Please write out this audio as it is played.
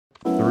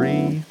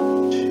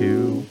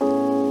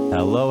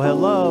Hello,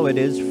 hello. It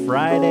is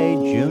Friday,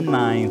 June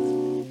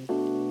 9th,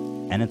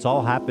 and it's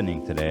all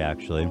happening today,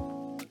 actually.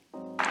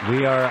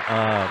 We are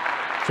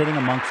sitting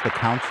amongst the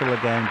council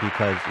again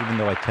because even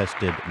though I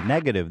tested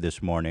negative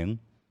this morning,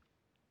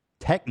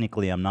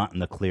 technically I'm not in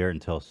the clear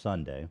until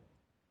Sunday.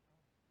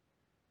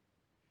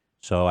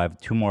 So I have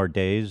 2 more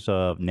days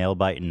of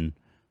nail-biting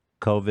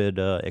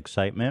COVID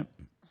excitement.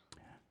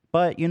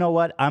 But you know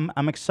what?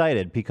 I'm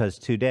excited because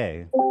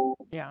today,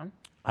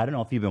 I don't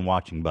know if you've been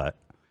watching, but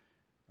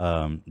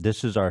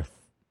this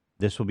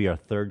will be our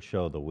 3rd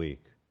show of the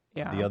week.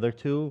 Yeah. The other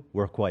 2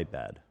 were quite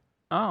bad.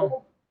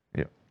 Oh.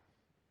 Yeah.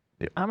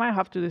 I might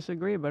have to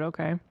disagree, but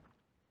okay.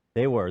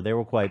 They were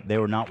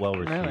not well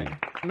received.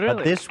 Really?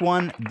 But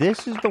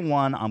this is the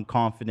one I'm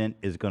confident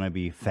is going to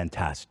be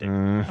fantastic. So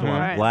I'm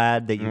Alright.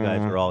 glad that you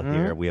guys are all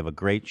here. We have a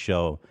great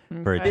show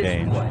for a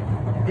change.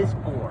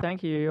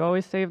 Thank you. You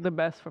always save the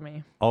best for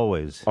me.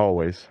 Always.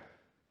 Always.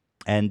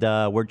 And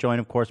we're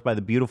joined, of course, by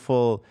the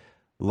beautiful,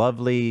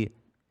 lovely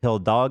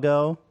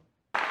Hidalgo.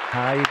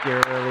 Hi,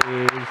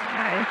 girlies.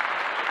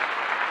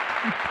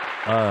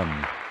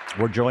 Hi.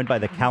 We're joined by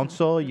the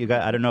council. You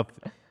guys, I don't know if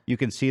you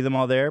can see them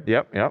all there.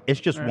 Yep. It's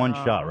just one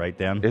shot, right,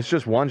 Dan? It's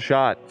just one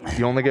shot.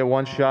 You only get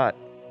one shot.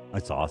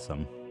 That's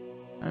awesome.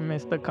 I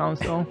missed the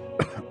council.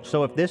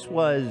 So if this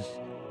was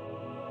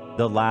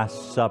the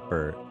Last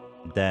Supper,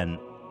 then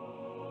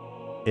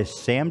is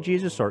Sam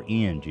Jesus or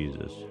Ian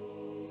Jesus?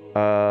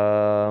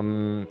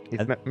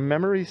 If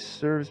memory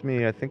serves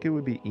me, I think it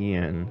would be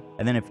Ian.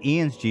 And then if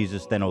Ian's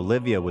Jesus, then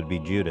Olivia would be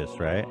Judas,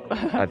 right?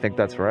 I think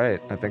that's right.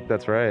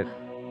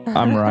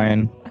 I'm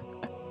Ryan.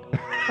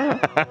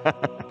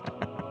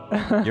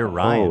 You're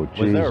Ryan. Oh,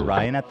 Was there a Jesus.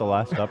 Ryan at the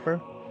Last Supper?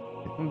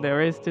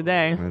 There is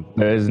today.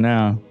 There is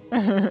now.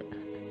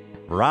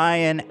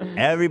 Ryan,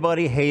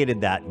 everybody hated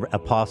that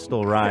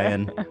Apostle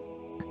Ryan.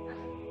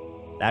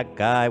 That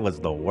guy was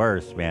the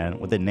worst, man,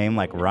 with a name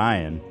like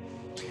Ryan.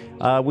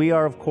 We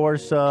are, of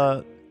course,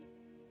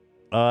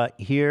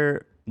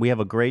 here. We have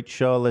a great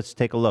show. Let's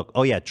take a look.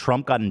 Oh, yeah,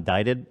 Trump got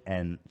indicted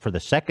and for the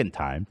 2nd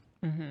time.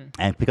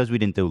 And because we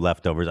didn't do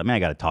leftovers, I mean, I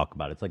got to talk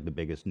about it. It's like the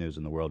biggest news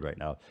in the world right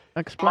now.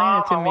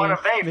 Explain it to me.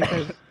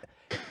 Because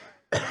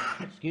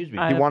Excuse me.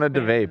 He wanted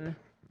to vape.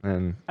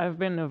 And I've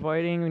been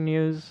avoiding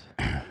news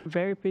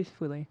very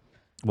peacefully.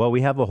 Well,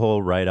 we have a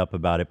whole write-up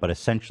about it, but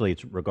essentially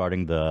it's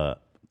regarding the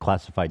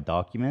classified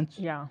documents.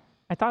 Yeah.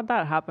 I thought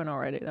that happened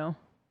already, though.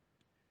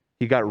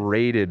 he got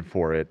raided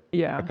for it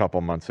Yeah. a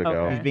couple months ago.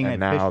 Okay. He's being and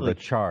now officially the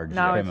charged.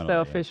 Now it's the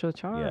criminally. official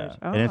charge. Yeah.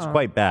 Oh. And it's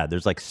quite bad.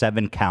 There's like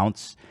 7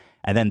 counts.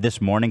 And then this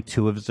morning,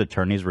 2 of his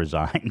attorneys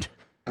resigned.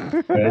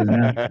 Did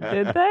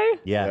they?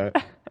 Yeah.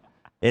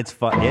 It's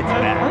fun. It's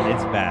bad.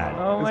 It's bad.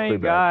 Oh my pretty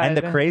bad. god. And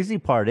the crazy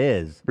part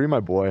is Free my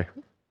boy.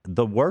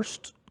 the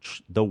worst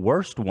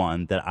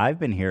one that I've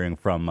been hearing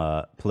from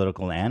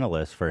political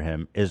analysts for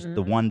him is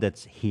the one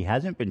he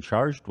hasn't been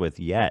charged with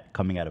yet,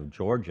 coming out of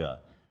Georgia,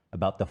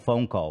 about the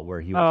phone call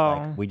where he was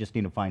like, "We just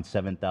need to find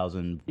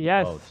 7,000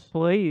 Yes, votes."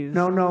 please.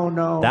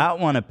 No. That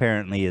one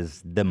apparently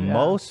is the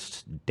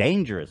most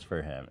dangerous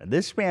for him.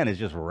 This man is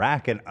just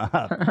racking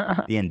up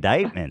the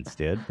indictments,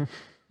 dude.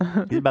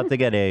 He's about to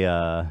get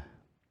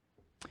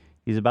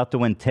he's about to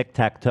win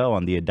tic-tac-toe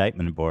on the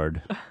indictment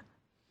board.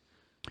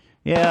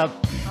 Yeah.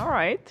 All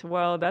right.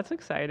 Well, that's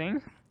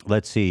exciting.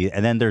 Let's see.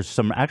 And then there's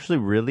some actually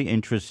really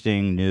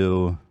interesting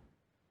new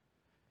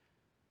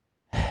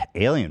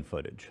alien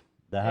footage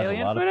that has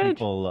Alien a lot footage? of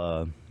people,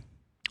 a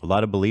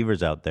lot of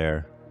believers out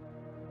there.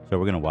 So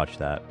we're going to watch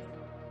that.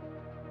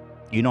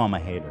 You know I'm a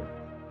hater.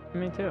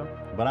 Me too.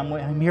 But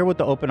I'm here with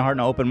the open heart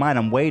and open mind.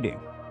 I'm waiting.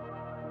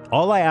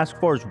 All I ask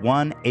for is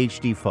one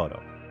HD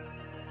photo.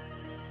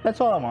 That's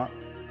all I want.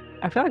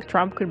 I feel like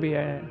Trump could be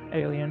an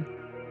alien.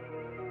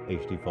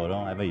 HD photo.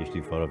 I have a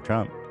HD photo of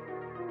Trump.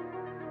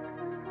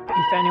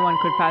 If anyone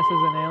could pass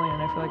as an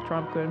alien, I feel like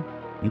Trump could.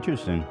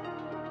 Interesting.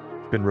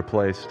 Been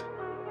replaced.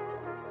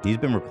 He's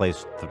been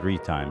replaced 3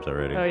 times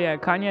already. Oh yeah,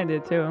 Kanye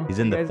did too. He's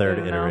in You the guys 3rd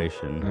didn't know?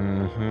 iteration.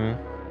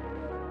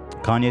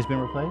 Mm-hmm. Kanye's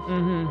been replaced?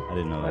 Mm-hmm. I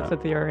didn't know That's that.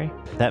 a theory.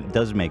 That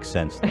does make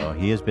sense, though.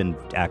 He has been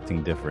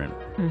acting different.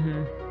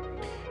 Mm-hmm.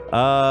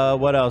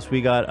 What else?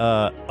 We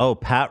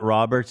got, Pat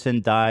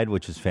Robertson died,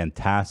 which is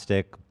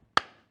fantastic.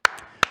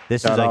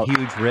 This Shout is a out.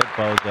 huge Rip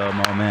Bozo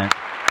moment.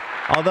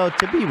 Although,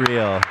 to be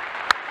real,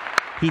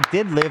 he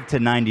did live to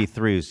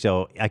 93,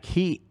 so like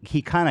he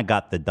kind of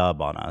got the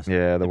dub on us.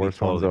 Yeah, the to be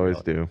worst ones totally always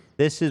real. do.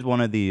 This is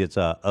one of the, it's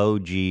a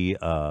OG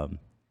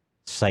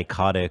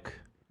psychotic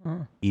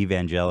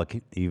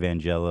evangelicus.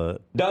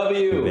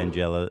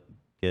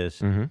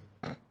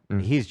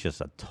 He's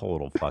just a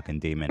total fucking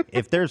demon.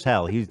 If there's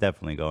hell, he's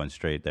definitely going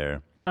straight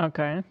there.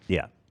 Okay.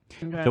 Yeah.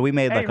 Okay. So we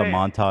made like a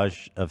man.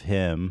 montage of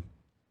him.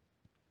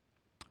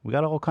 We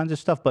got all kinds of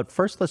stuff. But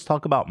first, let's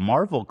talk about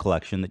Marvel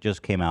Collection that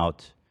just came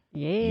out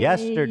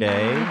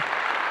yesterday.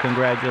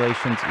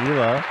 Congratulations,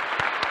 Ela.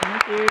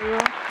 Thank you.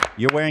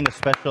 You're wearing a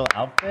special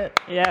outfit.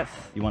 Yes.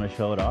 You want to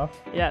show it off?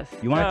 Yes.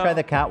 You want to try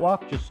the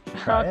catwalk? Just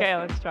try Okay, it.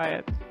 let's try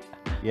it.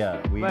 Yeah.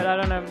 But I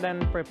don't know if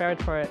then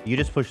prepared for it. You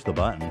just push the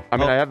button. I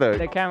mean, I have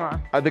The camera.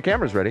 the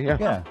camera's ready. Yeah.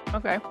 Yeah.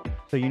 Okay.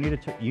 So you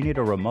need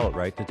a remote,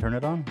 right, to turn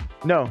it on?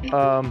 No.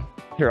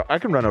 Here, I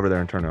can run over there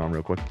and turn it on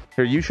real quick.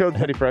 Here, you show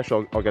Teddy Fresh.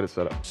 I'll get it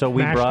set up. So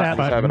we Mash brought. that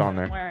Just have it button. on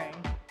there. Wearing.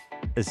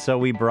 So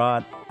we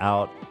brought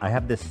out. I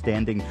have this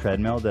standing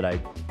treadmill that I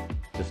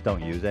just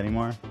don't use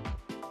anymore.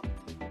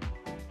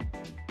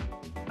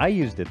 I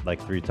used it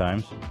like 3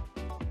 times,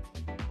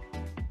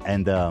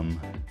 and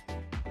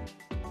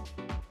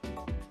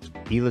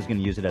Hila's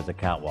gonna use it as a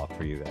catwalk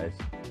for you guys.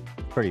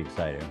 Pretty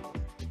exciting.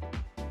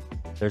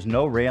 There's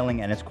no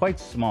railing, and it's quite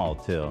small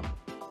too. All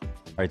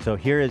right, so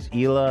here is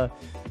Hila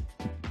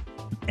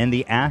in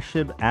the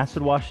acid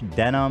wash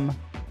denim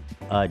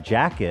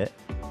jacket.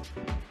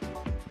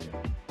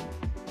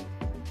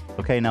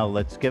 Okay, now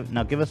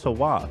give us a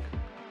walk.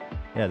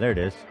 Yeah, there it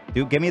is.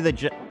 Dude, give me the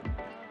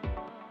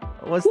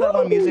what's that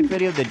on music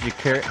video? The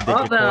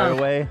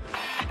Jacquard way.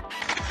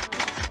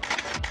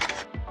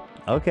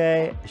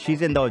 Okay,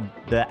 she's in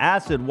the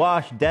acid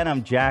wash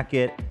denim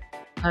jacket.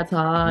 That's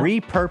hot.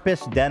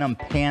 Repurposed denim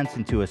pants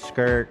into a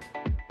skirt,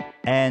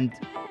 and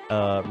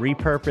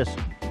repurposed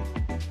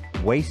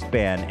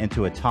waistband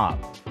into a top.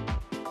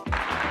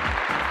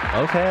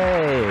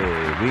 Okay,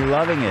 we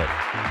loving it.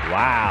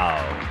 Wow.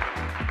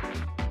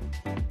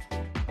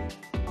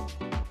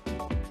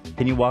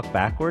 Can you walk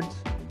backwards?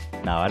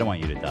 No, I don't want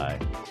you to die.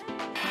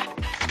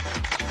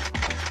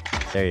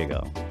 There you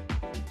go.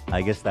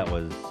 I guess that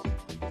was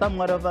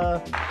somewhat of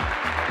a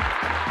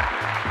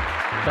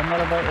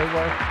it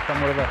worked,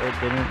 somewhat of a it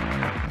didn't.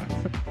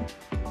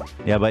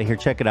 Yeah, but here,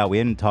 check it out. We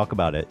didn't talk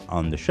about it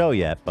on the show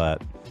yet,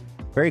 but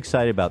very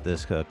excited about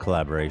this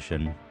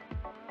collaboration.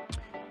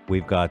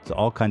 We've got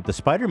all kinds. The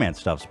Spider-Man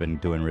stuff's been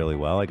doing really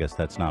well. I guess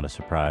that's not a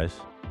surprise.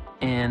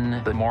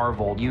 In the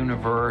Marvel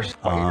universe,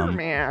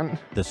 Spider-Man.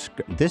 This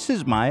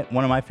is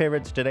one of my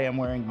favorites today. I'm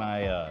wearing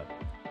my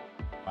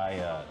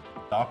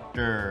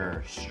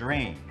Doctor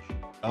Strange,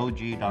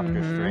 OG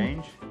Doctor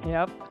Strange.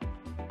 Yep.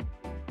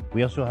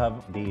 We also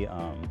have the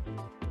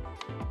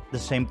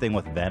same thing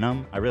with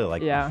Venom. I really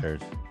like Yeah. these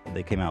shirts.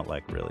 They came out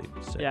like really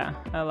sick. Yeah,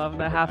 I love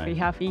the Super happy nice.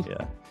 happy.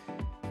 Yeah.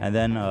 And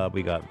then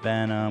we got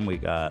Venom. We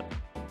got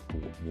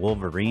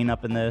Wolverine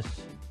up in this.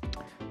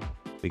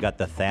 We got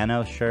the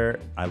Thanos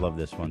shirt. I love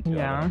this one too.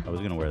 Yeah. I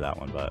was gonna wear that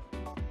one, but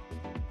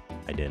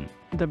I didn't.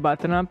 The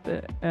button up.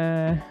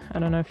 I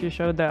don't know if you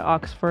showed the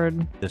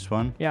Oxford. This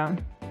one, Yeah.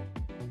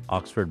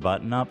 Oxford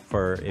button up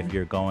for if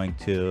you're going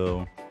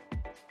to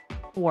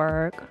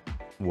Work.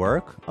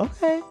 work.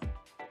 Okay.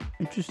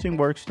 Interesting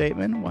work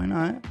statement. Why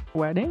not?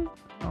 Wedding.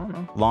 I don't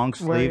know. Long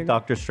Where you sleeve go-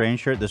 Doctor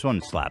Strange shirt. This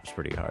one slaps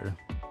pretty hard.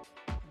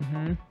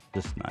 Hmm.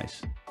 Just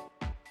nice.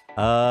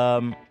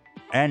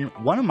 And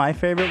one of my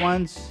favorite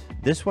ones.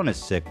 This one is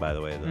sick, by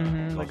the way.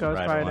 The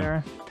Ghost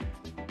Rider.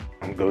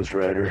 I'm Ghost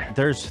Rider.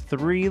 There's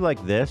 3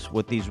 like this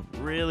with these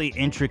really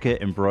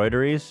intricate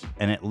embroideries,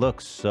 and it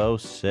looks so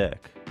sick.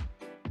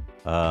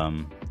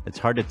 It's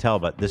hard to tell,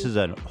 but this is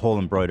a whole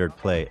embroidered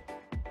plate.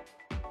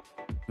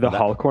 The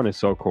Hulk one is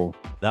so cool.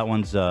 That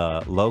one's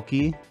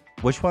Loki.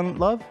 Which one,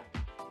 love?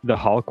 The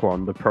Hulk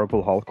one, the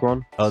purple Hulk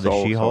one. Oh, the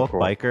So She-Hulk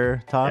cool.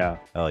 biker top? Yeah.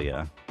 Oh,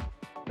 yeah.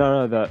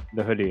 No,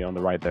 the hoodie on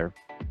the right there.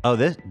 Oh,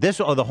 the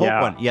Hulk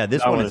Yeah, one. Yeah,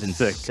 this that one one is is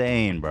sick.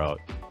 insane, bro.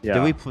 Yeah.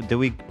 Did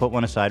we put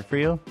one aside for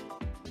you?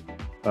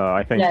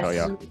 I think Yes. so,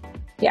 yeah.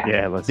 Yeah.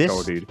 Yeah, let's This,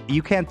 go, dude.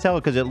 you can't tell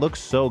because it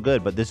looks so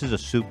good, but this is a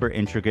super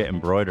intricate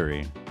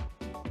embroidery.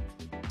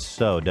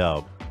 So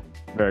dope.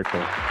 Very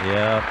cool.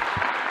 Yep.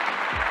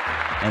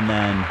 And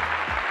then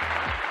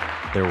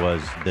there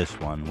was this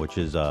one, which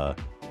is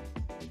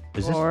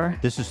Thor.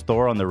 this is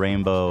Thor on the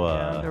rainbow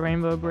Yeah, the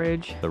Rainbow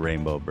Bridge. the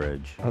rainbow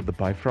bridge. Oh, the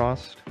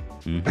Bifrost.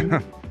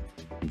 Mhm.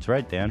 That's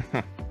right, Dan.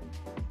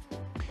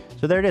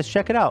 So there it is.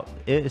 Check it out.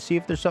 See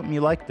if there's something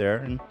you like there.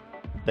 And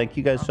thank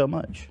you guys so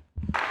much.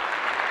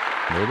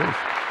 There it is.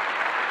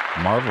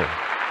 Marvel.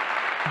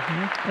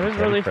 It was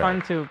Teddy really Fresh.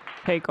 fun to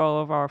pick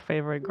all of our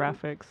favorite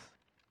graphics.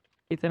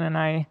 Ethan and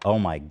I Oh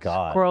my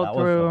God. scrolled that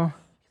was through. a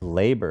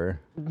labor.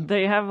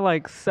 They have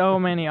like so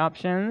many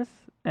options,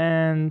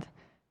 and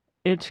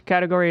each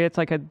category it's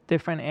like a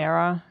different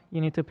era.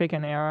 You need to pick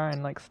an era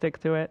and like stick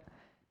to it.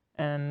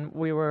 And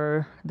we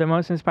were the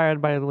most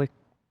inspired by like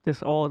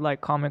this old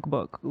like comic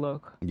book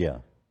look. Yeah.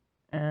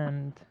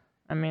 And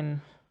I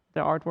mean,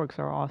 the artworks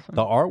are awesome.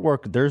 The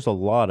artwork, there's a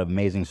lot of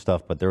amazing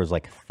stuff, but there was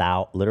like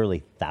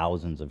literally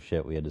thousands of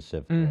shit we had to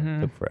sift through.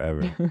 It took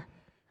forever.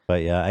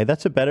 But yeah,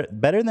 that's better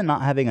than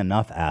not having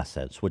enough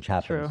assets, which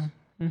happens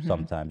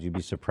sometimes. You'd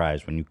be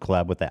surprised when you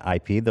collab with the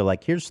IP. They're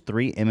like, here's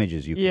 3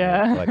 images you can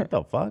Yeah. make. Like, what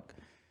the fuck?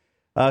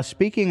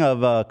 Speaking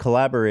of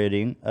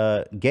collaborating,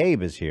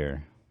 Gabe is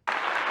here.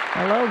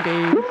 Hello,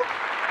 Gabe.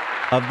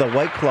 Of the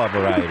White Claw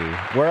variety.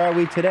 Where are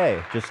we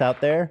today? Just out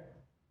there?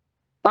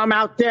 I'm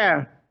out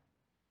there.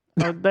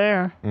 Out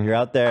there. You're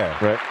out there.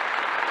 Right.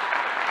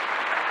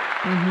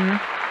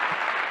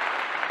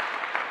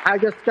 I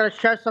just gotta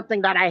share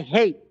something that I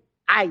hate.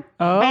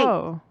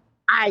 Oh.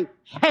 I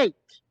hate.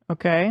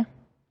 Okay.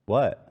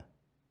 What?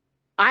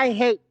 I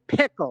hate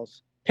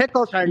pickles.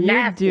 Pickles are You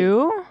nasty.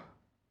 do?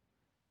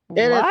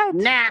 It is What?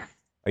 nasty.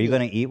 Are you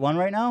going to eat one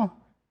right now?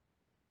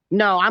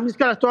 No, I'm just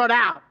gonna throw it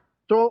out.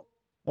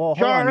 Well, hold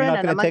Sure on. You're in not it,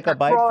 going to unless take I a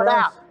bite throw for it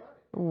us? out.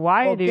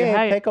 Why Well, do you Gabe,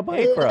 hate? take a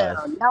bite for Ew,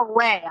 us. no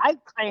way. I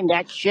clean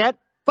that shit.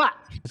 Fuck.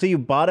 So you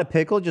bought a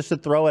pickle just to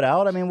throw it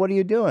out? I mean, what are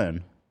you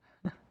doing?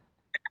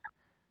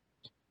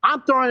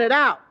 I'm throwing it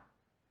out.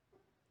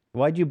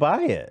 Why'd you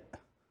buy it?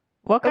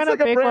 What kind That's of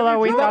like a pickle brand new are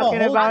we jar.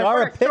 talking Whole about? jar of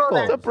I'm gonna throw pickles.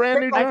 that It's a brand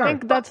new pickle jar. I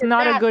think that's fucking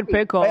not a good nasty.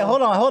 pickle. Hey,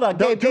 hold on.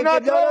 Gabe, Do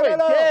not Gabe, throw it,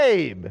 no.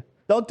 Gabe.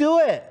 Don't do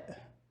it.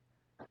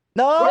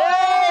 No!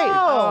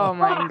 Oh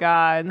my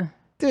god.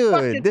 Dude,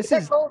 Fucking this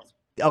is... pickles.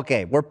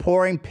 Okay, we're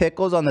pouring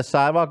pickles on the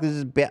sidewalk. This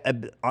is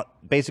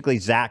basically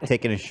Zach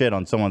taking a shit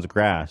on someone's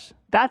grass.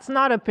 That's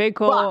not a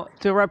pickle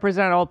to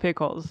represent all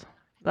pickles.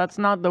 That's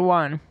not the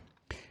one.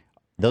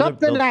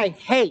 Something I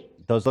hate.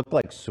 Those look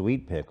like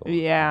sweet pickles.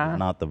 Yeah.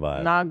 Not the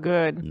vibe. Not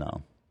good.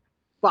 No.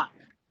 Fuck.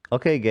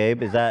 Okay,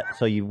 Gabe, is that...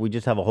 So we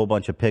just have a whole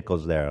bunch of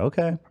pickles there.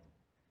 Okay.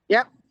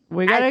 Yep.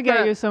 We gotta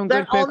get you some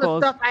good all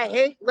pickles. the stuff I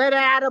hate, let it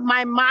out of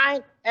my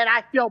mind, and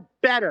I feel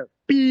better,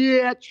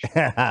 bitch.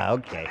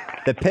 Okay.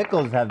 The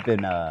pickles have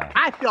been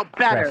I feel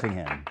better. pressing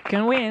him.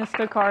 Can we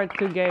Instacart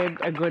to Gabe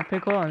a good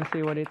pickle and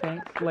see what he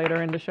thinks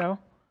later in the show?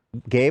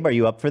 Gabe, are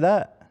you up for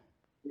that?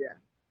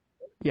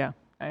 Yeah,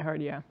 I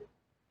heard yeah.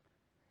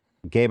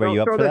 Gabe, are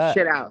you up Throw for that that?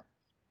 shit out.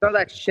 Throw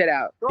that shit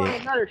out. Throw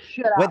Yeah. another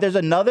shit out. Wait, there's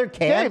another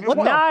can? Gabe, What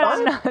the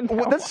No, fuck? no,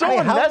 no. That's so Hey,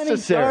 how many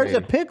unnecessary. jars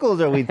of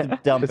pickles are we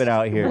dumping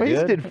out here,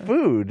 Wasted dude?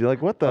 food. You're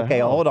like, what the Okay,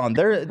 hell? hold on.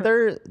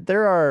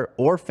 There are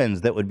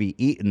orphans that would be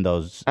eating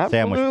those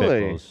sandwich Absolutely.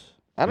 pickles.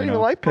 I don't you even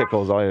know? like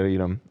pickles. I eat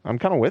them. I'm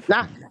kind of with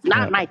Not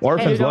my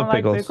Orphans You taste. don't love like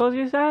pickles. pickles,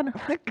 you said?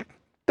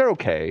 They're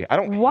okay. I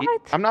don't. What?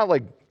 I'm not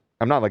like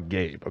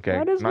Gabe. Okay,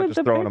 What is I'm not with just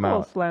the throwing pickle them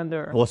out.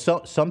 slander? Well,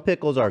 some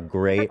pickles are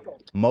great.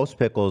 Most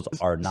pickles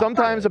are not.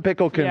 Sometimes a great.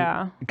 pickle can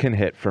Yeah.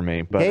 hit for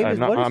me, but Gabe, I'm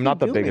not, what is I'm he not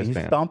the doing? biggest He's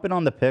fan. stomping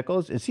on the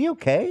pickles. Is he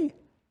okay?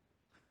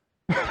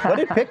 What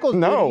did pickles do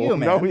No, to you,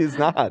 man? no, he's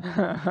not.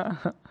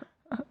 Are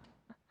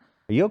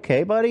you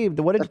okay, buddy?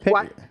 What did That's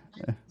what-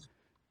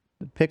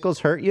 the pickles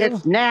hurt you?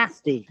 It's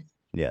nasty.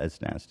 Yeah,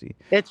 it's nasty.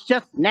 It's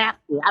just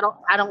nasty.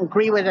 I don't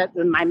agree with it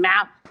in my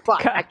mouth.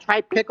 Fuck. I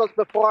tried pickles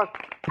before.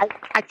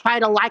 I try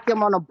to like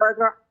them on a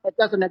burger. It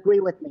doesn't agree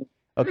with me.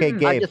 Okay, I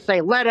Gabe. just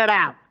say let it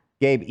out.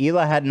 Gabe,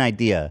 Ela had an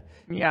idea.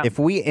 Yeah. If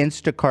we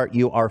Instacart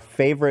you our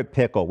favorite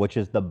pickle, which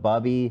is the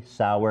Bubby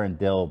sour and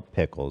dill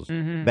pickles,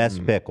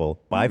 best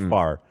pickle by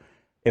far.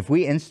 If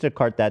we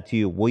Instacart that to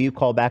you, will you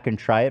call back and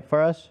try it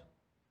for us?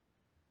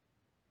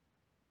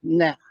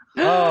 Nah.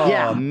 Oh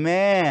Yeah.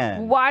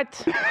 man,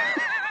 What?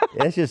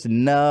 it's just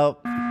no.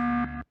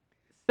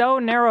 So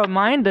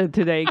narrow-minded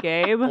today,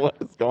 Gabe. What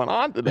is going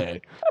on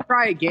today?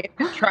 Try it, Gabe.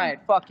 Just try it.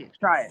 Fuck it.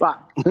 Try it.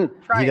 Fuck. If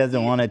Try He it.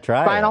 doesn't want to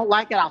try I it. don't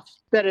like it, I'll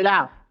spit it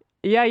out.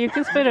 Yeah, you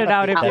can spit it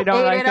out if you I'll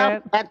don't eat like it up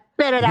it. and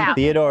spit it out.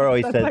 Theodore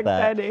always That's says like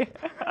that. Teddy.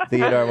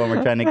 Theodore, when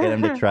we're trying to get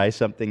him to try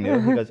something new,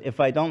 he goes,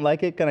 "If I don't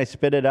like it, can I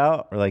spit it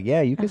out?" We're like,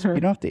 "Yeah, you can.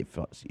 You don't have to eat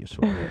fuss. You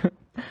swallow it."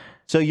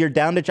 So you're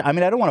down to. I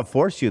mean, I don't want to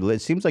force you. It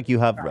seems like you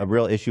have a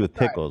real issue with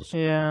pickles.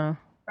 Yeah.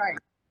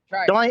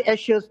 Try it. The only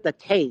issue is the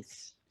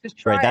taste. Just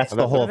try Right, that's it.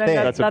 the whole Then thing.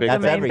 that's a big the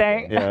thing. main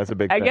everything. thing. Yeah, that's a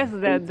big I thing. guess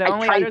the I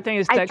only tried- other thing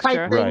is I tried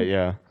texture. things- Right,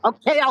 yeah.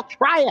 Okay, I'll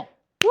try it.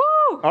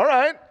 Woo! All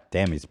right.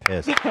 Damn, he's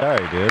pissed.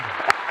 Sorry, dude.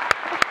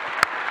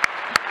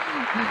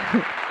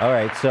 All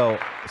right, so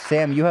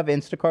Sam, you have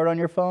Instacart on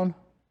your phone,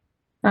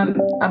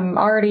 I'm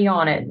already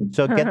on it.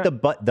 so get the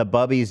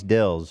Bubby's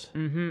Dills.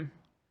 Mm-hmm.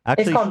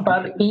 Actually, It's called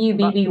Bubby.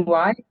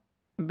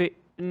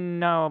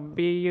 No,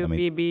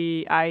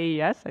 Bubbies,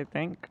 I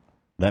think.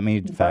 let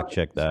me fact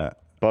check that.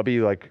 Bubby,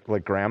 like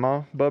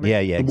grandma Bubby? Yeah,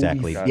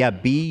 exactly. Gotcha. Yeah,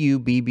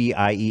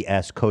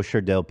 Bubbies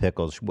kosher dill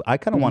pickles. I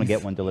kind of want to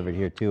get one delivered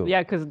here too.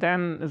 Yeah, because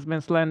Dan has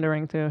been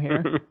slandering too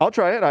here. I'll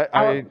try it.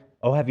 I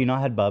Oh, have you not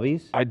had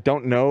Bubbies?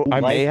 don't know.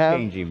 I may Life have.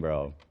 changing,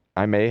 bro.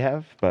 I may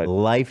have, but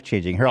Life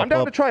changing. Here, I'll I'm down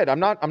pull to try it. I'm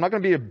not gonna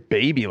be a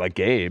baby like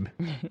Gabe.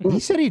 He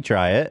said he'd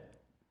try it.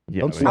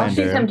 Yeah, Don't but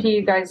slander I'll shoot some to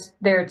you guys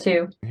there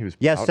too. he was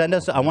Yeah, out. send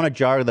us. I want a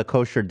jar of the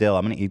kosher dill.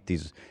 I'm gonna eat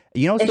these.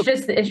 You know,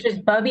 It's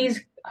just Bubby's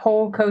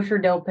whole kosher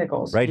dill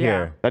pickles. right Yeah.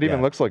 here. That even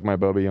Yeah. looks like my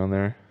Bubby on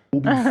there.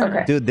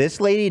 Okay. Dude,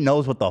 this lady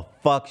knows what the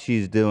fuck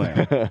she's doing.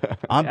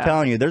 I'm Yeah.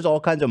 telling you, there's all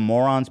kinds of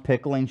morons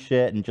pickling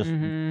shit and just,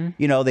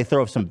 you know, they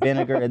throw some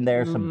vinegar in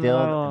there, some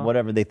dill, No.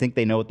 whatever. They think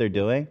they know what they're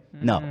doing.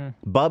 No,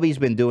 Bubby's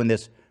been doing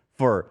this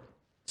for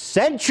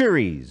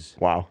centuries.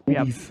 Wow.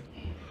 Yep.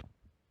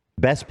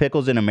 Best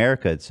pickles in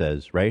America, it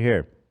says right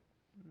here.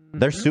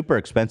 They're super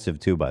expensive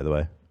too, by the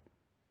way.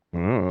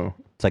 Oh,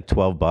 It's like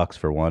 $12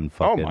 for one Oh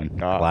fucking my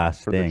God,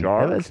 glass for the thing.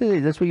 jar? Yeah, that's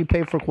it. That's what you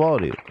pay for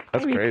quality.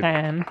 that's We great.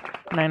 can.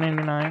 The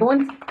 $9.99.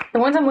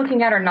 ones I'm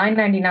looking at are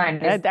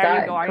 $9.99. Yeah, Is there you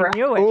that go. I correct?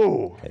 knew it.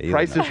 Ooh, you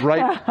Price don't is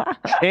Right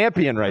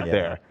champion right Yeah.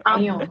 there.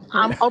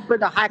 I'm open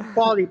to high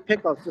quality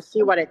pickles to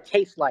see what it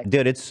tastes like.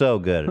 Dude, it's so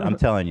good. I'm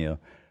telling you.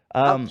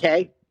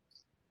 Okay.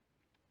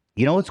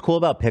 You know what's cool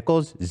about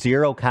pickles?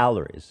 0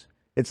 calories.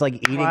 It's like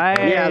eating. Right.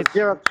 Yeah,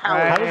 0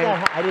 calories. How does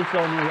that?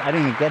 I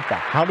didn't even get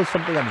that. How does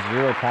something have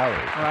 0 calories?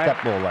 Right.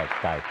 Except well, like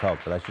Diet Coke,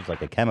 but that's just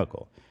like a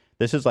chemical.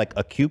 This is like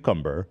a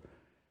cucumber.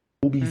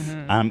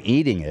 I'm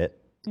eating it.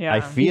 Yeah.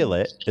 I feel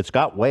it. It's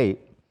got weight.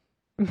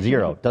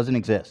 0 doesn't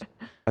exist.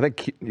 I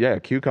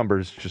think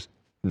cucumber's just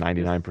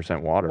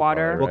 99% water.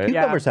 Water. probably, Well, right?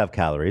 cucumbers have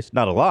calories,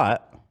 not a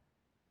lot.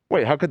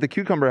 Wait, how could the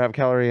cucumber have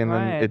calorie and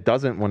then Right. it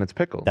doesn't when it's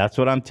pickled? That's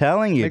what I'm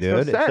telling you, Makes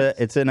no dude.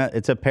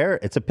 sense.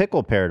 It's a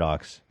pickle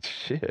paradox.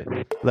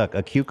 Shit. Look,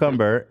 a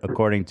cucumber,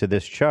 according to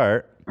this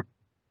chart,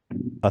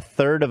 a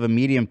third of a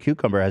medium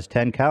cucumber has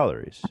 10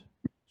 calories.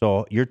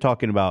 So if you're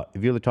talking about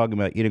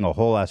eating a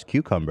whole ass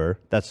cucumber,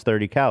 that's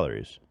 30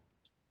 calories.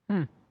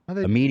 How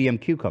they, A medium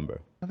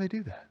cucumber. how they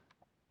do that?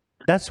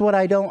 That's what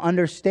I don't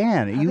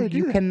understand. How You they do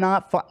you that?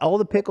 cannot all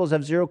the pickles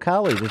have 0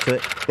 calories.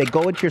 They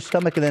go into your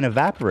stomach and then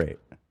evaporate.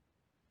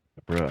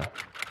 Bruh.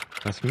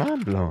 That's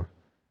mind blowing.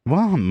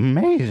 Wow,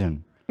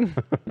 amazing.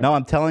 No,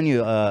 I'm telling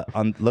you,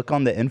 look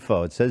on the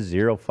info. It says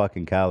 0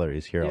 fucking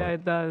calories here. Yeah,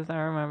 it does. I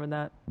remember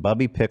that.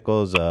 Bubby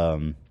Pickles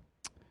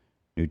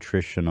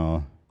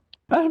nutritional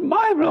That's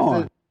mind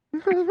blowing.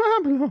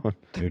 Mind blowing.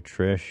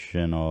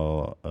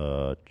 nutritional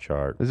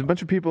chart. There's a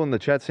bunch of people in the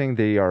chat saying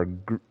they are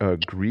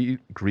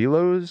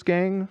Grillo's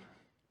gang.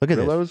 Look at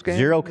Grillo's this. gang?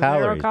 0 0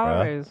 calories, bro.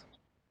 calories.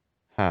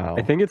 How?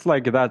 I think it's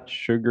like that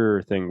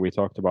sugar thing we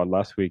talked about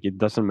last week. It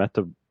doesn't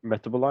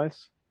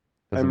metabolize.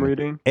 Doesn't I'm it-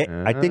 reading.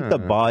 I think the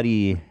Ah.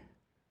 body.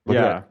 Look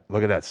Yeah. At that,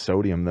 look at that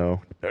sodium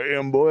though.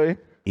 Damn boy.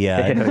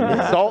 Yeah,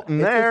 it's, Salt in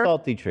it's there. a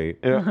salty treat.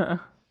 Yeah.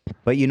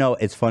 But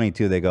it's funny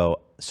too. They go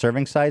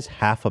serving size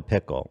half a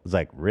pickle. It's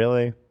like,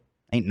 really?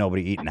 Ain't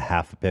nobody eating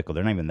half a pickle.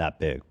 They're not even that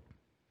big.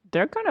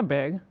 They're kind of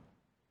big.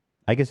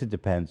 I guess it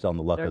depends on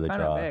the luck They're of the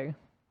kind of draw. big.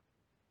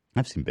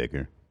 I've seen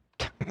bigger.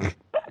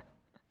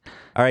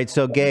 All right,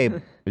 so Gabe,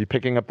 Are you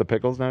picking up the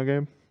pickles now,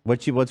 Gabe?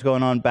 what's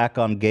going on back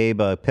on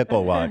Gabe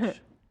Pickle Watch?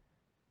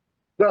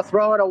 Gonna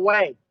throw it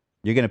away.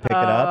 You're gonna pick it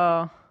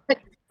up.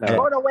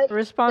 Throw it away.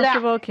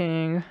 Responsible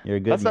king. You're a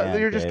good That's man. not,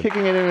 you're just Gabe.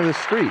 kicking it into the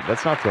street.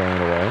 That's not throwing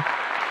it away.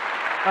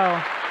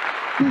 Oh.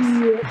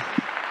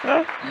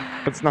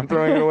 That's not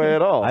throwing it away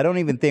at all. I don't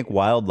even think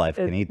wildlife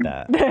can eat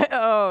that.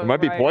 Oh. It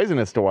might be right.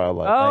 poisonous to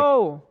wildlife.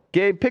 Oh.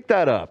 Gabe, pick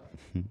that up.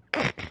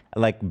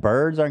 Like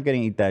birds aren't gonna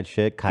eat that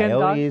shit. Can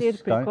dogs Coyotes.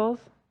 eat pickles?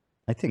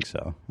 I think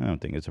so. I don't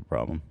think it's a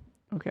problem.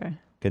 Okay.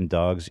 Can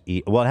dogs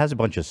eat? Well, it has a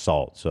bunch of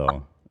salt,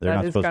 so they're That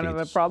not is supposed kind to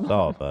of eat a problem.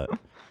 salt. But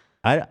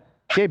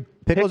Gabe,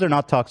 pickles are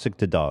not toxic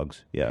to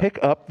dogs. Yeah. pick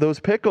up those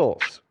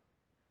pickles.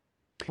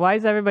 Why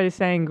is everybody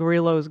saying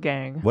Grillo's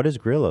gang? What is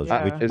Grillo's?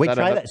 Yeah. Is Wait, that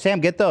try a- that. Sam,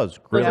 get those. Those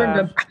Grillo's.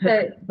 are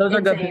good. Those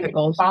are good It's a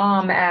pickles.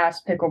 bomb ass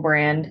pickle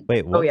brand.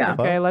 Wait, what yeah. the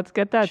fuck? Okay, let's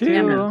get that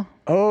Damn too.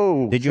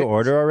 Oh. Did you Sa-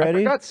 order I already?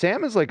 forgot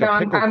Sam is like No, a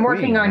I'm, pickle I'm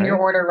working queen, on your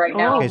right? order right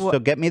now. Okay, so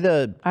get me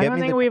the. I Get don't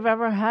me think the. we've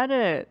ever had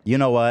it. You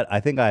know what? I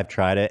think I've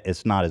tried it.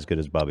 It's not as good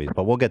as Bubby's,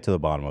 but we'll get to the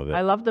bottom of it.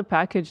 I love the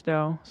package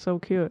though. So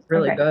cute.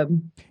 Really Okay.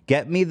 good.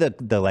 Get me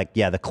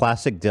the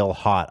classic dill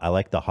hot. I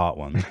like the hot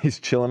one. He's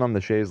chilling on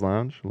the Shays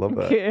Lounge. Love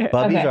that. Yeah.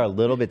 Bubby's Okay. are a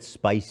little bit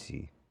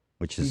spicy,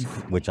 which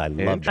I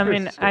love. I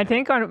mean, I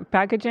think on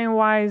packaging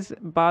wise,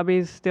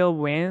 Bobby's still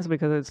wins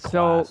because it's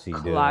Classy, so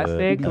dude.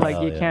 classic. Like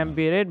Hell you can't yeah.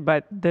 beat it.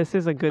 But this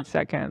is a good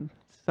second.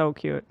 So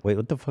cute. Wait,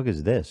 what the fuck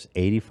is this?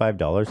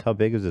 $85? How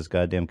big is this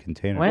goddamn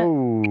container? What?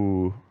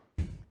 Ooh.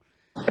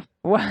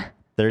 What?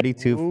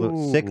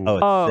 32 6. Oh,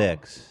 it's Oh.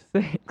 6.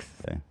 6.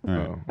 Okay. All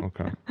right. Oh,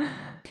 okay.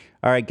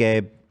 All right,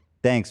 Gabe.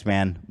 Thanks,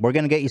 man. We're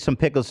gonna get you some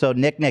pickles. So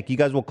Nick, you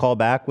guys will call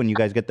back when you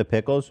guys get the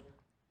pickles.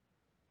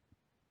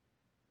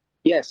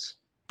 Yes.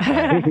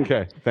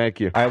 Okay. Thank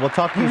you. All right, we'll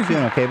talk to you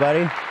soon, okay,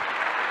 buddy?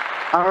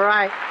 All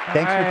right.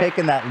 Thanks All for right.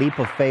 taking that leap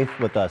of faith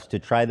with us to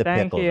try the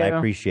Thank pickles. I you.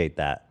 appreciate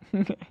that.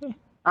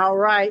 All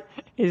right.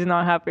 He's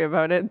not happy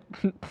about it.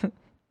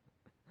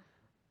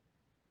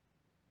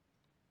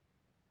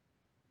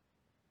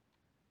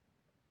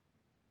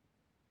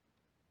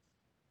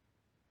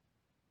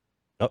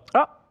 Oh.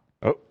 Oh.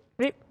 Oh.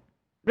 Rip.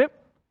 Rip.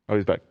 Oh,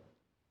 he's back.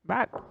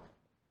 Back.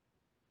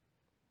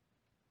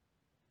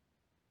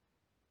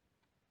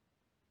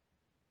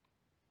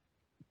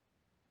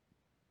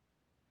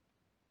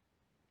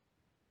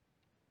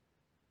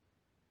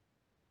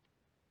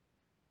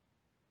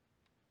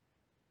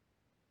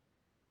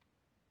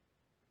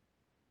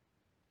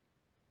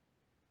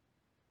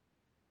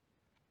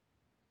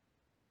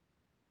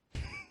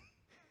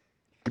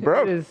 He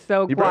broke. It is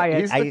so He broke.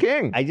 quiet. He's the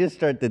king. I just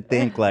start to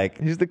think like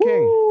He's the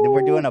king.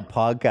 we're doing a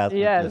podcast.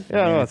 Yes. With just Yeah,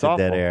 no, minutes it's of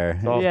dead awful. air.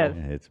 It's awful. Yes.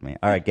 It's me.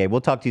 All right, Gabe.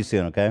 We'll talk to you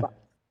soon, okay? All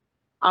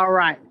All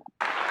right.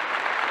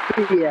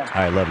 Yeah.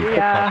 right, love you.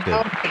 Yeah.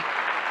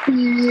 Talk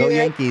soon. Go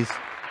Yankees.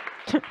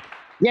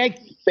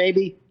 Yankees,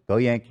 baby. Go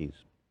Yankees.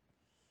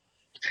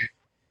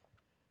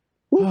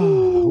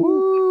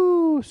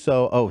 Woo.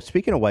 So,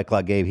 speaking of White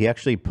Claw Gabe, he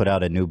actually put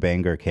out a new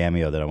banger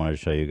cameo that I wanted to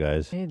show you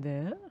guys. He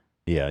did.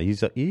 Yeah,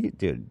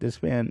 dude,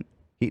 this man,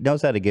 he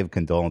knows how to give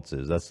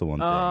condolences. That's the one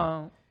thing.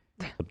 Oh.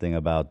 Something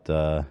about,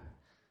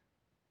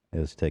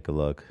 let's take a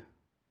look.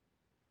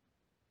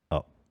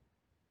 Oh,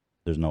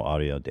 there's no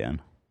audio,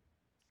 Dan.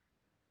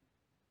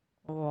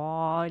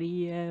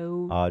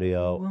 Audio.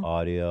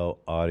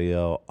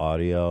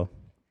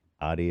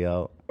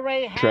 Audio.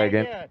 Try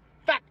again.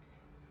 Fuck.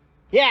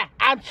 Yeah,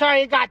 I'm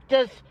sorry you got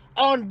this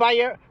owned by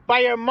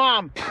your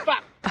mom.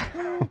 Fuck.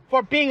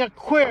 For being a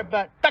queer,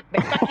 but fuck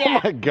Fuck me. Fuck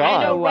yeah. my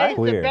God. I know Ray's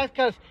the Weird. best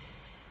because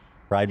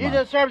Pride you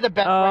Month. deserve the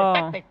best, Oh. Ray.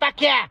 Fuck me.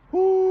 Fuck yeah.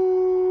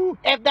 Woo.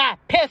 If not,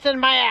 piss in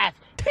my ass.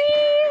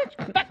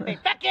 Bitch. Fuck me.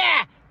 Fuck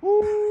yeah.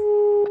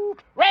 Woo.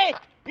 Ray,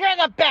 you're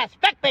the best.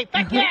 Fuck me.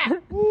 Fuck yeah. Oh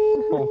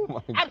Woo.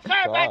 my I'm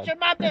sorry about God. your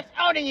mom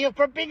disowning you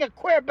for being a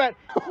queer, but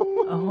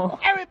Oh.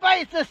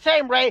 everybody's the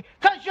same, Ray,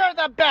 because you're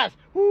the best.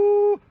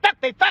 Woo.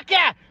 Fuck me. Fuck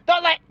yeah.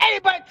 Don't let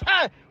anybody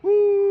tell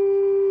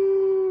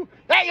you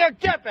that you're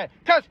different,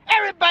 because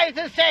everybody's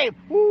the same.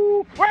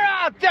 Woo. We're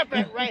all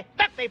different, Ray.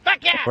 Fuck me.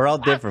 Fuck yeah. We're all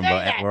I'll different, say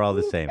but that. we're all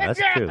the same. If That's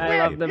you're true. a I queer,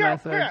 love the you're a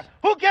message. queer.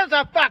 Who gives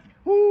a fuck?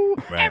 Woo.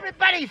 Right.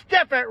 Everybody's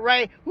different,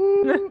 Ray.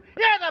 Woo. You're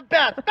the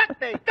best.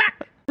 Fuck me.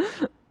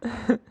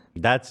 Fuck.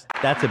 That's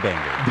a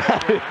banger.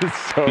 That is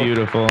so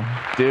Beautiful.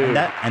 dude.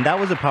 And that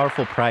was a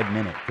powerful Pride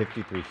minute,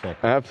 53 seconds.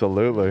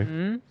 Absolutely.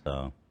 Hmm?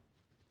 So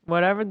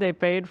Whatever they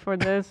paid for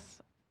this,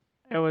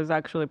 it was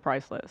actually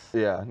priceless.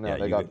 Yeah, no, Yeah,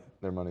 they you got could-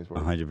 their money's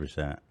worth.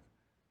 100%.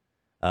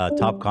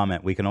 Top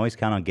comment: we can always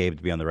count on Gabe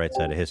to be on the right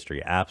side of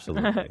history.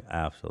 Absolutely,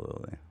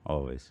 absolutely,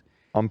 always.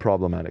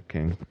 Unproblematic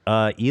king.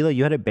 Hila,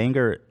 you had a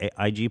banger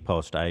IG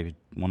post. I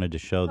wanted to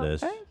show Oh,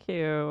 this. thank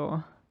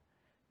you.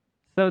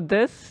 So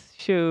this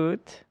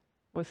shoot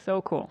was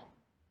so cool.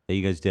 That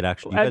you guys did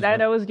actually. You guys That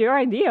went- was your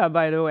idea,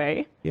 by the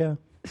way. yeah.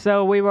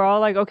 So we were all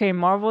like, okay,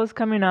 Marvel is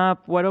coming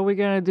up. What are we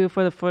gonna do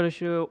for the photo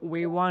shoot?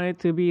 We want it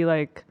to be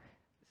like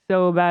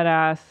so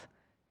badass.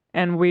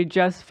 And we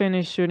just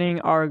finished shooting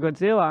our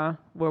Godzilla,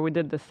 where we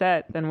did the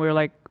set. And we were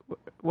like,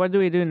 what do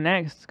we do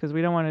next? Because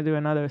we don't want to do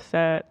another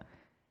set.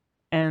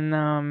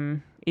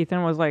 And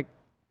Ethan was like,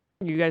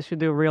 you guys should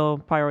do real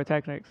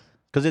pyrotechnics.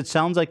 Because it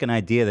sounds like an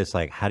idea that's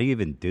like, how do you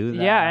even do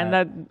that? Yeah, and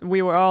that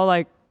we were all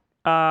like,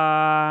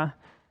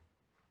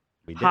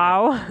 We did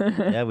how?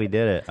 it. Yeah, we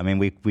did it. I mean,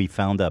 we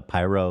found a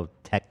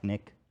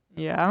pyrotechnic,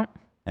 Yeah.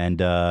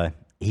 and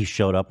he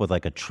showed up with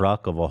like a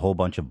truck of a whole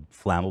bunch of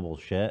flammable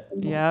shit.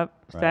 Yep.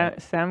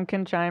 Right. Sam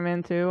can chime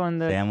in too on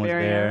the Sam was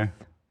experience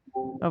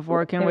of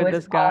working It with was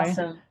this guy.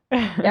 awesome.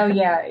 Oh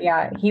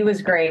yeah. He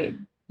was great.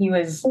 He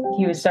was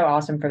so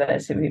awesome for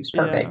this. He was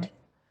Yeah. perfect.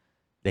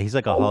 He's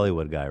like a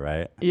Hollywood guy,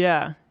 right?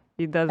 Yeah,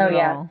 he does Oh it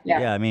yeah, all. yeah.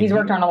 Yeah, I mean, he's he-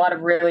 worked on a lot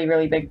of really,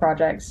 really big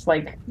projects,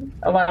 like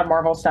a lot of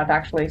Marvel stuff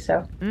actually.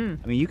 So I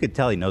mean, you could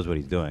tell he knows what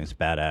he's doing. It's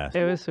badass.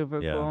 It was super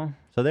Yeah. cool.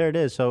 So there it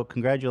is. So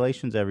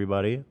congratulations,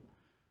 everybody,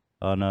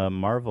 on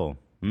Marvel.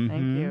 Thank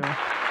Mhm. you.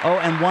 Oh,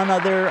 and one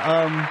other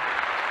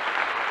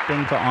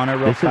thing to honor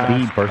real This is the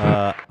fast.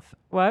 person-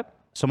 What?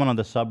 Someone on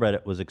the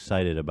subreddit was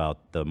excited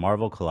about the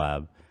Marvel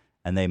collab,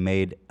 and they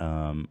made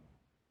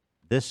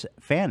this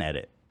fan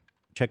edit.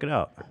 Check it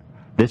out.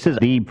 This is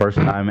the first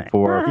time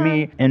for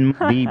me in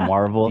the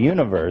Marvel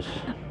universe.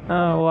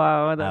 Oh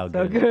wow, that's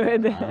so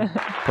good.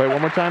 Play it one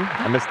more time.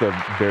 I missed the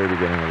very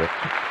beginning of it.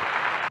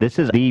 This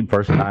is the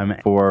first time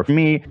for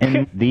me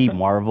in the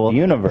Marvel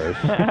universe.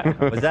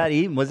 Was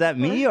that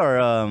me or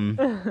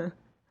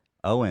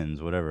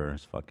Owens, whatever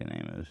his fucking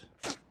name is?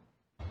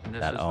 This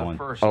That is Owen-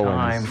 the first Owens.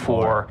 time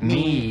for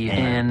me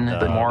in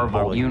the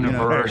Marvel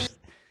Universe.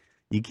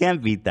 You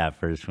can't beat that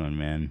first one,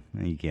 man.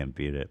 You can't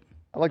beat it.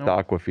 I like the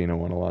Aquafina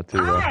one a lot too.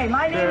 Though. Hi,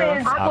 my name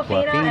is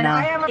Aquafina, and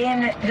I am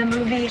in the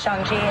movie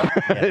Shang-Chi.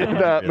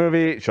 That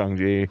movie,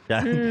 Shang-Chi.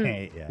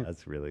 Yeah,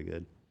 that's really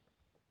good.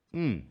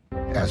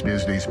 As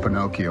Disney's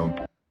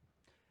Pinocchio.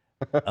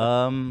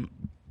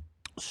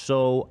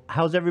 So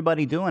how's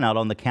everybody doing out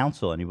on the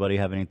council? Anybody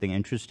have anything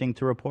interesting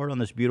to report on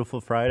this beautiful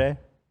Friday?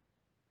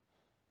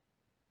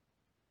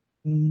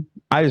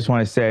 I just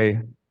want to say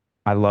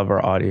I love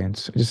our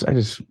audience. I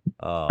just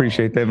Oh.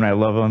 appreciate them and I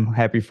love them.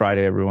 Happy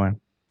Friday, everyone.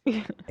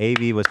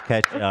 AV was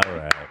catching. All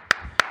right.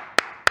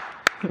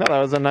 No, that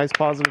was a nice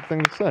positive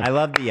thing to say. I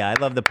love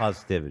the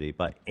positivity.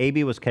 But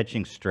AB was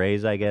catching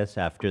strays, I guess,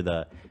 after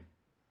the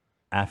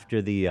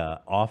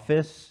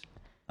Office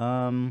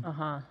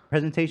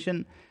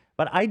presentation.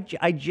 But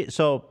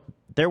so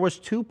there was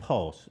two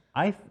posts.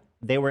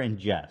 They were in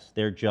jest.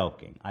 They're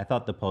joking. I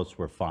thought the posts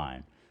were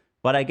fine.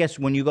 But I guess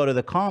when you go to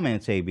the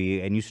comments,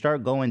 AB, and you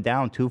start going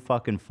down too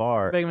fucking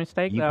far, Big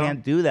mistake, you though.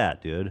 can't do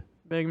that, dude.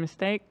 Big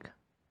mistake,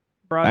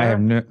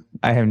 brother.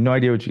 I have no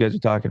idea what you guys are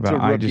talking It's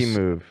about. a rookie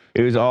move.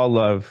 It was all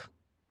love.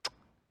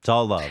 It's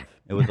all love.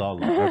 It was all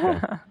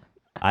love.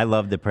 I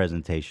loved the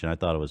presentation. I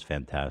thought it was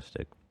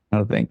fantastic.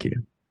 Oh, thank you.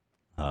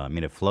 I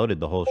mean, it floated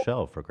the whole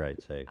show, for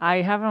Christ's sake.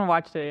 I haven't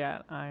watched it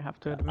yet. I have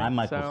to admit. I'm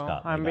Michael so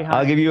Scott, I'm my guy. behind.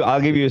 I'll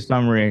give you a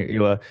summary,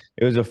 Hila.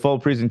 It was a full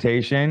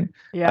presentation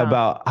Yeah.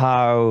 about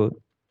how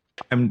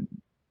I'm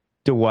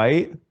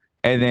Dwight,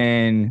 and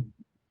then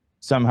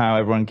somehow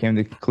everyone came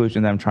to the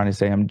conclusion that I'm trying to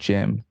say I'm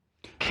Jim.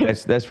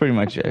 That's pretty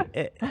much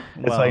it.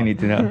 That's all you need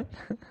to know.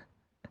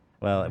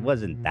 Well, it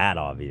wasn't that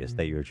obvious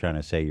that you were trying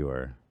to say you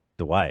were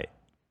Dwight.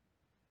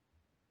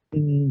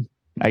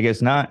 I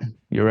guess not.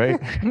 You're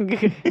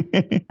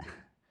right.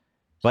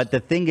 But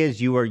the thing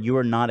is, you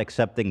were not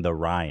accepting the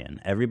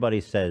Ryan. Everybody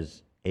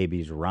says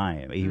AB's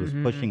Ryan. He was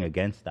pushing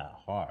against that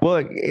hard. Well,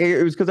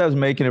 it was because I was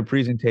making a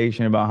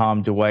presentation about how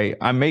I'm Dwight.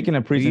 I'm making a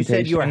You presentation.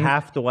 said you were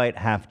half Dwight,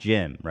 half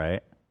Jim,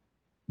 right?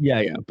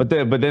 Yeah. But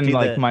then See,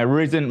 like my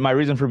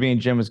reason for being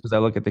Jim is because I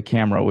look at the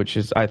camera, which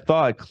is I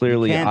thought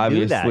clearly you can't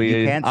obviously do that.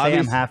 You can't say I'm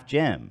obvious- half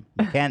Jim.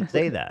 You can't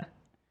say that.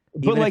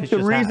 But Even if like it's the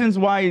just half. reasons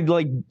why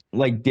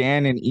like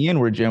Dan and Ian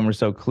were Jim were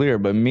so clear,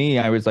 but me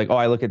I was like, oh,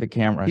 I look at the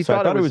camera. He So I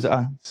thought thought it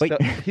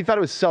it was he thought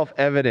it was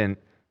self-evident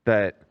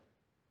that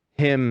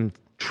him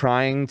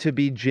trying to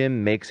be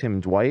Jim makes him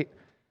Dwight,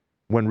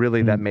 when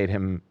really that made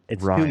him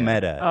It's Ryan. too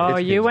meta. Oh,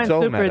 you went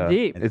so super meta.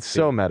 deep. It's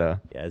so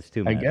meta. Yeah, it's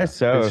too I meta. guess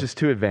so. It's just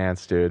too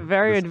advanced, dude.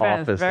 Very This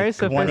advanced, office very is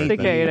 20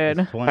 sophisticated.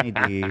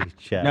 20D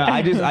chat. No,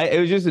 it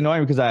was just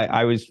annoying because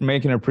I was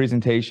making a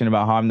presentation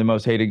about how I'm the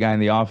most hated guy in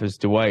the office,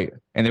 Dwight,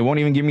 and they won't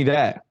even give me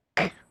that.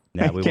 Yeah,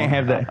 I we can't won't.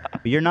 have that.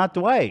 But you're not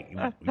Dwight.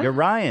 You're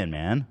Ryan,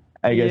 man.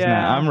 I guess not.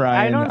 I'm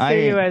Ryan. I don't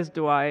see you as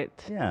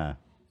Dwight. Yeah.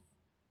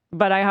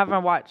 But I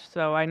haven't watched,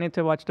 so I need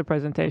to watch the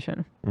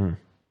presentation.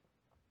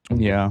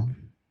 Yeah.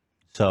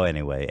 So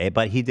anyway,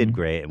 but he did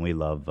great, and we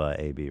love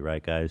AB,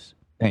 right, guys?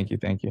 Thank you.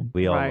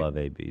 We all Right. love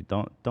AB.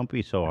 Don't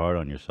be so hard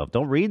on yourself.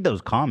 Don't read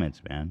those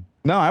comments, man.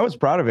 No, I was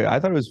proud of it. I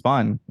thought it was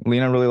fun.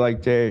 Lena really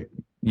liked it.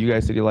 You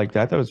guys said you liked it.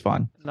 I thought it was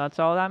fun. That's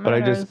all that But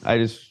matters. I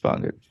just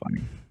found it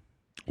funny.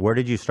 Where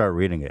did you start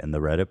reading it? In the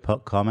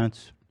Reddit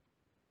comments?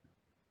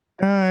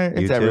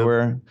 It's YouTube?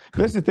 everywhere.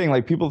 That's the thing.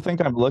 Like people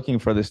think I'm looking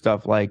for this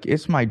stuff. Like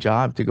it's my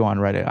job to go on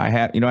Reddit. I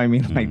have, you know what I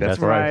mean? Like that's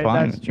where I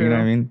find. that's You know what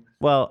I true. mean?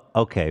 Well,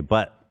 okay,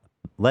 but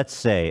let's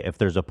say if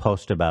there's a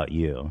post about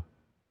you,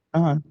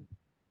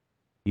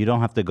 you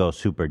don't have to go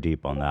super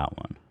deep on that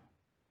one.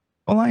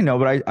 Well, I know,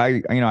 but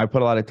I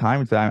put a lot of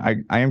time into that.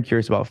 I am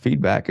curious about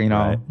feedback. You know,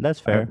 Right. That's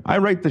fair. I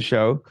write the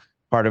show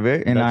part of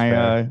it, and That's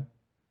fair.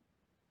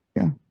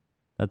 yeah.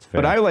 That's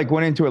fair. But I like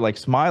went into it like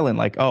smiling,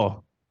 like,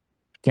 oh,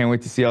 can't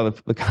wait to see all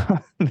the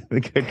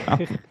good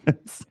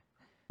comments.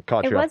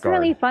 Caught It you off was guard.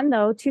 really fun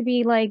though to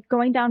be like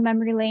going down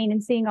memory lane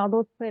and seeing all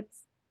those clips.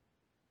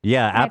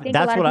 Yeah, And I think a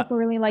that's lot what of people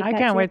really like I that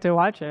can't too. wait to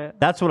watch it.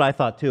 that's what I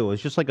thought too. It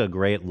was just like a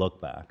great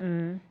look back.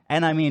 Mm.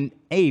 And I mean,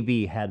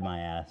 AB had my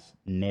ass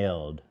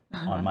nailed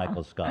on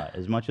Michael Scott.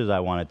 As much as I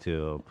wanted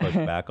to push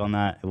back on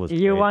that, it was You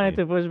crazy. wanted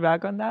to push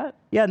back on that?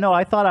 Yeah, no,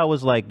 I thought I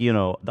was like, the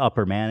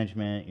upper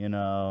management,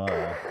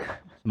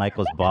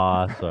 Michael's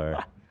boss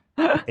or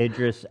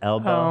Idris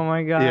Elba. Oh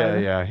my god.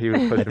 Yeah, he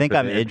was I pushing think for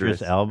I'm the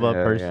Idris Elba Yeah,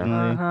 yeah.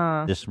 personally.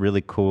 Uh-huh. Just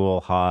really cool,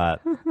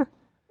 hot,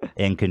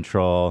 in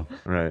control.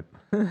 Right.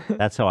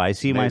 That's how I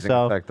see Amazing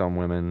myself. effect on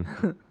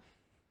women.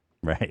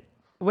 Right.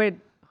 Wait,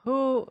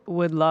 who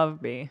would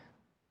Love be?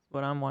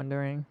 What I'm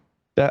wondering.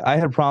 That I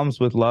had problems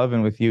with Love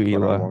and with you,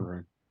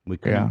 Ela. We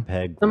couldn't Yeah.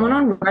 peg. Someone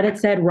on Reddit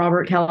said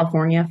Robert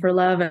California for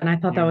love, and I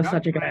thought that was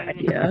such a good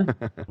idea.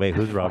 Wait,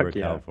 who's Robert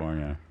yeah.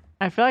 California?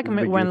 I feel like The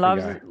when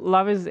goofy guy.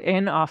 love is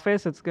in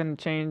office, it's gonna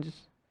change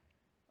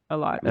a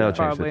lot. It'll change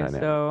the probably.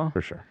 dynamic, So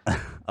for sure.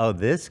 Oh,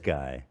 this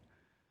guy.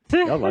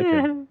 I like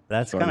him.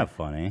 That's Funny. kind of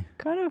funny.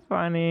 kind of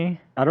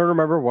funny. I don't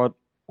remember what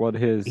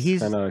his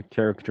He's- kind of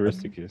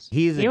characteristic is.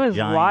 He's He a was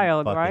giant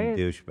wild, fucking right?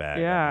 douchebag.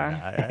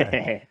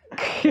 Yeah.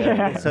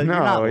 Yeah. So you're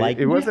not like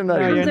it wasn't that.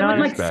 No, he you're was not.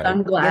 a Like douchebag.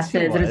 sunglasses,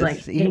 Yes, and it's like,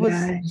 he hey was,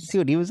 guys.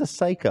 dude. He was a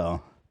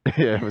psycho.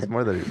 Yeah, it was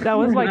more than. That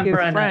was like his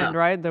Remember friend, now.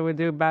 right? That would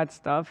do bad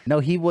stuff. No,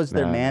 he was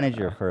their No, no,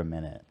 manager for a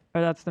minute. Or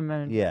that's the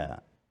man. Yeah.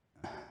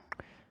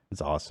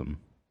 It's awesome.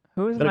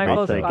 Who is What a great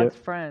Michael thing. Scott's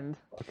friend?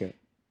 Okay.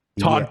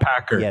 Todd Yeah.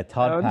 Packer. Yeah,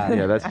 Todd Oh, Packer.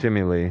 Yeah, that's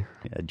Jimmy Lee.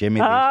 Yeah,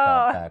 Jimmy Lee's Todd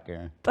Ah.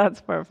 Packer. That's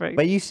perfect.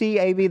 But you see,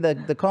 AB,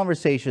 the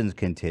conversations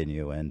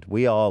continue, and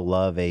we all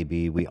love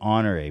AB. We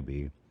honor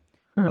AB.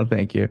 Oh,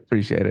 thank you.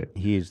 Appreciate it.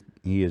 He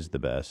is the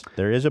best.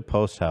 There is a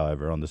post,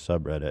 however, on the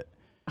subreddit.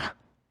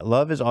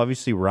 Love is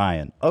obviously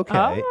Ryan. Okay.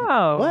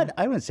 Oh. What?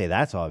 I wouldn't say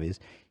that's obvious.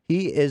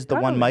 He is the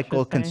Kind one of Michael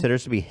interesting.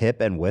 considers to be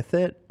hip and with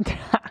it.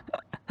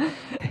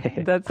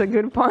 That's a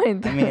good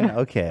point. I mean,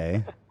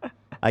 okay.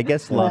 I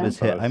guess love is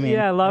hip. I mean,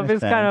 yeah, love is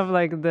kind understand. of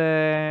like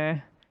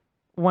the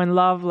when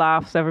love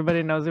laughs,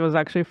 everybody knows it was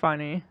actually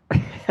funny.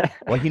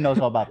 Well, he knows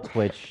all about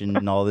Twitch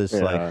and all this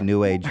like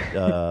new age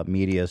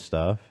media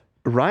stuff.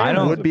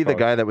 Ryan would be the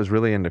guy that was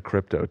really into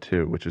crypto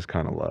too, which is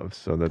kind of love.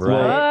 So that's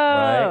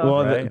Right.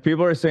 Well, right.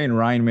 people are saying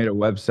Ryan made a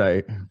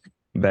website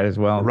that as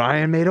well.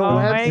 Ryan made a Oh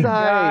my website.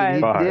 God. He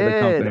For the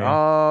did. company.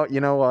 Oh,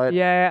 you know what?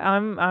 Yeah,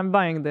 I'm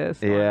buying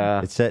this. one.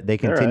 Yeah. It said they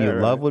continue. all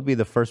right. Love would be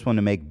the first one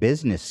to make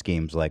business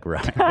schemes like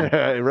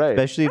Ryan, Right.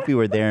 especially if you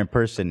were there in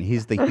person.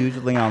 He's the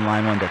hugely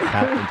online one that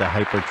tapped into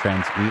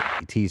Hypertrends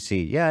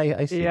ETC. Yeah,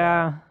 I see.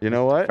 Yeah. You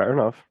know what? Fair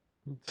enough.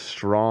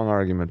 Strong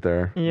argument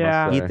there. must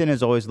Yeah. say. Ethan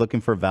is always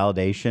looking for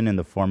validation in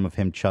the form of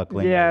him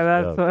chuckling. Yeah,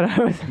 at his that's jokes. what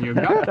I was. You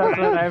got That's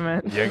what I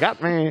meant. You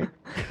got me.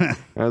 That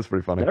was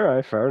pretty funny. All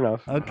right, fair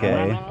enough.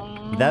 Okay,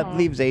 that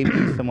leaves AB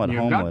somewhat You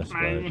got homeless.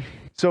 me.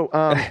 So,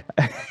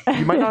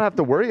 you might not have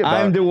to worry about.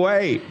 I'm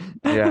Dwight.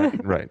 Yeah,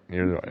 right.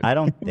 You're right. I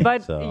don't think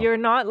But so. you're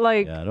not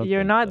like Yeah, I don't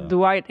you're think not so.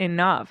 Dwight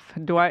enough.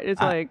 Dwight is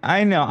like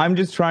I know. I'm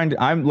just trying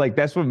to. I'm like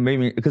that's what made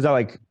me because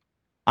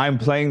I'm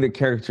playing the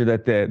character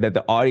that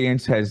the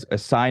audience has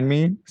assigned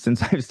me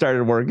since I've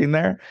started working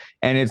there,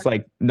 and it's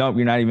like, nope,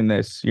 you're not even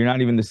this. You're not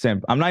even the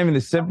simp. I'm not even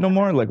the simp no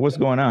more. Like, what's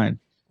going on?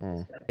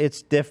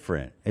 It's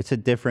different. It's a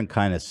different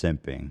kind of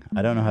simping.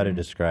 I don't know how to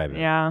describe it.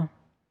 Yeah.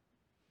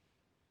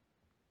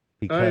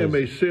 I am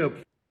a simp.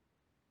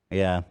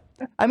 Yeah.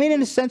 I mean,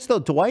 in a sense, though,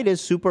 Dwight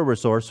is super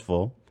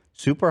resourceful,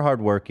 super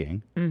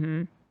hardworking.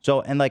 Mm-hmm.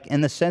 So, and like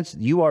in the sense,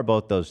 you are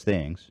both those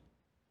things.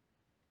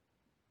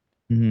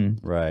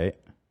 Mm-hmm. Right.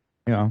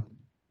 Yeah.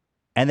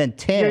 And then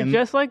Tim.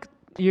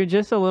 You're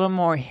just a little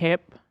more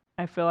hip,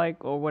 I feel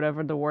like, or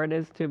whatever the word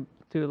is to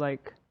be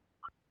like,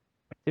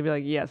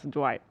 yes,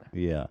 Dwight.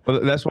 Yeah.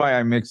 Well, that's why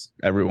I mixed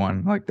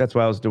everyone. Like, that's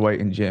why I was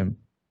Dwight and Jim.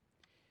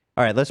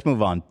 All right, let's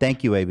move on.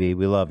 Thank you, AB.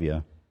 We love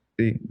you.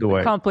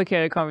 Dwight.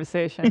 Complicated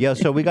conversation. Yeah,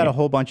 so we got a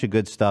whole bunch of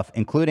good stuff,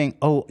 including,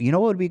 you know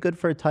what would be good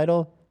for a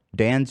title?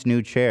 Dan's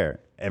new chair.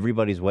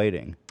 Everybody's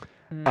waiting.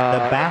 The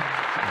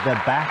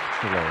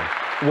Bachelor.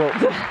 Well,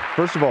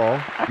 first of all,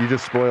 you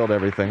just spoiled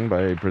everything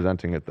by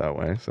presenting it that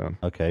way. So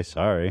okay,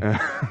 sorry.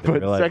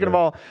 But second of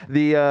all,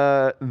 the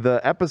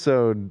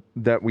episode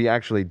that we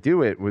actually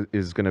do it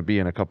is going to be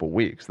in a couple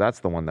weeks.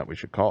 That's the one that we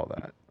should call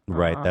that.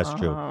 Right, that's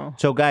true.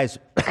 So, guys,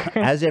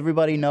 as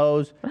everybody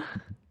knows,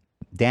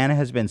 Dan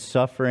has been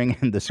suffering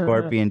in the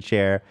scorpion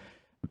chair.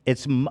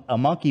 It's a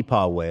monkey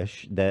paw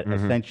wish that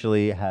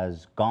essentially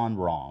has gone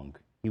wrong.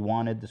 He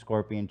wanted the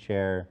scorpion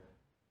chair.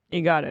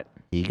 You got it.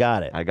 He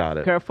got it. I got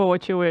it. Careful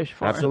what you wish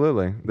for.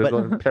 Absolutely. There's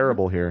a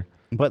parable here.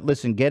 But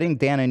listen, getting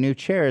Dan a new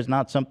chair is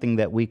not something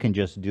that we can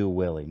just do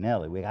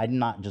willy-nilly. I'm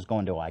not just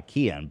going to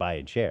IKEA and buy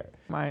a chair.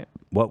 Right.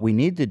 What we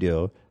need to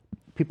do,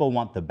 people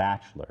want The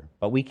Bachelor,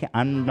 but we can't.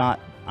 I'm not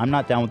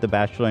down with The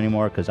Bachelor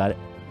anymore because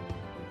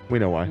we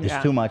know why.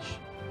 There's too much.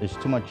 There's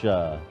too much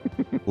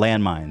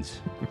landmines.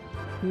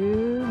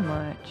 Too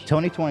much.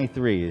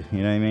 2023. You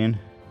know what I mean?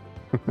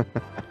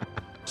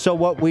 So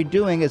what we're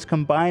doing is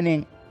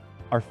combining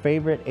our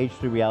favorite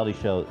H3 reality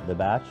show, The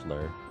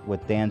Bachelor,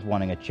 with Dan's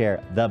wanting a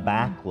chair, The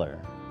Bachelor.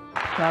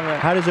 Love it.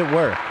 How does it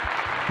work?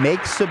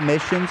 Make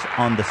submissions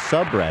on the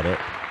subreddit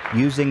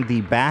using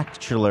the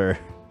Bachelor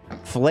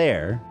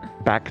flair.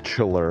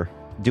 Bachelor.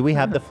 Do we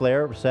have the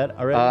flair set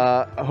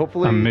already?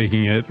 Hopefully. I'm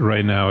making it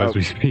right now as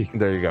we speak.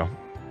 There you go.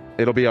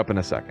 It'll be up in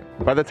a second.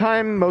 By the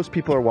time most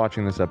people are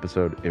watching this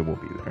episode, it will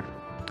be there.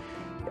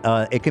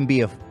 It can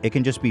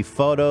just be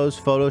photos,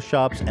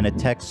 photoshops, and a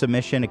text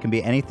submission. It can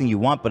be anything you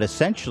want, but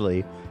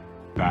essentially,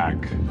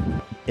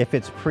 if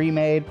it's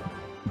pre-made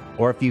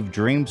or if you've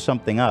dreamed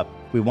something up,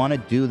 we want to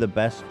do the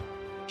best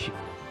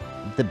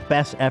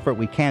effort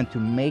we can to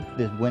make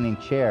this winning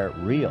chair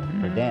real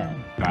for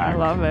Dan. I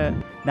love it.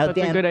 Now, That's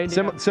Dan, a good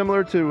idea.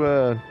 Similar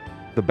to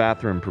the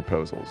bathroom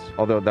proposals,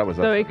 although that was.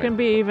 So it can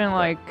be even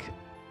like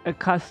a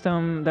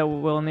custom that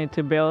we'll need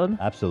to build.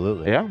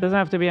 Absolutely. Yeah. It doesn't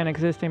have to be an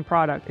existing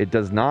product. It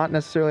does not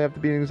necessarily have to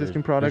be an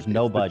existing product. There's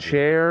no It's budget. The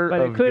chair But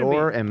it of could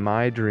your be. and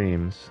my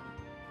dreams.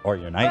 Or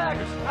your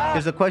nightmares.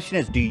 Because the question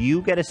is, do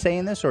you get a say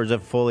in this, or is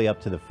it fully up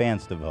to the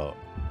fans to vote?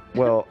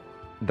 Well,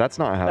 that's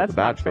not how That's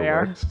The not Bachelor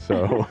fair. works.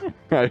 So,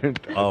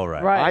 Oh,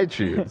 right. Right. I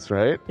choose,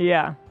 right?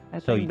 Yeah. I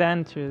So think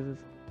Dan chooses.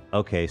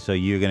 Okay, so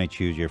you're going to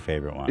choose your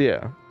favorite one.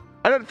 Yeah.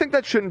 I don't think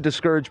that shouldn't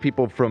discourage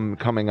people from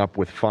coming up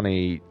with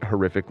funny,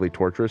 horrifically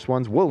torturous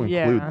ones. We'll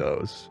include Yeah.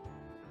 those.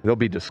 They'll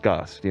be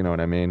discussed. You know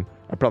what I mean?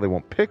 I probably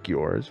won't pick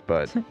yours,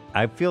 but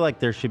I feel like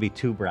there should be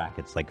two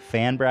brackets, like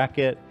fan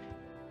bracket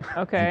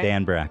Okay. and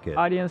Dan bracket.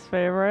 Audience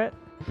favorite.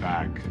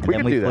 And we then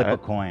can we do flip that. a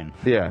coin.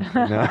 Yeah.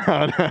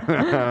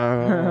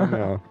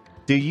 No.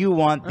 Do you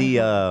want the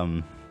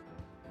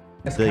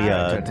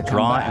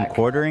draw and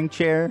quartering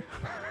chair?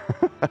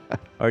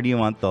 Or do you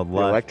want the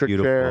lush, electric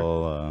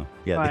beautiful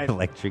chair? Right. the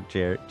electric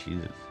chair?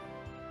 Jesus.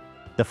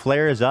 The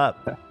flare is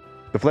up.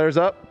 The flare's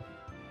up?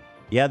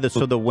 Yeah,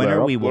 so the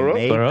winner up, we flare will up,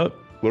 make flare up,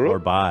 flare or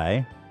up.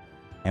 buy.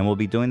 And we'll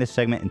be doing this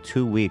segment in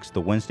 2 weeks, the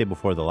Wednesday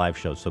before the live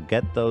show. So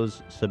get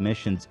those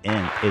submissions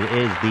in. It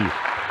is the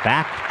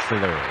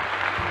Bachelor.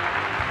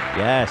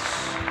 Yes.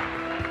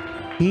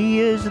 He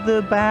is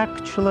the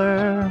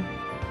Bachelor.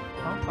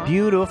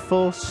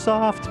 Beautiful,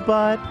 soft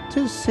butt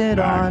to sit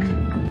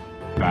on.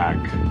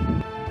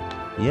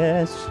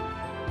 Yes.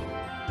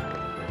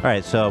 All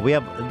right, so we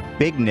have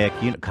Big Nick.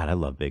 God, I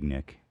love Big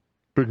Nick.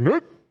 Big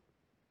Nick?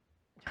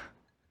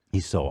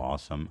 He's so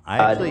awesome.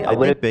 I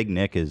think Big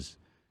Nick is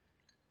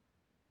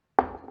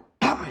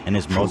in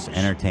his most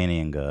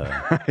entertaining.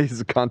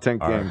 He's a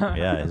content king.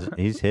 Yeah,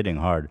 he's hitting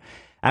hard.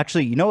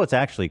 Actually, you know what's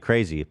actually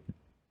crazy?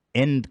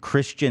 In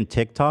Christian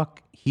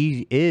TikTok,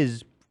 he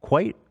is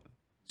quite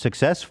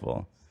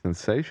successful.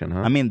 Sensation,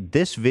 huh? I mean,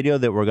 this video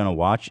that we're gonna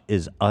watch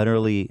is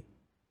utterly.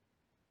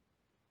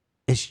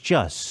 It's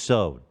just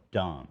so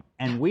dumb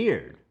and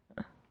weird,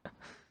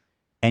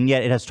 and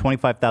yet it has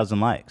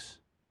 25,000 likes.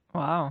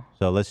 Wow.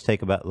 So let's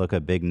take a look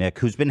at Big Nick,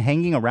 who's been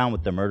hanging around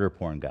with the murder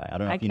porn guy. I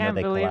don't know I if you know can't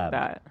they believe collabed.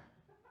 that.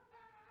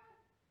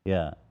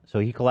 Yeah. So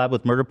he collabed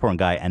with murder porn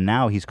guy, and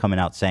now he's coming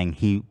out saying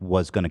he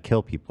was going to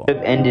kill people. It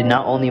ended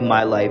not only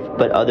my life,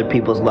 but other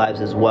people's lives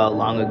as well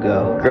long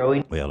ago.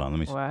 Growing. Wait, hold on. Let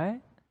me. What?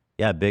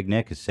 Yeah, Big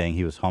Nick is saying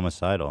he was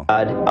homicidal.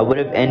 God, I would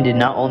have ended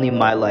not only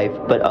my life,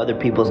 but other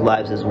people's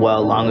lives as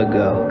well long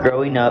ago.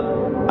 Growing up,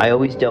 I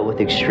always dealt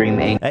with extreme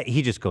anger.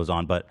 He just goes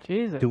on, but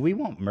Jesus. do we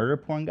want Murder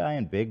Porn Guy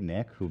and Big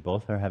Nick, who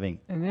both are having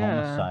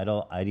Yeah.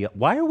 homicidal idea?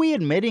 Why are we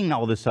admitting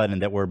all of a sudden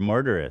that we're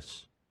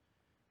murderous?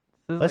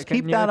 This is Let's like a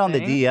keep new that on the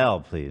thing?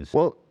 DL, please.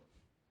 Well,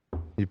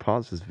 he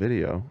paused his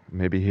video.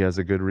 Maybe he has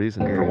a good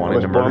reason for I wanting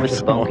was to born murder with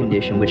a bone someone.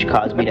 condition which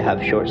caused me to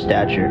have short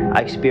stature.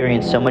 I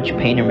experienced so much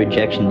pain and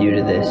rejection due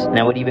to this, and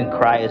I would even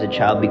cry as a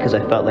child because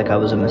I felt like I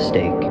was a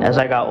mistake. As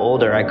I got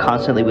older, I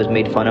constantly was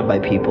made fun of by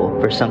people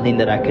for something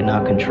that I could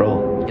not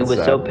control. It was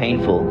so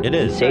painful. It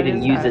is.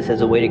 Satan used this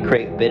as a way to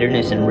create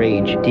bitterness and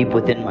rage deep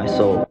within my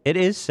soul. It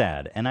is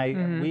sad,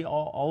 and we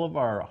all of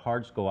our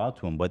hearts go out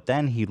to him. But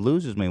then he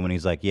loses me when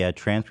he's like, "Yeah,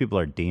 trans people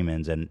are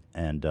demons, and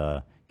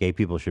gay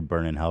people should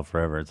burn in hell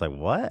forever." It's like,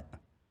 what?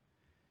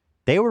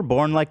 They were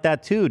born like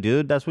that too,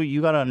 dude. That's what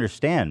you got to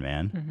understand,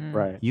 man.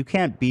 Right. You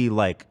can't be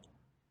like,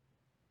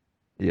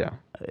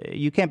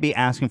 you can't be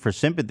asking for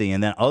sympathy,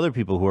 and then other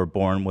people who are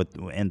born with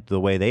and the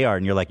way they are,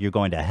 and you're like, you're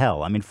going to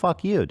hell. I mean,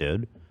 fuck you,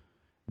 dude.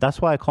 That's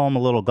why I call him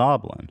a little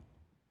goblin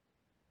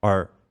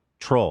or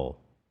troll.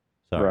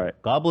 Sorry.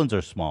 Right. Goblins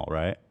are small,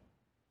 right?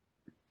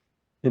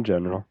 In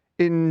general.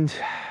 In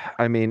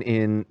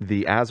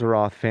the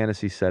Azeroth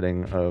fantasy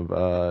setting of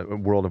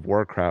World of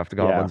Warcraft,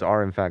 goblins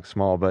are in fact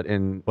small. But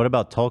in what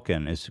about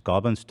Tolkien? Is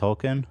goblins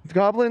Tolkien?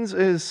 Goblins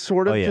is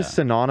sort of Oh, yeah. just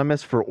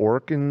synonymous for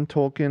orc in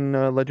Tolkien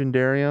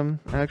Legendarium,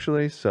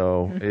 actually.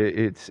 So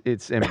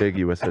it's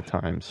ambiguous at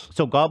times.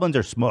 So goblins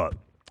are small.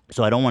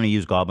 So I don't want to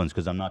use goblins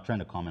because I'm not trying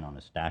to comment on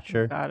his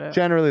stature. Got it.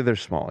 Generally, they're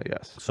small.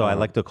 Yes. So I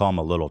like to call him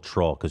a little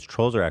troll because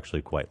trolls are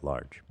actually quite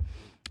large,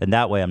 and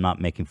that way I'm not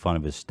making fun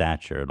of his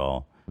stature at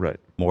all. Right.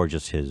 More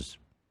just his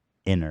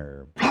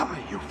inner,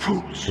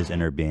 his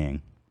inner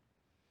being.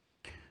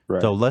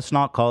 Right. So let's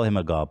not call him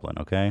a goblin,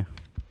 okay?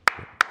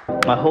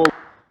 My whole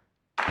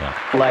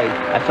life,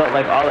 I felt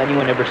like all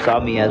anyone ever saw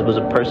me as was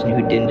a person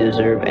who didn't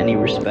deserve any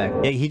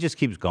respect. Yeah, he just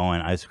keeps going.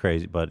 It's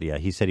crazy, but yeah,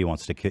 he said he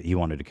wanted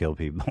to kill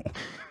people.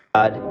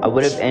 God, I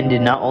would have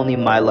ended not only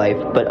my life,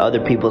 but other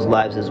people's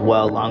lives as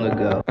well long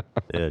ago.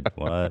 Dude,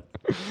 what?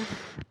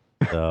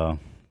 So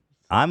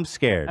I'm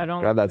scared. I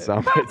don't. Grab that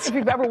sound. If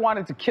you've ever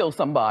wanted to kill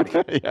somebody.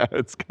 Yeah,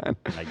 it's kind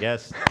of. I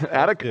guess.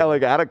 Out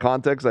of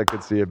context, I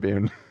could see it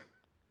being.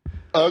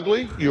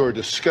 Ugly. You're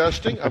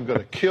disgusting. I'm going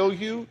to kill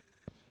you.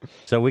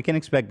 So we can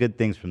expect good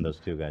things from those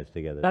two guys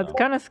together. That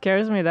kind of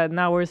scares me that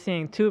now we're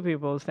seeing two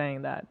people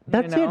saying that.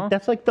 That's you know? it.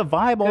 That's like the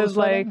vibe. All of a Because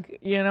sudden. like,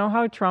 you know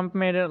how Trump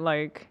made it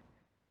like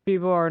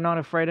people are not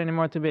afraid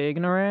anymore to be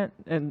ignorant,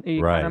 and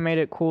he Right. kind of made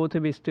it cool to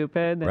be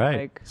stupid and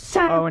Right. like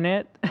own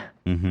it.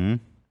 Mm-hmm.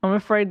 I'm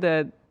afraid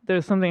that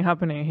there's something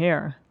happening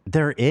here.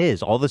 There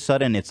is. All of a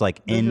sudden, it's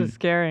like This is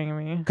scaring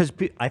me. Because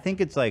I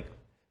think it's like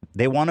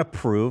they want to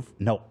prove,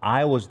 no,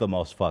 I was the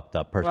most fucked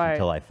up person Right.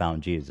 until I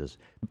found Jesus.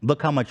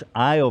 Look how much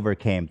I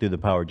overcame through the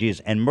power of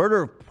Jesus. And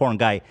Murder Porn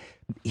Guy,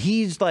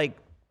 he's like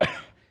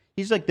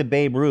the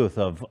Babe Ruth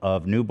of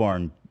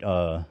newborns.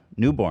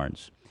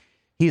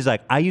 He's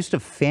like, I used to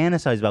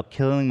fantasize about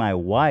killing my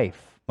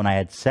wife when I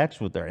had sex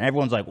with her. And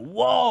everyone's like,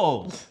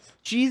 whoa,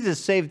 Jesus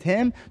saved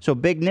him. So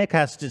Big Nick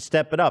has to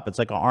step it up. It's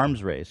like an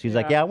arms race. He's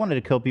like, yeah, I wanted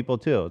to kill people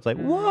too. It's like,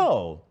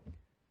 whoa.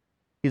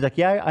 He's like,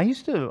 yeah, I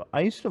used to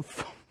I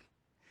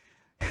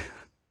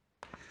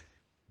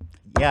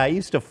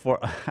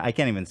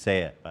can't even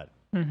say it, but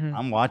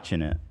I'm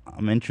watching it.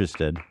 I'm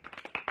interested.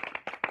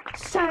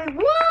 Say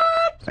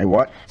what? Say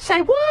what?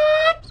 Say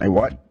what? Say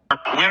what?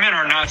 Women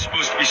are not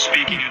supposed to be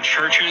speaking in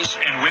churches,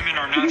 and women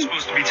are not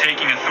supposed to be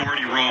taking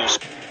authority roles.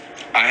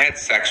 I had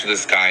sex with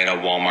this guy in a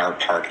Walmart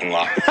parking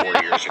lot 4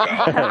 years ago.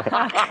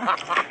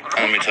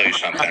 Let me tell you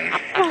something.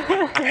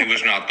 He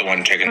was not the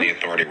one taking the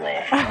authority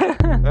role.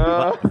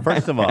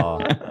 First of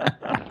all,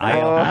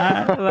 I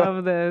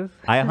love this.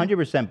 I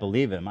 100%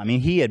 believe him. I mean,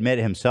 he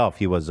admitted himself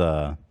he was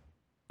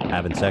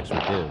having sex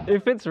with dude.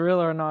 If it's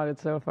real or not,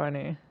 it's so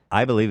funny.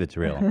 I believe it's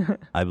real.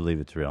 I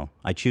believe it's real.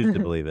 I choose to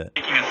believe it.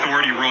 Taking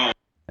authority role.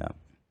 Yeah.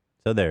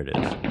 So there it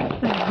is.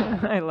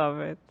 I love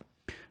it.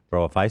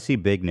 Bro, if I see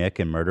Big Nick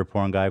and Murder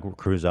Porn Guy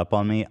cruise up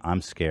on me,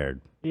 I'm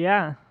scared.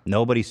 Yeah.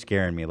 Nobody's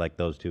scaring me like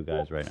those two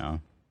guys right now.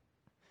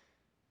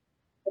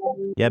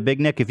 Yeah,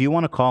 Big Nick, if you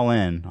want to call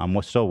in, I'm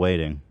still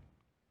waiting.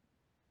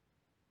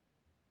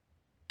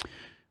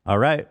 All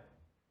right.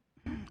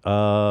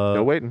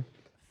 Still waiting.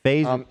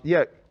 Phase.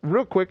 Yeah,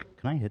 real quick.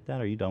 Can I hit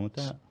that? Are you done with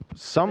that?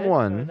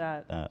 Someone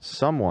that.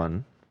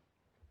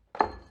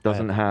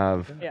 doesn't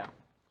have Yeah.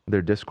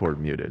 their Discord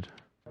muted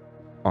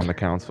on the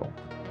council.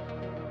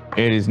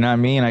 It is not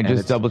me, and I And just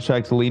it's- double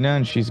checked Lena,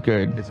 and she's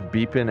good. It's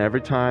beeping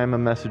every time a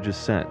message is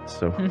sent.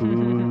 So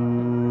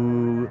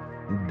who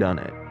done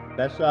it?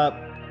 Best up.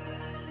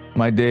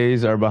 My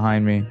days are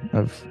behind me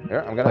of Here,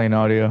 I'm gonna- playing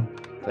audio.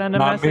 Send a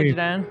Not message me.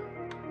 then.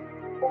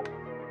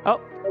 Oh.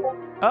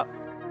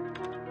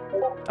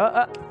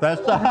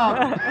 Best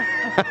up.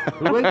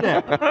 Who is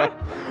it?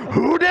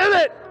 Who did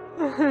it?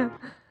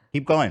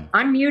 Keep going.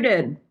 I'm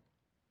muted.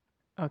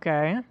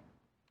 Okay.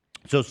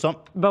 So some.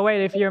 But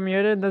wait, if you're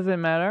muted, does it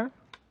matter?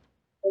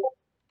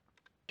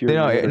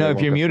 No,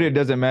 if you're muted, it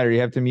doesn't matter. You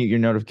have to mute your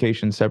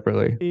notifications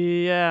separately.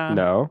 Yeah.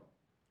 No.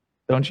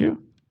 Don't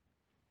you?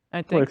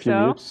 I think Well, if you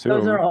so. mute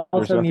Zoom,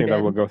 there's nothing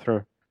that will go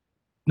through.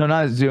 No,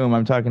 not Zoom.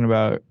 I'm talking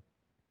about.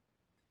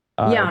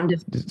 Yeah, on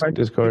Discord.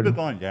 Discord. Keep it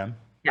going, Jam.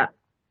 Yeah. Don't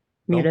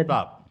Muted.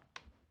 stop.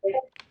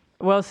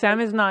 Well, Sam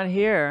is not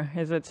here.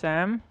 Is it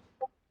Sam?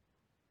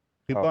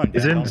 Keep going.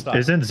 Jam. Don't stop.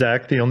 Isn't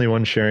Zach the only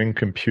one sharing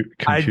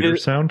computer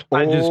sound?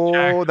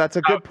 Oh, that's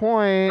a good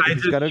point.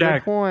 He's got a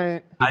good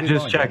point. I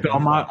just checked. All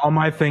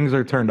my things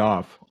are turned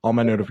off. All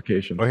my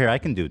notifications. Or here, I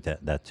can do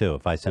that too.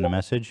 If I send a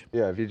message.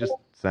 Yeah, if you just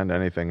send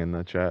anything in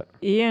the chat.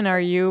 Ian, are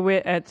you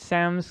at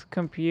Sam's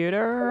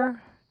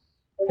computer?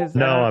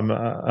 No,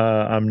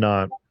 I'm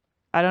not.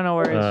 I don't know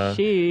where is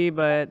she,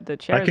 but the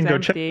chair I can is go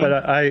empty. check,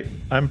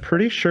 but I'm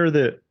pretty sure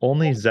that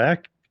only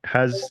Zach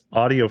has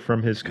audio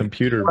from his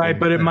computer. Right,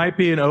 but it might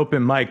be an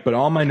open mic, but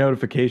all my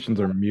notifications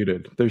are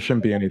muted. There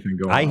shouldn't be anything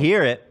going on. I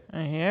hear it.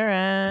 I hear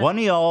it. One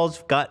of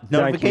y'all's got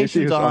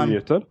notifications on.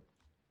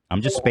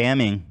 I'm just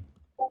spamming.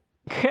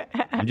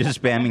 I'm just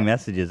spamming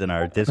messages in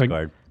our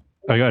Discord.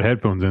 I got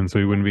headphones in, so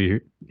you wouldn't be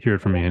hear it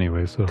from me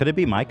anyway. So Could it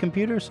be my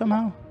computer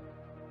somehow?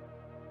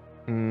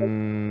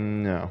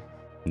 No.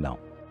 No.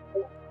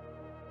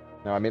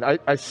 No, I mean,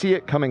 I see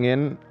it coming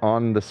in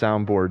on the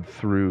soundboard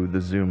through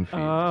the Zoom feed.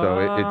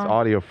 So it's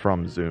audio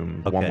from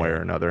Zoom one way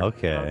or another.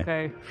 Okay.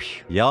 Okay.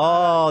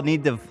 Y'all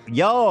need to.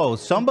 Yo,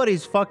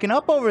 somebody's fucking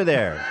up over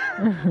there.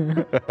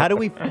 How do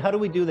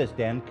we do this,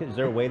 Dan? Is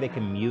there a way they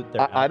can mute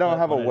their? I don't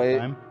have a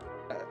way.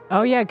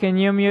 Oh yeah, can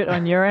you mute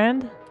on your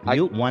end?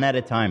 Mute one at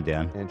a time,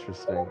 Dan.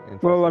 Interesting.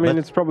 Well, I mean,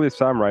 it's probably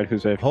Sam, right?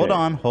 Who's AFK.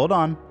 Hold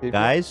on,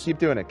 guys. Keep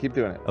doing it. Keep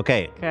doing it.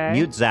 Okay. Okay.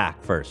 Mute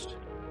Zach first.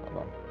 Hold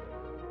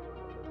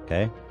on.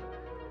 Okay.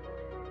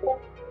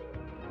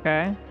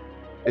 Okay.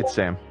 It's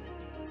Sam.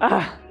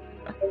 Ah.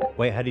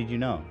 Wait, how did you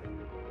know?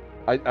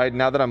 I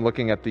now that I'm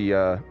looking at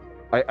the,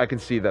 I can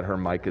see that her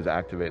mic is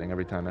activating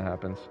every time it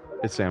happens.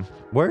 It's Sam.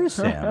 Where is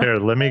Sam? Here,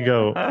 let me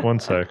go. One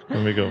sec.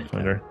 Let me go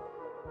find her.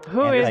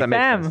 Who is that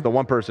makes sense. Sam? The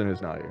one person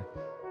who's not here.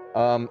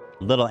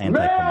 Little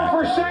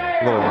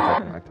anticlimactic. Little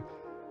anticlimactic.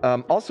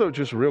 Also,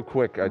 just real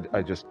quick,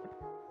 I just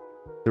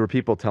there were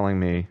people telling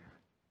me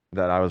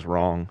that I was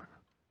wrong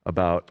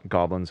about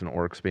goblins and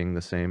orcs being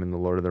the same in the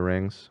Lord of the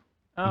Rings.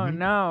 Oh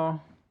no.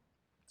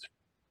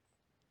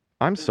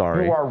 I'm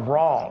sorry. You are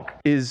wrong.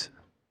 Is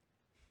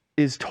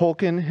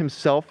Tolkien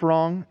himself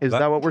wrong? Is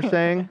that what we're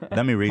saying?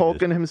 Let me read Tolkien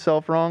this.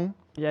 himself wrong?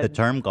 Yeah. The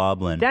term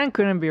goblin. Dan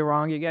couldn't be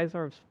wrong. You guys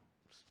are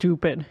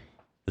stupid.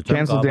 The term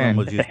Cancel goblin Dan.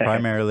 was used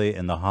primarily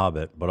in The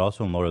Hobbit, but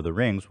also in Lord of the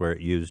Rings, where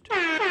it used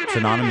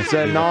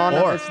synonymously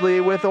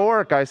Synonymously with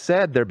orc. I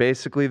said they're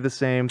basically the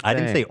same thing. I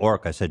didn't say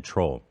orc. I said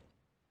troll.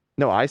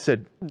 No, I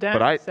said. Dan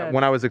But said-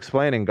 when I was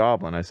explaining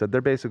goblin, I said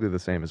they're basically the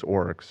same as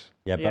orcs.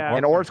 Yeah, but Yeah.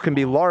 And orcs can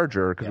be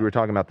larger because we were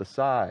talking about the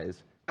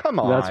size. Come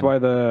on. That's why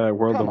the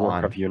World Come of on.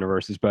 Warcraft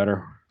universe is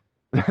better.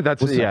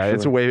 That's Well, yeah.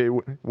 It's sexually.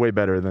 way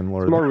better than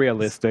Lord. It's of the more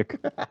realistic.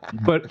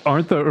 But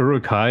aren't the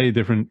Uruk-hai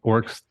different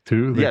orcs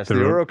too? Like Yes, the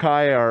they're-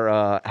 Uruk-hai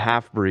are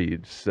half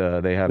breeds. They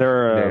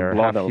They're, are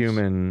blood half elves.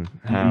 human,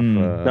 half.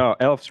 No,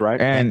 elves, right?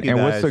 And you,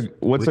 what's guys.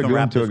 what's We a can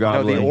wrap goon to a this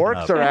No, the goblin?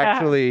 orcs are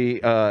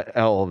actually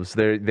elves.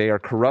 They are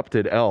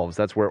corrupted elves.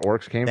 That's where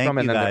orcs came Thank from,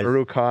 and you, then guys. the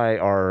Uruk-hai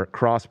are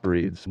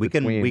crossbreeds. We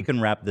can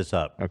wrap this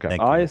up. Okay.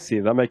 Thank I you. see.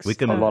 That makes We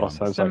can a move lot on. of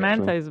sense.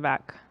 Samantha actually. is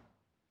back.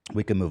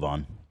 We can move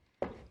on.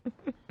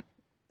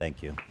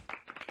 Thank you.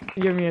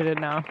 You're muted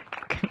now.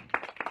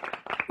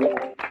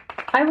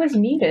 I was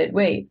muted.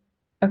 Wait.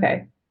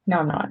 Okay. No,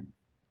 I'm not.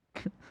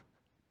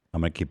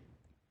 I'm gonna keep.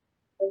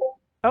 Oh.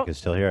 I can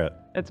still hear it.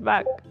 It's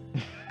back.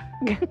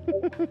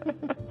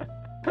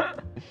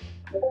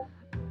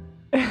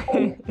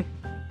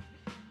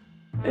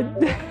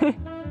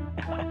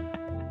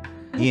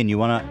 Ian, you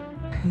wanna?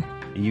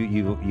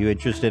 You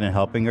interested in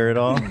helping her at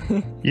all?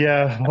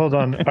 Yeah, hold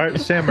on. All right,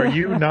 Sam, are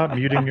you not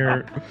muting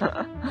your?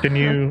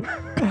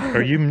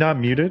 Are you not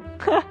muted?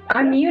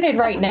 I'm muted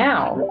right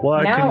now. Well,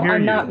 I now can hear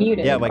I'm you. not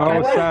muted. Yeah, like- I Oh,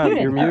 was Sam,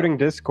 muted. you're muting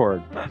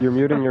Discord. You're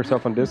muting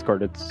yourself on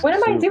Discord. It's What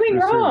am I so- doing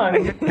too soon.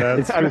 wrong?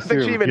 That's, I don't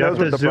think she even you knows have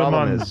what to the zoom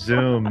problem on is.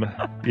 Zoom.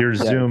 Your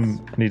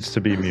Zoom needs to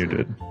be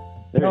muted.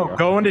 There you No,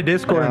 go into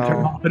Discord and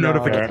turn off the No,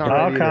 notification. it's not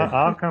right either.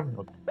 I'll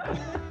come.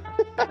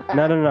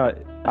 No.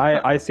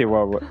 I see.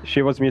 Well,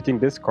 she was muting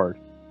Discord.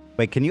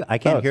 Wait, can you? I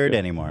can't that's hear it good.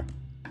 anymore.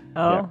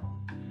 Oh.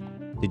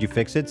 Did you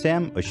fix it,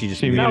 Sam? Or she just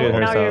She muted muted No,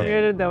 now you're herself.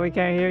 muted though. We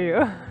can't hear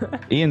you.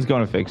 Ian's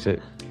going to fix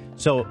it.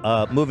 So,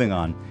 moving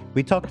on.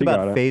 We talked You got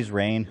about it. FaZe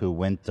Rain, who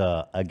went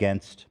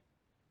against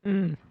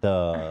Mm.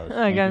 the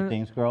Stranger Against-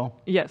 Things girl,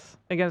 Yes,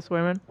 against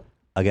women.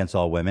 against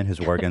all women,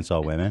 his war against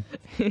all women,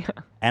 Yeah.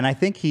 and I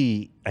think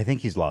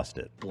he's lost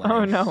it.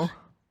 Oh no.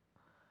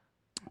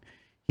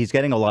 He's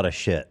getting a lot of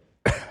shit,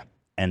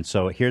 and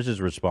so here's his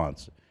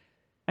response.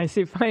 I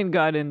see. Find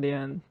God in the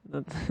end.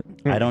 That's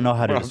I don't know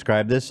how to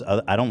describe this.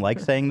 I don't like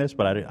saying this,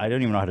 but I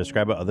don't even know how to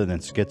describe it other than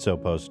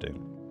schizo posting.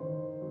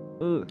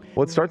 Ooh.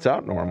 Well, it starts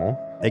out normal.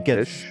 It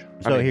gets Ish.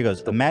 so. Here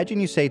goes. Imagine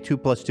you say 2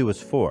 + 2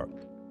 is 4.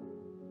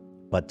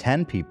 But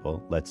 10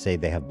 people, let's say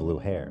they have blue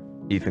hair.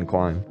 Ethan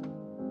Klein.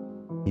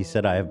 He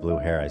said, I have blue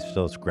hair. I'm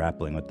still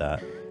grappling with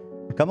that.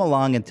 Come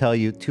along and tell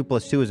you 2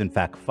 + 2 is in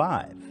fact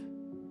 5.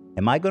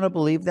 Am I going to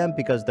believe them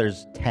because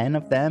there's 10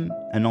 of them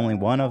and only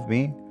 1 of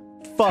me?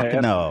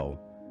 Fuck no.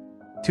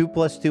 2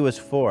 + 2 is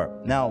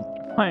 4. Now,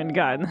 my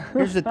God.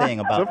 Here's the thing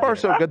about so far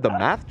so good. The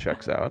math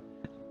checks out.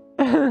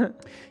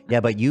 Yeah,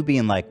 but you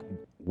being like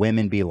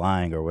women be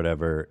lying or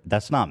whatever,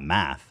 that's not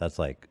math. That's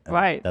like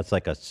right. That's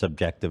like a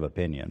subjective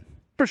opinion.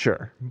 For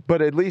sure.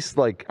 But at least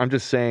like I'm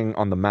just saying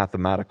on the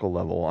mathematical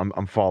level,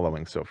 I'm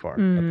following so far.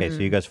 Okay, so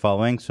you guys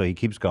following? So he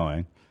keeps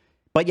going.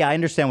 But yeah, I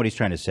understand what he's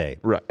trying to say.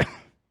 Right.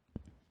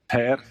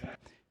 So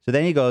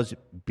then he goes,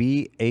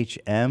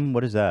 BHM,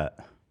 what is that?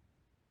 To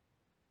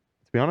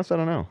be honest, I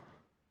don't know.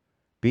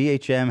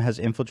 BHM has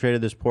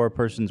infiltrated this poor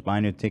person's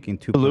mind into taking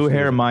 2 Blue + 2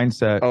 hair is-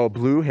 mindset. Oh,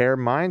 blue hair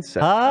mindset.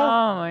 Huh?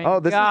 Oh my God. Oh,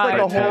 this is like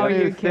a whole Are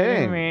new you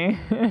kidding thing.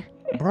 me?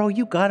 Bro,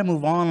 you got to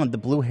move on with the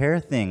blue hair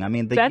thing. I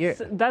mean,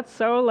 That's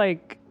so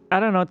like, I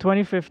don't know,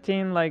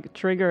 2015 like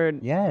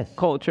triggered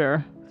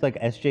culture. It's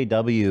like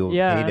SJW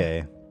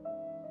heyday.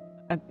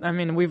 I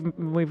mean,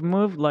 we've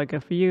moved like a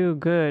few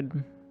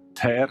good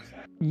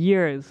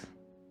years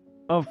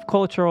of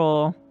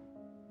cultural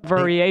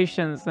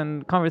variations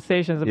and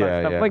conversations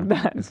about stuff like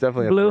that. It's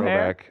definitely blue a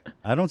throwback. hair.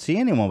 I don't see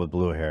anyone with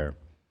blue hair.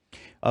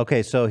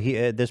 Okay, so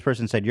this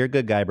person said, you're a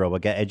good guy, bro,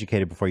 but get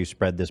educated before you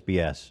spread this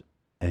BS.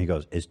 And he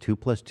goes, is 2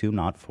 + 2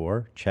 not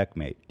 4?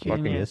 Checkmate.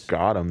 Fucking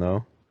got him,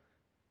 though.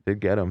 Did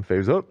get him.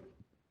 Faves up.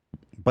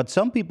 But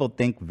some people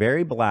think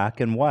very black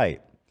and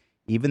white,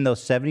 even though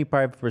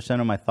 75%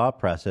 of my thought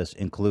process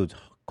includes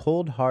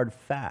cold, hard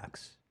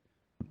facts.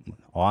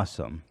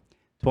 Awesome.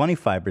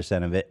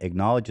 25% of it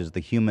acknowledges the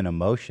human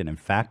emotion and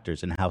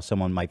factors and how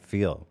someone might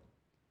feel.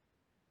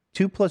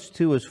 2 +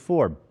 2 is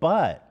 4,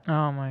 but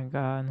Oh my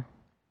God.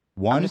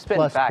 1 just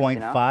plus spitting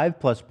facts, 0.5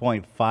 plus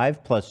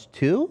 0.5 plus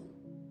 2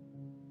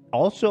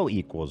 also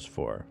equals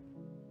 4.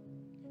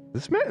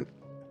 This man,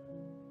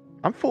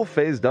 I'm full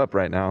phased up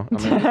right now. I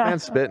mean, this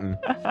man's spitting.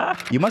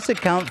 You must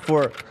account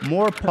for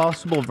more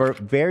possible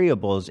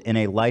variables in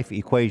a life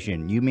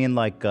equation. You mean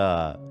like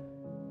a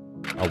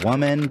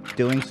woman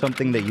doing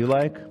something that you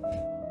like?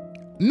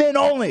 Men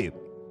only!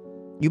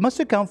 You must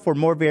account for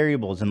more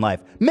variables in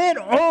life. Men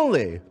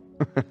only!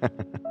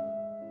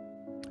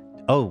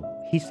 Oh,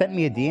 he sent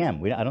me a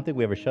DM. I don't think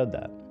we ever showed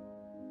that.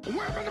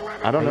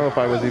 I don't know if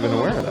I was even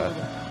aware of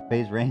that.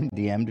 FaZe Rain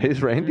DM'd.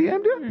 FaZe Rain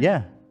DM'd you?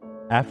 Yeah.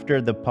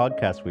 After the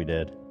podcast we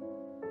did.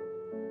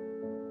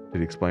 Did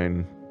he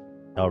explain?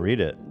 I'll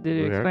read it. Did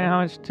you explain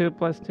how much 2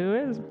 + 2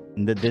 is?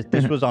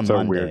 This was on So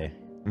Monday.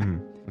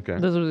 weird. Okay.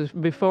 This was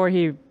before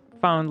he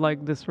found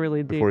like this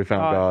really deep. Before he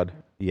found thought. God.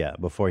 Yeah,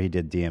 before he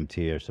did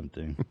DMT or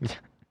something.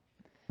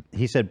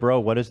 He said, bro,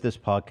 what is this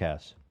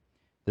podcast?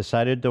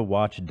 Decided to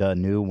watch the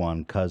new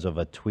one because of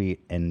a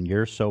tweet, and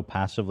you're so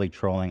passively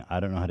trolling,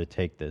 I don't know how to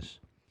take this.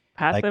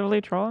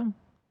 Passively trolling?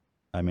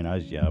 I mean, I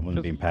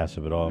wasn't being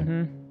passive at all.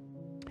 Mm-hmm.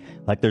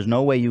 Like, there's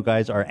no way you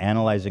guys are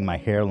analyzing my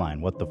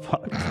hairline. What the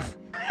fuck?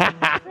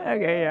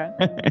 Okay, yeah.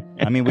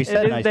 I mean, we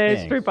said It is nice the things.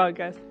 history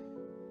podcast.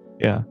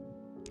 Yeah.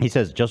 He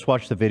says, just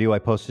watched the video I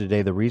posted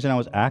today. The reason I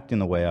was acting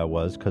the way I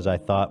was because I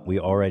thought we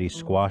already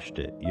squashed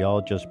it. Y'all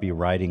just be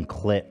writing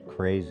clit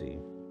crazy.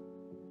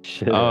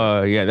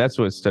 Oh, yeah, that's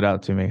what stood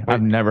out to me.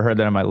 I've never heard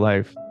that in my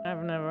life.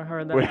 I've never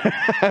heard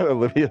that.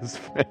 Olivia's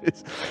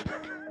face.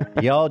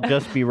 Y'all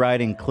just be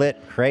writing clit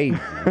crazy.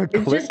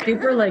 It's just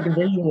super like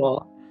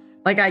visual.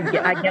 Like I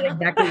get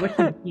exactly what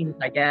she means,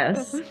 I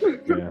guess.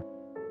 Yeah.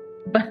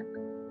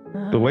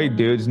 The way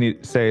dudes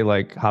need say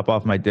like hop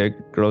off my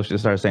dick, girls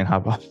just start saying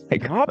hop off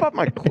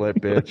my clit,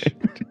 bitch.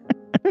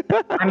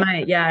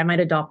 I might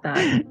adopt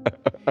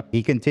that.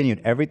 He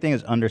continued, everything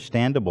is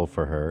understandable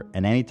for her,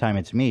 and anytime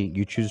it's me,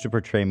 you choose to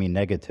portray me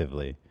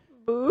negatively.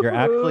 You're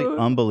actually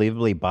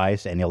unbelievably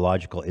biased and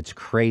illogical. It's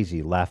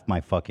crazy. Laugh my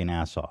fucking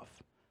ass off.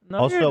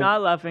 No, you're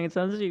not laughing. It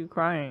sounds like you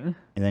crying.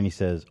 And then he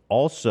says,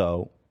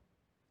 also,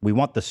 we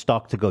want the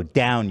stock to go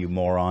down, you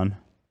moron.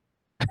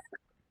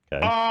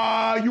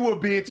 Okay. You a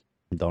bitch.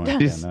 Don't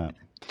understand that.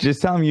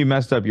 Just tell him you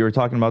messed up. You were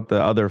talking about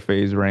the other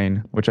FaZe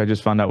Rain, which I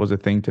just found out was a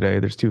thing today.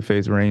 There's 2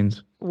 FaZe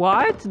Rains.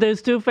 What?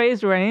 There's 2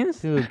 FaZe Rains?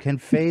 Dude, can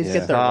FaZe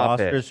get their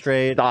roster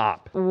straight?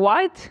 Stop.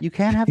 What? You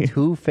can't have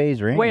 2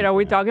 FaZe Rains. Wait, are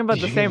we talking about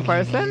the same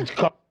person?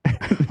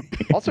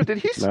 Also,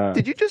 did you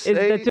just Is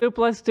say the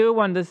 2 + 2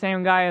 one the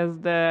same guy as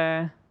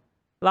the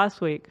last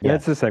week? Yeah,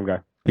 it's the same guy.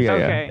 Yeah,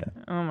 okay.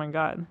 yeah. Oh my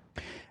God.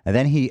 And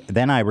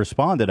then I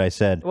responded. I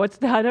said, What's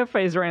the other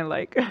FaZe Rain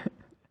like?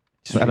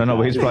 I don't know,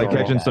 but he's probably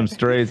catching some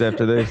strays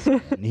after this.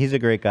 he's a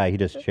great guy. He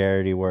does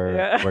charity work,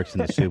 Yeah. works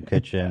in the soup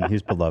kitchen.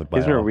 He's beloved by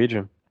He's all.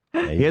 Norwegian.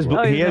 Yeah, He has,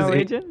 Oh, he he's has,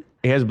 Norwegian?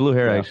 he has blue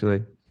hair,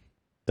 actually.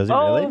 Does he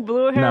Oh, really?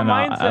 blue hair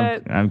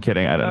mindset. I'm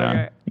kidding. I don't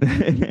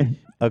know.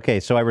 Okay,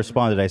 so I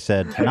responded. I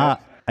said,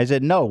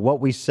 no,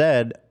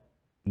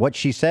 what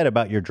she said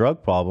about your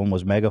drug problem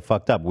was mega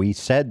fucked up. We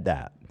said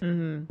that.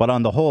 Mhm. But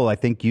on the whole, I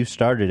think you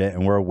started it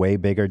and we're a way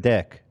bigger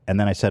dick. And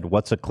then I said,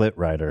 what's a clit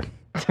rider?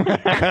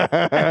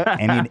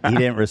 And he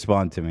didn't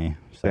respond to me.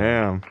 So.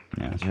 Damn.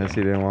 Yeah, yes,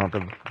 he didn't want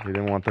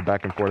the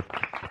back and forth.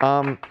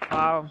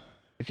 Wow.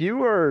 If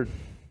you are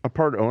a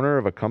part owner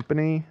of a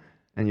company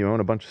and you own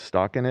a bunch of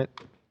stock in it,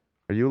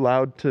 are you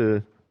allowed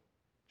to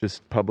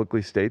just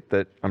publicly state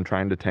that I'm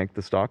trying to tank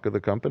the stock of the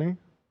company?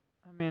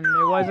 I mean,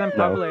 it wasn't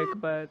public,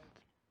 but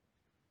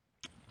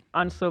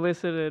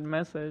unsolicited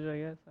message, I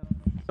guess.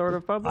 Sort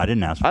of public. I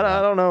didn't ask for I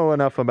that. don't know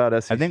enough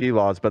about SEC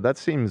laws, but that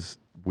seems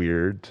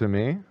weird to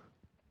me.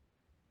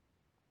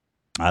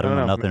 I don't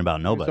know nothing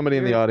about nobody. Somebody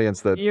in the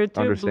audience that You're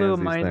too understands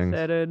these things.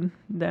 blue-minded,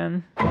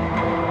 then.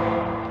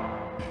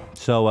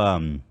 So,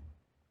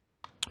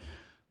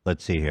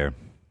 let's see here.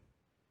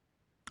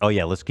 Oh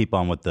yeah, let's keep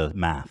on with the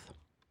math.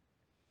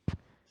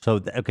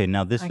 So, okay,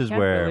 now this I is can't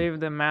where believe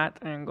the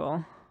math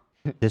angle.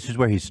 this is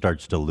where he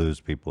starts to lose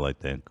people, I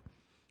think.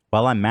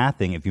 While I'm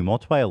mathing, if you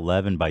multiply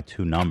 11 by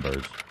two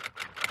numbers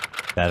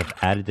that if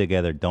added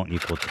together don't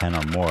equal 10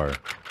 or more,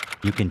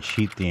 you can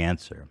cheat the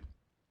answer.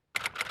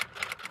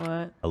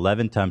 What?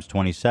 11 times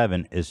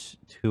 27 is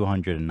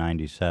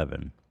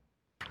 297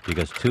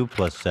 because 2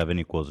 plus 7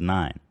 equals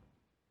 9.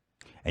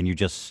 And you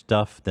just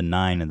stuff the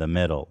 9 in the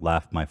middle.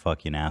 Laugh my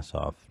fucking ass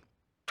off.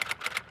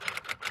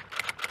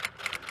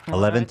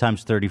 11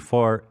 times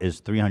 34 is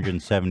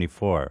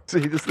 374. See,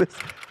 this.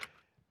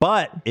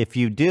 But if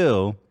you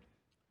do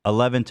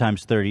 11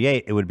 times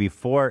 38, it would be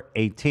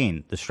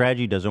 418. The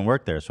strategy doesn't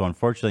work there. So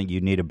unfortunately,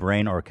 you need a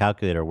brain or a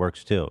calculator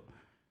works too.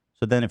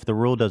 So then if the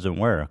rule doesn't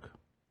work,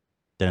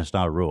 then it's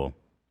not a rule.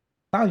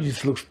 Now you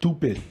just look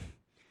stupid.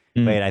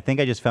 Wait, I think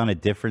I just found a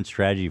different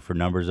strategy for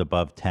numbers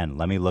above 10.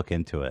 Let me look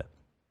into it.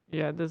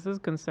 Yeah, this is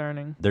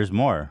concerning. There's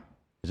more,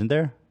 isn't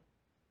there?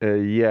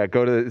 Yeah,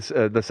 go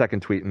to the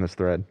second tweet in this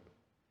thread.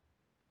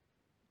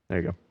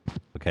 There you go.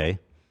 Okay.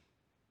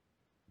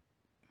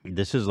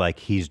 This is like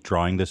he's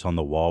drawing this on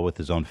the wall with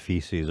his own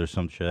feces or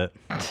some shit.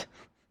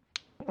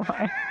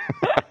 Why?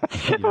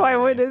 Why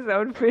would his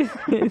own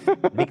feces?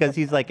 Because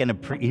he's like in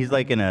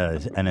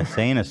an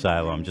insane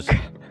asylum, just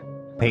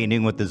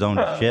painting with his own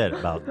shit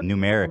about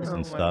numerics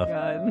and stuff.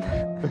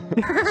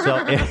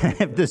 So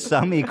if the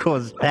sum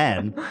equals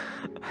 10,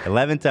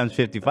 11 times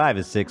 55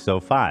 is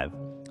 605.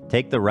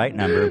 Take the right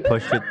number and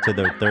push it to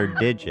the third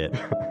digit.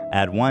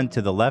 Add 1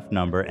 to the left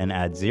number and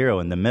add 0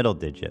 in the middle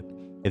digit.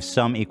 If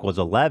sum equals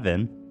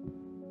 11,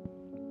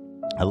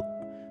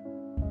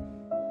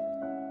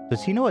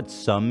 does he know what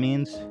sum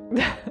means?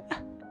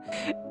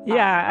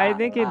 Yeah, I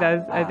think he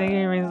does. I think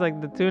he means like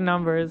the two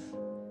numbers.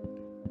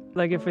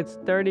 Like if it's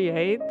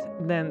 38,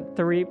 then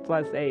 3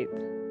 plus 8.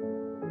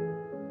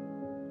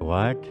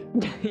 What?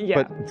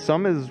 Yeah. But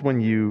sum is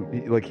when you,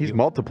 like he's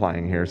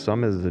multiplying here.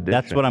 Sum is addition.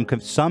 That's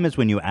what sum is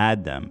when you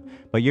add them.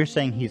 But you're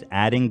saying he's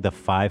adding the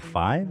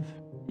 5?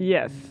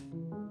 Yes.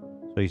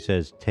 So he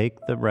says, take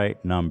the right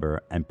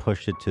number and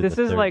push it to This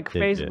the is third like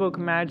digit. Facebook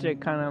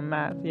magic kind of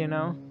math, you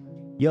know?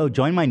 Yo,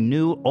 join my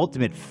new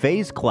ultimate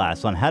phase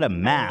class on how to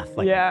math.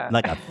 Like, Yeah.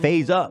 like a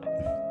phase up.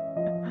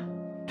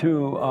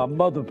 To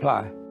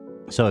multiply.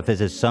 So if it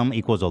says sum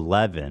equals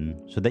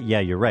 11, so that, yeah,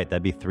 you're right.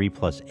 That'd be 3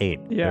 plus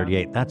 8, Yeah.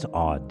 38. That's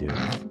odd, dude.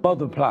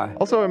 Multiply.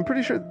 Also, I'm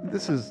pretty sure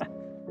this is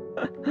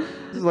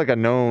like a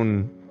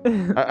known.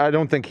 I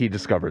don't think he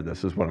discovered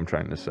this. Is what I'm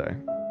trying to say.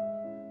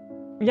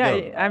 Yeah,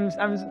 I'm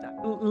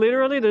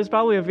literally, there's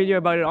probably a video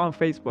about it on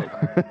Facebook.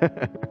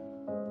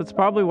 That's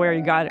probably where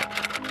he got it.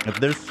 If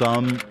there's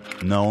some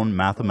known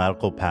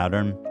mathematical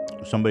pattern,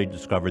 somebody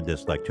discovered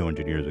this like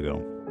 200 years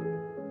ago.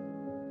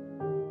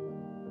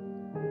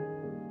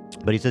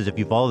 But he says if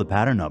you follow the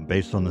pattern up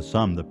based on the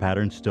sum, the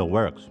pattern still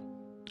works.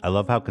 I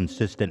love how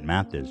consistent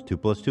math is. 2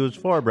 plus 2 is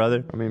 4,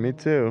 brother. I mean, me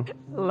too.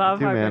 Love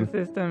Me too, how man.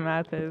 consistent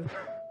math is.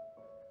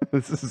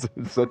 This is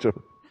such a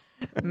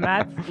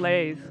Math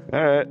plays.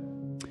 All right.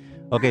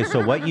 Okay,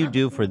 so what you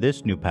do for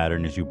this new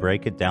pattern is you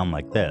break it down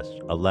like this.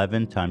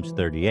 11 times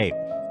 38.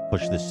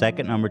 Push the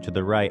second number to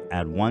the right,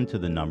 add 1 to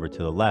the number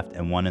to the left,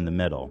 and 1 in the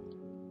middle.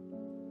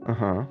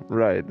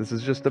 Right. This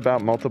is just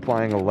about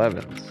multiplying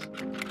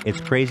 11s. It's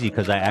crazy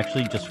because I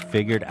actually just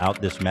figured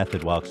out this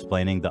method while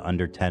explaining the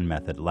under 10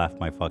 method. Laughed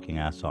my fucking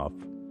ass off.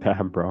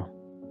 Damn, bro.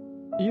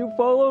 You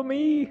follow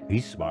me.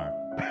 He's smart.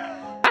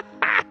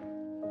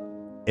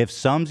 If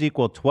sums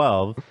equal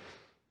 12,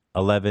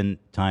 11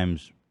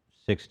 times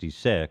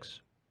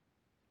 66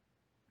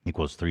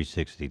 equals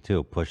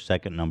 362. Push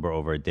second number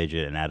over a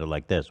digit and add it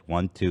like this.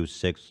 1, 2,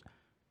 6,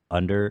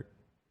 under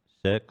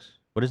 6.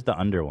 What does the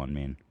under one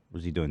mean?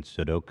 Was he doing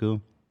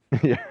Sudoku?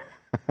 Yeah.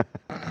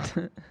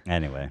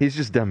 Anyway. He's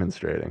just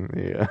demonstrating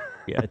the.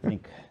 Yeah, I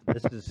think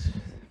this is.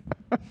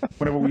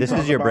 Whenever we This talk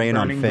is your about brain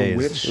on burning the phase.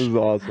 witch, This is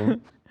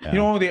awesome. You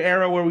know the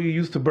era where we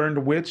used to burn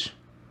the witch?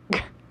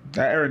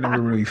 That era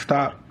never really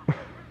stopped.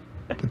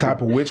 The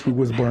type of witch we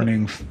was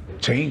burning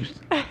changed.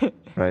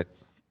 Right.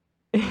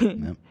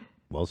 Yep.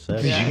 Well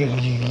said.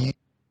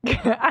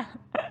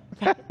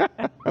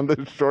 And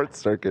the short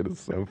circuit is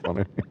so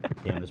funny.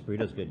 Damn, this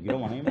burrito's good. You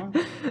don't want any more?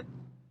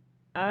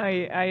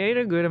 I ate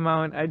a good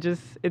amount.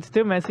 It's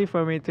too messy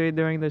for me to eat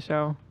during the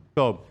show.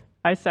 So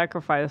I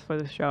sacrifice for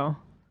the show.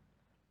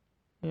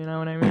 You know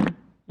what I mean?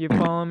 You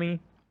follow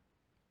me?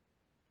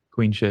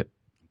 Queen shit.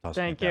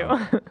 Thank you.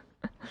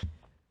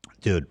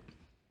 Dude,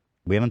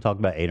 we haven't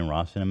talked about Aiden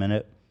Ross in a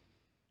minute,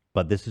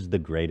 but this is the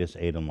greatest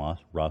Aiden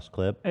Ross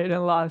clip.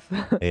 Aiden lost.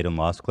 Aiden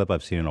Ross clip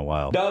I've seen in a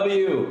while.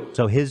 W.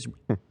 So he's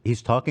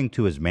talking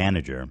to his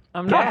manager.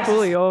 I'm not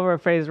fully over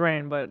Phase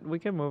Rain, but we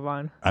can move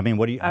on. I mean,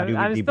 how do you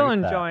I'm still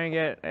debrief that? enjoying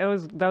it.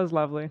 That was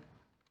lovely.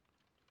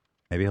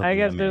 Maybe he'll I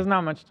guess DM me. there's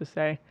not much to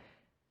say.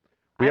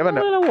 We I'm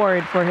haven't- a little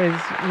worried for his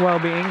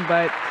well-being,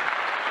 but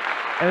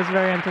it was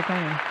very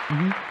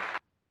entertaining.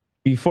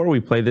 Before we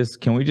play this,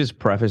 can we just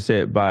preface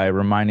it by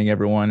reminding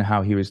everyone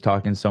how he was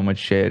talking so much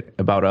shit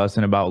about us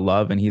and about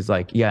love? And he's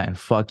like, yeah, and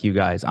fuck you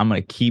guys. I'm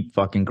going to keep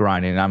fucking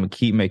grinding. And I'm going to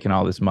keep making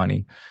all this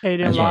money.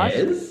 Aiden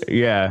Ross?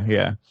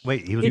 Yeah.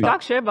 Wait, He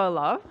talked shit about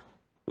love?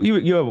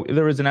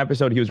 There was an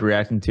episode he was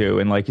reacting to,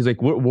 and like he's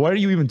like, "What are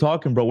you even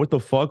talking, bro? What the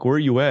fuck? Where are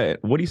you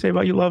at? What do you say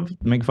about you love?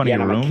 Make fun of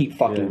your I'm room? gonna keep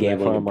fucking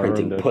gambling and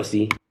printing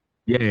pussy.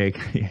 Yeah.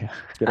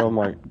 Get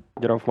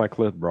off my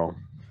cliff, bro.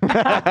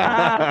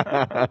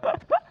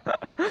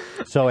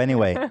 So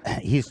anyway,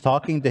 he's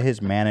talking to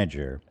his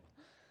manager,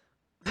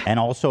 and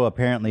also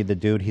apparently the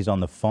dude he's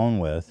on the phone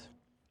with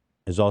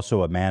is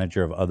also a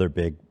manager of other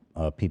big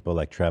people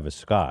like Travis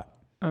Scott.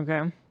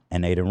 Okay.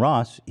 And Aiden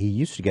Ross, he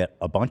used to get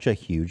a bunch of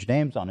huge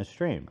names on his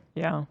stream.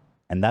 Yeah.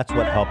 And that's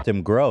what helped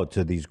him grow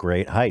to these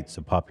great heights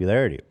of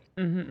popularity.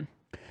 Mm-hmm.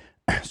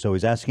 So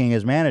he's asking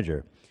his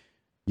manager,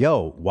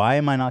 yo, why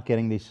am I not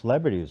getting these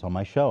celebrities on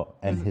my show?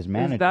 And his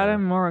manager... Is that a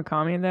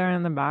Murakami there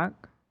in the back?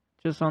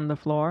 Just on the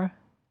floor?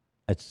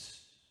 It's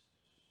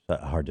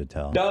hard to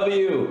tell.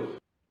 W.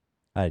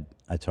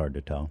 It's hard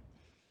to tell.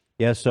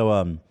 Yeah,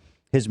 so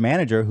his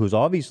manager, who's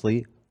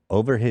obviously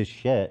over his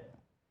shit,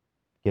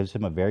 gives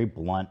him a very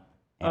blunt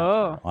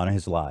answer on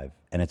his live,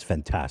 and it's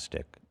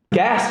fantastic.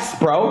 Guests,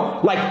 bro.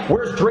 Like,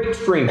 where's Drake's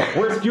stream?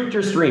 Where's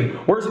Future stream?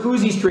 Where's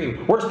Uzi's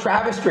stream? Where's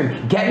Travis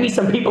stream? Get me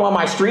some people on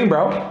my stream,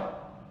 bro.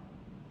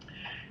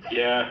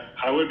 Yeah,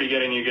 I would be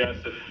getting you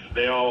guests if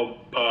they all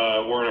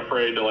weren't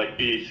afraid to like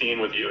be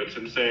seen with you. It's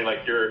insane.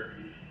 Like your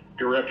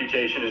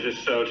reputation is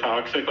just so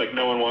toxic. Like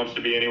no one wants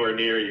to be anywhere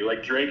near you.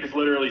 Like Drake is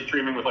literally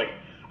streaming with like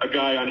a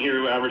guy on here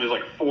who averages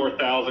like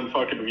 4,000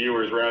 fucking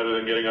viewers rather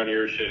than getting on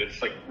your shit.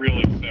 It's like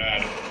really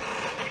sad.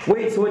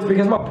 Wait, so it's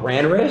because of a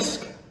brand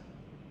risk?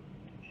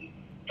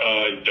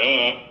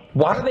 Duh.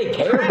 Why do they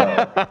care,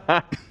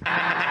 though?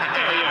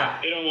 Yeah,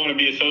 they don't want to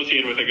be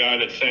associated with a guy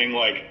that's saying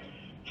like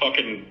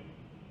fucking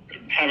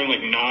having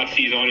like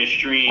Nazis on his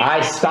stream.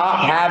 I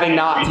stopped having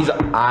Nazis.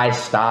 I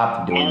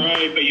stopped doing All it.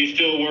 right, but you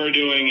still were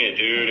doing it,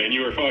 dude, and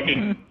you were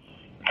fucking.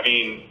 I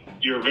mean,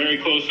 you're very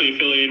closely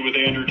affiliated with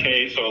Andrew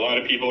Tate, so a lot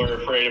of people are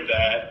afraid of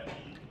that.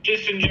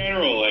 Just in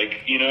general,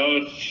 like, you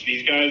know,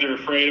 these guys are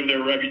afraid of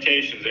their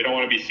reputations. They don't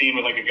want to be seen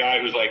with like a guy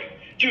who's like,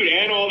 dude,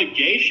 and all the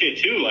gay shit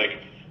too. Like,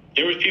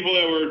 there was people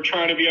that were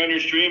trying to be on your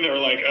stream that were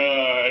like,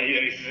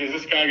 is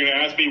this guy gonna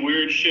ask me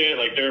weird shit?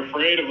 Like, they're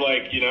afraid of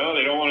like, you know,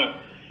 they don't want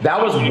to.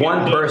 That was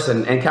one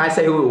person, and can I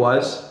say who it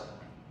was?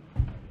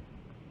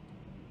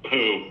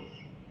 Who?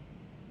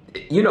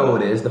 You know who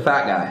it is, the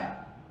fat guy.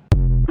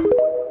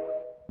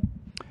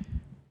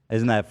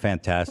 Isn't that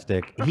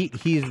fantastic?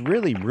 He's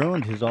really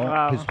ruined his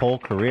whole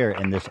career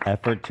in this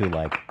effort to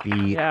like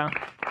be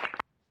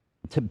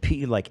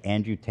like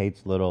Andrew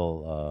Tate's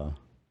little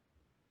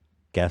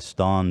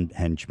Gaston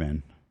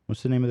henchman.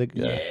 What's the name of the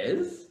guy?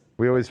 Yes.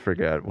 We always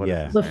forget. What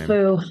is his name?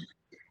 LeFou.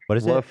 What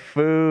is it?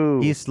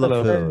 LeFou. He's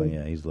LeFou.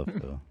 Yeah, he's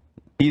LeFou.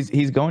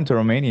 He's going to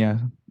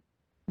Romania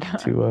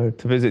to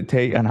visit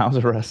Tate on house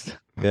arrest.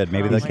 Good.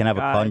 Maybe they can have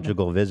a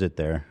conjugal visit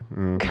there.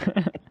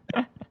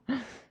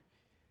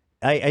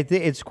 I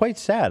think it's quite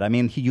sad. I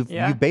mean,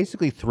 you've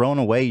basically thrown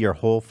away your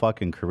whole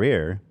fucking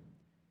career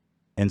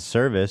in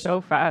service So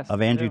fast,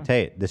 of Andrew too.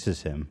 Tate. This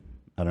is him.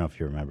 I don't know if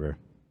you remember.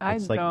 I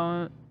It's like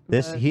don't.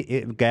 This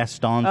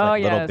Gaston's Oh,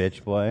 like yes. little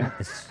bitch boy.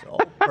 It's so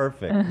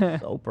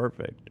perfect. So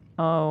perfect.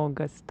 Oh,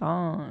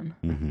 Gaston.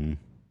 Hmm.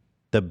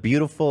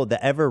 The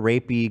ever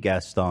rapey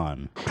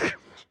Gaston.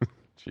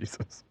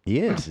 Jesus. He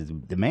is.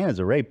 The man is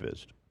a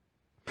rapist.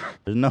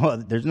 There's no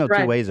two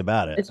Right. ways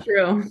about it. It's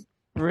true.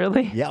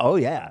 Really? Yeah. Oh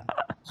yeah.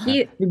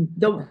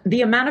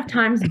 The amount of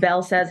times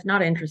Belle says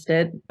not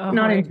interested, Oh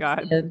not my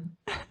interested.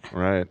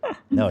 Right.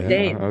 No.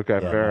 Damn. Okay,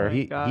 fair.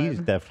 He's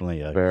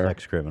definitely a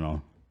sex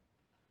criminal.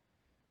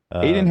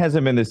 Aiden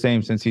hasn't been the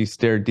same since he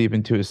stared deep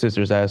into his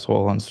sister's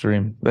asshole on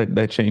stream.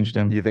 That changed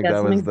him. You think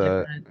that was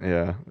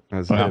that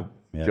was the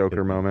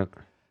Joker moment?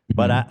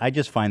 But I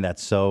just find that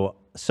so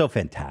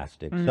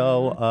fantastic.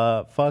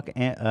 So fuck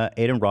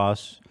Aiden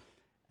Ross,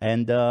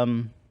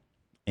 and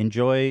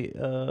enjoy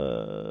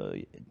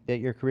that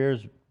your career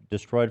is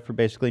destroyed for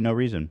basically no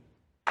reason.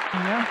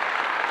 Yeah.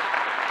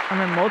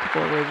 I mean,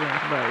 multiple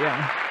reasons, but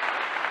yeah.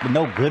 But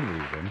no good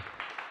reason.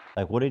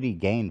 Like, what did he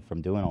gain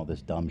from doing all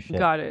this dumb shit?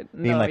 Got it.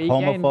 Being No, like he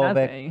gained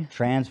nothing. homophobic,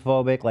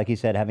 transphobic, like he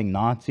said, having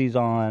Nazis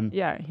on.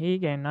 Yeah, he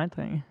gained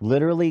nothing.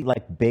 Literally,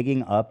 like,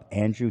 bigging up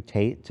Andrew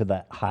Tate to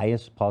the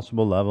highest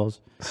possible levels.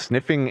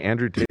 Sniffing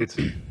Andrew Tate's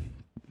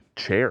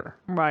chair.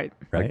 Right.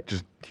 Like,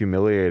 just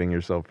humiliating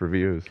yourself for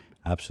views.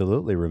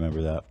 Absolutely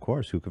remember that. Of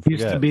course. Who could He forget?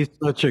 used to be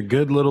such a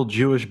good little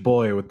Jewish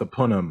boy with the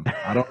punim.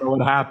 I don't know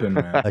what happened,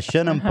 man. A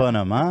shunim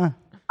punim, huh?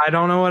 I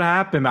don't know what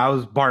happened. I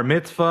was bar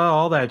mitzvah,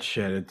 all that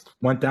shit. It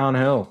went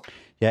downhill.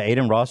 Yeah,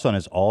 Aiden Ross on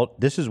his alt.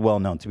 This is well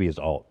known to be his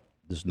alt.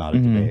 This is not a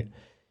Mhm. debate.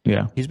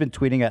 Yeah. He's been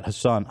tweeting at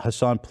Hassan.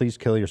 Hassan, please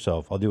kill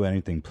yourself. I'll do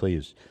anything,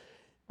 please.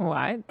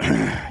 What?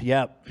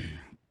 Yeah.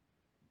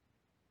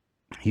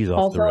 He's off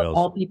Also, the rails.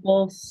 all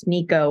people,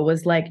 Sneeko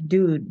was like,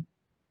 dude,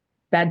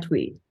 bad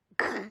tweet.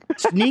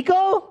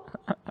 Sneeko?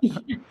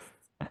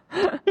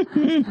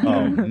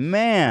 Oh,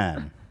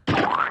 man.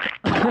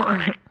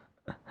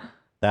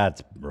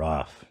 That's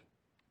rough.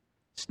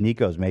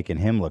 Sneeko's making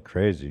him look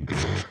crazy.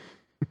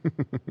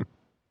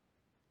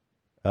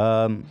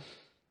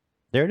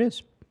 There it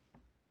is.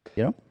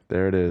 You know?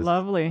 There it is.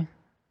 Lovely.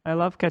 I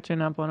love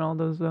catching up on all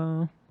those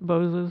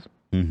bozos.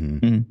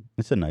 Mm-hmm.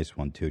 It's a nice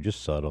one, too.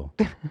 Just subtle.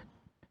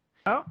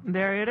 Oh,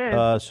 there it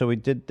is. So we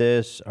did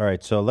this. All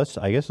right. So let's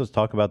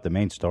talk about the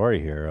main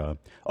story here.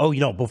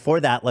 Before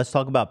that, let's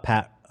talk about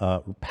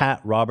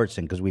Pat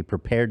Robertson, because we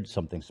prepared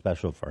something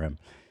special for him.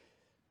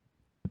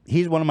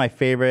 He's one of my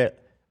favorite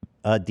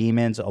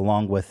demons,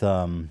 along with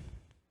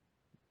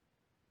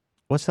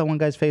what's that one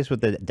guy's face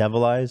with the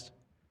devil eyes?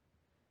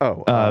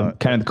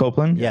 Kenneth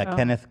Copeland. Yeah, Oh.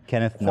 Kenneth.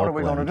 What are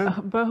we Copeland. gonna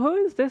do? But who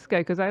is this guy?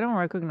 Because I don't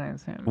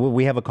recognize him. Well,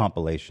 we have a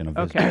compilation of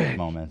his Okay.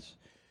 moments.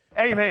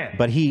 Amen.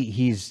 But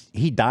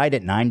he died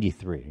at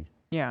 93.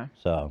 Yeah.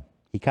 So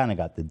he kind of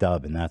got the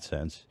dub in that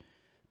sense.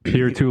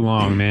 Here too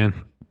long, man.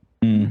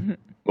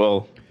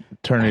 Well,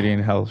 eternity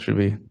in hell should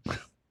be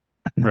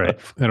right.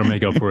 That'll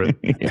make up for it.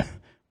 Yeah.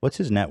 What's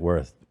his net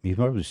worth? He's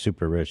probably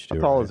super rich too.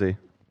 How tall right? is he?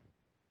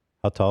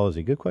 How tall is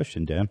he? Good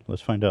question, Dan.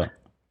 Let's find out.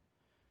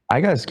 I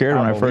got scared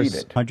when I believe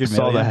first it. 100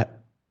 saw million? that.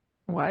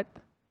 What?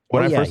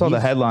 When Oh, I yeah, first saw the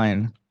he's-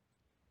 headline,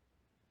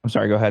 I'm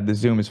sorry, go ahead. The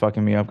Zoom is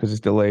fucking me up because it's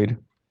delayed.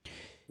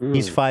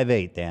 He's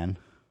 5'8", Dan.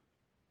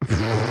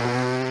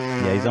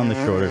 Yeah, he's on the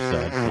shorter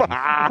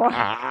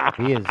side.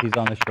 He is. He's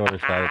on the shorter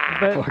side.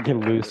 But Fucking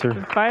loser.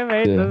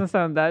 5'8" doesn't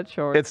sound that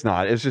short. It's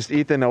not. It's just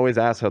Ethan always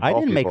asks how tall I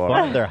didn't make people fun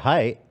are. of their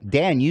height.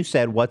 Dan, you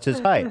said, "What's his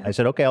height?" I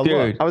said, "Okay, I'll Dude,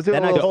 look." I was doing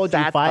then a I little told you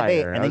 5'8",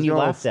 satire. and then you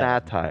laughed at me.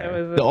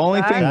 satire. The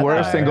only thing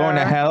worse than going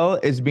to satire. hell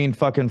is being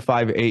fucking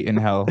 5'8" in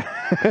hell.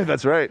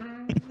 That's right.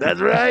 That's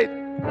right.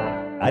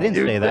 I didn't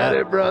You say said that,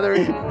 it, brother.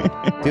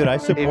 dude. I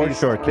support he's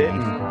short spitting.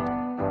 kings.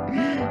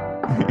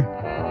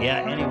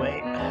 Yeah.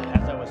 Anyway,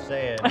 as I was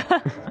saying,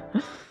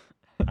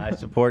 I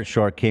support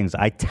short kings.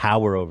 I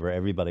tower over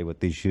everybody with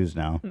these shoes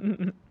now.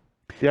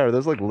 Yeah, are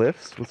those like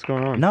lifts? What's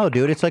going on? No,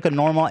 dude, it's like a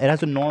normal. It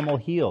has a normal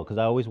heel because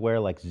I always wear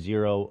like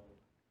zero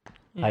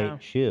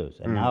height shoes.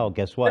 And now,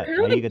 guess what? They're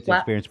Now kind you of get to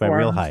experience my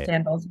real platform height.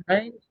 Sandals,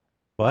 right?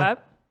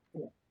 What?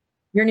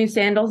 Your new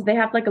sandals, they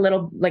have like a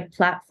little like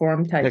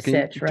platform type Yeah, can you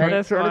stitch, right? turn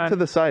it to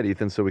the side,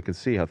 Ethan, so we can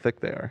see how thick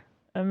they are.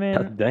 I mean,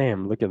 God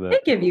damn, look at They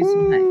that. give you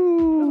some height.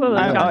 a little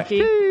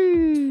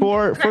chunky.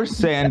 For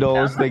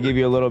sandals, they give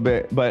you a little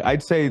bit, but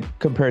I'd say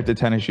compared to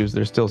tennis shoes,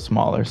 they're still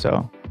smaller.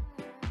 So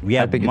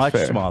Yeah, I think it's much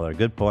fair. smaller.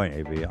 Good point,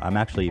 AB. I'm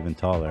actually even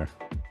taller.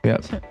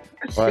 Yep. Well,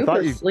 I thought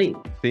Super you sleek.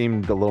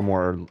 seemed a little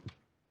more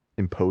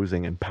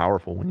imposing and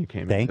powerful when you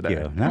came in Thank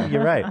today. you. No,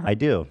 you're right. I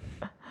do.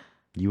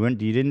 You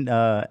didn't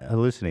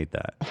hallucinate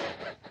that.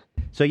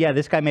 So yeah,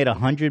 this guy made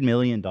 $100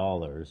 million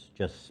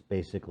just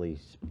basically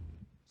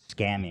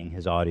scamming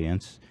his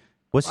audience.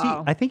 Was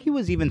Wow. he? I think he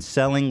was even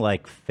selling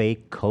like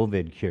fake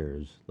COVID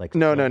cures, like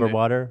No, silver no.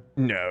 water.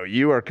 No,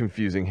 you are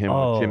confusing him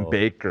with Jim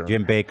Baker.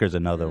 Jim Baker's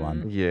another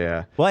one.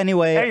 Yeah. Well,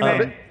 anyway,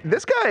 But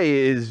this guy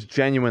is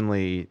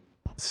genuinely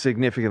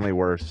significantly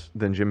worse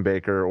than Jim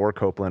Baker or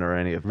Copeland or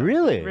any of them.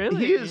 Really?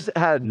 Really? He has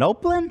had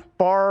Nopeland?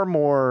 far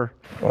more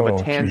of Oh,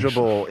 a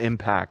tangible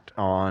impact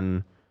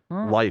on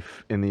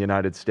life in the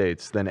United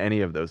States than any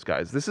of those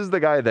guys. This is the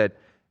guy that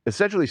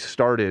essentially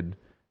started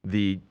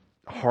the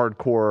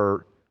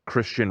hardcore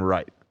Christian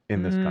right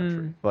in this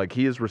country. Like,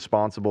 he is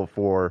responsible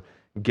for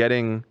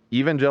getting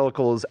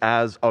evangelicals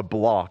as a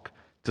bloc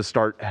to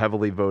start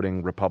heavily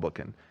voting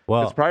Republican.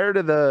 Well- Because prior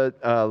to the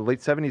late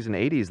 70s and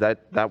 80s,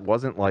 that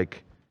wasn't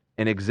like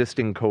an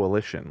existing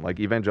coalition. Like,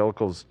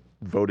 evangelicals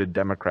voted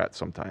Democrat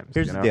sometimes.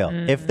 here's you the know?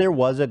 deal: if there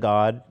was a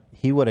God,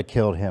 he would have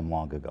killed him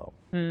long ago.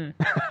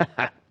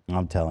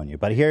 I'm telling you.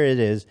 But here it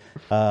is,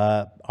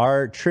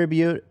 our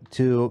tribute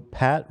to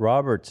Pat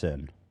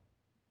Robertson.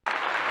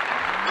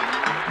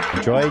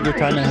 Enjoy your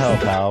time in hell,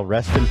 pal.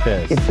 Rest in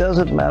peace. It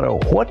doesn't matter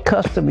what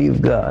custom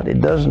you've got. It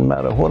doesn't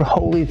matter what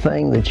holy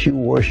thing that you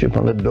worship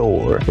and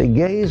adore. The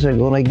gays are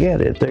going to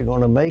get it. They're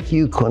going to make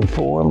you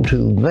conform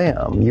to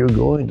them. You're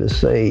going to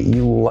say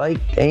you like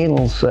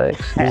anal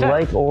sex, you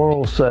like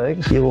oral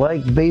sex, you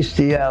like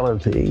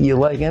bestiality, you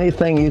like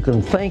anything you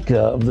can think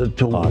of that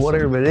to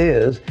whatever it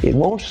is. It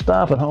won't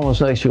stop at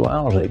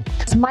homosexuality.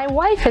 My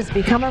wife has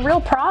become a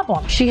real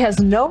problem. She has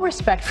no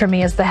respect for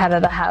me as the head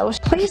of the house.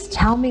 Please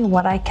tell me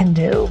what I can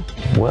do.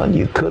 Well,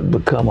 you could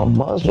become a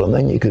Muslim,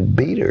 then you could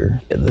beat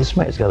her. This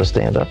man's got to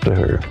stand up to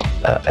her,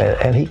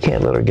 and he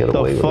can't let her get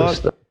away with this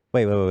stuff.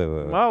 Wait. What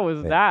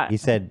was Wait. that? He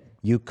said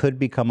you could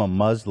become a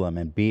Muslim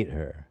and beat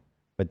her,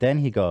 But then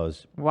he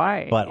goes,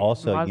 Why? But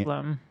also,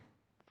 Muslim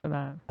for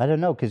that. I don't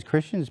know, because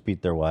Christians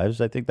beat their wives.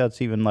 I think that's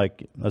even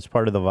that's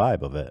part of the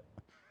vibe of it.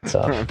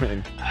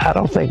 I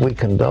don't think we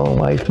condone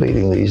wife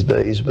beating these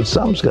days, but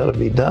something's got to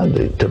be done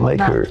to make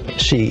her.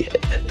 She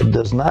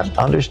does not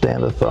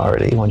understand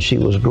authority. When she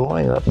was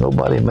growing up,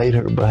 nobody made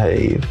her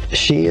behave.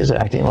 She is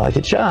acting like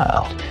a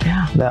child.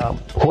 Yeah. Now,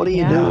 what do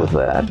you do with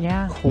that?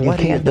 Yeah. You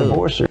can't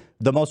divorce her.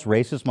 The most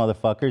racist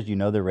motherfuckers,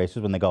 they're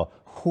racist when they go,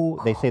 who?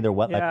 They say they're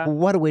what? Yeah. Like,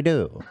 what do we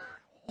do?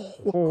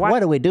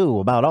 What do we do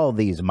about all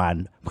these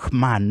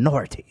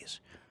minorities?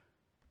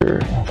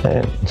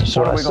 And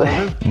so I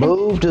say,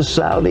 move to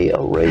Saudi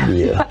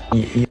Arabia.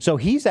 So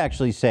he's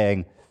actually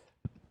saying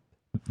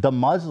the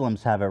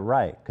Muslims have it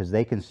right because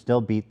they can still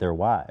beat their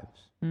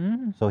wives.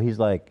 So he's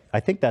like, I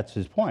think that's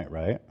his point,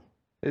 right?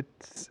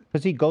 It's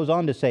because he goes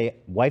on to say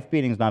wife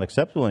beating is not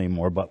acceptable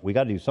anymore, but we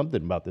got to do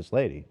something about this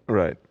lady.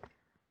 Right.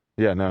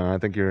 Yeah, no, I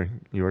think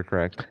you are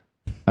correct.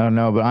 I don't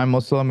know, but I'm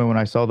Muslim, and when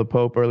I saw the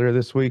Pope earlier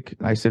this week,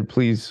 I said,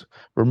 please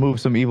remove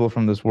some evil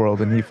from this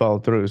world, and he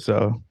followed through,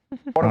 so...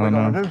 What are we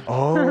gonna do?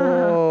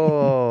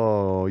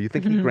 Oh, you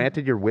think he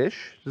granted your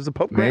wish? Does the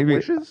Pope grant Maybe.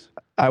 wishes?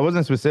 I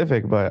wasn't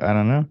specific, but I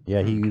don't know. Yeah,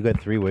 you got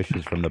 3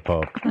 wishes from the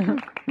Pope.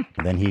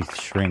 Then he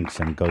shrinks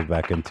and goes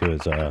back into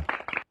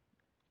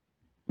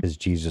his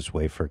Jesus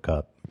wafer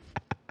cup.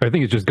 I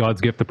think it's just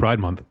God's gift to Pride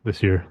Month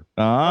this year.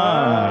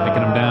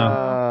 Taking him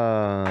down.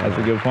 That's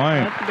a good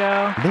point. Let's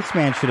go. This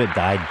man should have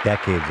died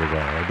decades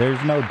ago.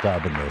 There's no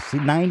dub in this.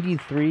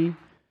 93?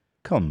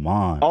 Come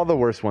on. All the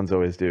worst ones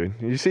always do.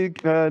 You see,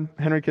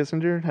 Henry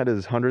Kissinger had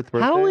his 100th birthday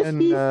How is in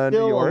he New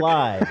still York.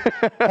 alive?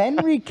 and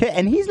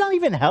he's not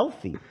even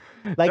healthy.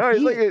 Like, No,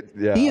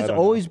 he's I he's don't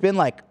always been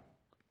like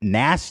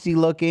nasty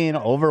looking,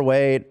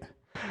 overweight.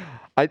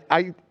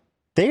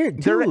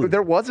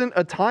 There wasn't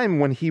a time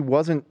when he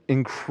wasn't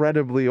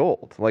incredibly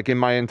old. Like in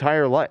my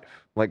entire life.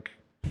 Like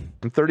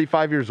I'm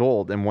 35 years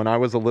old, and when I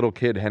was a little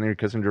kid, Henry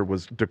Kissinger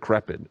was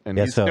decrepit, and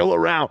he's still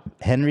around.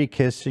 Henry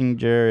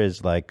Kissinger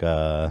is like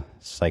a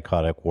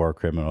psychotic war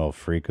criminal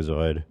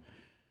freakazoid,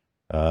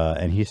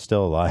 and he's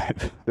still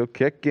alive. Still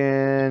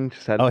kicking.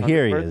 Just had his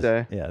here he 100th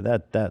birthday. is. Yeah,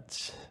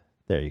 that's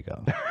there you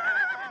go.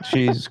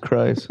 Jesus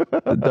Christ.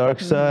 The dark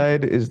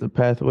side is the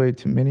pathway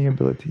to many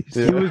abilities.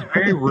 He was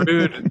very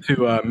rude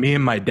to me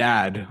and my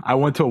dad. I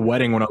went to a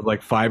wedding when I was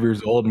like 5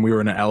 years old, and we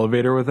were in an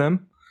elevator with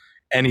him.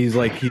 And he's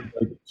like,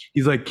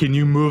 can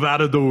you move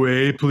out of the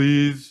way,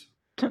 please?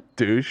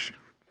 Douche.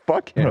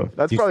 Fuck him.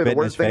 That's Do you probably spit the in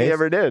worst his thing he face?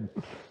 ever did.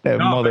 That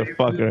No,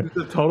 motherfucker.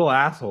 He's a total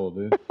asshole,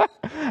 dude.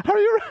 How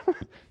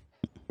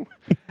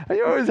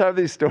you always have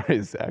these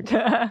stories, Zach?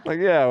 Like,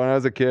 yeah, when I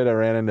was a kid, I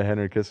ran into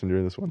Henry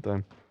Kissinger this one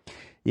time.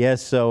 Yeah,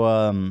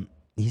 so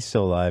he's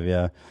still alive.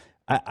 Yeah,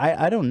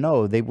 I don't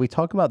know. We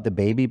talk about the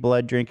baby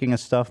blood drinking and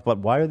stuff, but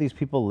why are these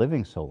people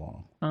living so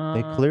long?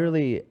 They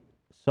clearly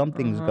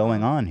something's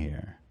going on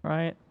here.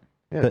 Right.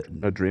 Yeah,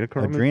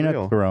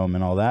 adrenochrome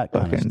and all that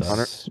kind of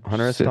stuff.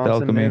 Hunter S.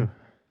 Thompson knew.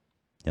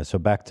 Yeah, so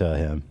back to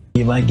him.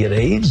 You might get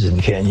AIDS in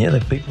Kenya.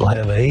 If people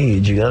have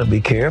AIDS, you got to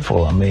be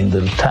careful. I mean,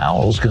 the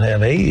towels can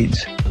have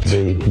AIDS.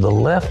 The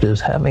left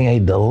is having a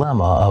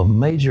dilemma of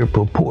major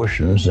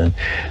proportions, and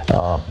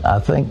I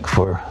think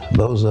for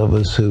those of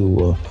us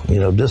who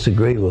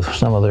disagree with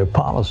some of their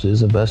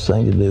policies, the best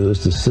thing to do is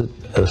to sit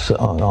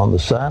on the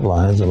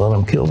sidelines and let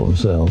them kill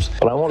themselves.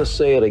 But I want to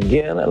say it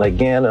again and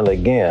again and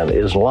again.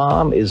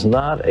 Islam is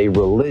not a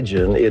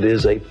religion. It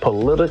is a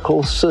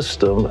political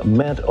system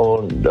bent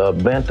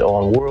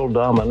on world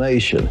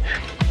domination.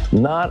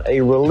 Not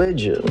a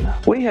religion.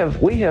 We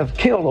have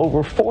killed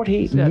over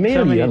 40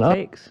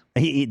 million.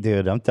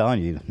 Dude, I'm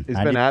telling you, He's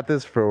been at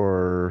this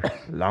for a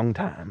long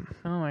time.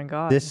 Oh my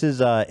God. This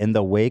is in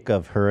the wake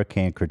of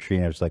Hurricane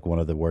Katrina. It's like one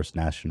of the worst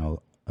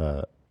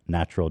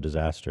natural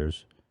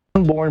disasters.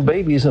 Unborn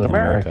babies in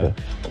America.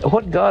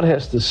 What God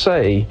has to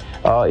say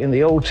in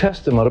the Old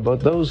Testament about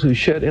those who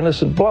shed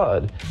innocent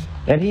blood.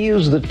 And he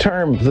used the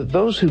term that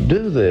those who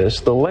do this,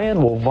 the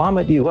land will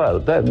vomit you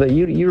out.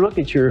 You look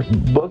at your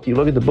book, you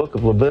look at the book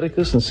of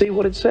Leviticus and see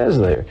what it says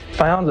there.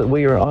 Found that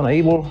we are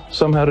unable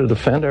somehow to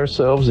defend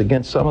ourselves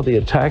against some of the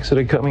attacks that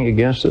are coming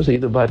against us,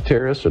 either by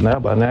terrorists or now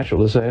by natural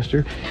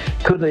disaster.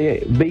 Could they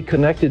be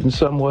connected in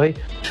some way?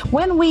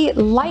 When we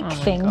like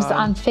things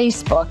on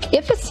Facebook,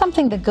 if it's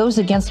something that goes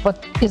against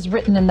what is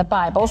written in the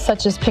Bible,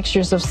 such as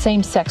pictures of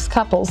same-sex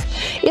couples,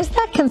 is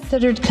that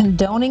considered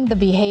condoning the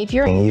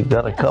behavior? You've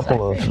got a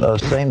couple of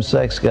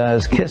same-sex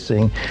guys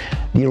kissing.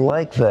 You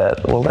like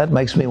that? Well, that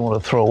makes me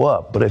want to throw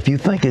up. But if you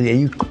think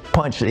you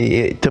punch,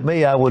 to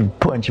me, I would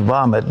punch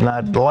vomit,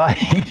 not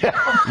like.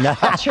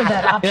 Not sure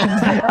that option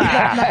is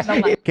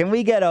there. Can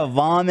we get a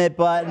vomit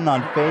button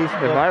on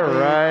Facebook? Am I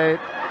right?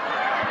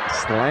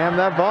 Slam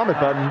that vomit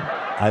button.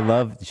 I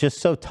love, just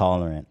so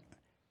tolerant.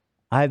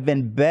 I've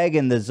been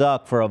begging the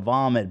Zuck for a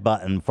vomit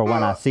button for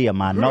when I see a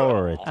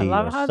minority I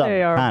love or how some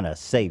they are. kind of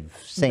same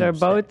They're sex.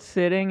 both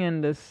sitting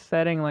in this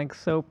setting like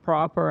so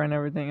proper and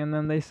everything, and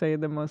then they say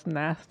the most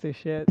nasty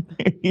shit.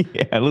 Yeah,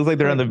 it looks like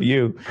they're on The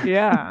View.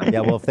 Yeah. Yeah,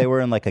 well, if they were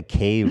in like a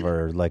cave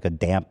or like a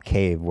damp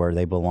cave where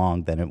they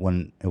belong, then it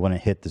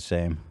wouldn't hit the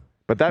same.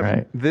 But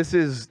this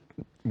is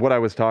what I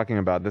was talking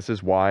about. This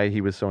is why he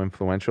was so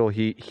influential.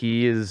 He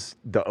is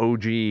the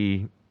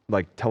OG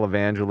like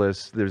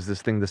televangelist. There's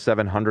this thing, the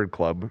 700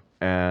 Club,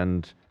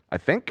 and I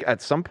think at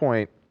some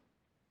point,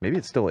 maybe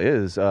it still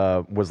is,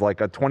 was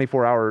like a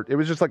 24-hour. It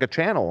was just like a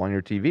channel on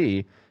your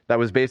TV that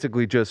was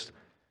basically just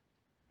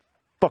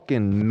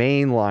fucking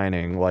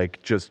mainlining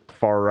like just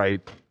far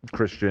right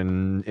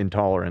Christian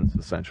intolerance,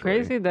 essentially.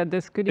 Crazy that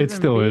this could It even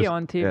still be is.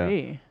 on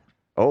TV. Yeah.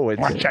 Oh, it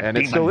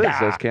still is,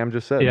 as Cam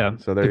just said. Yeah.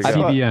 So there you it's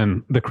go.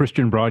 CBN, the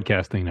Christian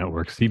Broadcasting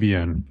Network,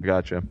 CBN.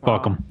 Gotcha.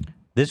 Fuck them.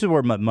 This is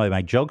where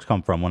my jokes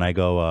come from when I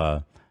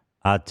go,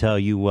 I tell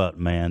you what,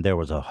 man, there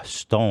was a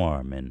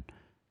storm in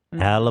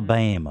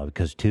Alabama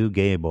because two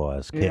gay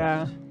boys kissed.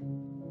 Yeah.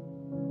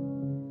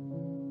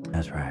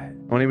 That's right.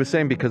 When he was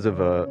saying because of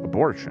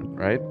abortion,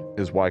 right,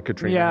 is why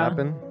Katrina Yeah.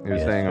 happened. He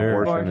was Yes, saying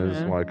sir. abortion is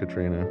Abortion. why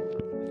Katrina.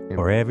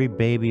 For every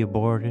baby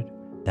aborted,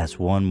 that's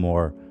one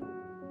more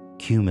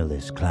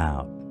cumulus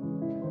cloud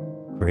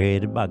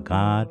created by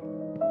God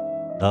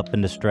up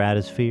in the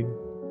stratosphere.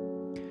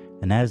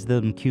 And as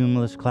them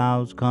cumulus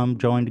clouds come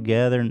join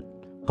together in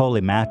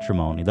holy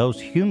matrimony,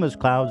 those cumulus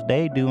clouds,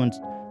 they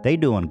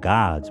doing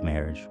God's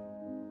marriage.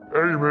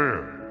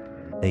 Amen.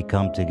 They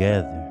come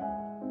together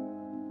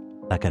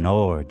like an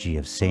orgy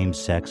of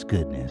same-sex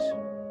goodness.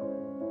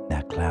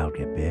 That cloud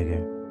get bigger,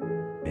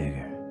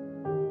 bigger,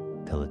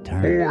 till it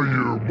turns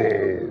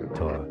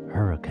to a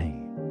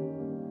hurricane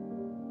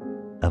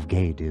of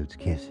gay dudes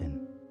kissing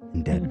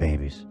and dead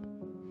babies.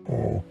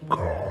 Oh,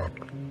 God.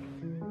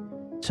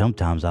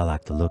 Sometimes I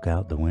like to look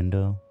out the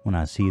window when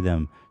I see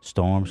them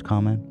storms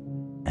coming,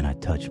 and I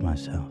touch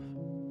myself.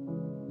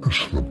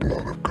 It's the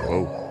blood of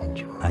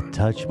God. I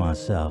touch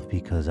myself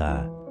because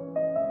I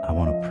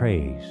want to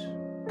praise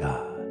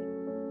God.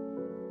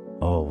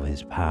 All of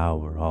his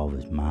power, all of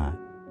his might.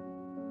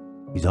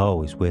 He's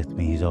always with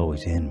me. He's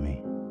always in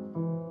me.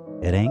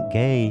 It ain't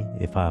gay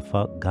if I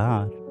fuck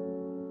God.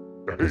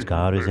 Because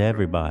God is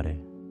everybody.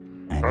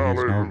 And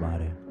he's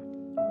nobody.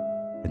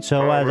 And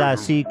so as I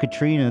see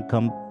Katrina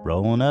come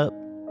rolling up,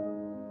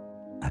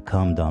 I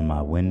cummed on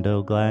my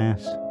window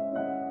glass.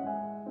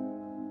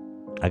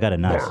 I got a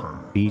nice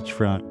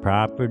beachfront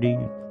property,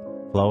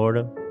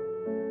 Florida.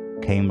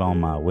 Came on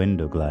my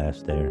window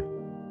glass there.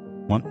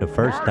 Wasn't the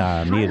first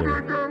time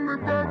either.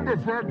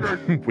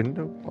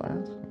 Window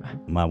glass?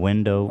 My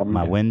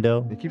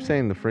window. You keep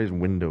saying the phrase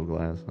window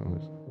glass.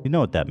 You know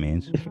what that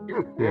means.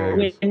 Yeah,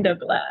 Window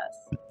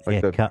glass.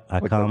 like Yeah, the, I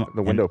like come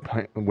the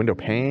window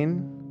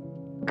pane.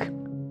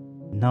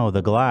 No,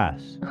 the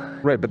glass.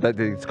 Right, but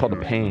it's called a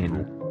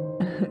pane.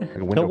 Like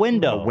a The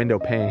window. A window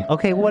pane.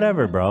 Okay,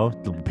 whatever, bro.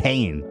 The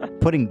pain.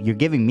 You're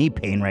giving me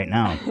pain right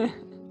now.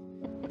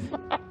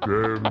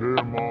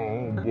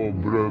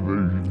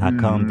 I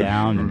come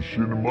down and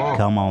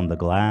come on the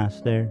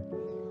glass there.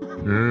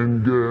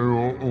 And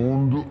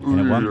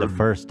it wasn't the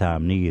first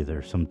time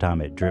neither. Sometime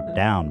it dripped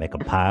down, make a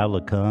pile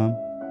of cum.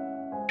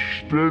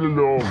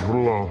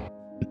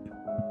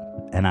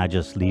 And I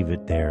just leave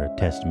it there, a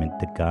testament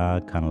to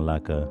God, kind of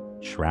like a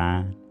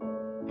shrine.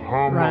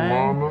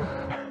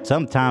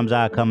 Sometimes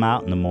I come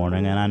out in the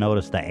morning and I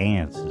notice the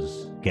ants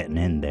is getting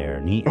in there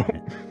and eating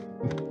it.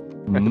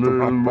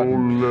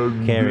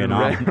 Carrying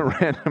on.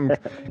 Random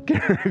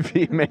Gary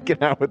V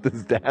making out with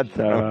his dad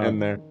thrown in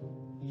there.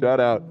 Shout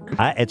out.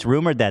 It's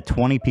rumored that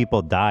 20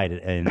 people died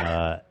in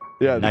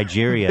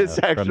Nigeria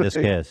from this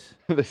kiss.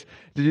 Did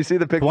you see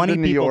the picture 20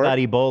 in New people York? got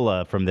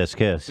Ebola from this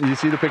kiss. You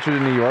see the picture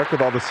in New York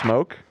with all the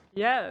smoke?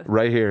 Yes.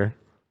 Right here.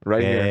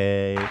 Right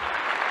here.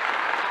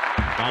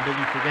 I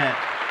didn't forget.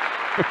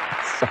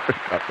 Sorry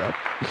about that.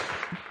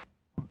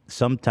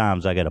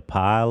 Sometimes I get a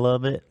pile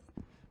of it,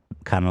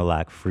 kind of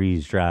like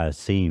freeze-dried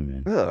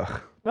semen.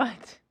 Ugh.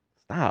 What?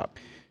 Stop.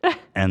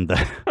 And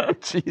the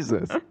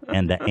Jesus.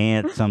 And the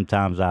ants,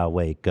 sometimes I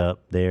wake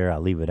up there, I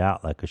leave it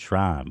out like a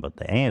shrine, but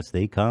the ants,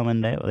 they come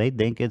and they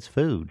think it's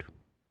food.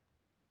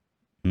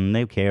 And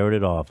they've carried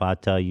it off. I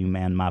tell you,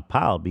 man, my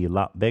pile would be a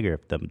lot bigger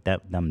if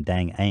them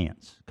dang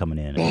ants coming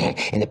in.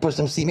 And they put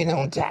some semen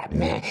on top,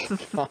 man.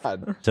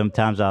 God.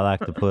 Sometimes I like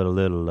to put a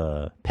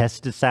little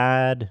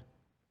pesticide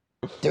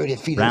 30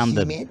 feet around of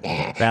the semen.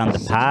 around the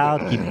pile,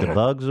 keep the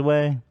bugs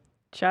away.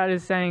 Chad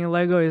is saying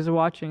Lego is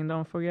watching,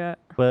 don't forget.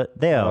 But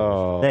they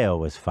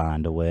always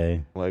find a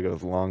way.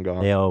 Lego's long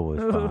gone. They always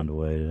find a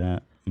way to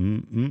that.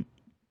 Mm-mm.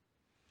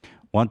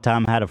 One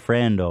time I had a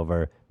friend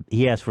over.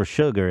 He asked for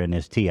sugar in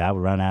his tea. I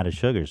would run out of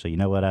sugar. So you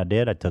know what I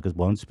did? I took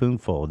one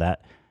spoonful of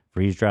that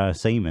freeze-dried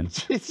semen.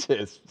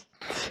 Jesus.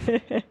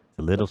 A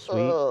little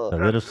sweet, a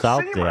little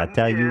salty. I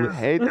tell you, I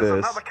hate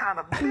this.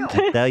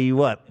 I tell you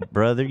what,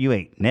 brother, you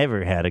ain't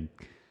never had a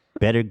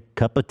better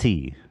cup of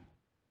tea.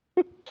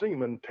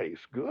 Semen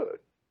tastes good.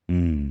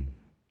 Mm.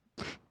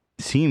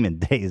 Semen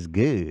tastes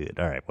good.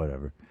 All right,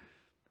 whatever.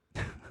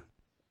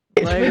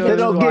 They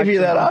don't give you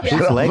that option.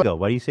 Who's Lego?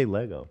 Why do you say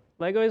Lego?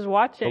 Lego is The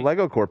watching.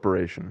 Lego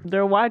Corporation.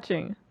 They're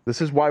watching.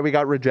 This is why we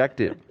got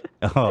rejected.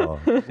 Oh.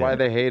 Why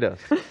they hate us.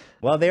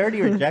 Well, they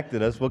already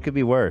rejected us. What could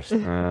be worse?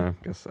 Guess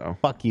so.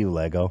 Fuck you,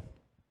 Lego.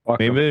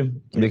 Maybe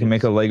they can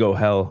make a Lego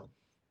hell.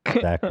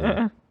 Exactly.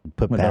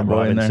 Put With Pat our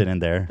boy in Robinson there. in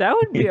there. That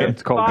would be Yeah, a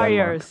it's called fire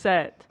Denmark.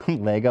 set.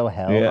 Lego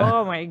hell. Yeah.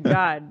 Oh my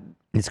god.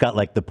 It's got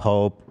like the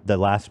Pope, the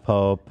last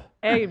Pope.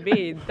 Hey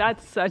B,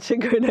 that's such a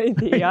good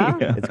idea.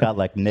 It's got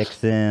like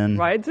Nixon,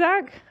 Right,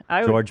 Zach?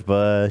 I would George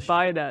Bush.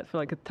 buy that for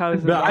like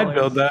 $1,000. No, I'd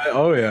build that.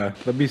 Oh yeah,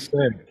 that'd be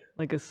sick.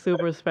 Like a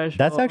super special.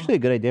 That's actually a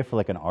good idea for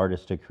like an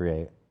artist to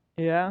create.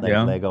 Yeah. Like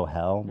Yeah. Lego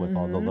hell with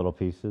all the little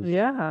pieces.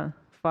 Yeah.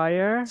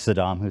 Fire.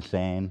 Saddam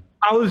Hussein.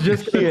 I was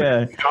just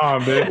Yeah.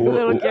 Calm, man.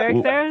 Little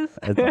characters.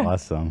 That's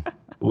awesome.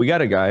 We got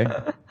a guy.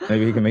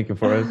 Maybe he can make it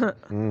for us.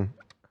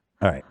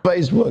 All right.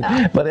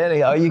 Facebook. But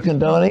anyhow, you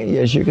condoning it?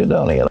 Yes, you're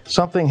condoning it.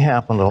 Something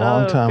happened a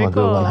long time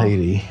ago in pickle.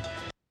 Haiti.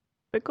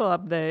 Pickle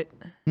update.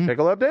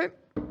 Pickle update?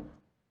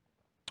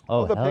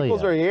 Oh, The hell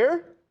pickles yeah. are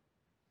here?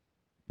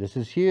 This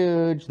is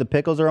huge. The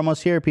pickles are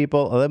almost here,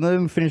 people. Let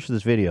me finish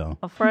this video.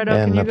 Alfredo,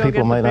 And can you go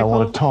people get may the not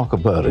want pickles? to talk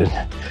about it.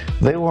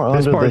 They were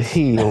This under the part's-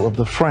 heel of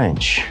the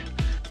French.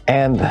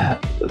 And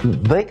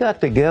they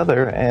got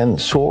together and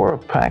swore a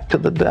pact to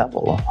the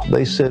devil.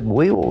 They said,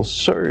 we will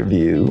serve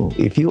you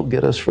if you'll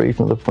get us free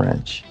from the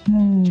French.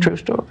 It's a true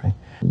story.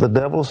 The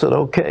devil said,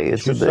 okay,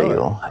 it's a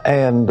deal.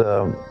 And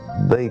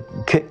they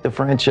kicked the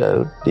French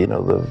out. You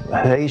know, the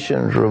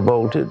Haitians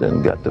revolted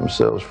and got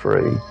themselves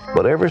free.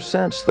 But ever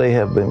since, they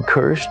have been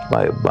cursed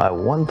by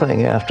one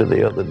thing after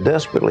the other,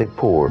 desperately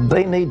poor.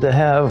 They need to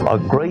have a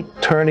great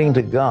turning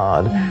to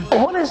God.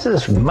 What is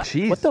this? What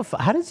the?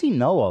 How does he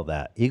know all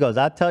that? He goes,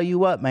 "I tell you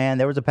what, man.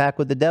 There was a pact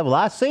with the devil.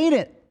 I seen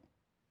it.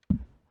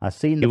 I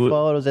seen the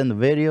photos and the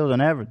videos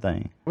and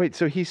everything." Wait,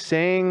 so he's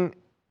saying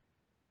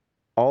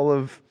all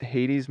of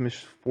Haiti's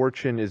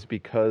misfortune is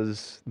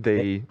because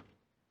they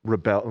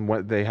rebelled and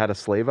what they had a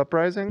slave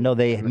uprising? No,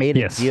 they made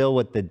Yes. a deal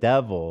with the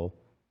devil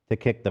to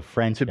kick the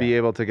French To be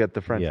able to get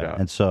the French Yeah, out.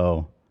 and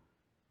so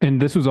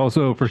And this was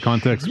also for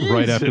context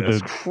right after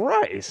Jesus the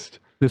Christ.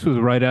 This was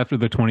right after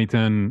the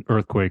 2010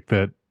 earthquake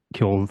that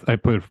killed. I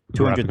put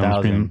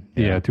 200,000,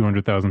 Yeah,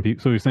 200,000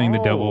 people. So he's saying the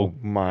devil.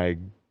 My,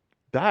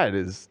 that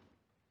is.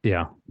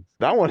 Yeah.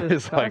 That one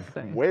is like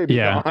way beyond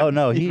Yeah. Oh,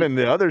 no, even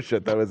the other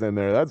shit that was in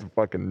there. That's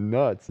fucking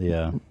nuts.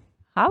 Yeah.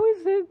 How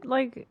is it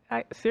like?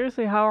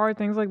 Seriously, how are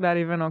things like that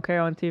even okay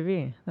on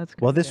TV? That's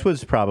Well, this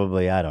was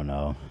probably, I don't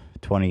know,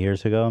 20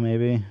 years ago,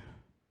 maybe.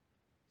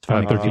 It's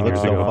funny 'cause 13 he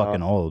looks years so ago.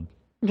 fucking old.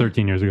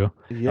 13 years ago.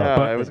 Yeah,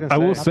 but I was gonna I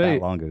will Not say,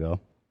 that long ago.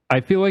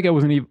 I feel like I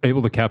wasn't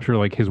able to capture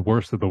like his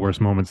worst of the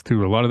worst moments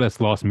too. A lot of that's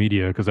lost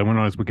media because I went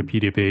on his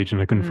Wikipedia page and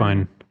I couldn't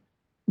find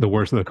the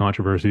worst of the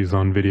controversies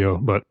on video.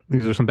 But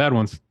these are some bad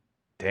ones.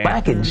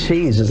 Mac and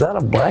cheese, is that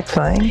a black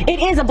thing?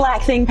 It is a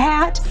black thing,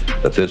 Pat.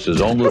 That this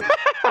is only.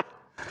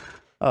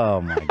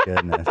 Oh, my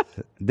goodness.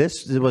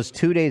 This was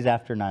 2 days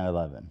after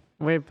 9/11.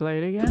 Wait, play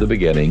it again. The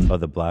beginning. Oh,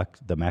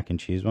 the mac and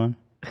cheese one?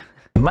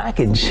 Mac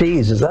and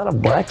cheese, is that a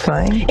black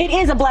thing? It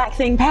is a black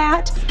thing,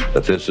 Pat.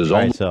 That this is All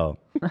only. right, so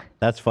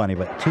that's funny,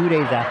 but 2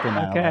 days after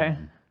 9/11. Okay.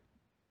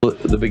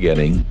 The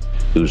beginning,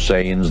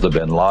 Hussein's, the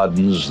Bin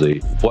Ladens,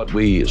 what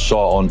we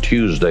saw on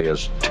Tuesday,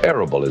 as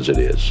terrible as it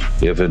is,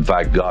 if in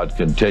fact God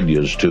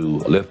continues to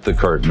lift the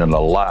curtain and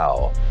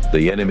allow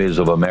the enemies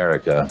of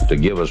America to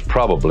give us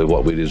probably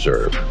what we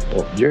deserve.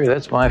 Well, Jerry,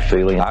 that's my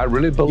feeling. I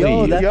really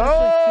believe. Yo,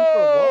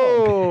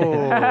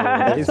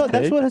 that's actually super woke.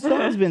 That's what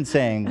Hassan's been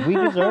saying. We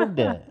deserved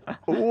it.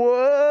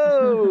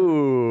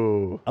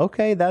 Whoa.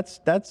 Okay,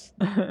 that's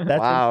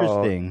Wow.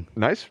 interesting.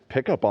 Nice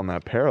pickup on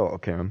that parallel,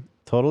 Kim.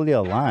 Totally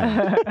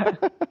aligned.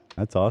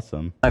 That's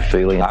awesome. My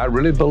feeling, I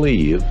really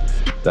believe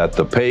that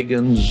the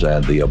pagans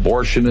and the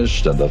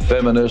abortionists and the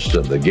feminists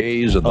and the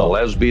gays and the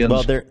lesbians.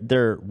 Well,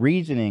 their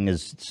reasoning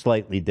is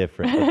slightly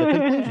different. but the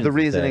conclusion's The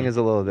reasoning same. is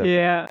a little different.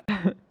 Yeah.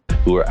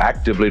 who are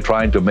actively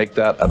trying to make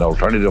that an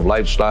alternative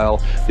lifestyle,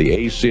 the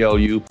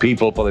ACLU,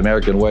 People for the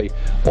American Way,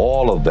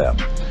 all of them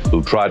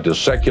who tried to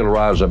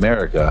secularize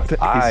America,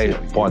 I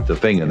point the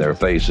finger in their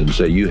face and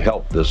say, you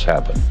helped this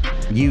happen.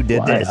 You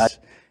did this.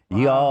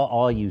 You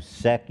all you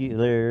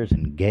seculars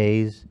and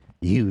gays,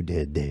 you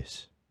did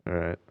this. All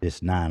right.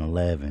 This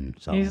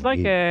 9/11. He's like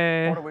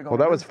a. Well,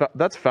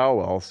 that's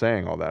Falwell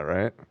saying all that,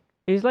 right?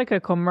 He's like a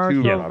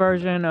commercial Yeah.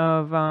 version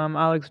of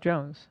Alex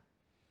Jones,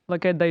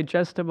 like a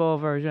digestible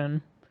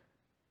version.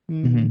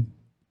 Mm-hmm.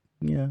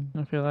 Yeah.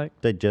 I feel like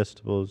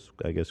Digestibles,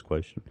 I guess,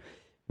 question.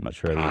 I'm not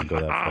sure I would go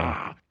that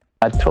far.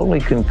 I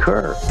totally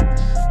concur.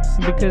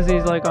 because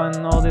he's like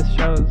on all these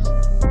shows.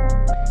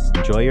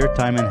 Enjoy your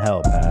time in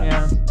hell, Pat.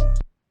 Yeah.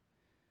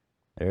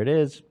 There it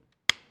is.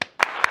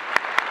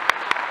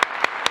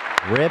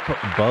 Rip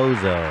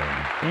Bozo.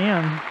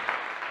 Damn.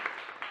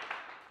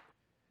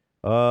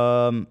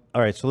 All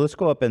right, so let's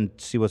go up and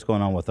see what's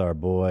going on with our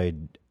boy.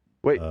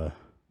 Wait,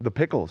 the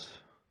pickles.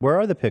 Where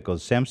are the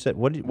pickles? Sam said,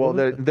 "What?" Well,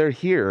 they're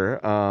here.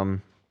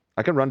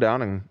 I can run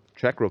down and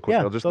check real quick.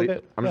 Yeah, I'm just go going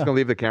get- to yeah.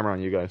 leave the camera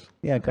on you guys.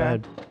 Yeah, go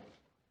ahead.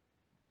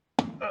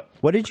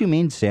 What did you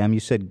mean, Sam? You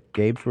said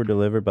Gabe's were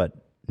delivered, but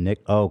Nick...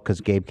 Oh,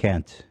 because Gabe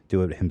can't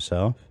do it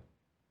himself?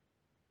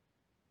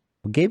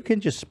 Well, Gabe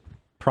can just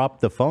prop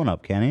the phone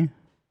up, can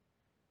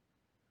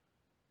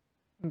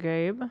he?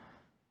 Gabe?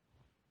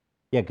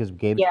 Yeah, because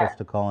Gabe's Yeah. supposed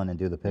to call in and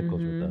do the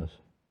pickles with us.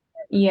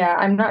 Yeah,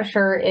 I'm not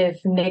sure if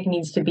Nick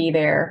needs to be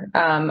there.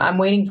 I'm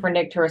waiting for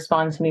Nick to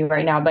respond to me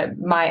right now, but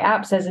my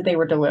app says that they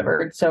were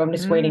delivered, so I'm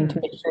just waiting to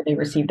make sure they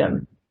received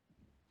them.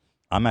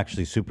 I'm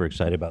actually super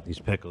excited about these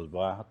pickles,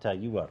 boy. I'll tell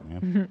you what,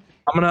 man.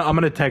 I'm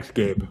gonna text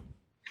Gabe.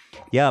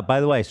 Yeah,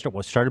 by the way, I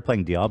started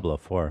playing Diablo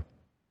 4.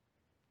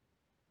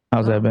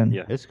 How's that been?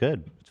 Yeah. It's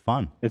good. It's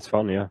fun. It's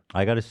fun, yeah.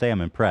 I got to say,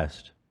 I'm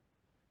impressed.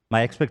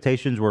 My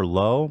expectations were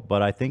low,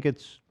 but I think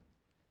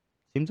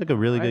seems like a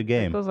really good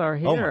game. pickles are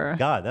Oh here. my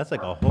god, that's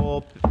like a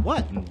whole...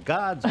 What in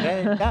God's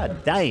name?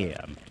 God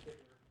damn.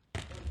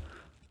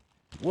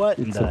 What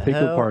in It's the a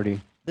pickle hell?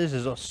 party. This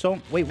is so...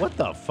 Wait, what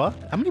the fuck?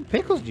 How many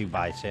pickles do you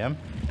buy, Sam?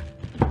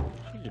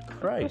 Jesus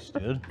Christ,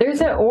 dude.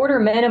 There's an order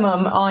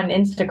minimum on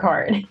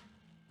Instacart.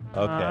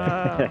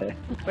 Okay.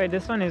 Wait,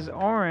 this one is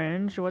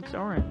orange. What's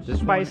orange? This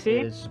Spicy?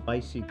 one is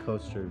spicy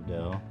coaster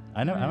dough.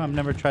 I've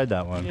never tried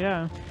that one.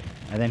 Yeah.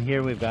 And then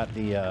here we've got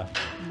the The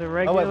Oh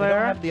regular. wait, we don't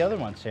have the other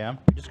one, Sam.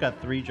 We just got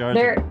 3 jars.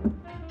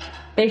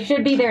 They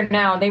should be there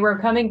now. They were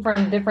coming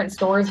from different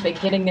stores, but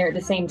getting there at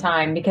the same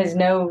time because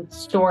no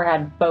store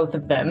had both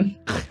of them.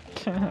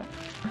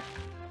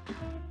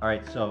 All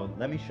right, so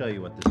let me show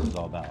you what this is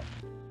all about.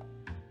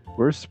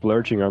 We're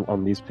splurging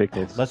on these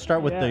pickles. Let's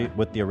start with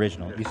the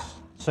original.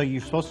 So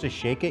you're supposed to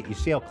shake it. You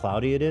see how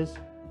cloudy it is?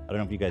 I don't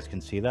know if you guys can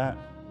see that.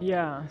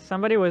 Yeah,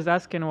 somebody was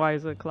asking why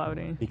is it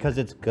cloudy? Because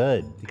it's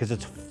good. Because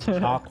it's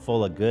chock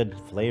full of good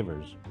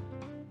flavors.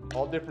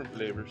 All different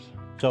flavors.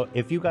 So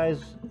if you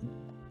guys,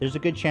 there's a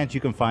good chance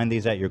you can find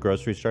these at your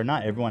grocery store.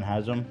 Not everyone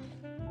has them,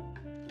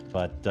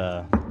 but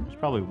there's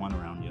probably one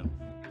around you.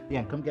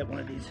 Yeah, come get one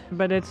of these.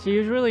 But it's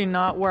usually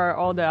not where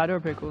all the other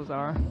pickles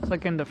are. It's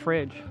like in the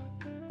fridge.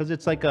 Because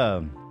it's like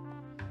a,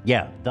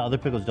 yeah, the other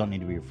pickles don't need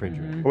to be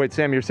refrigerated. Wait,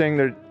 Sam, you're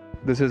saying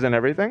this isn't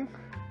everything?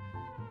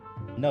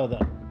 No,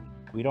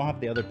 we don't have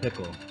the other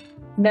pickle.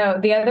 No,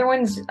 the other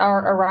ones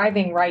are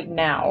arriving right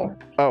now.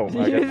 Oh,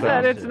 I You guess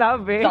said so. it's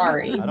not big.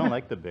 Sorry. I don't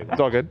like the big one.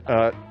 It's all good.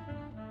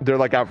 They're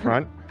like out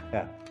front.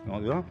 Yeah. You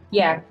want to go?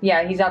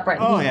 Yeah, he's up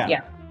front. Oh, He's-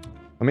 yeah.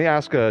 Let me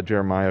ask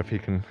Jeremiah if he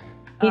can.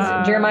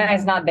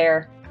 Jeremiah's not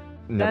there.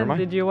 Never mind.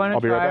 Did you want I'll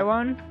to be right try back.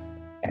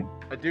 one?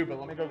 I do, but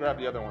let me go grab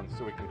the other ones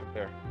so we can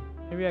compare.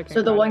 Maybe I can.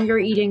 So the try one it. you're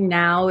eating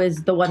now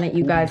is the one that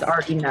you guys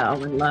already know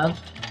and love,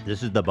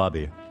 This is the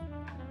Bubby.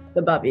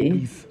 the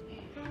Bubby.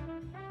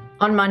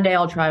 On Monday,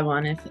 I'll try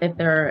one if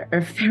there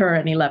are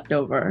any left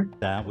over.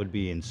 That would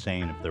be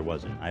insane if there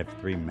wasn't. I have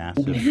 3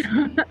 massive.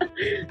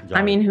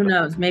 I mean, who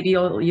knows? Maybe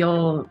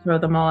you'll throw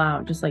them all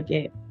out just like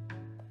Gabe.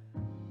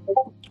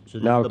 So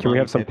this Now, is the can we Bubby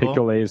have some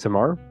pickle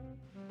ASMR?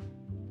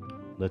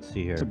 Let's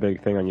see here. It's a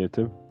big thing on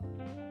YouTube.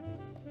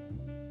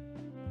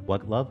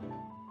 What, love?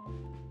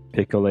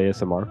 Pickle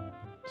ASMR.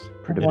 It's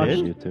pretty It big is?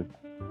 on YouTube.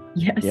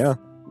 Yes. Yeah,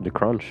 the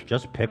crunch.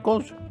 Just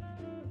pickles?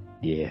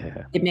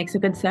 Yeah, It makes a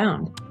good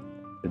sound.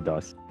 it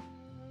does.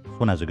 This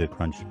one has a good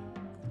crunch.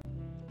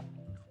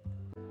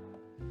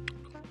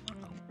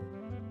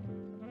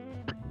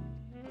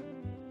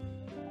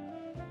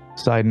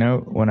 Side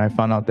note, when I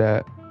found out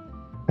that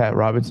Pat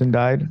Robinson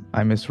died,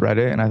 I misread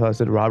it and I thought it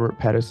said Robert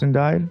Pattinson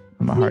died.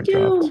 And my heart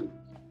dropped.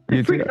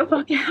 You Freaked the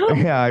fuck out.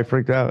 Yeah, I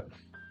freaked out.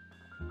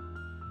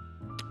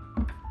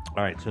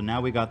 All right, so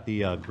now we got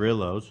the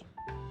Grillos.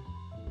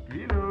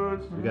 We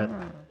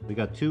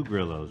got 2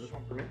 Grillos.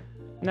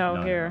 No,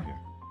 No, here.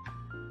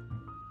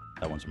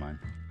 That one's mine.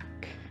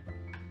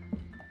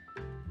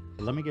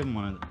 Let me give him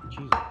one of the...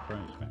 Jesus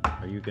Christ, man.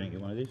 Are you going to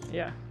get one of these?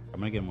 Yeah. I'm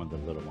going to get him one of the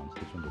little ones.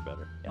 These ones are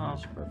better. Yeah, Oh.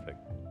 that's perfect.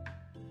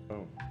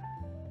 Oh.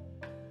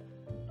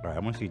 All right, I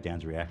want to see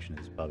Dan's reaction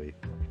to this Bubby.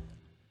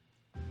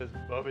 This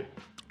Bubby.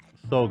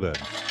 So good.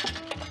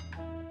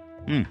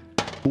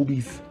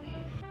 Boobies.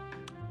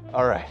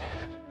 All right.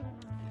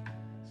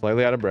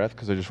 Slightly out of breath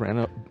because I just ran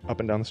up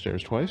and down the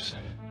stairs twice.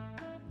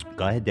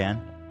 Go ahead,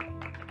 Dan.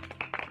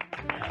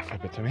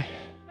 Flip it to me.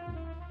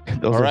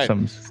 Those All are right,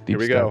 some steep here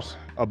we go. steps.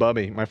 A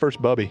Bubby. My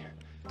first Bubby.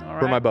 All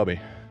For my right. Bubby.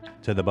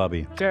 To the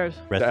Bubby. Cheers.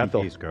 Rest To in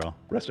Ethel. peace, girl.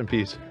 Rest in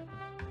peace.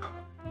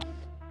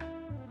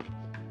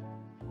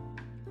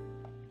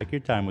 Take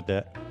your time with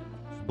that.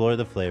 Explore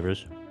the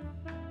flavors.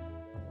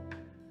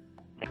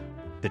 The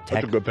That's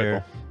a good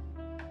texture. pickle.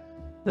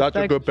 That's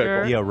a good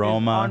texture pickle. The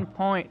aroma. is on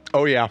point.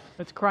 Oh, yeah.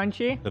 It's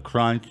crunchy. The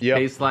crunch. Yep.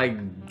 Tastes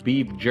like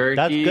beef jerky.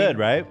 That's good,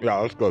 right?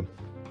 Yeah, that's good.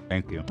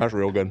 Thank you. That's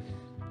real good.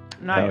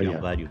 Nice. Thank you. I'm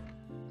glad you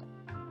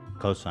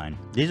co-signed.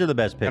 These are the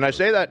best pickles. And I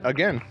say that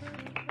again.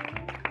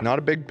 Not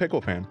a big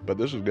pickle fan, but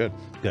this is good.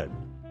 Good.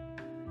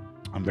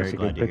 I'm very That's a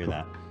glad good to hear pickle.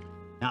 that.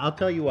 Now, I'll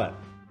tell you what.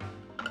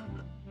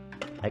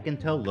 I can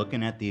tell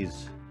looking at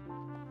these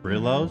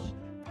Brillos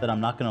that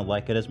I'm not going to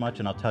like it as much,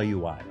 and I'll tell you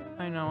why.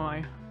 I know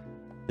why.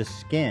 The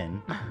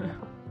skin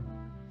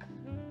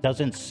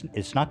doesn't,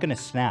 it's not going to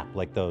snap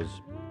like those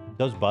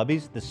Those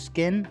bubbies, the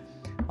skin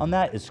on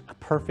that is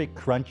perfect,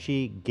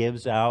 crunchy,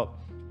 gives out.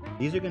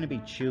 These are going to be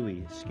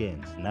chewy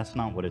skins, and that's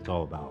not what it's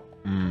all about.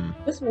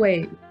 Just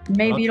wait.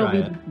 Maybe it'll I'll be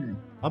try it. different.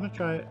 I'm going to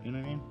try it. You know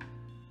what I mean?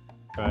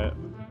 Try it.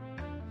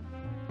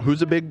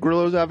 Who's a big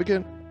Grillos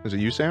advocate? Is it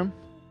you, Sam?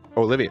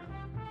 Oh, Olivia.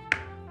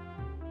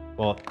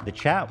 Well, the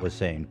chat was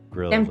saying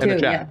Grillos. Them too, In the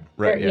chat. yeah.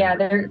 Right, yeah.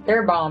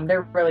 They're bomb.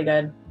 They're really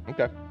good.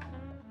 Okay.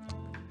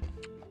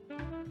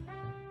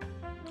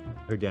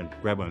 Again,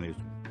 grab one of these.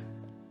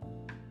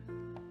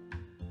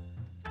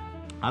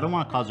 I don't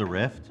want to cause a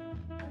rift.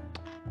 You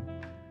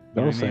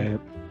know what I mean?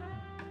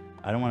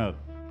 I don't want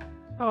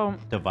Oh, to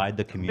divide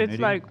the community.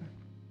 it's like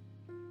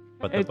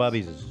but the it's-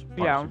 Bubbies is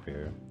far yeah.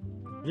 superior.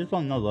 Just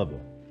on no level.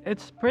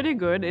 it's pretty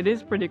good. It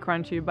is pretty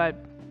crunchy, but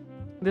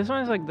this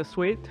one is like the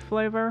sweet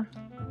flavor.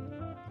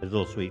 It's a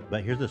little sweet,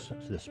 but here's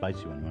the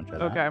spicy one. You want to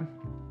try that? Okay.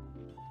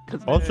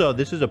 'Cause Also,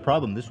 this is a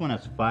problem. This one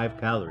has 5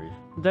 calories.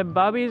 the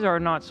bubbies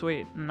are not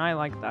sweet, and I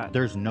like that.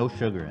 There's no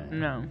sugar in it.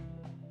 No.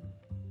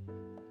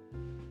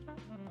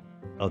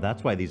 Oh,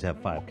 that's why these have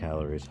 5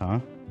 calories, huh?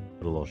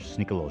 Put a little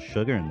sneak a little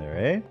sugar in there,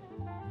 eh?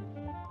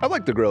 I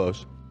like the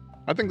Grillos.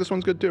 I think this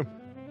one's good too.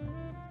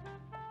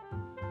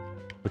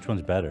 Which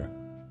one's better?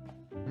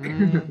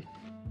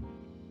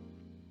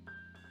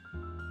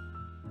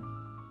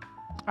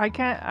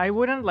 I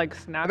wouldn't like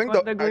snack think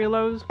on the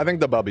Grillos. I think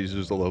the Bubbies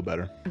is a little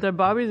better. The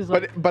bubbies is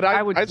like, But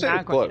I would I'd say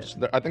it's snack on it. close.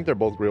 I think they're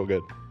both real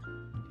good.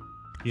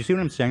 You see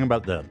what I'm saying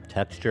about the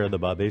texture of the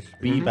Bubbies?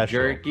 Beef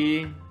Special.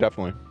 jerky.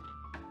 Definitely.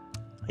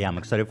 Yeah, I'm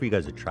excited for you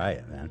guys to try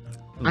it, man.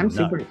 I'm Nuts.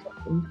 super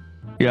excited.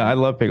 Yeah, I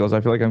love pickles. I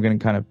feel like I'm getting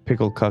kind of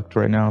pickle cucked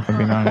right now, if I'm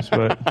being honest.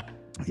 But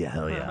Yeah,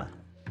 hell yeah.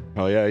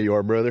 Oh yeah, you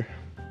are, brother.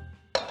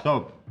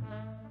 So,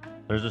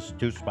 there's this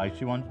 2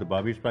 spicy ones, the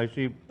Bubby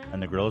spicy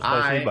and the Grill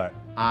spicy, but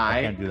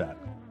I can't do that.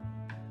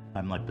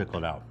 I'm like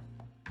pickled out.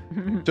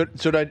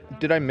 So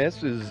did I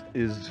miss?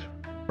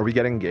 Are we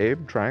getting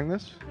Gabe trying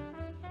this?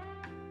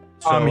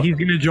 He's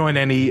gonna join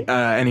any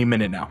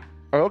minute now.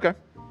 Oh, okay.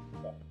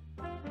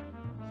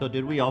 So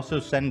did we also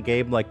send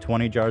Gabe like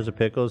 20 jars of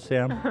pickles,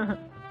 Sam?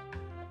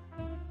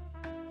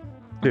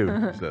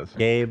 Dude, says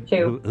Gabe,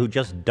 who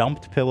just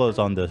dumped pickles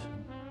on the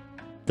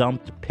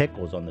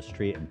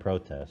street in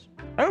protest.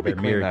 I hope he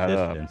Their mere cleaned that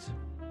up. existence.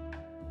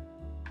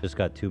 Just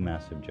got 2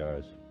 massive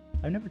jars.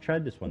 I've never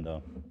tried this one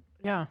though.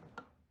 Yeah.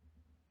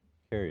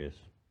 Curious.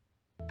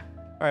 All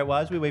right. Well,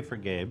 as we wait for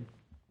Gabe,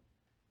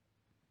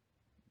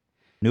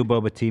 new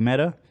boba tea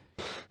meta.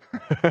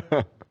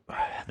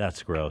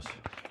 That's gross.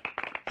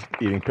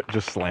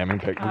 Just slamming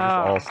pickles, Oh.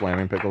 all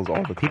slamming pickles all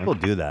the time. People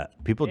do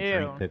that. People Ew.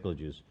 drink pickle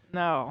juice.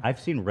 No. I've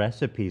seen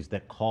recipes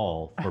that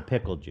call for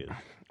pickle juice.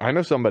 I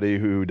know somebody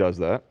who does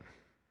that.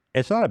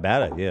 It's not a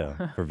bad idea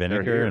for They're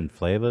vinegar here. and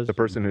flavors. The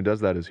person who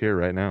does that is here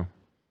right now.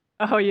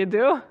 Oh, you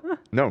do?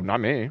 No, not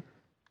me.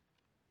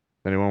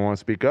 Anyone want to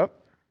speak up?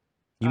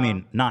 You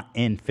mean not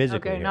in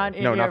physically? Okay, here. not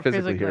in No, here not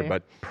physically here, physically.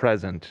 but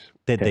present.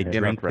 Did they in our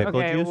drink presence.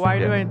 pickle Okay, juice? why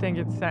do Yeah. I think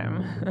it's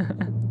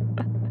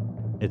Sam?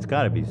 It's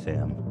got to be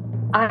Sam.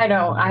 I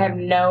don't. I have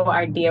no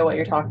idea what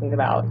you're talking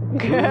about.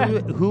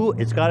 Who?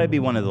 It's got to be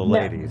one of the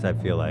ladies. I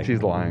feel like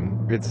She's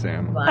lying. It's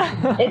Sam.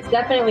 It's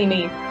definitely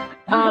me.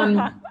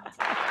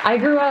 I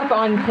grew up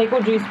on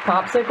pickle juice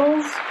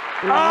popsicles.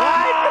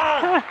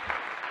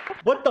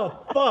 What the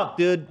fuck,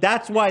 dude?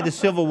 That's why the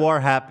Civil War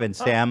happened,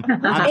 Sam.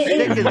 I'm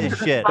sick of this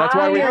shit. That's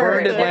why we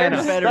burned They're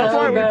Atlanta. so That's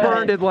why we good.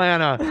 burned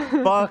Atlanta.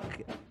 Fuck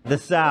the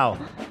South.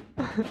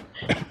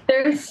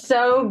 They're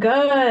so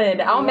good.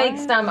 I'll make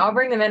some. I'll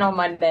bring them in on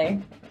Monday.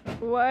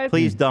 What?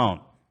 Please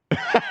don't.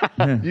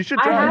 You should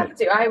I try have it.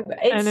 to. And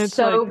It's it's,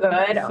 so like,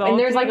 good. And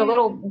there's like a salty?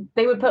 little.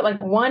 They would put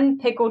like 1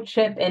 pickle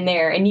chip in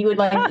there, and you would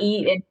like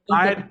eat and eat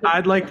the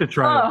I'd like to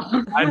try Oh.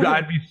 it.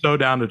 I'd be so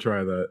down to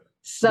try that.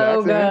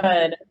 so That's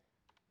it. good.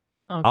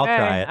 I'll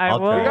try it. I'll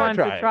will try it. want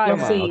Try to it. try You'll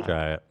it. see. I'll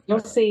try it. You'll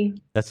see.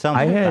 That sounds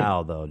I had-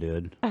 foul, though,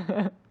 dude.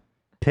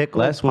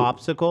 Pickle Last week-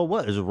 popsicle?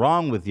 What is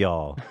wrong with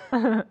y'all?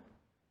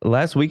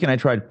 last weekend I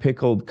tried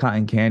pickled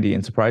cotton candy,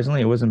 and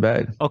surprisingly, it wasn't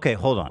bad. Okay,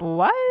 hold on.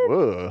 What?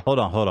 Ugh. Hold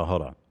on.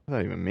 What does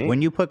that even mean?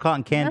 When you put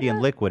cotton candy in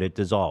liquid, it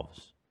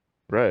dissolves.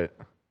 Right.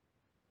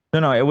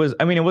 No, it was.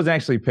 I mean, it wasn't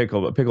actually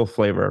pickle, but pickle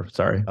flavor.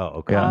 Sorry. Oh,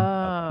 okay.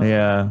 Yeah. Oh.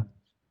 Yeah.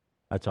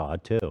 That's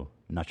odd, too.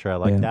 Not sure I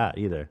like Yeah. that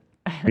either.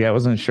 Yeah, I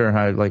wasn't sure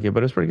how I'd like it,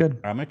 but it's pretty good. All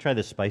right, I'm going to try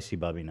this spicy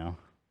bubby now.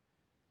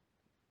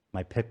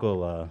 My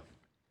pickle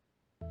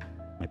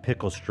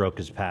stroke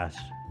is past.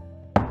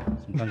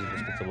 Sometimes it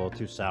just gets a little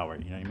too sour,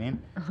 you know what I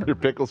mean? Your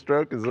pickle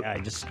stroke is I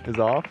just is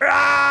off.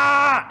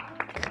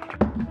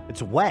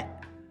 It's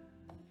wet.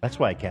 That's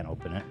why I can't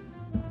open it.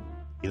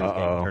 He's getting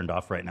Uh-oh. turned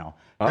off right now.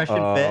 Fresh and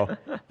Uh-oh. fit.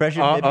 Fresh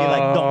and fit be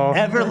like, don't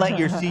ever let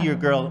your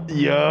girl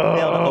be able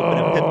to open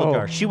a pickle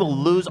jar. She will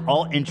lose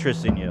all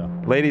interest in you.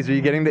 Ladies, are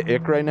you getting the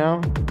ick right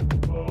now?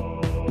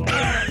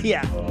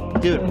 Yeah.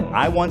 Dude,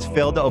 I once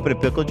failed to open a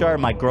pickle jar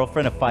and my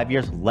girlfriend of 5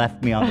 years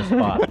left me on the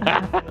spot.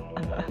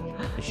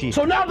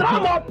 So now that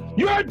I'm up,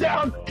 you're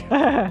down.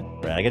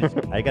 Right,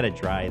 I gotta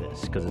dry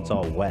this because it's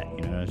all wet,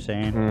 you know what I'm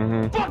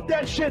saying? Fuck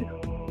that shit.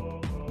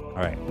 All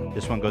right,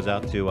 this one goes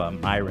out to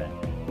Myron.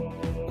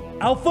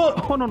 Alpha.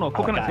 Oh no,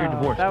 coconut you're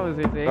divorced. That was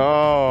easy.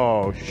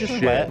 Oh Just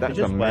shit! wet. That's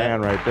Just a wet.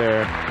 man right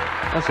there.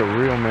 That's a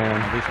real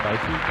man. Are they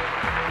spicy?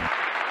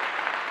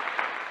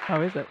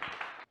 How is it?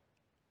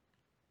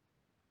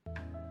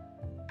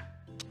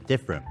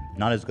 Different.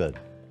 Not as good.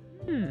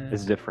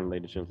 It's different,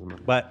 ladies and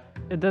gentlemen. But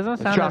It doesn't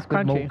sound as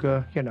Chocolate crunchy.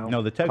 mocha, you know.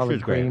 No, the texture colored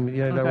is great. cream.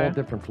 Yeah, they're all Okay.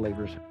 different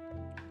flavors.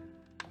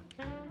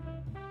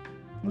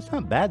 it's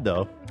not bad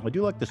though. I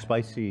do like the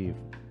spicy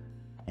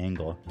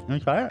angle. You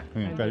want to try it?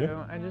 You I wanna try it? do.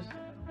 I just.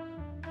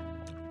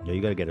 Yeah,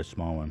 you gotta get a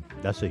small one.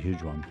 That's a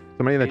huge one.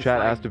 Somebody in the Tastes chat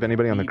like asked if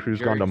anybody on the beef cruise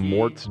gone to jerky.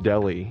 Mort's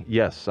Deli.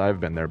 Yes, I've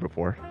been there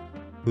before.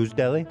 Who's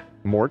deli?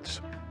 Mort's,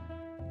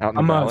 out in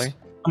I'm the a, valley.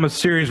 I'm a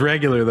series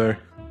regular there.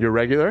 You're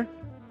regular?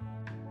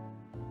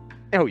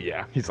 Oh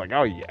yeah. He's like,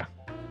 oh yeah.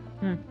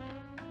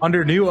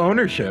 Under new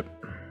ownership.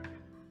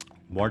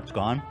 Mort's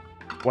gone.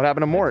 What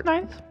happened to Mort?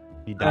 Nice.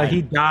 He died.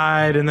 He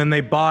died, and then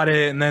they bought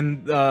it, and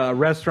then a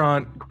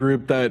restaurant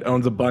group that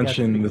owns a bunch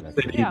in the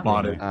city Yeah.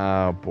 bought it.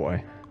 Oh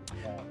boy.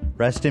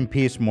 Rest in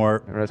peace,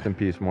 Mort. Rest in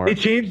peace, Mort. They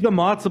changed the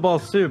matzo ball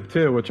soup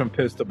too, which I'm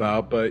pissed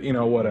about, but you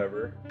know,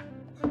 whatever.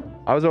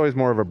 I was always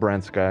more of a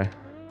Brent's guy.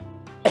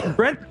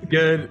 Brent's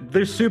good.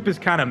 Their soup is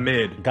kind of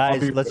mid.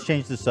 Guys, let's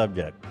change the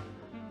subject.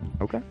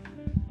 Okay.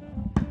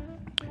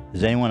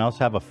 Does anyone else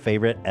have a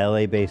favorite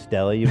LA-based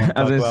deli you want to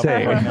I talk was about? gonna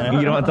say, for a minute?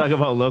 you don't want to talk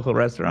about local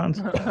restaurants?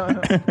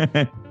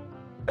 Everybody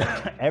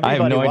I have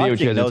no idea what watching you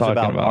guys are knows talking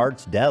about about.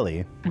 Art's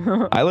Deli.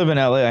 I live in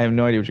LA. I have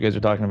no idea what you guys are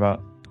talking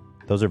about.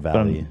 Those are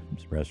Valley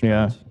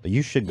restaurants. But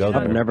you should go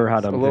there. I've never had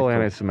It's a a little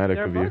pickle. anti-Semitic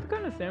They're of you. both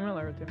kind of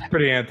similar to me.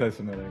 Pretty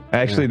anti-Semitic.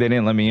 Actually, they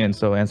didn't let me in,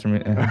 so answer me.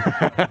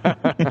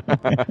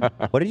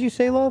 What did you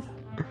say, love?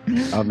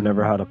 I've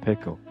never had a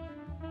pickle.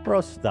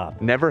 Bro,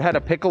 stop. Never had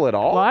a pickle at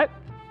all? What?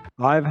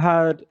 I've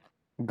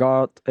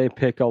got a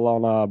pickle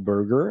on a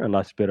burger and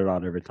I spit it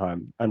out every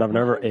time. And I've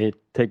never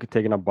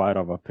taken a bite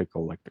of a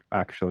pickle, like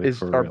actually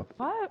for real.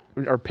 What?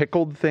 Are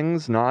pickled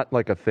things not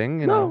like a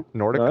thing in No.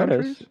 Nordic No, it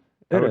countries? is.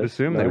 I It would is.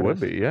 assume No, they it would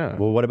is. be, yeah.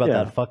 Well, what about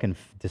Yeah. that fucking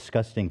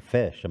disgusting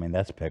fish? I mean,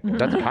 that's pickled.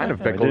 That's kind of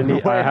I pickled. in a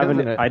didn't, way, I haven't.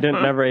 isn't it? I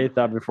didn't never ate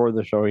that before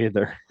the show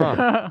either.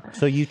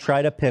 So you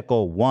tried a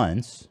pickle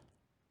once.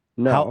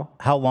 No.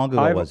 How long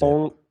ago was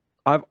it?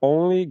 I've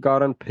only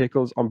gotten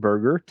pickles on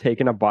burger,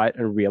 taken a bite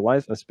and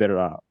realized and spit it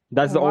out.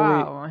 That's the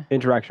Wow. only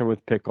interaction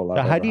with pickle. Now, I've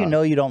how ever do you had.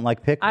 know you don't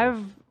like pickles?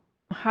 I've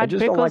had just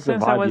don't pickles like the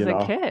since I vibe, was you a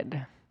know?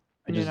 kid.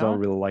 I just don't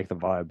really like the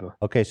vibe.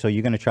 Okay, so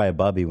you're gonna try a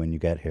bubby when you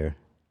get here.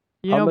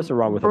 You I'll know, mess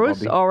around with a Bruce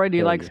Bobby. already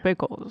Hell likes yeah.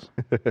 pickles.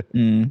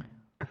 You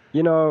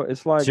know,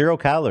 it's like 0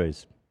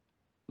 calories.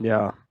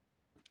 yeah.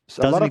 So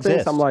a Doesn't lot of things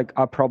exist. I'm like,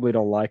 I probably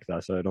don't like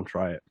that, so I don't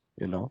try it.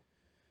 You know,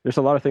 there's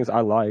a lot of things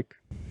I like,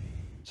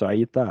 so I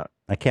eat that.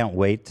 I can't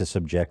wait to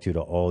subject you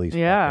to all these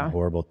Yeah. fucking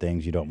horrible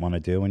things you don't want to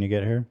do when you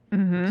get here.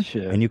 Mm-hmm.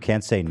 Shit. And you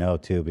can't say no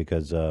too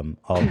because I'll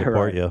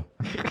deport Right. you.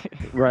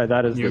 Right,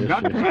 that is You the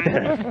got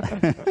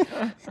issue.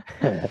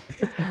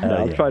 Hell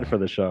I'll yeah. try it for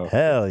the show.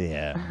 Hell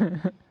yeah.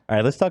 All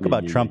right, let's talk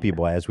about Trumpy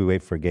boy as we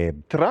wait for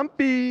Gabe.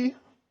 Trumpy.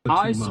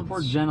 I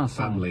support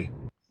genocide.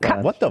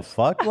 What the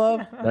fuck,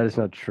 love? That is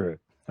not true.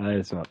 That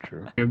is not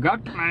true. You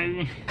got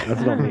me.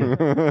 That's not me.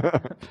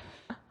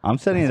 I'm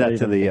sending That's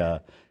that to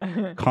not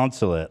the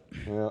consulate.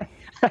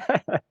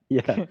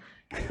 Yeah.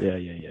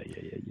 Yeah.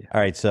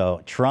 All right,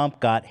 so Trump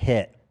got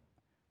hit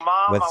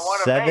with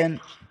 7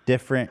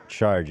 different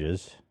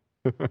charges.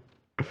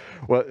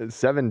 Well,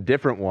 7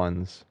 different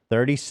ones.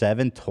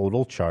 37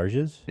 total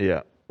charges?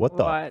 Yeah. What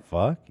the What?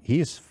 fuck?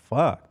 He's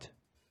fucked.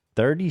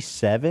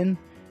 37?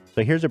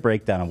 So here's a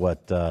breakdown of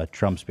what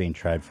Trump's being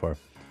tried for.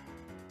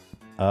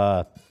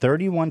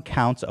 31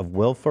 counts of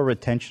willful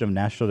retention of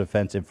national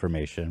defense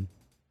information,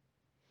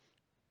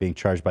 being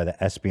charged by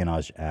the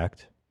Espionage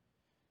Act.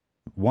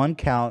 1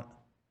 count,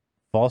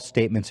 false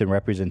statements and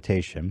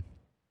representation.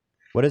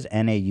 What is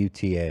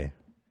NAUTA?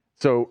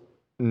 So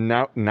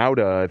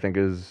Nauta, I think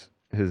is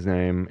his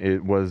name.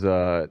 It was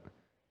like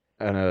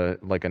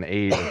an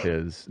aide of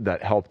his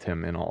that helped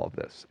him in all of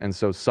this. And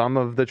so some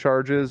of the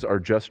charges are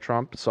just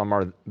Trump, some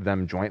are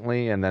them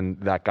jointly, and then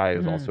that guy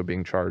is also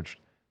being charged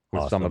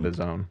with some of Awesome. his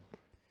own.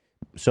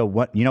 So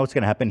what you know what's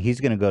going to happen? He's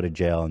going to go to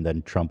jail, and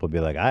then Trump will be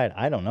like,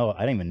 I don't know. I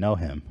didn't even know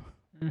him.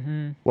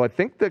 Mm-hmm. Well, I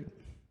think that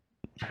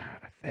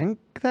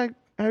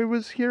I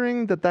was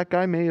hearing that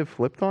guy may have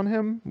flipped on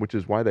him, which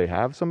is why they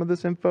have some of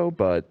this info,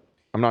 but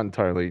I'm not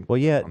entirely. Well,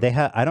 yeah, they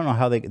have. I don't know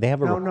how they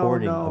have a No,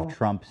 recording no. of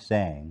Trump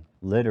saying,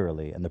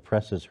 literally, and the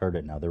press has heard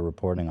it now. They're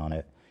reporting on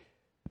it.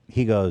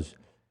 He goes,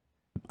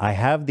 "I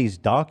have these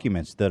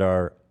documents that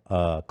are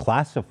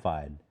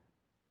classified.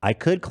 I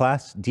could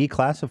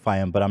declassify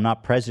them, but I'm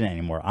not president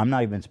anymore. I'm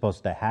not even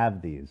supposed to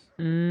have these."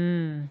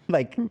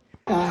 Like,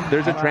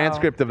 There's a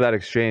transcript of that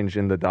exchange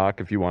in the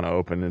doc if you want to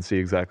open and see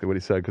exactly what he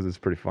said because it's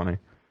pretty funny.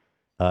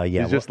 Yeah,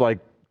 he's just like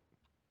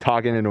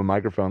talking into a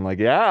microphone, like,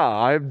 "Yeah,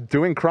 I'm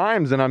doing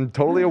crimes and I'm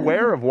totally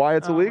aware of why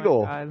it's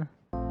illegal."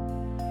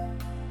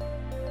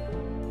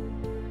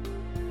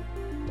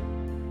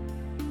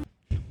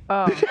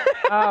 Oh,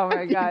 oh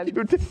my God.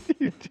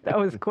 That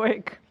was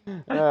quick.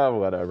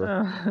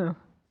 Whatever.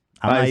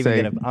 I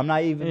I'm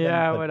not even.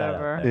 Yeah, gonna put that out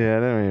whatever. there. Yeah, I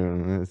don't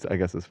even. I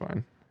guess it's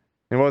fine.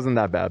 It wasn't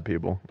that bad,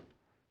 people.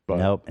 But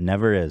Nope, it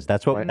never is.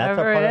 That's what. That's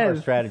Never a part of our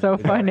is. strategy. So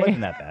We go, funny. It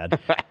wasn't that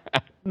bad.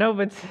 No,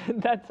 but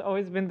that's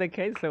always been the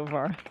case so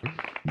far.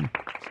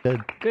 It's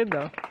good. Good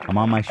though. I'm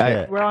on my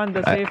shit. We're on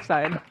the safe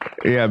side.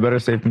 Yeah, better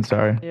safe than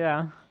sorry.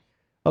 Yeah.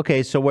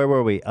 Okay, so where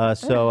were we?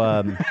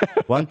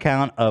 One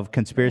count of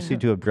conspiracy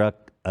to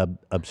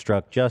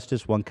obstruct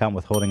justice, one count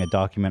withholding a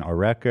document or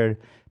record,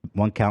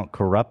 one count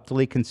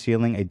corruptly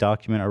concealing a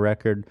document or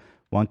record,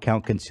 one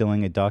count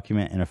concealing a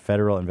document in a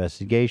federal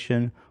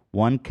investigation,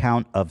 one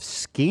count of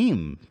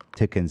scheme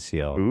to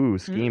conceal. Ooh,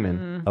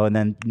 scheming. Oh, and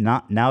then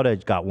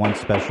Nauta got one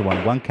special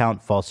one. One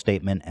count false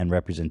statement and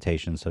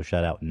representation. So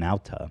shout out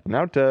Nauta.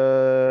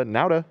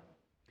 Nauta.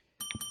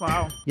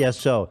 Wow. Yeah,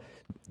 so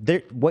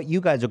what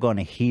you guys are going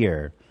to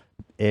hear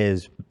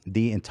is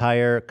the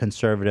entire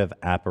conservative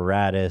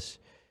apparatus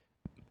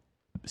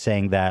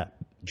saying that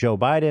Joe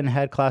Biden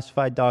had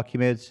classified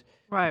documents.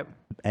 Right.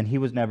 And he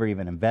was never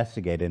even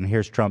investigated. And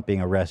here's Trump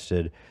being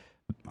arrested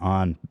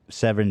on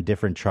 7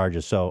 different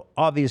charges. So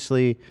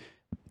obviously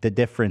the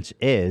difference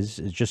is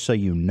just so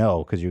you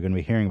know, because you're going to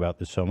be hearing about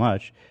this so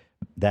much,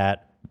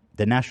 that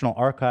the National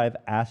Archive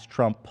asked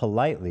Trump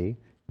politely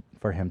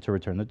for him to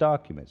return the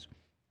documents.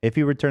 If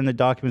he returned the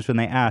documents when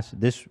they asked,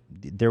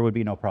 there would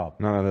be no problem.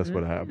 None of this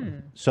would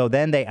happen. So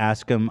then they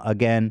ask him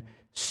again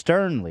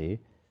sternly,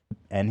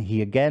 and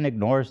he again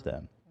ignores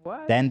them.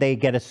 What? Then they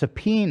get a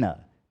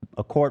subpoena,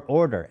 a court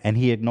order, and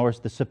he ignores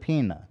the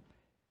subpoena.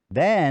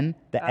 Then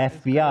the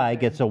FBI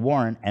gets a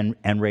warrant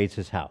and raids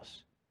his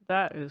house.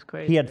 That is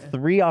crazy. He had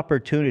 3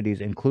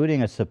 opportunities,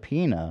 including a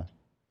subpoena,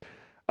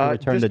 to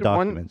return the Just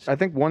documents. I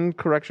think one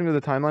correction to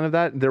the timeline of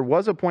that, there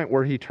was a point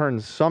where he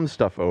turned some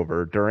stuff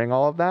over during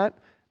all of that,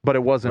 but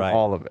it wasn't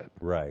all of it.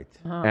 Right.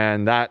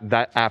 And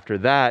that after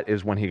that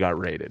is when he got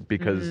raided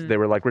because they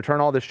were like, return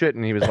all this shit.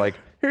 And he was like,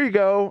 here you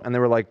go. And they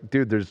were like,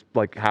 dude, there's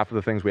like half of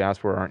the things we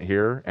asked for aren't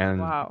here.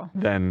 And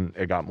then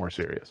it got more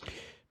serious.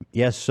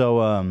 Yes.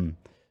 So,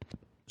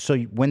 so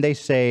when they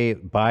say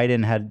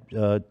Biden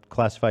had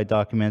classified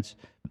documents,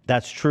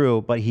 that's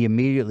true, but he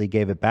immediately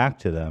gave it back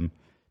to them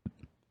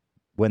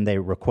when they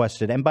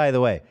requested. And by the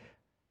way,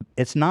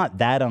 it's not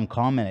that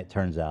uncommon, it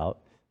turns out,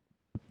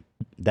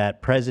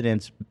 that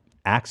presidents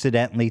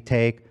accidentally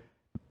take,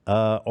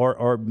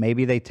 or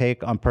maybe they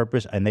take on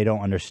purpose and they don't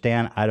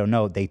understand. I don't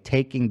know. They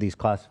taking these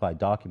classified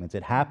documents.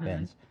 It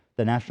happens.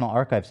 The National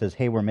Archive says,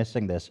 hey, we're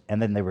missing this.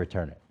 And then they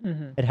return it.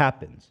 It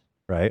happens,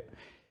 right?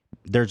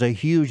 There's a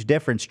huge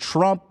difference.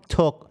 Trump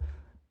took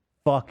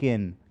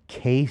fucking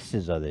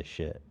cases of this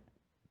shit.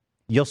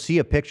 You'll see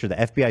a picture. The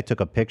FBI took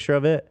a picture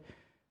of it.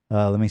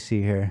 Let me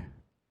see here.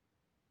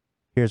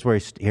 Here's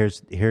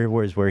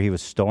where he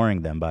was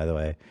storing them, by the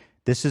way.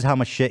 This is how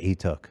much shit he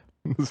took.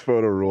 This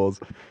photo rules.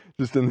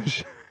 Just in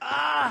the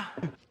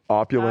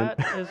opulent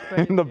That is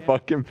crazy. in the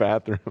fucking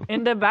bathroom.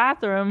 In the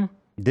bathroom.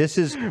 This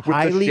is With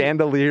highly the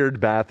chandeliered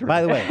bathroom.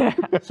 By the way,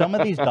 some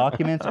of these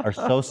documents are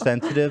so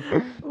sensitive.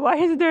 Why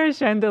is there a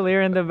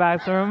chandelier in the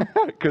bathroom?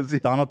 Because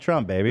Donald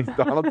Trump, baby.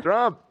 Donald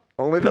Trump.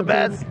 Only the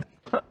best.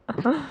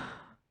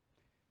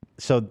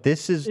 So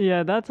this is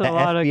that's a the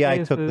lot of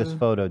FBI took this cases.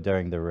 photo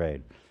during the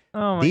raid.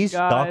 Oh my These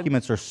God.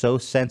 documents are so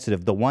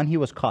sensitive. The one he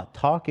was caught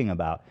talking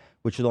about,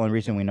 which is the only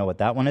reason we know what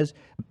that one is,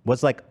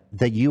 was like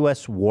the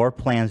U.S. war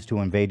plans to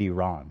invade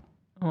Iran.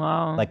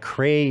 Wow. Like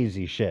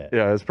crazy shit.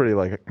 Yeah, it's pretty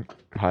like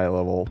high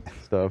level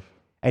stuff.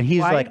 And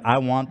he's Why- like, I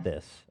want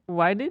this.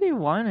 Why did he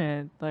want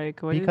it?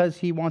 Like, what Because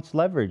he wants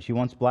leverage. He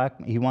wants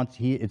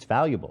it's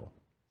valuable.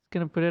 he's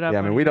gonna put it up. Yeah,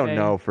 I mean, on we don't eBay.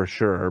 know for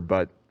sure,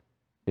 but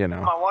you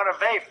know. I want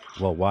a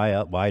vape. Well,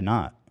 why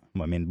not?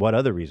 I mean, what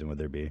other reason would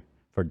there be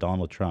for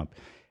Donald Trump?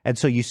 And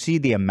so you see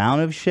the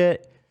amount of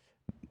shit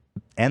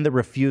and the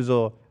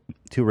refusal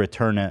to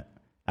return it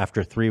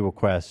after 3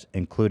 requests,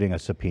 including a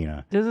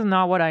subpoena. This is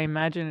not what I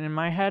imagined. In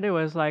my head, it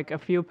was like a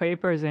few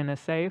papers in a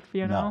safe,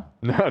 you know?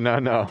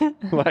 No.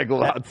 Like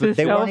lots It's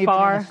of so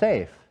far,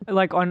 safe.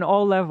 Like on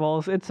all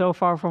levels, it's so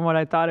far from what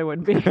I thought it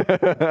would be.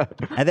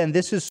 And then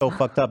this is so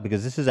fucked up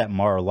because this is at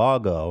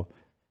Mar-a-Lago,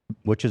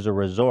 which is a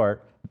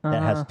resort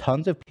that has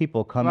tons of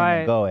people coming Right.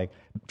 and going.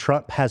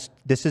 Trump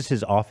this is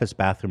his office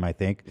bathroom, I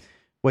think,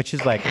 which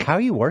is like, how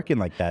are you working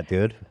like that,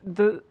 dude?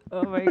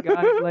 Oh my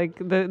God. Like,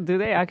 do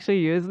they actually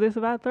use this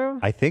bathroom?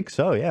 I think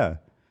so, yeah. I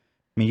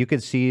mean, you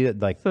could see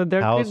like So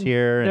there towels could,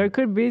 here. there And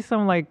could be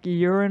some like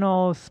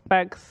urinal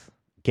specks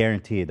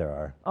guaranteed there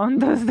are. on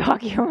those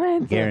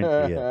documents.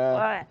 Guarantee it.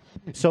 What?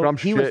 So Trump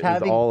he was shit is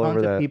having all tons over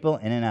of that. people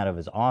in and out of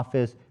his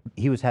office.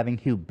 He was having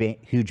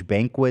huge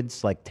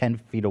banquets like 10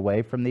 feet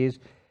away from these.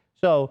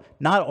 So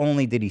not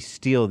only did he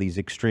steal these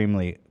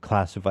extremely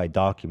classified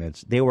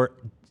documents, they were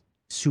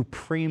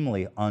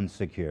supremely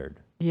unsecured.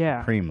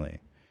 Yeah. Supremely.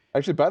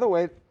 Actually, by the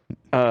way,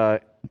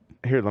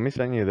 here, let me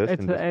send you this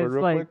It's, in Discord it's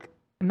real like quick.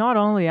 not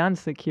only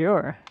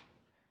unsecure,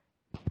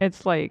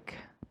 it's like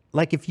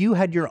If you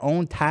had your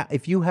own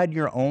if you had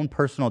your own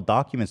personal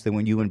documents,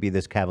 then you wouldn't be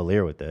this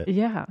cavalier with it.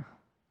 yeah.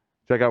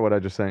 Check out what I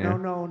just sent you.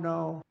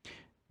 No.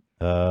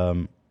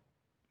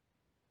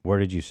 Where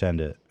did you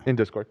send it? In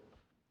Discord.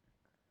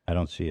 I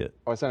don't see it.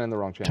 Oh, I sent in the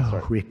wrong channel.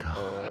 Sorry. Puerto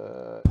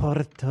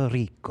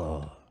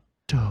Rico.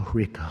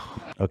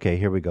 Okay,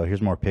 here we go.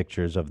 Here's more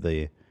pictures of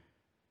the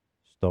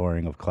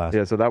storing of class.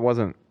 Yeah, so that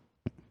wasn't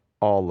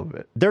all of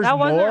it. There's That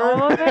wasn't more?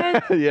 all of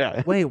it?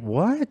 Yeah. Wait,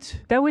 what?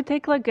 That would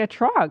take like a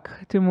truck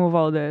to move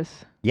all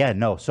this. Yeah,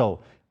 no. So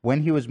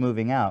when he was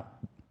moving out,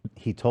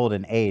 he told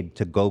an aide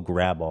to go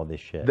grab all this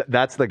shit.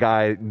 That's the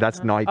guy.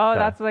 That's Night. Oh,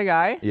 that's the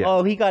guy? Yeah.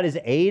 Oh, he got his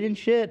aide and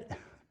shit?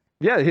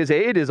 Yeah, his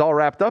aide is all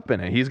wrapped up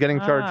in it. He's getting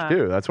Ah. charged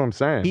too. That's what I'm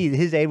saying.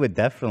 His aide would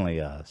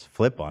definitely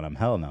flip on him.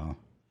 Hell no.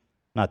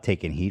 Not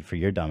taking heat for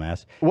your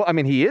dumbass. Well, I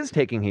mean, he is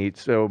taking heat,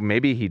 so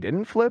maybe he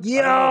didn't flip.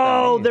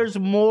 Yo, there's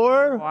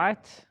more?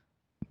 What?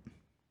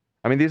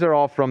 I mean, these are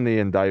all from the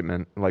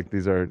indictment. Like,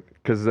 these are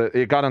because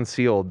it got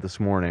unsealed this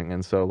morning,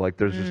 and so like,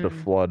 there's just a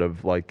flood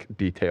of like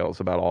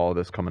details about all of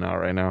this coming out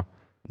right now.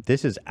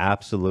 This is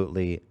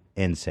absolutely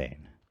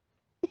insane.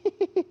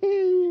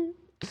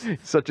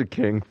 Such a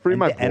king. Free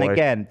my boy. And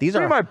again, these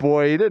Free are my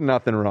boy. He did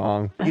nothing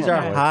wrong. These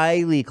are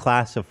highly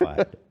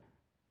classified.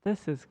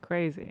 This is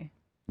crazy.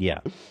 Yeah.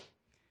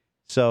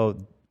 So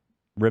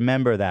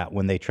remember that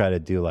when they try to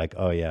do like,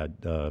 oh yeah,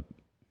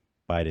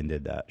 Biden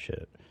did that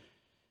shit.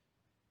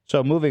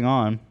 So moving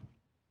on.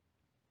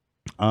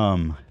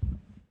 They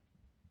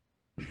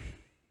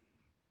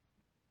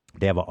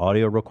have an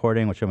audio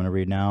recording, which I'm going to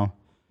read now.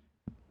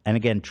 And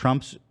again,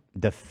 Trump's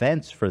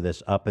defense for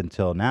this up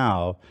until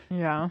now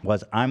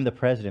was, I'm the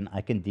president. I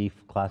can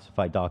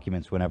declassify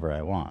documents whenever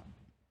I want.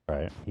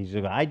 Right? He's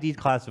like, I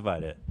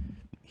declassified it.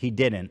 He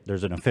didn't.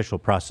 There's an official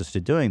process to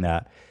doing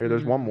that. Here,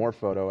 there's one more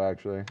photo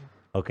actually.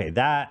 Okay,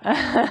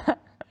 that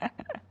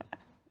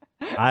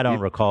I don't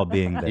recall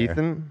being there.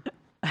 Ethan?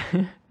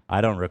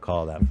 I don't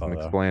recall that photo. I'm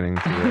explaining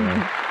to you.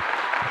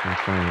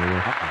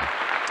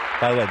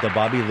 By the way, the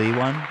Bobby Lee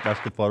one, that's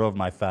the photo of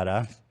my fat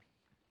ass.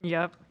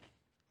 Yep.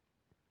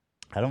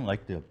 I don't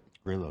like the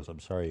Grillos. I'm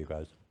sorry, you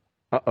guys.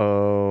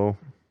 Uh-oh.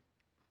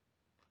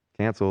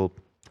 Canceled.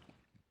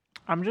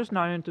 I'm just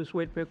not into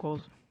sweet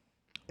pickles.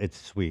 It's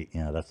sweet.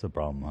 Yeah, that's the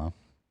problem, huh?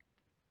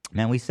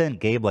 Man, we sent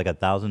Gabe like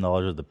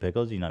 $1,000 of the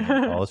pickles. You not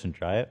gonna call us and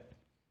try it?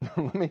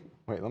 Let me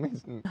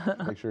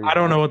make sure. I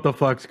don't know what the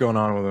fuck's going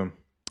on with him.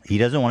 He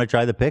doesn't want to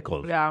try the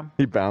pickles. Yeah.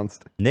 He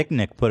bounced.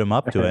 Nick put him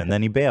up to it, and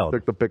then he bailed.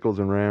 Took the pickles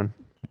and ran.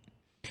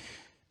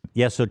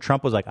 Yeah, so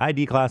Trump was like, I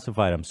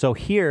declassified him. So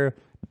here,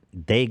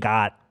 they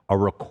got a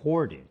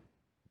recording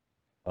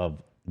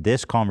of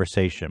this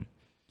conversation,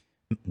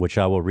 which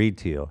I will read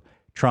to you.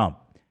 Trump,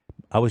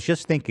 I was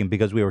just thinking,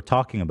 because we were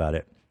talking about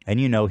it, and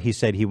you know, he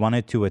said he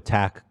wanted to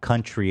attack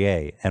country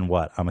A, and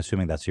what? I'm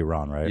assuming that's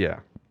Iran, right? Yeah.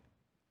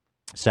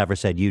 Staffer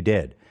said, you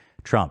did.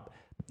 Trump,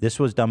 this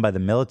was done by the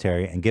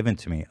military and given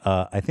to me.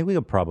 I think we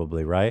could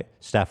probably, right?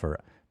 Staffer,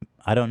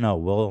 I don't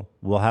know.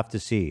 We'll have to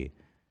see.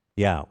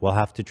 Yeah, we'll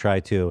have to try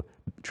to,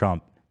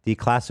 Trump,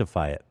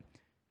 declassify it.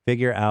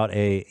 Figure out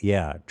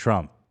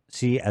Trump.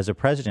 See, as a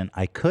president,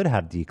 I could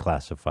have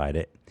declassified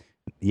it.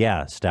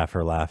 Yeah,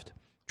 Staffer laughed.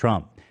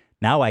 Trump,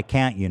 now I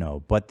can't,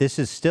 but this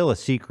is still a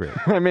secret.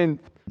 I mean.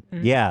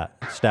 Yeah,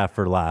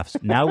 Staffer laughs.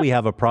 Now we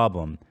have a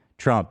problem.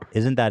 Trump,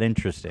 isn't that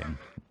interesting?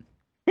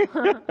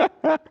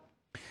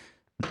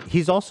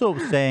 He's also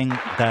saying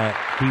that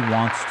he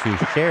wants to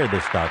share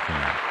this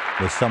document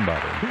with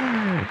somebody.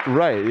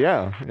 Right,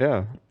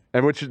 yeah.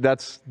 And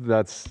that's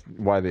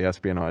why the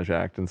Espionage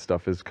Act and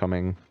stuff is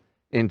coming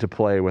into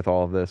play with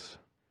all of this.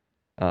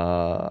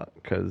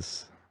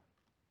 Because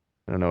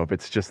I don't know if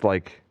it's just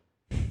like,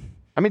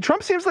 I mean,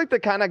 Trump seems like the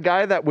kind of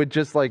guy that would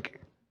just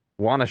like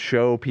want to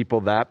show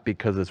people that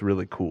because it's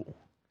really cool.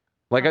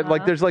 Like,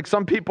 like there's like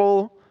some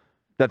people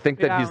that think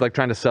that he's like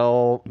trying to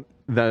sell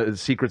the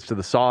secrets to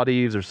the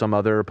Saudis or some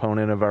other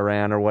opponent of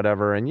Iran or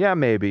whatever. And yeah,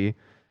 maybe.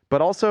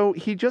 But also,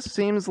 he just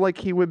seems like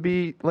he would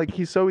be like,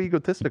 he's so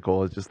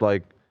egotistical. It's just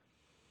like,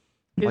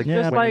 It's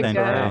just like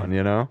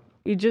around,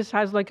 he just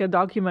has like a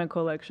document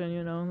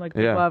collection, like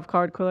people have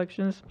card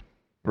collections.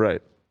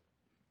 Right.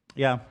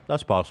 Yeah,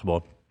 that's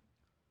possible.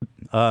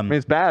 I mean,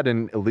 it's bad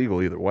and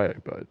illegal either way,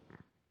 but.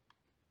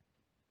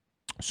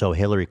 So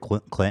Hillary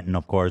Clinton,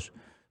 of course,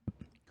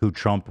 who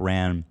Trump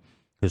ran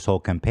his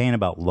whole campaign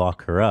about,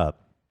 lock her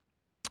up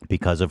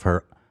because of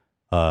her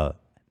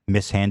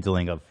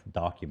mishandling of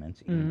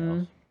documents,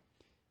 emails.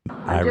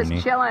 I'm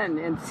just chilling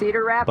in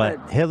Cedar Rapids.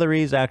 But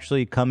Hillary's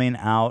actually coming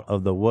out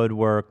of the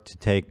woodwork to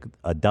take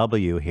a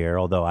W here,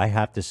 although I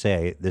have to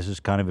say, this is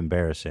kind of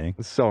embarrassing.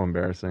 It's so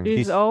embarrassing.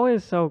 She's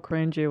always so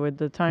cringy with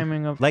the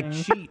timing of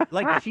things.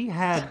 She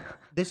had,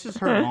 this is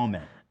her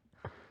moment.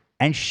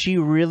 And she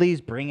really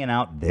is bringing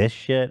out this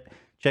shit.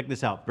 Check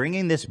this out.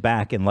 Bringing this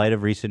back in light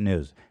of recent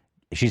news.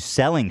 She's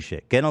selling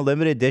shit. Getting a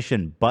limited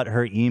edition, but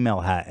her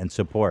email hat and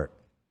support.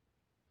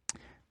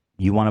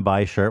 You want to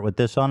buy a shirt with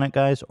this on it,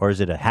 guys? Or is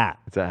it a hat?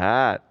 It's a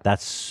hat.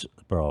 That's,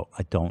 bro,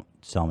 don't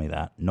sell me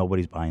that.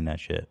 Nobody's buying that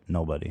shit.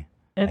 Nobody.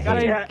 It's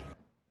like,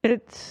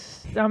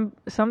 it's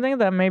something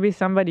that maybe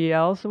somebody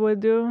else would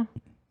do,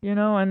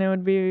 and it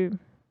would be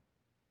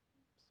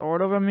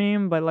sort of a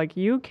meme, but like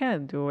you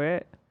can't do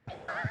it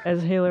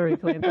as Hillary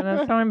Clinton.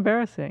 That's so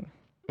embarrassing.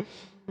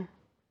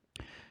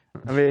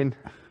 I mean,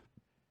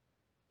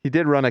 He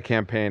did run a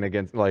campaign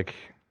against, like,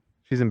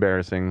 she's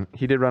embarrassing.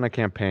 He did run a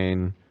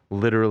campaign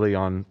literally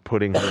on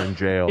putting her in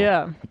jail.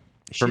 Yeah.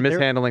 For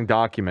mishandling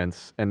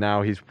documents, and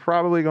now he's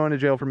probably going to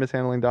jail for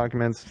mishandling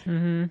documents.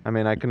 I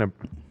mean, I can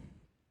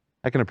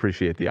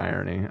appreciate the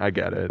irony. I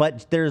get it.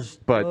 But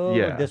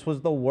yeah, this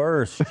was the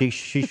worst. She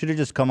should have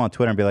just come on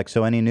Twitter and be like,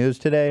 "So any news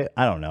today?"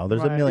 I don't know.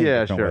 There's a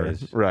million different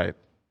ways. Right.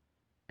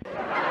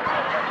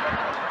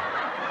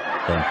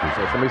 Thank you.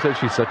 So somebody said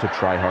she's such a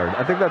tryhard.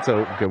 I think that's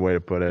a good way to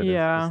put it.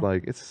 Yeah. It's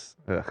like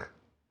ugh.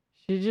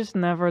 She just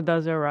never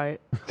does it right.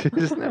 She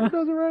just never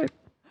does it right.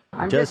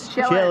 I'm just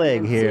chilling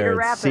chilling in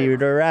here at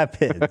Cedar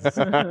Rapids.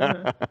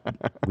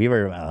 We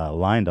were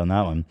aligned on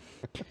that one.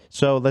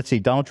 So let's see.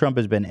 Donald Trump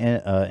has been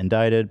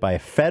indicted by a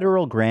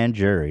federal grand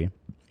jury.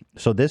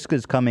 So this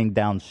is coming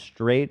down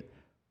straight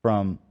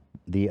from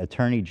the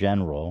Attorney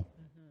General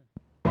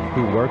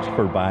who works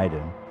for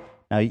Biden.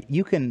 Now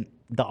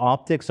the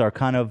optics are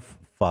kind of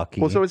fucky.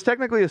 Well, so it's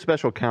technically a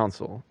special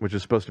counsel, which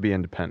is supposed to be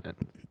independent,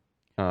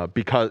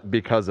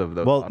 because of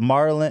those. Well,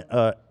 Marlin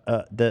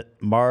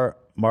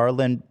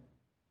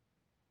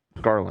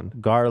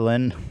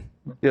Garland.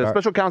 Yeah, the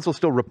special counsel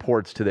still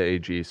reports to the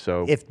AG.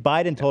 So if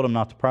Biden told him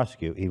not to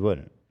prosecute, he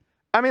wouldn't.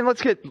 I mean,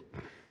 let's get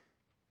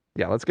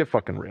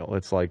fucking real.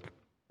 It's like,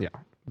 yeah,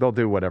 they'll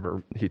do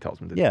whatever he tells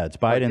them to do. Yeah, it's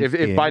Biden's Like, if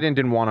scheme. Biden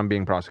didn't want him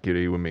being prosecuted,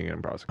 he wouldn't be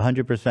getting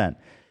prosecuted. 100%.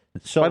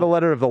 So by the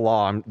letter of the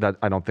law,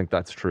 I don't think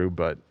that's true,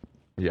 but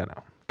yeah,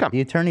 no.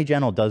 The Attorney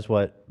General does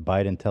what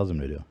Biden tells him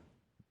to do.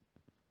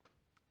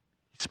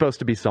 He's supposed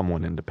to be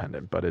someone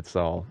independent, but it's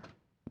all.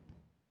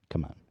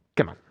 Come on.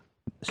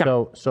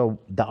 So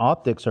the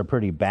optics are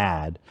pretty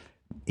bad,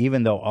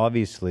 even though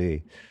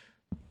obviously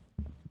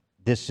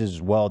this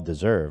is well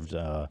deserved.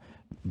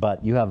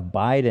 But you have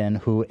Biden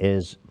who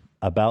is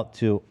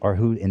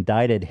who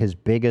indicted his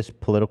biggest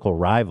political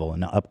rival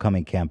in the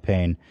upcoming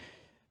campaign.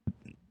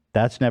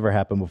 That's never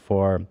happened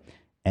before,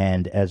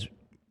 and as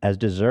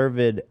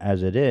deserved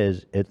as it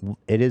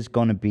is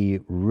going to be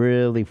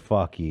really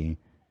fucky.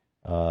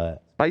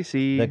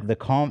 Spicy.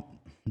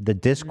 The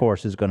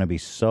discourse is going to be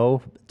so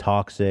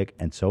toxic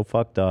and so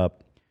fucked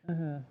up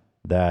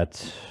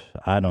that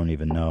I don't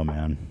even know,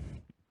 man.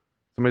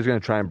 Somebody's going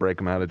to try and break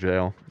him out of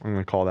jail. I'm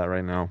going to call that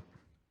right now.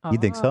 You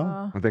think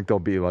so? I think there'll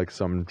be like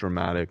some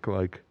dramatic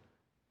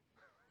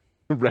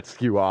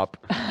rescue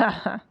op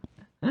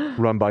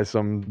run by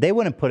some. They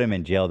wouldn't put him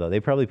in jail though. They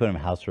probably put him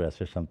in house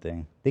arrest or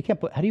something. They can't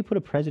put. How do you put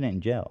a president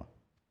in jail?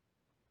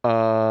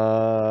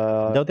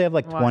 Don't they have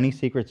like 20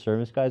 Secret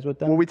Service guys with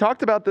them? Well, we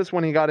talked about this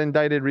when he got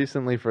indicted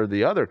recently for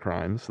the other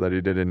crimes that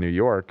he did in New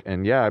York.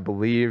 And yeah, I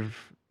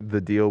believe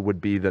the deal would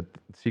be that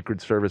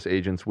Secret Service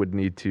agents would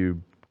need to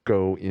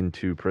go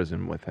into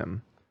prison with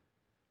him.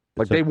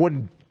 They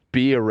wouldn't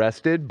be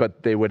arrested,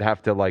 but they would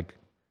have to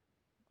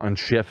on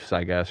shifts,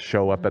 I guess,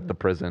 show up at the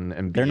prison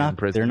and be in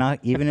prison.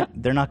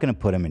 They're not going to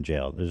put him in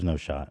jail. There's no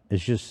shot.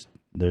 It's just,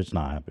 there's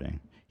not happening.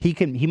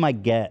 He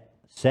might get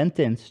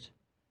sentenced,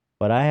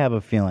 but I have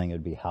a feeling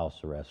it'd be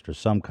house arrest or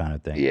some kind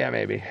of thing. Yeah,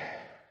 maybe.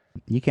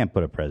 You can't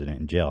put a president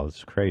in jail.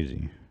 It's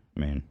crazy. I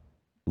mean,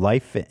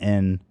 life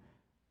in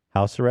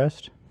house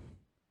arrest?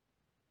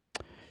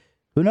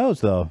 Who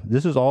knows, though?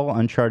 This is all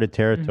uncharted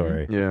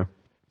territory. Yeah.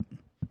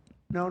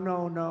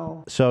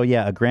 No. So,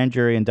 yeah, a grand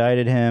jury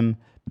indicted him,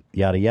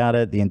 yada,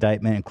 yada. The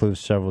indictment includes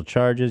several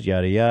charges,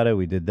 yada, yada.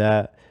 We did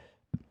that.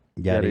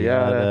 Yada,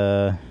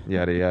 yada.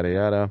 Yada, yada,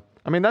 yada.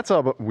 I mean, that's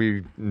all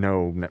we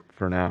know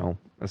for now,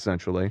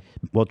 essentially.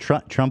 Well,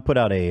 Trump put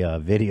out a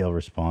video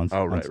response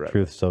on right.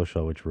 Truth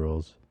Social, which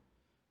rules,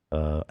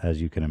 as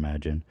you can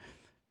imagine.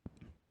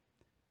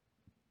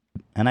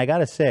 And I got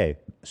to say,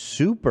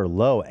 super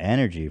low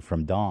energy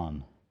from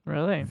Don.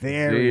 Really?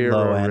 Very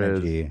low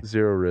energy.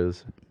 Zero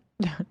riz.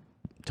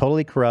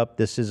 Totally corrupt.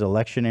 This is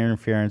election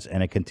interference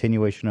and a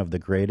continuation of the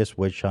greatest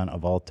witch hunt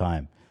of all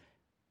time.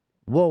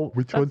 Well,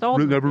 witch hunt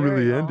never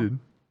really ended.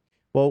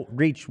 Well,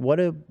 Reach, what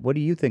do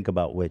you think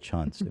about witch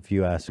hunts? If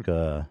you ask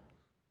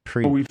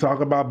we talk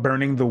about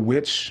burning the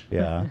witch.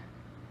 Yeah.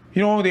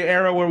 You know the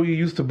era where we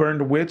used to burn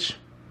the witch?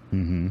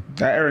 Mm-hmm.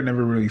 That era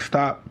never really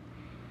stopped.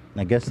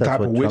 I guess the that's type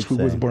what of witch Trump's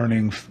we was saying.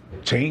 burning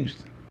changed.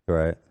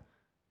 Right.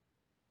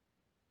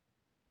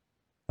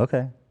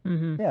 Okay.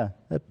 Mm-hmm. Yeah,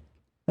 that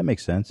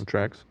makes sense. It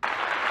tracks.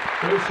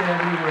 They said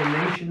we were a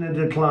nation in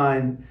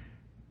decline,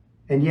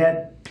 and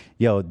yet.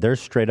 Yo, there's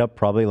straight up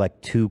probably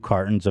like 2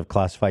 cartons of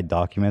classified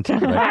documents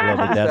right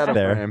below the desk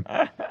there.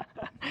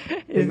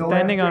 He's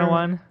standing on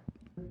one.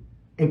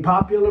 A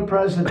popular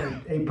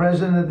president, a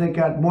president that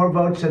got more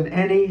votes than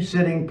any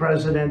sitting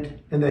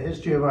president in the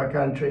history of our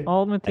country.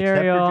 Old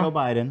material. Except for Joe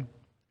Biden.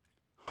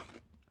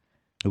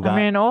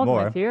 Old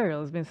more.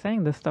 material. He's been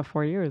saying this stuff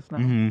for years now.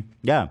 Mm-hmm.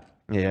 Yeah.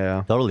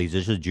 Yeah. Totally.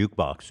 This is a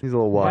jukebox. He's a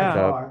little washed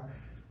up.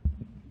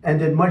 And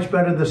did much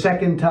better the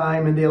second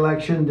time in the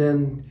election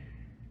than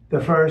the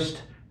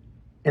first.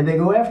 And they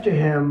go after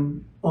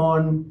him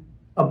on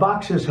a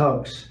boxes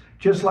hoax,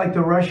 just like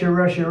the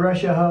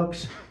Russia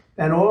hoax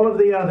and all of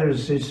the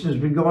others. It's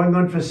been going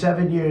on for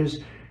 7 years.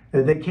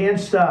 They can't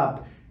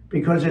stop.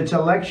 because it's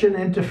election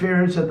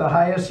interference at the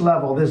highest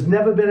level. There's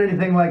never been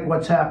anything like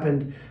what's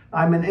happened.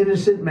 I'm an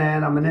innocent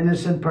man. I'm an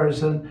innocent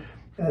person.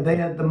 They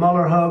had the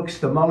Mueller hoax,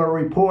 the Mueller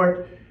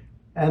report,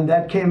 and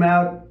that came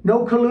out.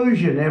 No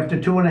collusion after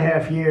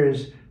 2.5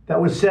 years.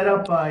 That was set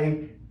up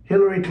by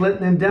Hillary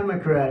Clinton and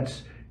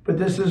Democrats. But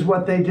this is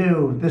what they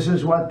do. This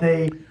is what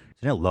they... Isn't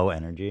it low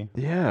energy?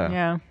 Yeah.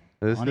 Yeah.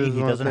 This Honey, is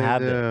he what doesn't they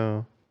have it.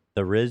 do.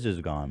 The Riz is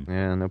gone.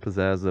 Yeah, no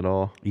pizzazz at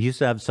all. He used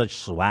to have such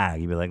swag.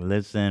 He'd be like,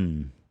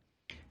 listen,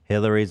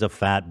 Hillary's a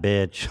fat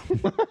bitch.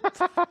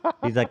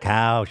 He's a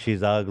cow.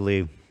 She's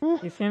ugly.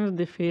 He seems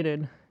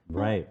defeated.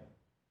 Right.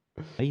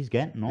 He's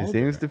getting older. He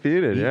seems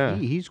defeated, yeah.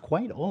 He's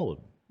quite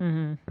old.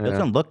 Mm-hmm.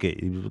 Doesn't look it.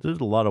 There's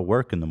a lot of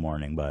work in the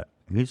morning, but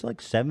he's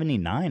like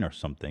 79 or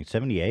something.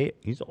 78.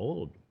 He's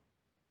old.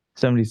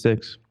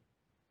 76.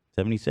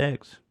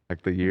 76.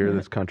 Like the year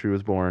this country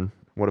was born.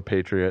 What a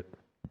patriot.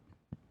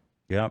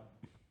 Yep.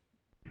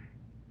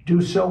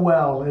 do so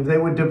well. If they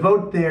would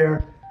devote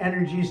their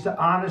energies to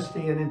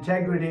honesty and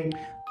integrity.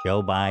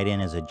 Joe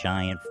Biden is a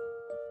giant.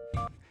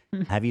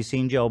 Have you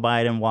seen Joe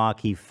Biden walk?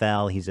 He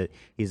fell. He's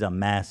a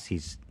mess.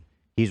 He's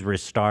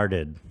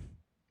restarted.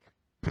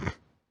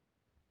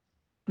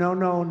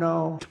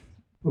 No. It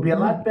would be a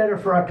lot better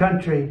for our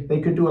country. They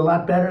could do a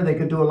lot better. They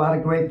could do a lot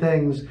of great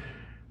things.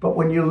 But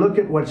when you look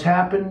at what's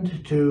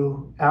happened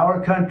to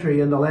our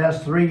country in the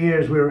last 3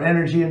 years, we were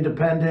energy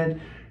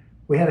independent.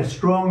 We had a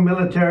strong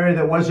military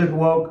that wasn't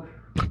woke.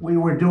 We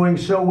were doing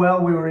so well.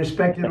 We were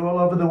respected all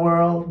over the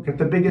world. We got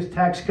the biggest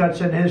tax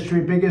cuts in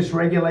history, biggest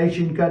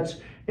regulation cuts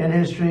in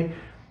history.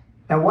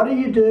 And what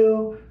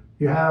do?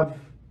 You have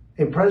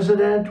a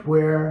president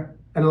where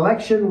an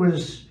election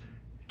was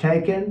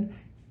taken,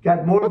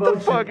 got more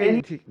votes than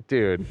any...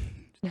 Dude.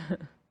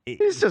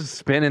 He's just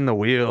spinning the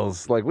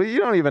wheels. Like, well, you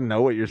don't even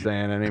know what you're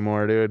saying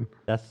anymore, dude.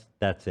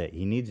 That's it.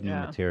 He needs new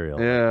material.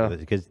 Yeah.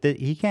 Because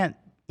he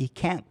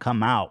can't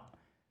come out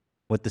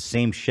with the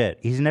same shit.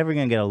 He's never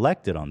gonna get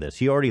elected on this.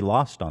 He already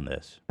lost on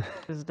this.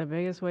 This is the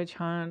biggest witch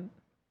hunt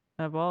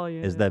of all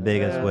years. Is the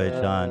biggest witch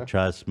hunt.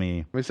 Trust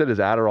me. We said his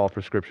Adderall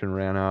prescription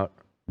ran out.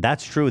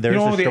 That's true. There's you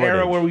know a the shortage.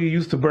 era where we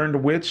used to burn the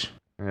witch?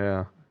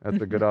 Yeah,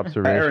 that's a good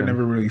observation. That era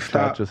never really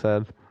stopped. Just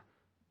had.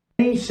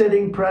 Any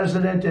sitting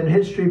president in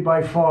history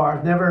by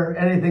far, never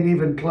anything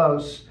even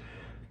close.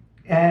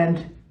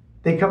 And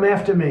they come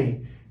after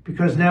me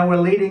because now we're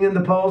leading in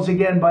the polls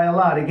again by a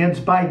lot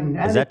against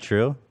Biden. Is that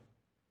true?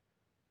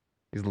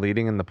 He's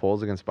leading in the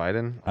polls against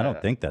Biden? I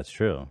don't think that's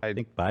true. I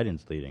think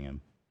Biden's leading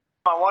him.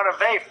 I want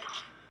to vape.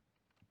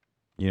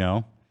 You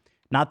know?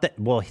 Not that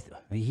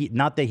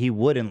not that he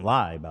wouldn't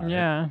lie about it.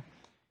 Yeah.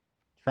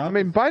 I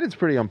mean, Biden's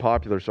pretty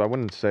unpopular, so I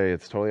wouldn't say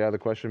it's totally out of the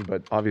question,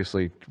 but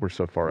obviously we're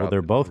so far out. Well,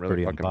 they're both it doesn't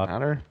really pretty fucking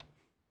unpopular.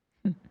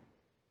 matter.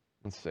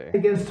 Let's see.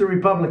 Against the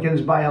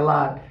Republicans by a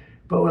lot,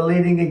 but we're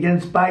leading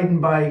against Biden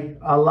by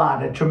a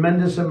lot, a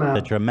tremendous amount.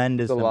 A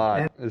tremendous It's a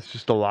lot. It's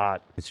just a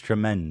lot. It's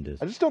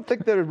tremendous. I just don't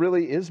think there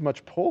really is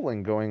much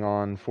polling going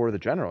on for the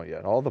general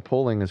yet. All the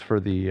polling is for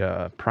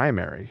the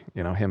primary,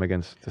 him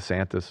against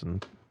DeSantis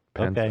and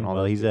Pence Okay, and all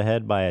well, that. he's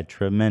ahead by a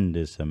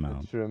tremendous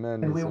amount.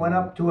 And we went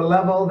up to a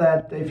level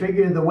that they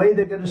figure the way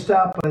they're going to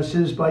stop us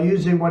is by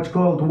using what's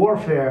called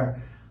warfare.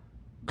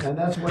 And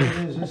that's what it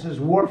is. This is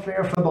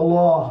warfare for the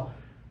law.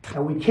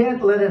 And we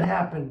can't let it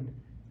happen.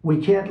 We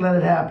can't let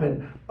it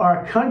happen.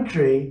 Our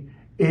country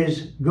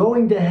is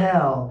going to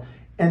hell.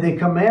 And they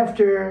come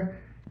after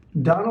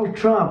Donald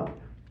Trump,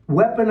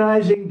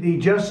 weaponizing the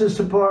Justice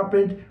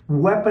Department,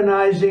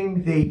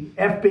 weaponizing the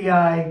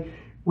FBI.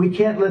 We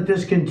can't let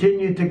this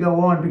continue to go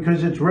on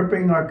because it's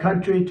ripping our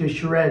country to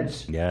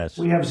shreds. Yes.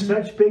 We have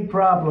such big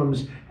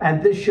problems,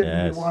 and this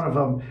shouldn't be one of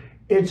them.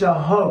 It's a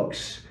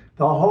hoax.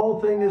 The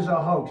whole thing is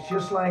a hoax,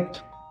 just like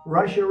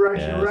Russia,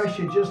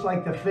 just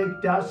like the fake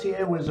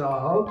dossier was a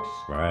hoax.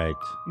 Right.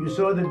 You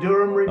saw the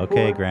Durham report.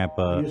 Okay,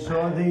 Grandpa. You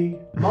saw the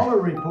Mueller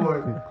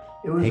report.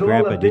 It was Hey, all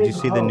Grandpa, a did you big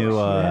see the hoax. new You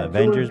had two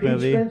Avengers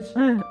movie?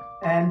 impeachments,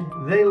 And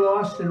they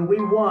lost and we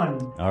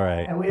won. All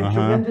right. And we have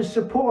tremendous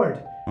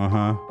support.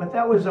 Uh-huh. But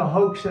that was a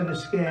hoax and a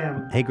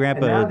scam. Hey,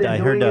 Grandpa, And now they're I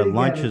heard doing it again.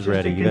 lunch It's is just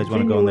ready. a You guys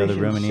want to go in the other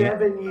room and eat?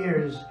 7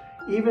 years,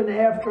 even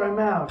after I'm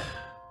out.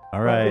 All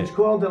But right. it's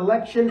called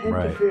election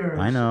Right.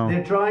 interference. I know.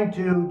 They're trying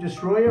to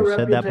destroy your We've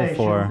said that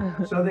reputation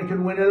before. so they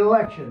can win an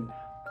election.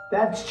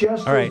 That's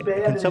just All right. as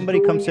bad Can as somebody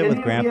come doing sit with any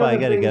of the Grandpa? I other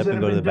gotta get things up and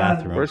that go to have the been done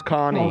bathroom. Where's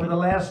Connie? over the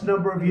last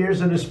number of years,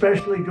 and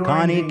especially during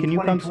Connie, the can you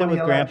come sit 2020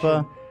 with Grandpa?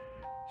 election.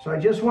 So I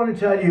just want to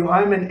tell you,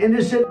 I'm an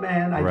innocent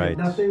man. I Right. did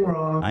nothing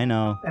wrong. I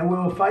know. And we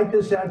will fight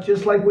this out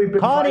just like we've been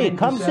Connie, fighting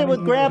come for sit 7 with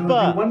years.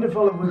 Grandpa. It would be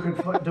wonderful if we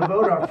could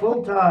devote our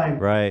full time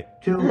Right.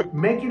 to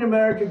making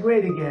America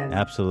great again.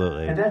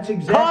 Absolutely. And that's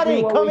exactly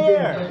Connie, what come we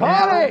here. did. But now,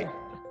 Connie!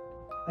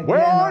 again, Where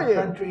are our you?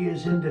 country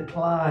is in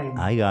decline.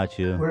 I got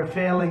you. We're a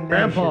failing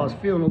Grandpa's nation.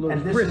 feeling a little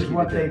And this is frisky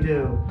what today. they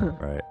do.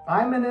 Right.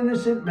 I'm an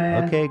innocent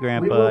man. Okay, We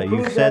Grandpa, will you've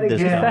prove said that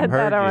this again. now. I've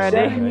heard you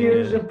say 7 it.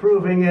 years of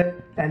proving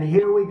it, and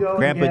here we go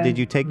Grandpa, again. did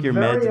you take your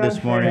Very meds this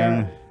unfair.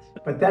 morning?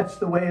 But that's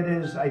the way it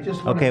is. I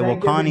just want Okay, to well,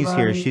 thank Connie's here.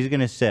 everybody. She's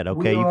gonna sit. We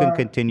Okay, you can are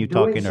continue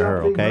doing talking to her.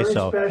 something Okay, very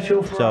so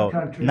special for our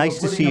country.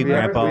 nice We're to see you, putting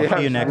Grandpa. I'll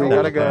see you next we time.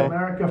 gotta go.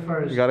 America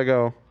first. We gotta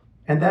go.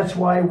 And that's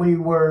why we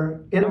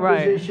were in a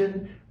Right.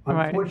 position.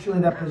 Right.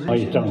 Unfortunately, that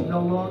position is no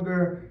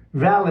longer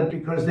valid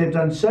because they've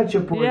done such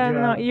a poor Yeah,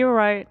 job. no, you're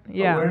right. But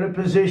Yeah. we're in a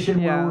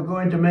position where we're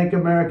going to make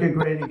America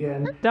great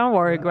again. Don't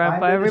worry,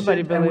 Grandpa. I'm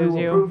Everybody innocent, and believes we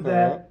will you. prove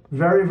that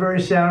very,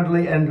 very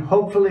soundly and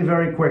hopefully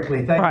very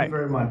quickly. Thank Right. you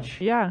very much.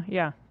 Yeah,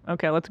 yeah.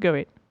 Okay, let's go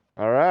eat.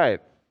 All right.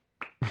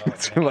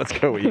 Let's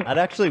go eat. That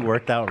actually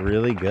worked out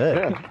really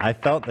good. I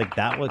felt like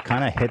that would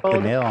kind of hit the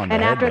nail on the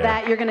And head after there.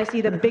 that, you're going to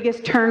see the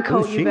biggest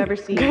turncoat Who's you've she? ever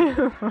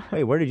seen.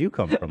 Wait, where did you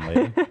come from,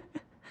 lady?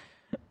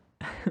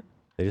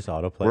 They just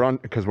autoplay.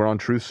 We're on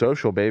Truth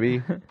Social,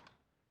 baby.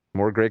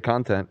 More great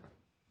content.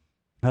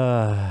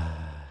 So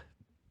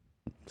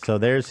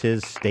there's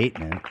his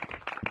statement.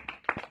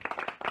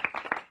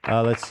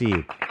 Let's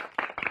see.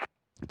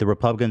 The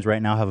Republicans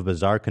right now have a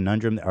bizarre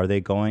conundrum. Are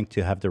they going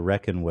to have to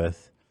reckon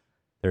with?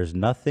 There's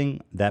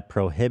nothing that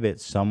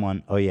prohibits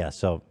someone. Oh, yeah.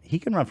 So he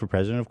can run for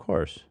president, of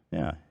course.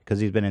 Yeah. Because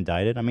he's been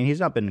indicted. I mean, he's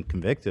not been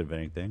convicted of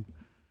anything.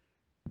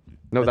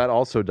 No, that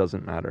also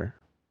doesn't matter.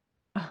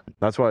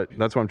 That's what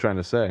I'm trying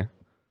to say.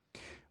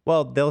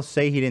 Well, they'll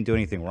say he didn't do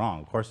anything wrong.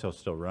 Of course, he'll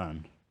still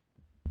run.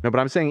 No, but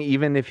I'm saying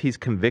even if he's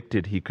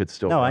convicted, he could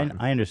still No, run.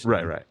 I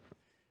understand. Right.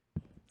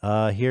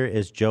 Here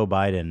is Joe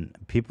Biden.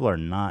 People are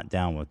not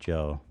down with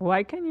Joe.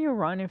 Why can you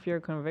run if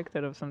you're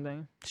convicted of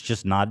something? It's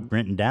just not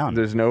written down.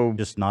 There's no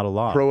just not a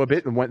law.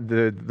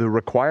 The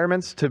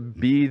requirements to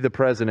be the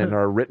president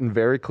are written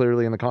very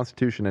clearly in the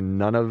Constitution, and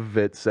none of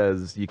it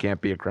says you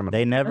can't be a criminal.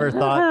 They never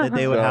thought that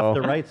they would have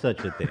to write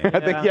such a thing. I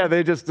think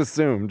they just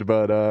assumed,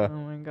 but Oh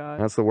my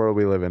God. that's the world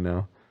we live in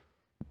now.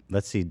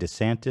 Let's see.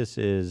 DeSantis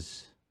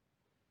is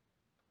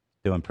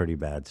doing pretty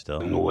bad still.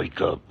 Wake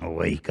up.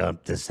 Wake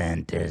up,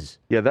 DeSantis.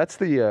 Yeah, that's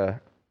the.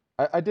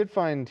 I did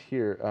find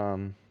here. I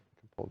can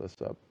pull this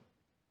up.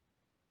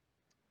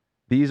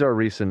 These are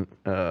recent.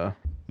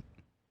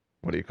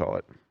 What do you call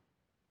it?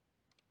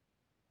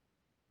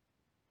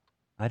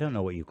 I don't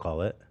know what you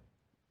call it.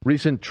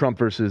 Recent Trump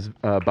versus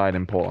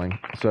Biden polling.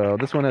 So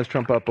this one has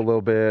Trump up a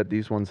little bit.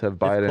 These ones have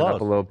Biden close.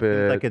 up a little bit.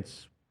 Seems like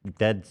it's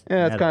dead.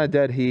 Yeah, it's kind of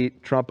dead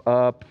heat. Trump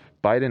up,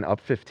 Biden up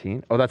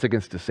 15. Oh, that's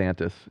against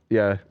DeSantis.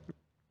 Yeah,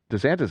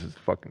 DeSantis is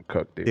fucking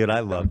cooked, dude. Dude,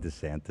 I love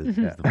DeSantis. He's,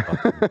 the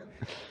fucking,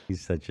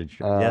 he's such a.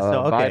 Yeah,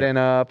 so okay. Biden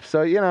up.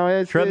 So you know,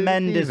 it's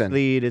Tremendous even.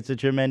 lead. It's a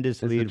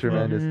tremendous lead. It's a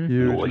tremendous, for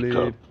huge Wake lead.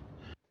 up.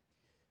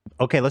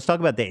 Okay, let's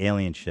talk about the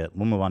alien shit.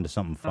 We'll move on to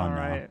something fun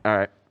now. All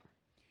right.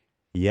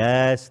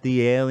 Yes,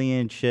 the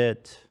alien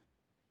shit.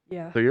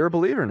 Yeah. So you're a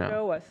believer now,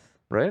 Show us.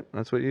 right?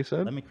 That's what you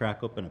said. Let me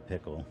crack open a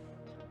pickle.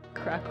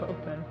 Crack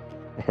open.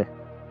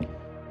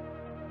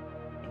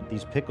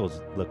 These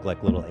pickles look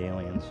like little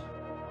aliens.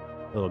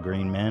 Little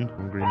green men.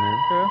 Green man.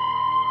 True.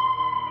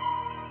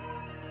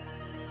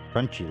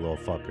 Crunchy little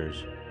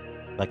fuckers.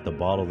 Like to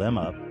bottle them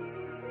up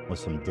with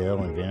some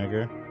dill and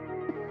vinegar.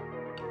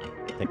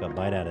 Take a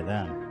bite out of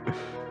them.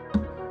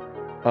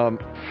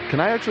 Can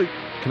I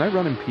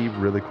run and pee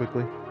really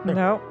quickly?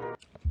 No.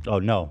 Oh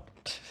no.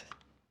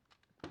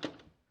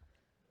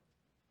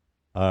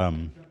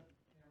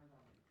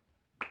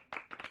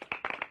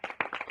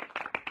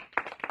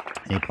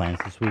 Any plans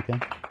this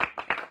weekend?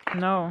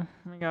 No.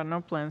 We got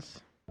no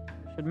plans.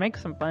 Should make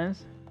some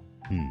plans.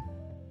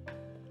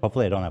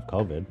 Hopefully I don't have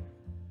COVID.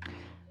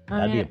 I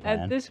That'd be a mean, plan.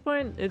 at this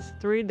point, it's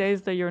 3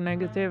 days that you're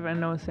negative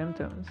and no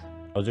symptoms.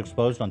 I was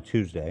exposed on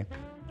Tuesday.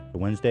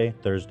 Wednesday,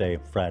 Thursday,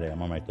 Friday.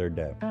 I'm on my third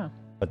day. Yeah.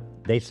 But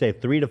they say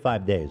 3 to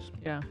 5 days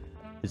Yeah.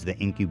 is the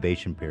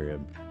incubation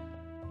period.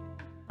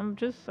 I'm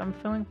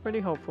feeling pretty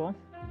hopeful.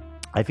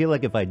 I feel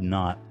like if I'm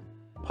not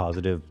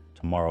positive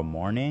tomorrow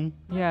morning,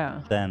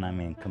 Yeah. then I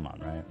mean, come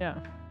on, right? Yeah.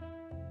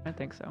 I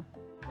think so.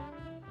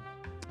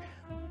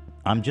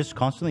 I'm just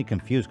constantly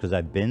confused because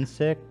I've been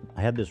sick.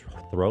 I had this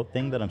throat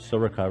thing that I'm still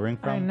recovering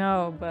from. I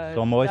know, but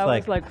So I'm always that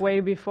like- was like way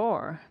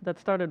before. That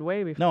started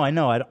way before. No, I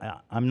know.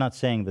 I'm not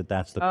saying that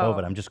that's the Oh.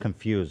 COVID. I'm just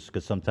confused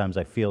because sometimes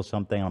I feel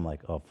something. I'm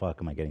like, oh,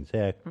 fuck, am I getting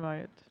sick?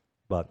 Right.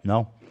 But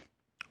no.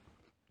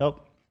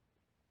 Nope.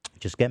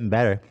 Just getting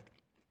better.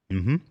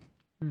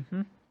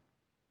 Mm-hmm.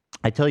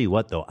 I tell you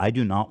what, though, I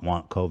do not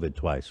want COVID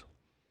twice.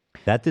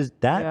 That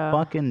Yeah.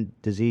 fucking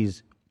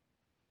disease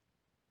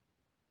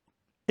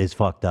is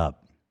fucked up.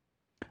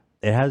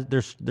 It has.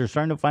 They're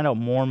starting to find out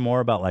more and more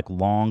about like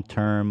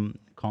long-term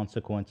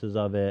consequences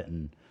of it,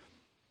 and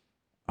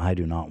I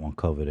do not want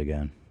COVID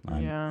again.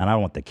 Yeah. And I don't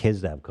want the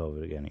kids to have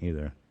COVID again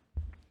either.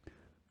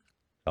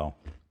 So,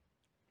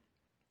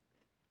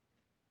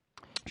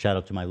 shout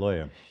out to my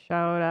lawyer.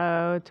 Shout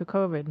out to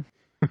COVID.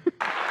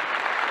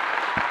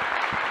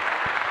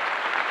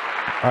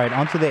 All right,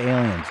 on to the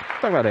aliens.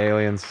 Talk about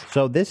aliens.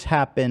 So this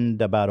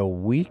happened about a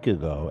week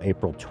ago,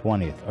 April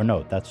 20th. Or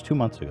no, that's 2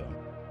 months ago.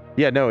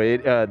 Yeah, no.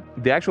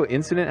 The actual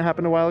incident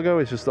happened a while ago.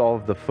 It's just all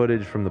of the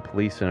footage from the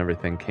police and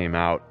everything came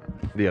out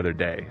the other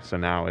day. So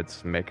now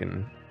it's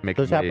making. So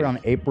this happened on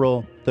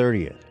April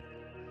 30th,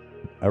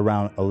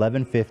 around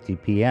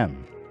 11:50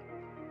 p.m.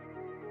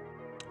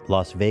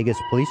 Las Vegas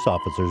police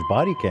officers'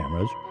 body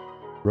cameras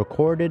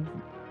recorded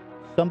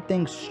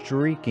something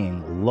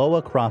streaking low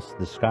across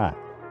the sky.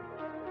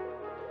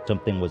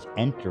 Something was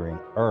entering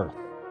Earth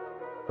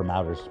from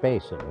outer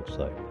space, it looks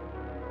like.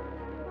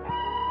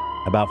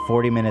 About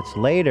 40 minutes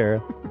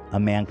later, a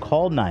man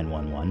called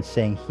 911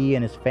 saying he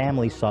and his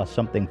family saw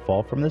something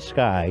fall from the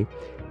sky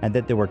and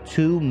that there were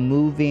two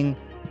moving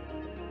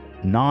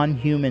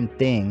non-human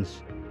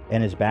things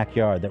in his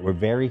backyard that were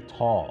very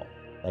tall,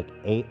 like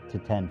 8 to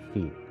 10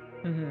 feet.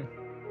 Mm-hmm.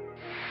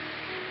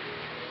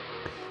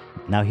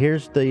 Now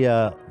here's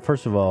the,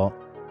 first of all,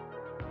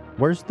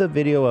 where's the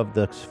video of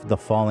the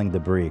falling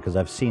debris? Because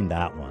I've seen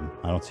that one.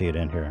 I don't see it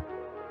in here.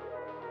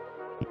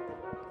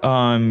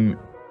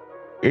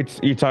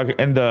 You talk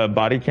in the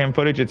body cam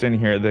footage. It's in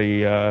here.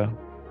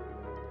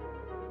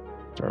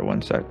 Sorry,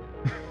 one sec.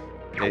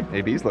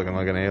 AB's looking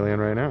like an alien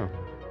right now.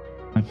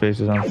 My face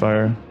is on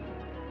fire.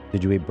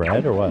 Did you eat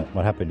bread or what?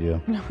 What happened to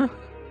you?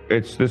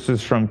 This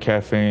is from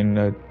caffeine,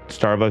 a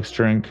Starbucks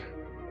drink.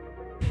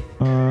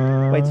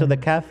 Wait, so the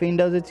caffeine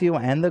does it to you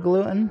and the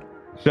gluten?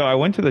 So I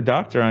went to the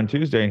doctor on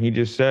Tuesday, and he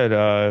just said,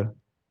 "Oh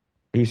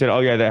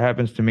yeah, that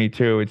happens to me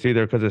too. It's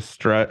either because of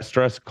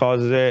stress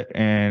causes it,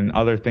 and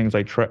other things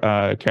like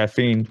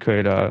caffeine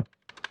could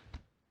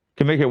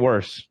make it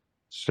worse.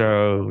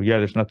 So yeah,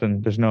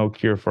 there's no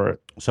cure for it.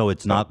 So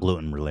it's not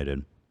gluten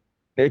related.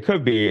 It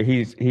could be.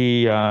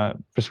 He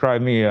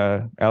prescribed me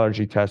a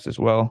allergy test as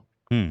well.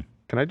 Can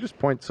I just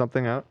point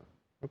something out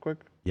real quick?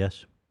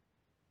 Yes.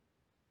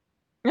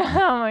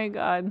 Oh my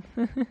god.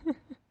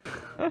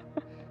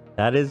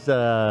 That is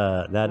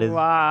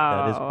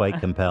Wow. quite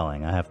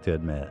compelling, I have to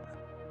admit.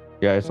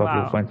 Yeah, I saw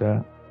people find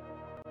that.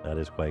 That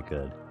is quite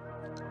good.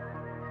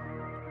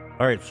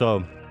 All right,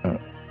 so I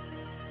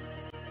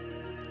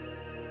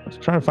was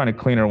trying to find a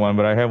cleaner one,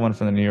 but I have one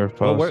from the New York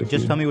Post. well,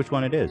 just tell me which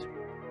one it is.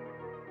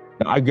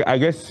 I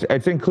guess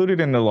it's included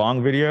in the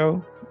long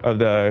video of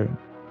the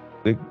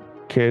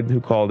kid who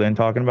called in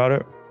talking about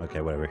it.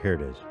 Okay, whatever. Here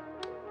it is.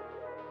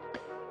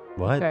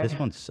 What? Okay. This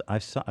one's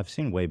I've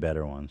seen way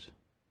better ones.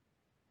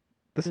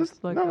 This is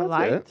like no, a that's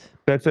light. it.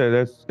 That's it.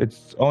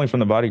 It's only from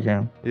the body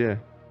cam. Yeah.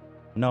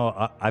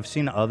 No, I've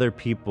seen other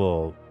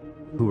people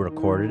who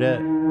recorded it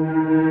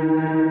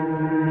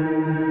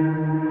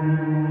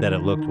that it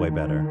looked way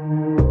better.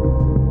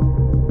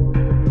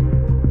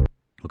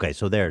 Okay,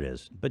 so there it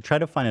is. But try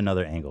to find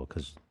another angle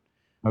because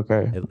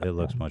it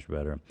looks much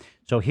better.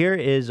 So here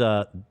is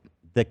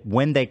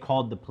when they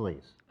called the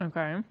police.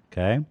 Okay.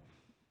 Okay,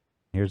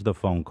 here's the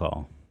phone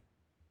call.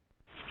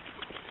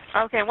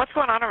 Okay, what's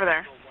going on over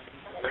there?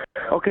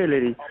 Okay,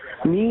 lady.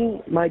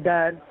 Me, my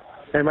dad,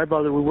 and my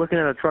brother, we're working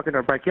on a truck in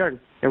our backyard,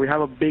 and we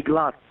have a big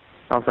lot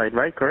outside,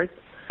 right? Correct?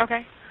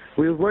 Okay.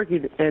 We were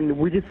working, and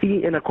we just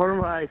see in a corner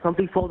of our eye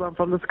something fall down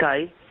from the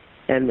sky,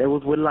 and it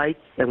was with light.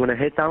 And when it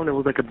hit down, it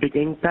was like a big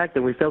impact,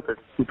 and we felt it.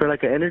 We felt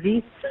like an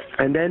energy,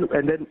 and then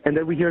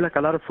we hear like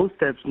a lot of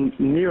footsteps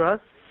near us,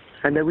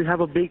 and then we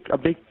have a big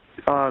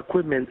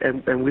equipment,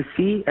 and we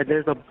see, and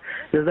there's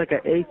like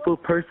an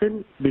 8-foot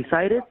person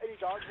beside it,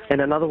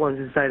 and another one's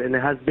inside, and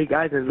it has big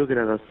eyes and looking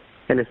at us,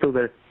 and it's still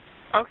there.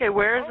 Okay,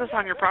 where is this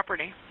on your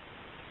property?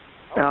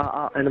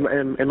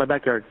 In my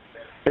backyard.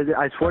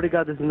 I swear to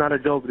God, this is not a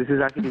joke. This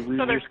is actually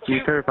we're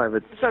terrified of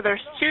it. So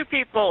there's two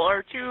people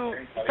or two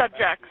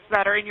subjects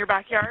that are in your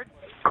backyard?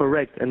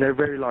 Correct, and they're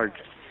very large.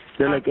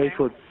 They're like 8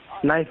 foot,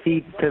 9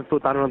 feet, 10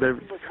 foot. I don't know.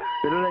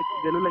 They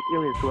look like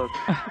aliens to us.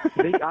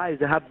 Big eyes.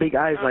 They have big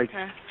eyes, like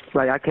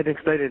I can't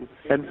explain it.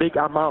 And big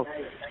mouth.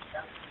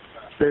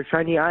 They're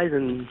shiny eyes,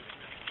 and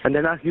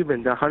they're not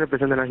human. They're 100%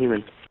 they're not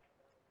human.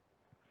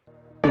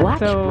 What?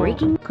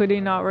 So could he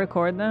not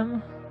record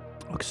them?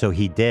 So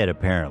he did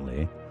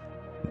apparently,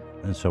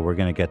 and so we're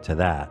gonna get to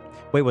that.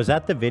 Wait, was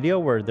that the video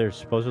where they're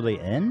supposedly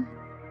in?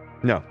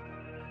 No.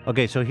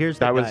 Okay, so here's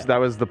the that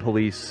was the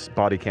police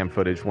body cam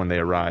footage when they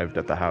arrived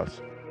at the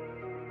house.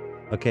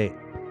 Okay,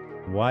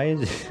 why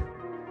is?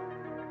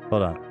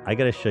 Hold on, I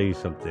gotta show you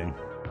something.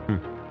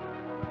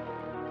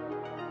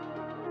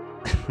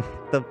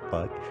 The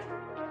fuck?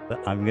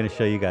 I'm gonna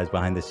show you guys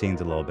behind the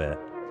scenes a little bit.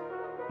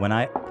 When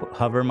I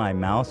hover my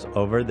mouse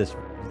over this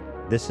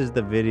is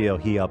the video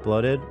he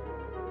uploaded.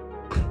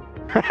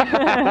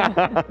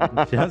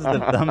 Shows the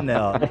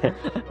thumbnail.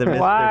 The Mr.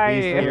 Why?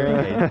 Beast hearing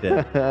aid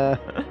shit.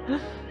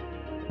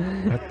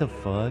 What the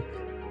fuck?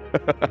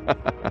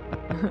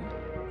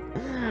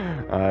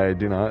 I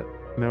do not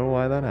know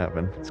why that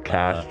happened. It's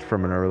cached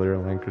from an earlier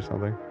link or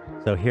something.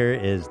 So here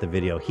is the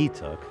video he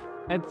took.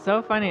 It's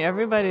so funny.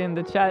 Everybody in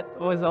the chat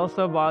was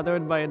also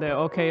bothered by the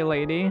okay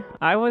lady.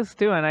 I was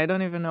too, and I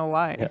don't even know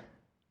why.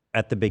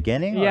 At the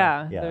beginning?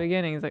 Yeah, the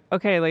beginning. It's like,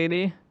 okay,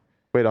 lady.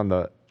 Wait, on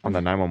the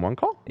 911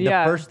 call? The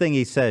first thing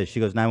he says, she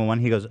goes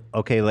 911. He goes,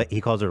 okay.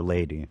 He calls her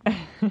lady.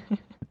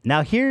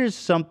 Now here's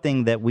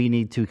something that we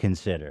need to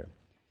consider.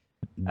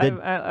 A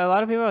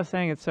lot of people are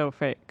saying it's so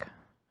fake.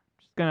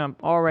 Just gonna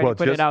already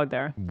put it out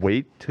there.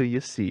 Wait till you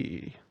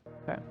see.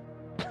 Okay.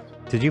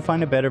 Did you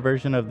find a better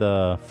version of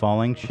the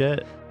falling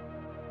shit?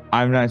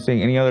 I'm not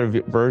seeing any other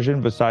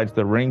version besides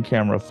the Ring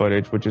camera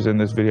footage, which is in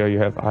this video you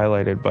have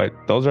highlighted. But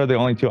those are the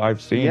only two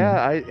I've seen.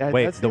 Yeah,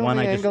 Wait, that's the one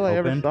only I just angle I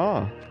ever opened?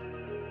 saw.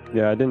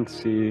 Yeah, I didn't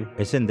see.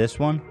 It's in this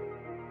one.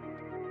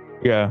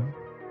 Yeah.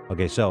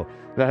 Okay, so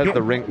that has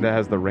the ring. That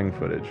has the Ring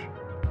footage.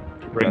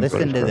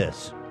 Listen to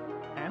this.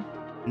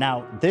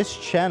 Now, this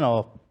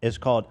channel is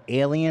called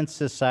Alien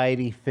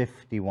Society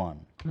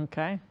 51.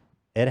 Okay.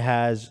 It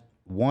has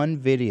one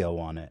video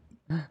on it.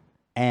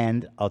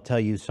 And I'll tell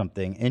you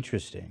something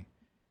interesting.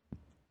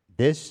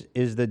 This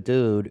is the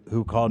dude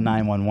who called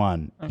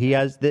 911. He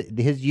has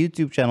his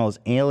YouTube channel is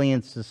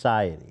Alien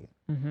Society.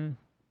 Mm-hmm.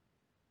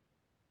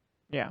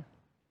 Yeah.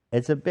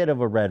 It's a bit of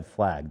a red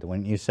flag,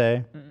 wouldn't you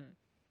say?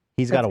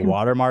 He's got a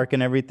watermark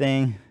and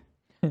everything.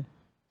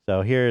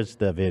 So here's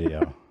the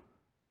video.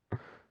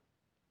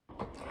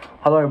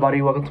 Hello,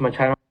 everybody. Welcome to my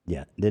channel.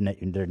 Yeah,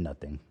 they're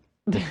nothing.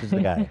 This is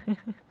the guy.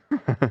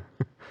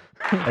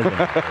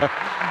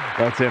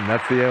 That's him.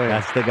 That's the alien.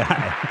 That's the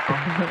guy.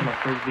 My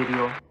first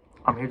video.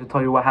 I'm here to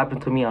tell you what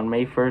happened to me on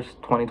May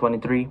 1st,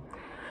 2023.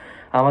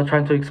 I'm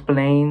trying to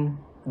explain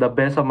the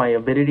best of my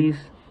abilities.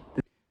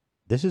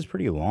 This is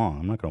pretty long.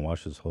 I'm not going to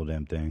watch this whole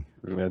damn thing.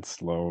 It's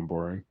slow and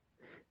boring.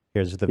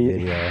 Here's the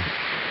video.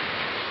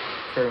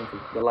 Sharing to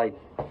the light.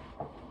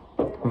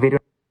 Video.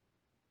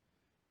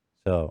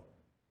 So,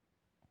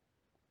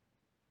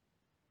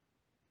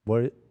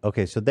 what?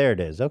 Okay, so there it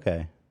is.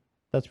 Okay,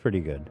 that's pretty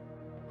good.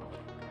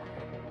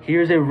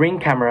 Here's a Ring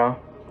camera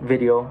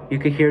video. You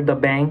can hear the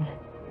bang.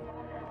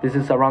 This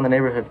is around the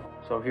neighborhood.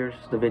 So here's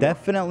the video.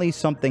 Definitely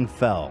something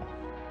fell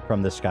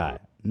from the sky.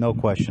 No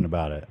question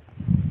about it.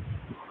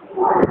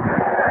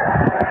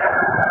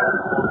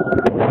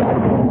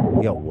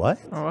 Yo, what?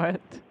 What?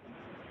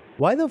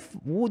 Why the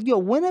yo?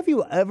 When have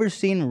you ever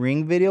seen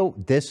Ring video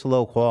this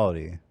low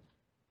quality?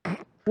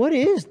 What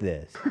is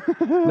this?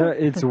 No,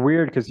 it's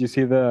weird because you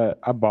see the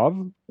above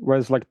where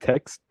it's like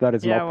text that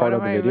is Yeah, not part what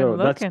of the am I video.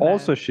 even That's looking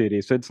also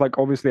shitty. So it's like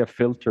obviously a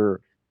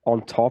filter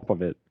on top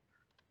of it.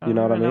 You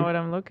know what I I don't mean? know what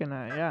I'm looking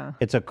at. Yeah.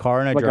 It's a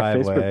car in a Like a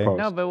Facebook driveway. post.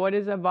 No, but what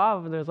is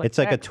above? There's like. It's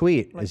like a text.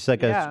 tweet. It's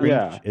like a yeah. screen.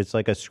 Yeah. It's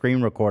like a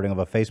screen recording of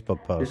a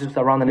Facebook post. This is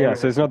around the Yeah, neighborhood.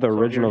 so it's not the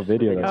original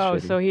video. That's Oh,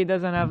 shitty. so he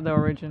doesn't have the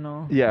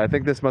original. Yeah, I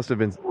think this must have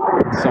been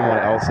someone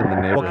else in the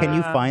Well, neighborhood. can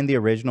you find the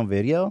original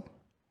video?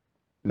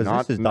 'Cause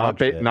Not, this is not,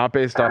 dog shit. not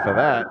based off of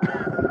that.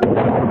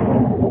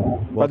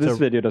 Well, But this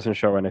video doesn't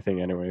show anything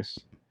anyways.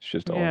 It's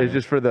just all. It's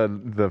just for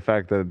the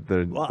fact that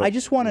the. Well, I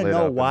just want to lit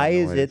know up and why the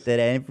is noise. it that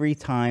every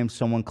time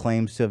someone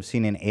claims to have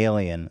seen an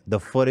alien, the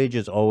footage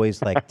is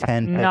always like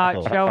 10 Not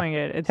pixels. showing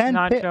it. It's 10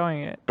 not pi-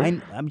 showing it.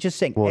 I'm just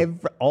saying,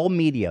 all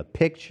media,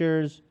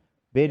 pictures,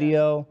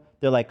 video,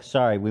 they're like,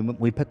 sorry,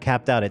 we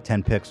capped out at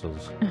 10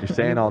 pixels. You're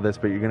saying all this,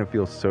 but you're gonna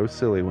feel so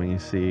silly when you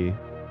see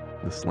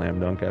the slam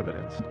dunk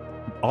evidence.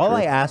 All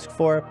I ask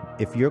for,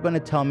 if you're going to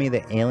tell me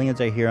that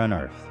aliens are here on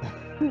Earth,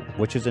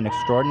 which is an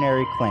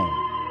extraordinary claim,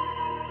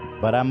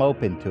 but I'm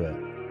open to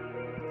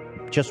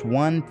it. Just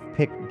one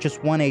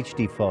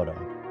HD photo.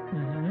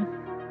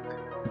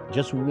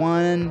 Just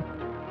one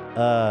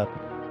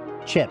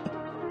chip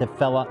that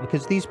fell out,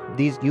 because these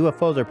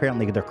UFOs are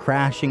apparently they're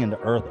crashing into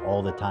Earth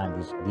all the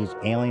time. These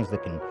aliens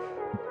that can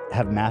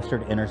have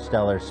mastered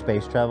interstellar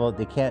space travel,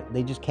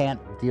 they just can't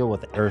deal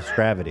with Earth's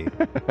gravity.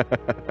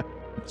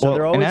 So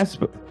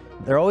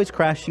they're always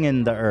crashing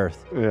into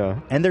Earth. Yeah.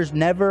 And there's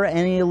never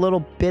any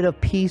little bit of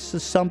piece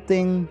of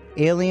something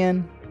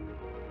alien.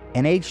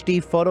 An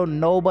HD photo,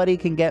 nobody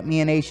can get me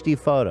an HD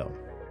photo.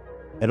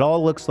 It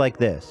all looks like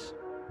this.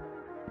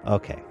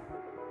 Okay.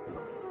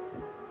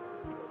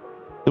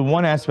 The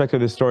one aspect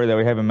of the story that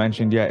we haven't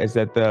mentioned yet is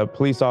that the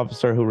police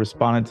officer who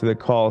responded to the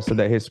call said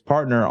that his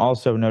partner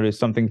also noticed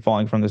something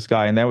falling from the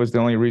sky, and that was the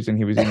only reason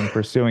he was even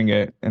pursuing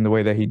it in the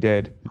way that he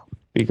did,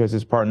 because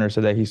his partner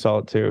said that he saw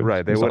it too.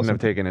 Right. They He saw wouldn't have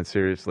something. taken it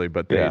seriously,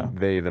 but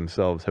they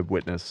themselves have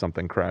witnessed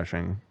something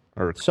crashing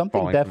or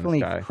Something falling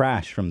definitely from the sky.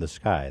 crashed from the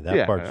sky. That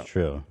Yeah, part's yeah.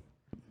 true.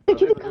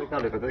 Kylo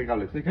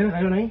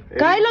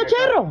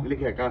Cherro.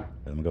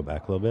 Let me go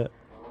back a little bit.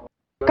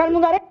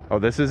 Oh,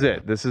 this is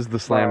it. This is the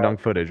slam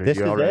dunk footage. Are This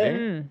you is all ready?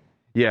 it?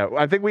 Yeah,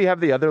 I think we have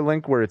the other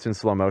link where it's in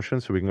slow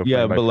motion, so we can go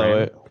frame by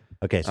frame.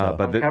 Okay, so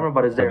but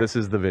this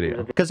is the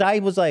video. Because I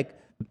was like,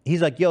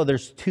 he's like, yo,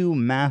 there's two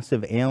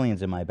massive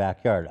aliens in my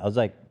backyard. I was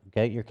like,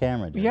 get your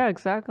camera, dude. Yeah,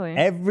 exactly.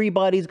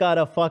 Everybody's got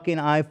a fucking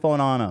iPhone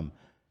on them.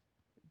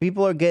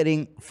 People are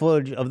getting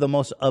footage of the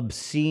most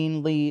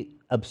obscenely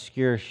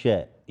obscure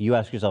shit. You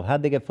ask yourself,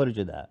 how'd they get footage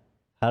of that?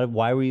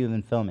 Why were you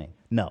even filming?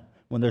 No.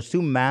 When there's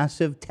two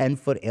massive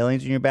 10-foot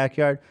aliens in your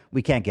backyard,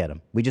 we can't get them.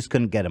 We just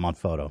couldn't get them on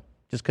photo.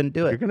 Just couldn't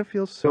do it. You're gonna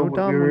feel so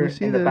dumb when We're you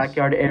see in this. the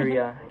backyard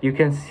area. You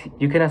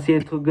cannot see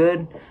it too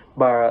good,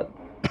 but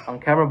on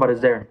camera, but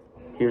it's there.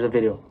 Here's a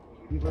video.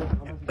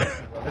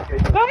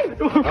 ¡Ay!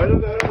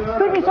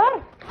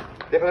 ¡Permisar!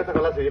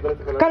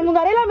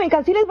 Calmungarela, me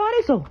canceles para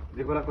eso.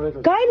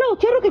 Kylo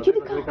Cherro, que chica.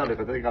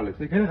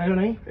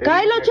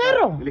 Kylo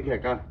Cherro.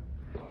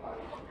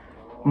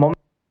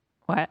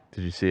 What?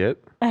 Did you see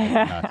it?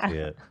 Not see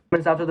it.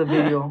 Minutes after the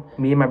video,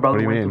 me and my brother What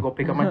do you went to mean? go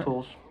pick up my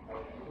tools.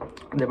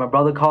 Then my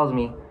brother calls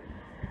me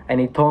and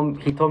he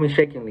told me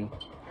shakingly,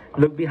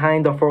 "Look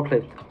behind the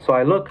forklift." So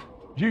I look.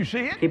 Do you see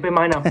it? Keep in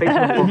mind I'm facing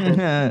the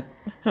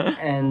forklift,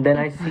 and then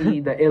I see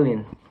the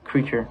alien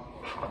creature.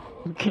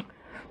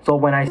 So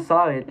when I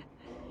saw it,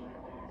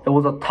 it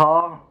was a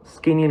tall,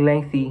 skinny,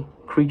 lengthy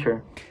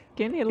creature.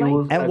 Skinny,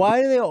 And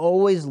why do they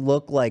always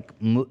look like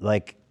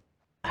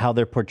how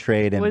they're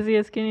portrayed? Was he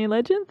a skinny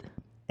legend?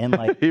 And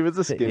like he was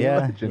a skinny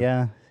legend.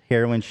 Yeah,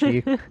 heroin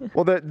chic.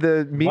 Well,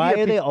 the media Why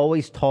are they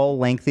always tall,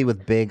 lengthy,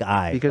 with big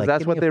eyes? Because Like,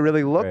 that's give what me they a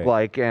really look break.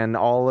 like, and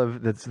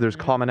there's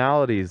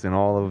commonalities in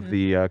all of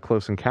the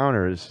close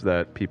encounters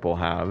that people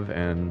have,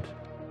 and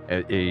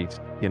a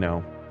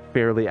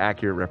fairly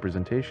accurate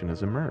representation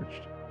has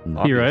emerged.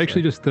 Here, I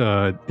actually just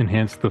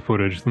enhanced the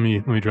footage. Let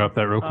me drop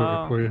that real quick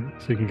Oh. for you,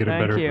 so you can get a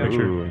Thank better you.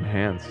 picture. Ooh,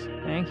 enhance.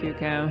 Thank you,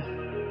 Cam.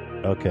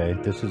 Okay,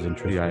 this is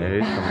interesting.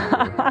 CIA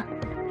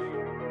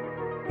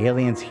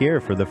Aliens here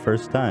for the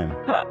first time.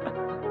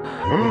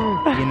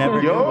 You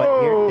never knew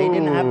what they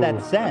didn't have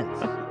that sense.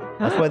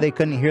 That's why they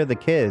couldn't hear the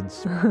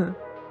kids.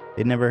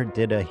 They never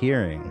did a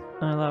hearing.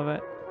 I love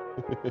it.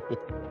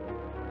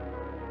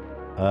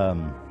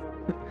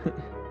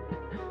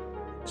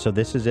 So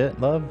this is it,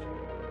 love?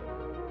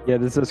 Yeah,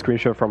 this is a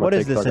screenshot from What a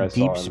is this? TikTok A I saw,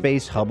 deep and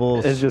space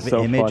Hubble It's just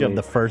so image funny. of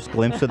the first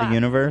glimpse of the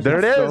universe? There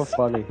it It's is. so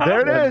funny.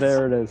 There it Yeah, is.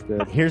 There it is,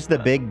 dude. Here's the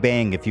Big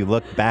Bang if you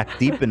look back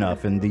deep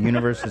enough in the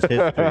universe's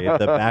history of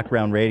the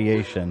background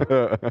radiation.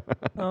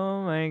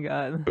 Oh my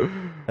god.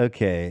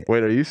 Okay.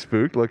 Wait, are you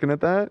spooked looking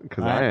at that?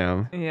 Because I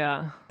am.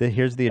 Yeah.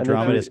 Here's the And then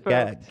Andromeda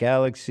there's-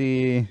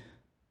 galaxy.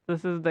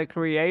 This is the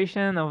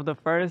creation of the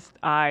first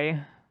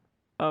eye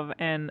of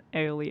an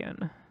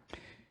alien.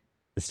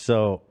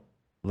 So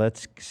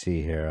let's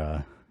see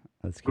here.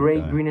 Let's keep Gray,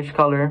 going. greenish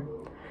color.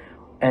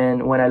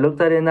 And when I looked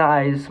at it in the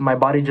eyes, my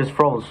body just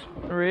froze.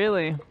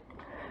 Really?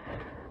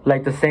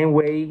 Like the same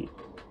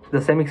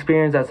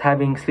experience as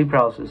having sleep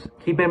paralysis.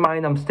 Keep in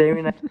mind, I'm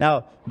staring at.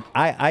 Now,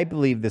 I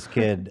believe this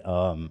kid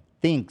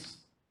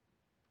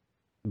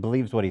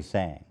believes what he's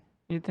saying.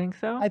 You think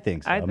so? I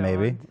think so, I don't.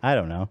 maybe. I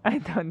don't know. I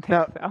don't think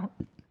so.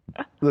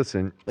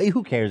 Listen,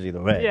 who cares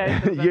either way? Yeah,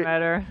 it doesn't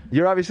matter.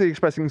 You're obviously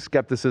expressing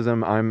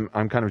skepticism. I'm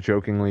kind of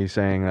jokingly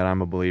saying that I'm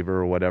a believer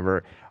or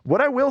whatever. What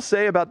I will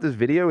say about this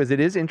video is it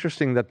is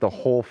interesting that the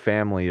whole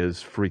family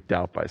is freaked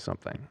out by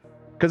something.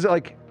 Because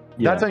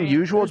that's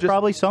unusual. There's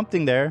probably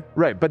something there.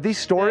 Right, but these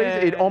stories,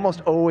 it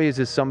almost always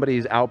is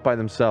somebody's out by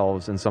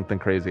themselves and something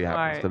crazy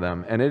happens Right. to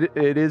them. And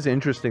it is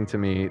interesting to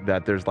me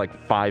that there's like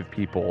 5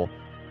 people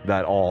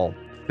that all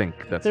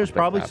think that There's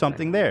probably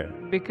something there.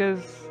 Because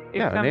if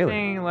Yeah, an alien.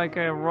 something like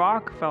a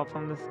rock fell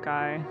from the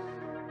sky.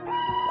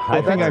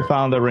 I think I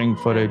found the ring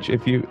footage.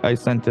 I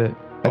sent it.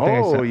 I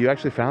think I sent, you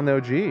actually found the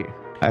OG.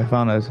 I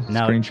found a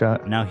Now,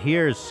 screenshot. Now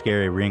here's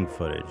scary ring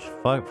footage.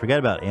 Forget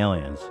about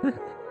aliens.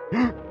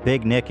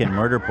 Big Nick and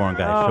murder porn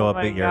guys Oh show up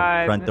my at your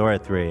God. front door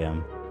at 3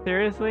 a.m.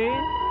 Seriously?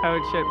 I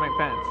would shit my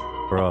pants.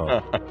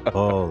 Bro,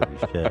 holy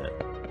shit.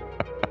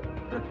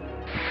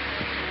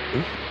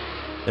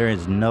 There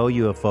is no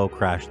UFO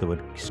crash that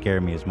would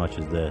scare me as much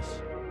as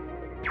this.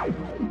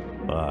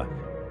 Fuck.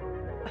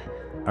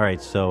 All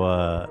right,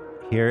 so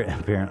here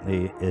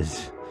apparently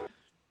is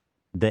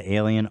the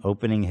alien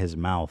opening his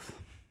mouth.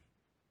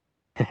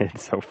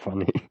 It's so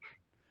funny.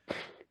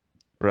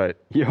 Right.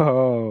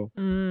 Yo,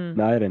 Mm.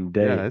 night and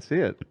day. Yeah, I see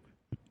it.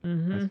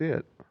 Mhm. I see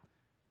it.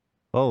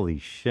 Holy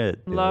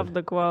shit, dude. Love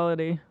the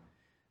quality.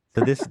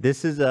 So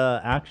this is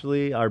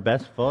actually our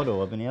best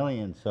photo of an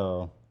alien,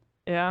 so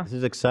Yeah. this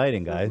is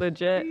exciting, guys.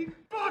 Legit.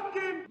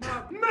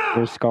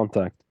 There's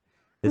contact.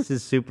 This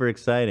is super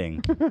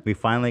exciting. We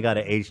finally got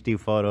an HD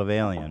photo of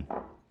alien.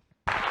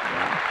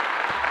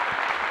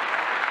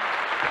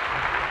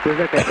 There's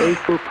like an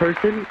 8-foot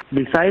person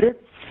beside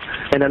it,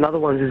 and another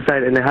one's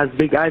inside, and it has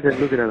big eyes and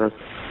looking at us,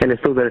 and it's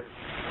still there.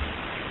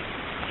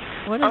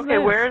 What is Okay,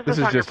 this? where is This this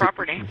is on your just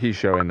property? he's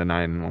showing the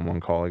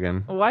 911 call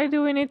again. Why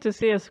do we need to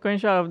see a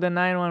screenshot of the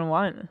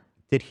 911?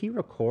 Did he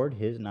record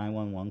his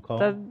 911 call?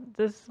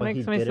 This But he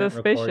makes me didn't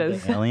record the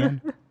suspicious.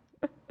 alien?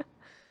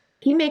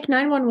 He make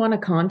 911 a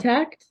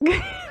contact?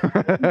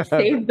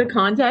 Save the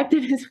contact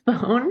in his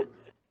phone?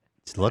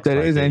 Looks That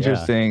like is it, yeah.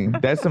 interesting.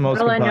 That's the most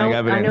Well, I compelling know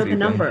evidence. the you think.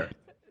 number.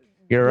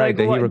 You're right Like,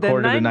 that he what-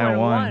 recorded the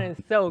 911 911. is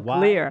so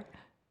clear.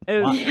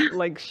 It was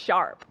like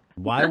sharp.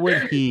 Why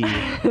would he?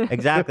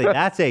 Exactly,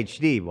 that's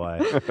HD, boy.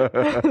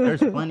 There's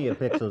plenty of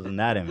pixels in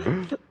that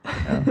image.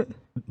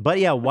 But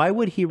yeah, why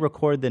would he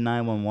record the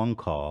 911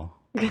 call?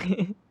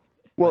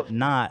 Well,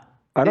 not.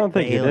 I don't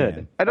think the he alien.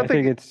 did. I don't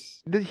think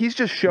it's. He's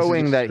just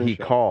showing a that he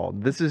screenshot.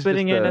 called. This is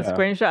Putting just in a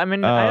screenshot. I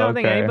mean, I don't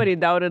think okay. anybody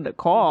doubted the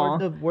call.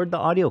 Where'd the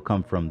audio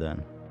come from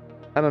then?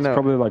 I don't know. It's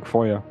probably like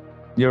FOIA.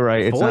 You're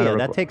right. It's not FOIA, a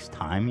that takes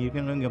time. You'll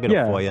get a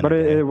FOIA. in but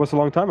a day. it was a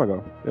long time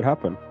ago. It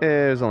happened.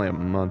 It was only a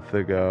month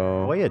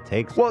ago. FOIA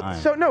takes Well, time.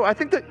 so no, I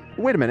think that.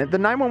 Wait a minute. The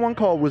 911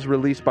 call was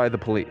released by the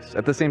police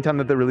at the same time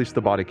that they released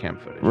the body cam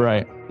footage.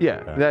 Right.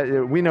 Yeah,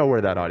 that, we know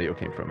where that audio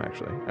came from,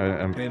 actually.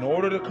 In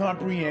order to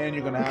comprehend,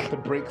 you're gonna have to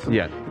break some.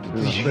 Yeah.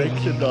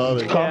 Break your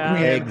knowledge.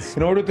 Comprehend. Eggs.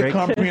 In order to Break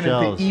comprehend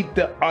and shells. to eat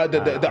the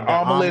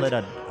omelet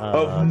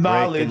of breaking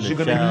knowledge, the you're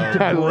gonna shell.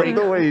 need I to love break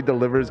the way he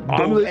delivers those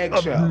omelet of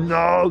eggshells.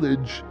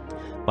 knowledge.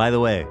 By the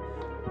way,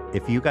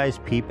 if you guys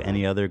peep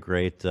any other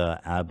great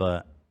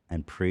ABBA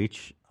and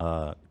Preach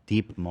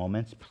deep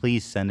moments,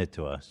 please send it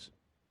to us.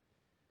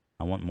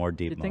 I want more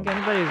deep Do you think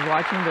moments. anybody's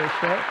watching their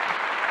shit?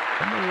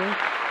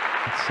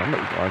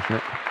 Somebody's watching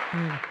it.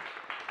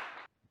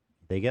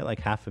 They get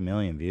like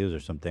 500,000 views or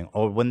something.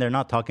 Or when they're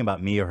not talking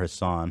about me or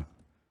Hassan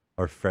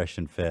or Fresh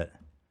and Fit,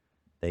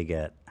 they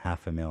get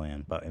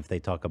 500,000. But if they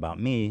talk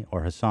about me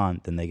or Hassan,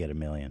 then they get 1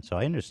 million. So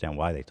I understand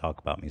why they talk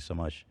about me so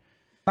much.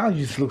 Now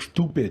you just look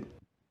stupid.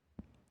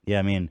 Yeah,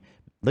 I mean,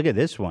 look at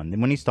this one.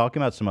 When he's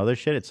talking about some other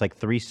shit, it's like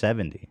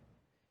 370.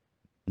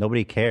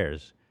 Nobody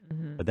cares.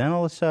 But then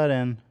all of a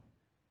sudden,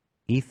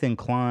 Ethan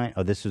Klein.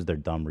 Oh, this is their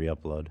dumb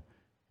re-upload.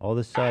 All of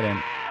a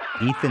sudden,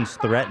 Ethan's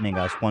threatening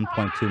us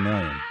 1.2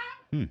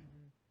 million.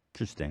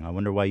 Interesting. I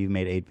wonder why you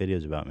made 8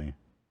 videos about me.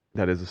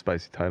 That is a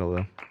spicy title,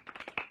 though.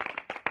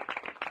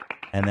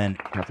 And then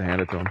I have to hand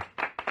it to him.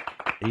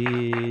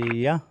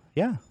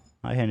 Yeah,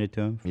 I handed it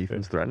to him.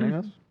 Ethan's threatening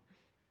us.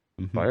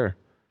 Fire.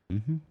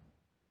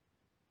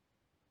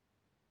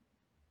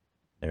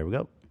 There we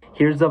go.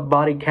 Here's the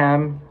body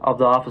cam of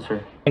the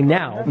officer. And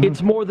now,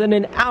 it's more than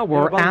an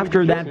hour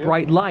after that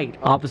bright light.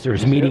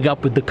 Officers meeting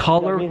up with the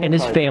caller and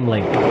his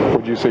family.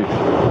 What'd you see?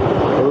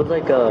 It was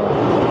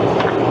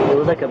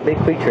like a big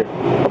creature.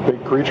 A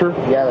big creature?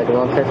 Yeah, like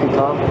around 10 feet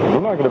tall.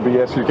 I'm not going to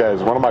BS you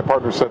guys. One of my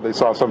partners said they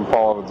saw something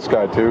fall out of the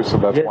sky too, so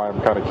that's why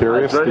I'm kind of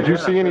curious. Did you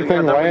see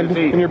anything land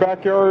in your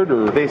backyard,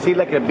 or? They see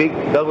like a big.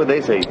 That's what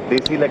they say. They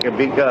see like a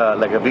big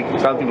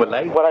something with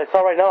light. What I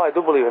saw right now, I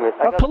do believe in it.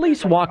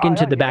 Police walk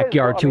into the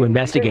backyard to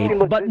investigate,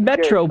 but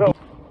Metro.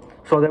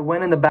 So they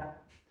went in the back.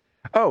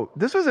 Oh,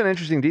 this was an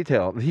interesting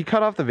detail. He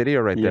cut off the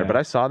video right there, but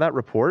I saw that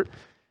report.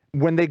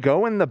 When they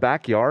go in the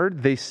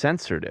backyard, they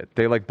censored it.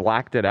 They like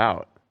blacked it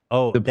out.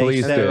 Oh, The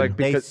police said, did. Like,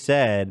 they because-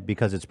 said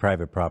because it's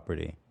private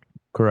property.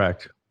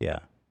 Correct. Yeah.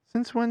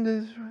 Since when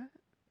does?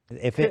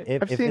 If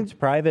I've seen- it's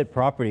private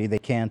property, they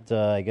can't,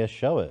 I guess,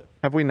 show it.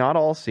 Have we not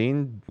all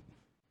seen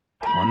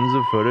tons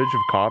of footage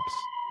of cops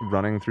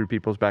running through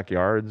people's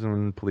backyards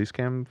and police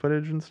cam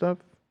footage and stuff?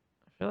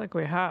 I feel like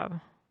we have.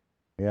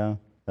 Yeah,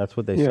 that's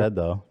what they Yeah. said,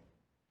 though.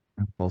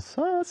 Little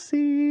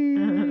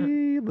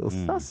sussy, little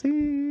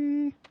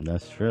sussy.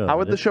 That's true. How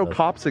would the It is show sussy.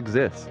 Cops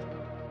exist?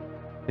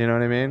 You know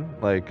what I mean?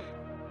 Like,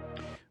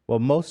 well,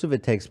 most of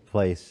it takes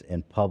place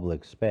in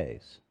public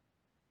space.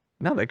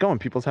 no, they go in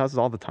people's houses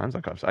all the time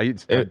on Cops. I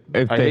If hate they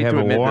have to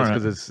a admit this warrant.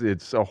 because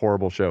it's a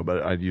horrible show,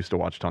 but I used to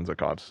watch tons of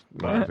Cops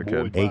when I was a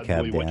kid.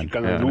 ACAB, Dan.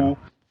 Yeah, I know.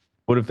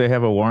 What if they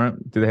have a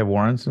warrant? Do they have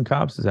warrants in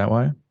cops? Is that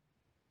why?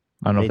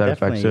 I don't know They if that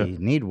affects definitely it.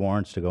 need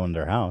warrants to go in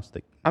their house.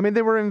 I mean,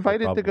 they were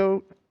invited to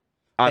go.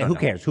 I Hey, don't who know.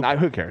 cares? Who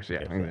Who cares?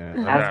 Yeah.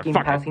 Asking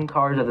Fuck it. passing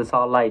cars that they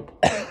saw light.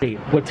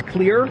 What's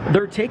clear,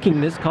 they're taking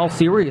this call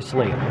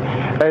seriously.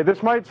 Hey,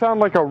 this might sound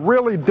like a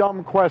really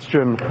dumb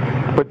question,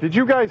 but did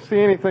you guys see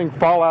anything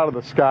fall out of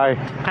the sky?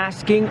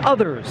 Asking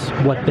others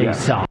what they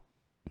saw.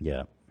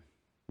 Yeah.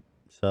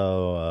 So,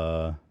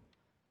 So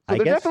I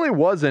there guess definitely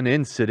was an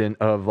incident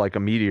of like a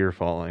meteor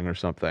falling or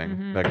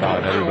something that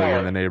got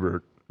everybody in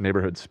the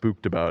neighborhood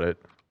spooked about it.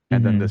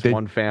 And then this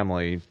one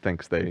family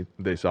thinks they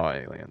saw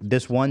aliens.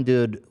 this one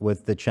dude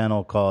with the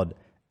channel called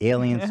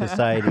Alien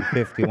Society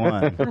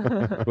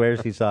 51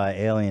 swears he saw an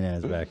alien in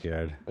his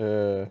backyard.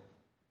 Then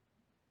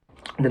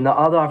the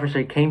other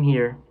officer came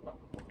here.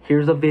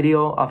 Here's a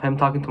video of him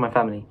talking to my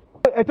family.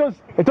 If those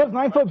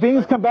 9-foot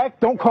beings come back,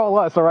 don't call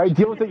us, all right?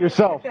 Deal with it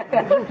yourself.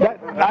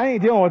 I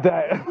ain't dealing with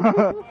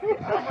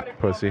that.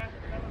 Pussy.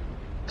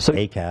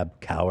 ACAB,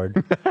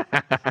 coward.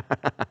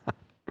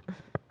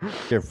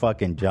 It's your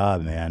fucking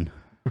job, man.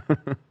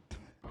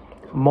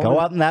 Go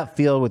out in that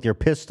field with your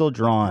pistol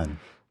drawn.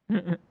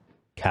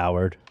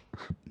 Coward.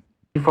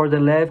 Before they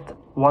left,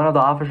 one of the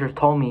officers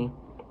told me,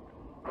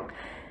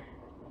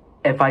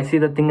 if I see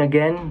the thing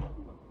again,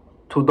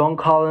 to don't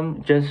call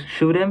him, just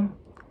shoot him.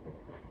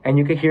 And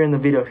you can hear in the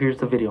video. Here's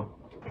the video.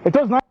 If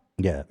those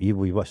Yeah,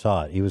 we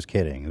saw it. He was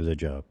kidding. It was a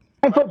joke.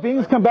 9-foot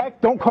beings come back,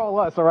 don't call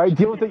us, all right?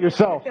 Deal with it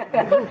yourself.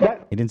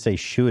 He didn't say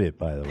shoot it,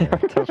 by the way.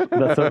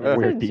 That's a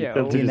weird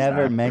detail. He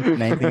never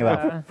mentioned anything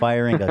about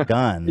firing a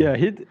gun. Yeah,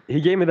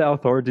 he gave me the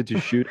authority to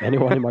shoot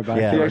anyone in my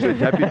backyard. He actually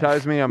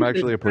deputized me. I'm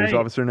actually a police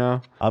officer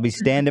now. I'll be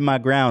standing my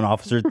ground,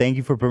 officer. Thank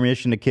you for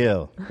permission to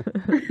kill.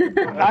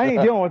 I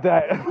ain't dealing with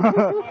that.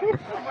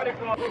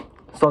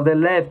 So they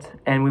left,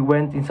 and we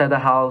went inside the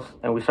house,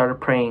 and we started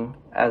praying.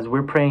 As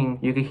we're praying,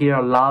 you can hear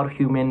a loud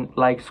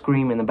human-like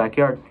scream in the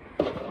backyard.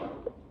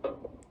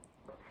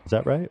 Is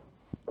that right?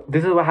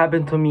 This is what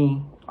happened to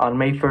me on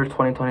May 1st,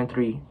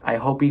 2023. I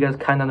hope you guys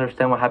kind of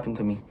understand what happened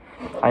to me.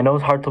 I know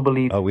it's hard to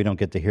believe, Oh, we don't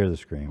get to hear the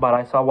scream. but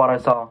I saw what I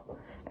saw,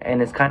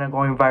 and it's kind of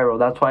going viral.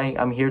 That's why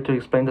I'm here to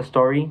explain the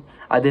story.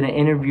 I did an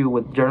interview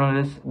with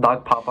journalist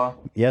Doc Papa.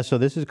 Yeah, so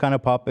this is kind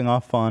of popping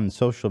off on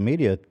social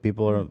media.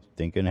 People are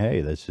thinking,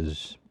 hey, this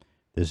is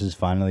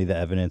finally the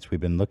evidence we've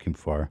been looking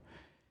for.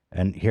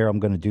 And here I'm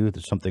going to do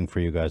something for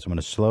you guys. I'm going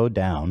to slow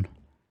down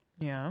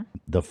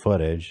the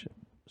footage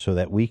so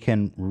that we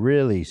can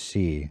really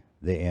see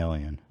the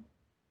alien,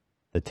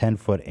 the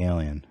 10-foot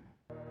alien.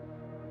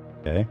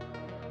 Okay?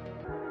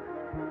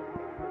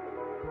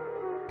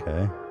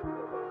 Okay.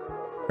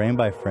 Frame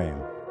by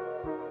frame.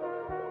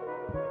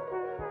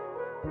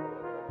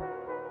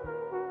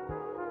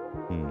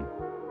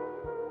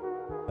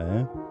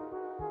 Okay.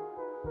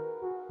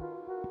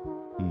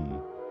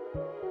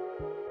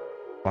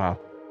 Wow.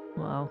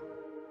 Wow.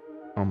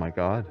 Oh my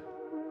God.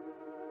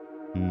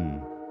 Hmm.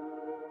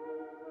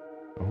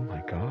 Oh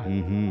my God.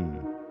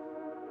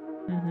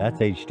 That's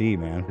HD,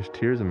 man. There's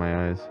tears in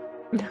my eyes.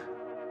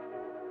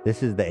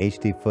 This is the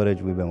HD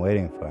footage we've been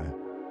waiting for.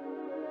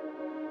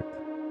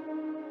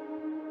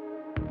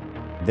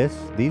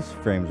 These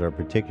frames are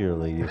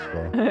particularly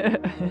useful.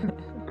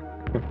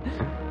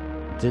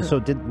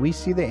 Did we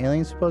see the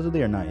alien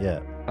supposedly or not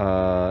yet?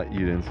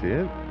 You didn't see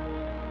it?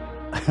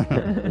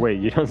 Wait,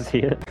 you don't see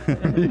it?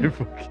 You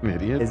fucking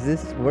idiot.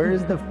 Where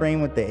is the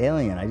frame with the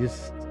alien?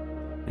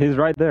 He's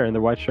right there in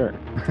the white shirt.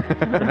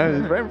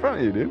 He's right in front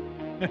of you, dude.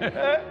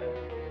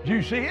 Did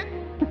you see it?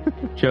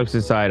 Jokes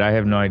aside, I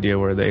have no idea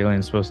where the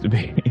alien's supposed to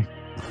be.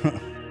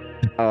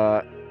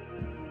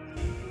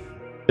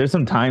 There's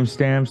some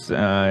timestamps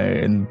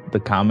in the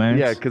comments.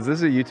 Yeah, because this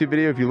is a YouTube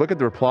video. If you look at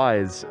the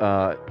replies,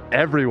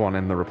 everyone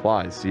in the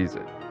replies sees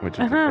it, which is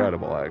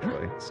incredible,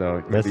 actually.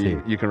 So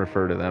you can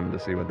refer to them to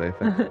see what they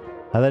think.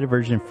 Highlighted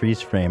version freeze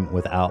frame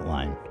with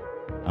outline.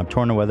 I'm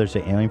torn on whether it's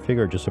an alien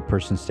figure or just a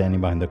person standing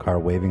behind the car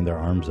waving their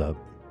arms up.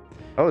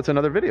 Oh, it's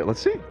another video.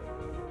 Let's see.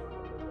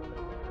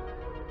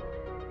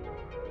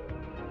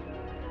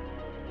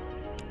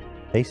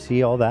 They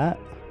see all that?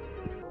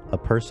 A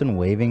person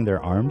waving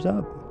their arms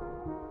up?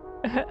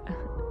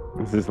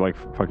 This is like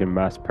fucking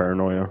mass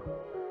paranoia.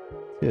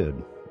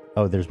 Dude.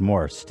 Oh, there's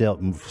more. Still.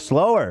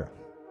 Slower.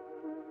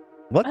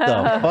 What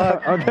the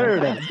fuck? Oh, there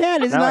it is.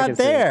 That is Now I not can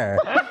see there.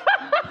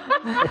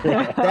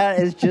 That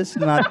is just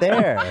not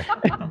there.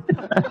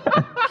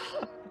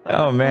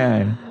 Oh,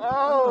 man.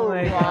 Oh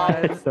my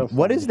God.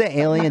 What is the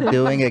alien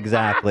doing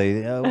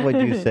exactly?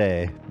 What'd you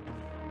say?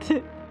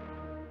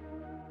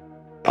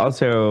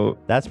 Also,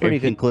 that's pretty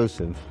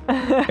conclusive.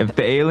 If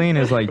the alien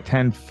is like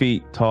 10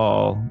 feet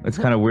tall, it's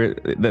kind of weird.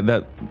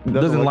 That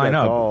doesn't look line that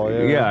up. tall,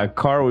 yeah. A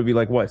car would be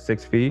like, what,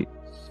 6 feet?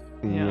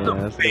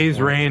 Yeah. Phase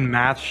rain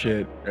math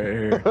shit right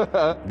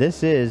here.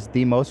 This is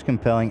the most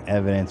compelling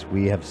evidence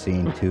we have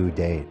seen to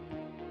date.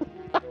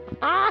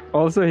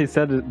 Also, he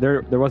said that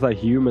there was a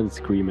human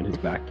scream in his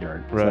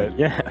backyard. It's Right. like,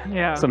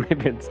 yeah. So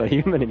maybe it's a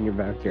human in your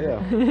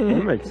backyard. Yeah.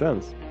 That makes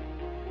sense.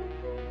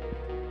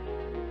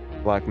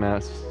 Black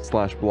mass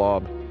 /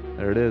 blob.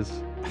 There it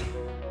is.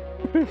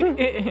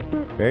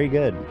 Very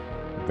good.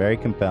 Very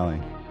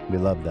compelling. We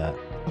love that.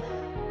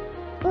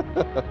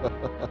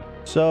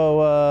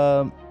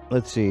 So,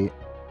 let's see.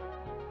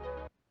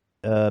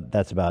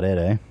 That's about it,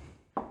 eh?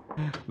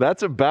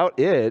 That's about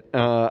it.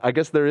 I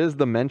guess there is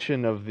the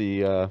mention of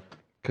the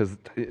because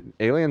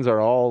aliens are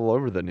all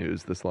over the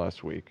news this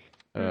last week.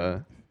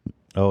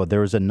 Oh, there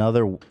was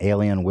another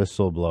alien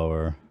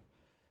whistleblower.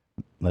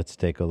 Let's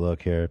take a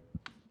look here.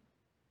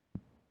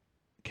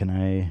 Can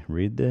I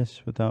read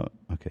this without?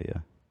 Okay,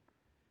 yeah.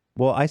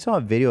 Well, I saw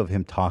a video of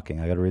him talking.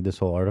 I got to read this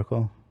whole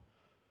article.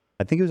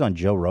 I think he was on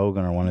Joe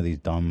Rogan or one of these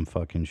dumb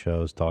fucking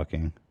shows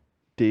talking.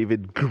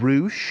 David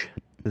Grush.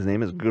 His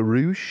name is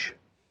Grush.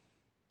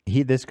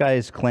 This guy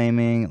is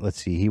claiming,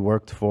 let's see, he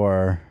worked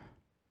for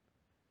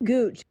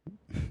Gooch.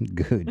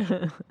 Gooch.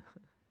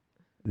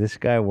 This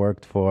guy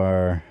worked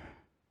for,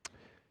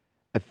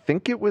 I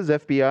think it was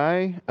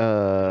FBI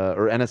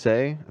or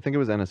NSA. I think it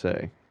was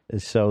NSA.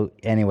 So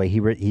anyway,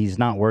 he's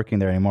not working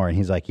there anymore, and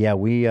he's like, yeah,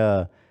 we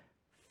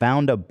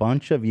found a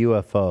bunch of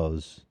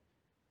UFOs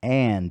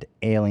and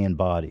alien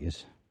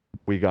bodies.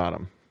 We got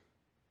them.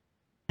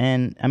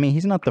 And I mean,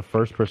 he's not the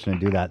first person to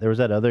do that. There was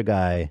that other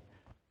guy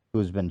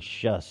who's been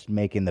just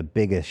making the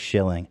biggest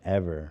shilling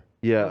ever.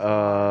 Yeah,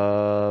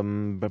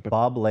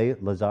 Bob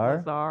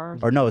Lazar?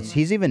 Or no,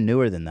 he's even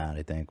newer than that,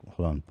 I think.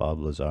 Hold on, Bob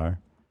Lazar.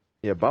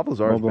 Yeah, Bob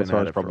Lazar's Bob been Lazar's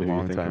at it for a probably who long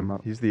you're thinking time.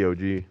 about. He's the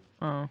OG.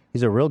 Oh.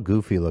 He's a real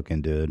goofy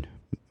looking dude.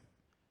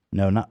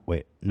 No, not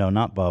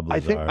Bob Lazar. I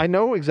think I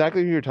know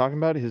exactly who you're talking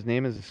about. His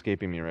name is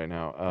escaping me right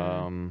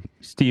now.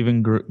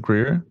 Stephen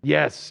Greer?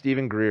 Yes,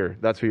 Stephen Greer.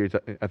 That's who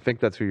I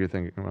think that's who you're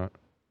thinking about.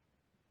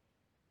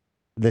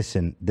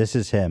 Listen, this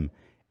is him.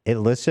 It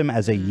lists him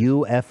as a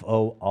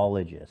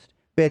UFOologist.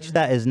 Bitch,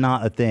 that is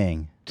not a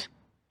thing.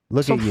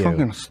 Look So at you.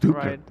 fucking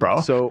stupid, bro.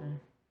 So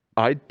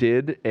I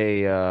did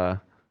a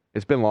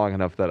it's been long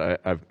enough that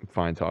I'm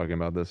fine talking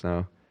about this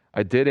now.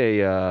 I did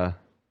a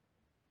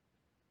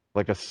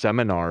like a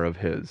seminar of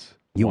his.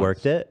 You once.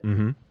 worked it?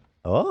 Mm-hmm.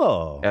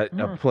 Oh. At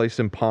a place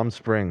in Palm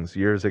Springs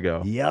years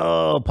ago.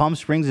 Yo, Palm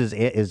Springs is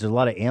there's a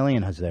lot of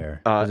aliens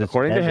there. 'Cause it's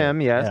According to desert.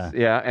 him, yes.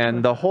 Yeah.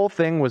 And the whole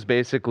thing was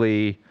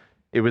basically,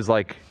 it was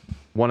like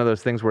one of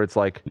those things where it's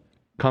like,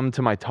 come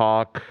to my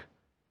talk.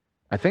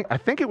 I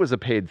think it was a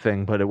paid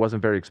thing, but it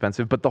wasn't very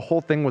expensive. But the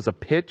whole thing was a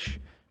pitch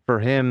for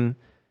him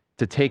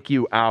to take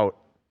you out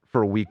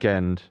for a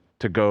weekend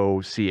to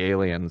go see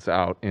aliens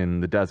out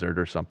in the desert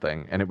or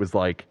something. And it was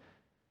like,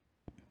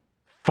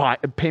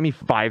 pay me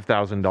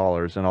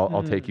 $5,000 and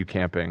I'll take you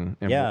camping.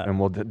 And Yeah.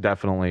 we'll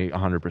definitely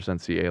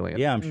 100% see aliens.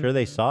 Yeah, I'm sure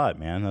they saw it,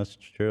 man. That's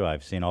true.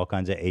 I've seen all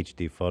kinds of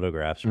HD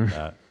photographs from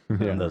that,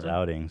 from those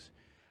outings.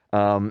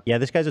 Yeah,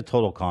 this guy's a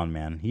total con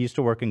man. He used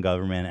to work in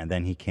government, and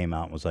then he came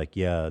out and was like,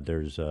 yeah,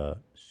 there's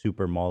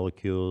super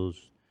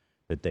molecules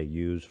that they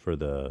use for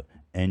the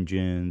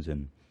engines,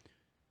 and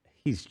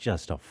he's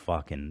just a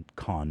fucking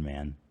con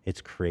man.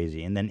 It's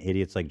crazy. And then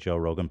idiots like Joe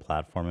Rogan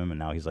platform him, and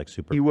now he's like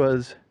super... He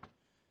was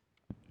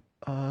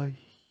a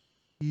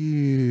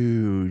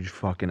huge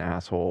fucking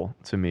asshole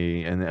to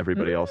me and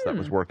everybody else that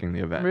was working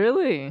the event.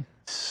 Really?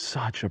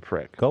 Such a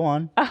prick. Go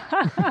on.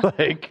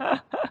 Like,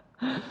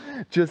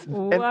 just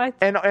What?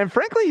 and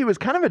frankly, he was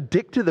kind of a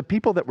dick to the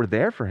people that were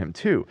there for him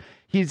too.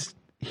 He's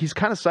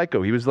kind of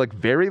psycho. He was like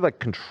very like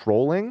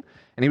controlling,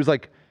 and he was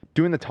like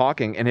doing the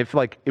talking. And if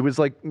like it was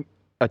like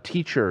a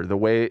teacher, the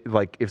way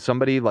like if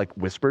somebody like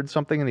whispered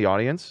something in the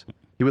audience,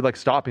 he would like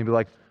stop and be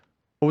like,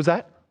 "What was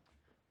that?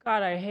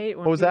 God, I hate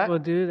when What was that? people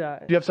do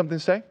that. Do you have something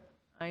to say?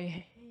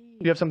 I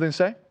Do you have something to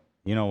say?"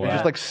 You know He what?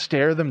 just like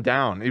stare them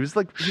down. He was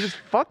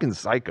fucking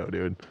psycho,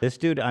 dude. This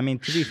dude, I mean,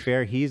 to be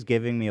fair, he's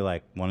giving me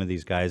like one of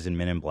these guys in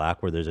Men in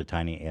Black where there's a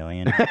tiny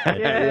alien.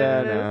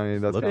 Yeah, no, he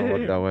doesn't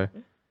look that way.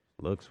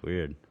 Looks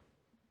weird.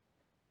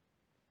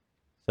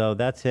 So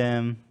that's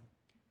him.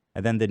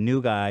 And then the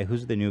new guy,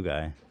 who's the new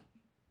guy?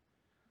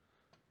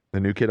 The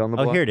new kid on the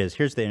Oh, block? here it is.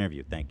 Here's the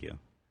interview. Thank you.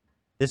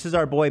 This is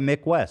our boy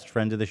Mick West,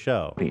 friend of the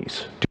show.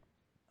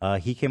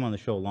 He came on the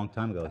show a long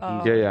time ago.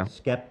 He's Yeah. a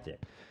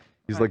skeptic.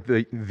 He's like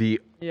the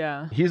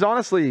Yeah. He's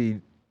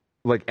honestly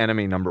like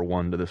enemy number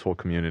one to this whole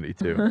community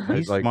too.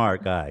 He's like,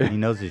 smart guy. He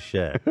knows his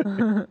shit.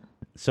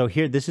 So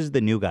here, this is the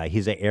new guy.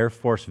 He's an Air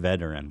Force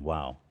veteran.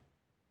 Wow.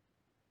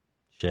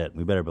 Shit,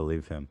 we better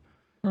believe him.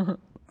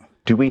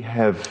 Do we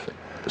have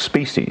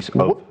species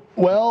of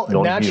Well,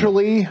 non-human?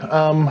 naturally,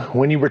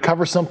 when you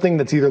recover something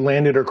that's either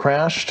landed or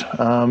crashed,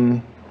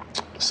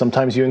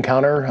 sometimes you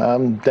encounter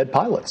dead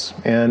pilots.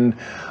 And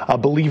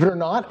believe it or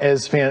not,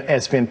 as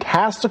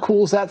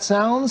fantastical as that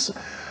sounds,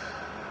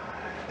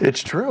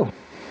 it's true.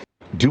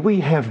 Do we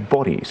have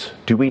bodies?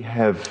 Do we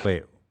have...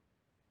 Wait.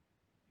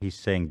 He's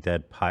saying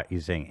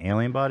he's saying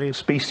alien bodies?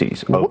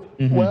 Species of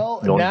Well,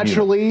 non-human.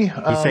 naturally...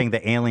 He's saying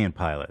the alien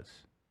pilots.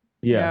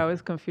 Yeah, I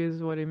was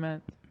confused what he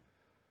meant.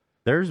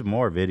 There's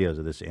more videos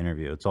of this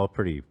interview. It's all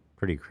pretty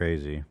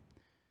crazy.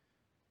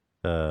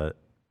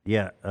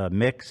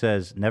 Mick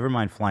says, never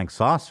mind flying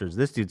saucers.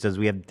 This dude says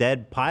we have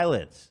dead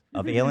pilots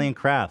of alien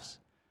crafts.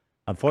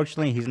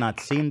 Unfortunately, he's not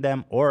seen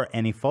them or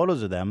any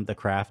photos of them, the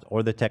craft,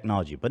 or the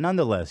technology. But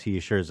nonetheless, he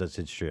assures us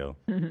it's true.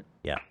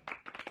 Yeah.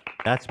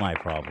 That's my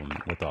problem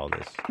with all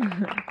this.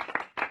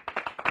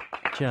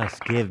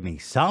 Just give me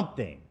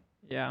something.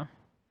 Yeah.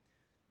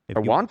 I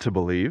want to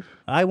believe.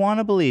 I want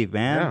to believe,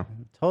 man. Yeah.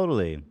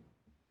 Totally.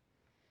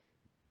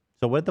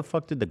 So what the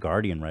fuck did The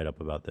Guardian write up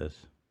about this?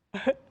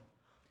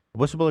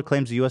 Whistleblower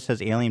claims the U.S.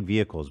 has alien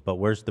vehicles, but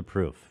where's the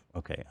proof?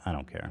 Okay, I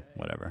don't care.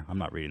 Whatever. I'm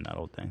not reading that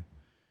whole thing.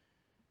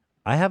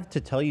 I have to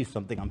tell you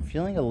something. I'm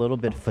feeling a little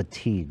bit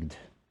fatigued.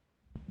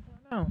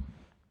 Oh.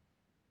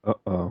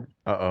 Uh-oh.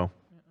 Oh.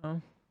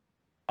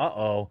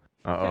 Uh-oh.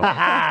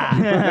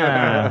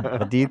 Uh-oh.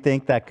 But do you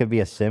think that could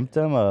be a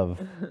symptom of...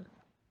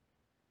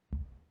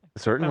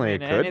 Certainly, it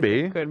could anything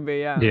be. Could be,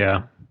 yeah.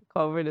 Yeah.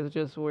 COVID is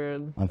just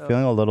weird. I'm so.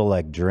 feeling a little,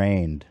 like,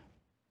 drained.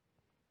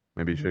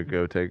 Maybe you should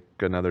go take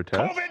another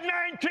test.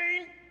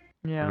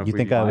 Yeah. You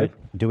think I would...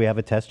 Do we have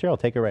a test here? I'll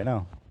take it right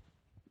now.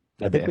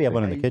 I think we have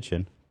one in the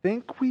kitchen.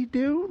 Think we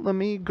do? Let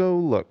me go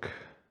look.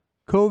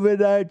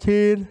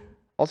 COVID-19.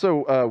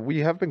 Also, we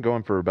have been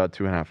going for about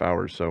 2.5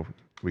 hours, so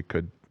you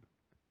could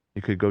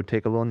go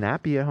take a little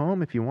nappy at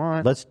home if you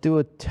want. Let's do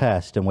a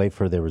test and wait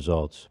for the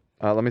results.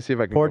 Let me see if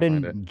I can go find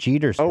it. Gordon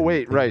Jeterson. Oh,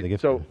 wait, right.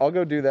 So I'll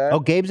go do that.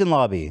 Oh, Gabe's in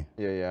lobby.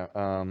 Yeah.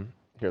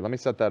 Here, let me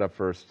set that up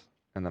first,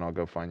 and then I'll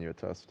go find you a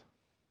test.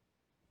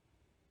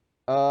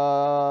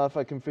 If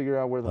I can figure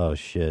out where the Oh,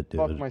 shit, dude.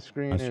 fuck my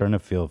screen I'm is. starting to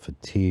feel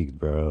fatigued,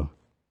 bro.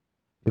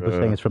 People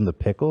saying it's from the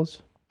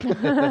pickles? Too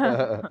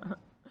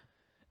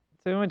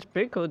much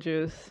pickle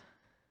juice.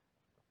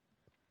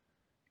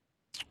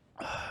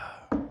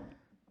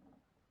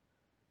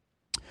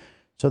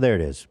 So there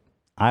it is.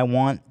 I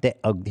want the...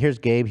 here's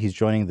Gabe. He's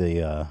joining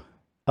the...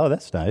 Oh,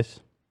 that's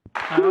nice.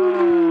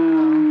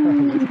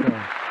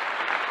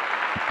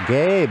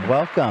 Gabe,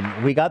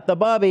 welcome. We got the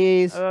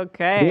bubbies.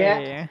 Okay.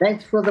 Yeah,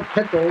 thanks for the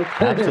pickles.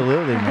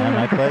 Absolutely, man.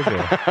 My pleasure.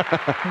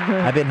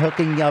 I've been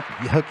hooking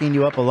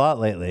you up a lot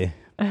lately.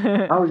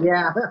 Oh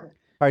yeah. All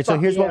right, so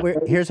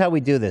here's how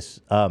we do this.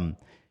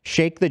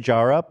 Shake the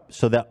jar up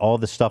so that all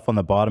the stuff on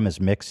the bottom is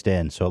mixed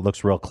in, so it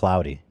looks real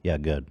cloudy. Yeah,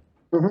 good.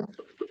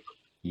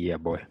 Yeah,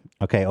 boy.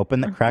 Okay,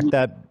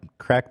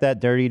 crack that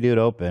dirty dude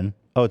open.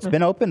 Oh, it's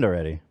been opened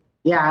already.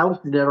 Yeah, I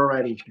opened it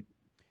already.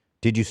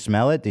 Did you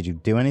smell it? Did you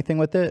do anything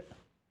with it?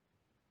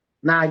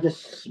 Nah, I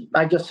just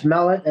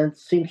smell it, and it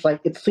seems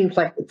like it's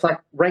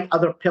like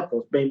other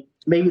pickles.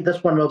 Maybe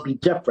this one will be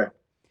different.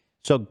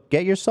 So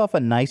get yourself a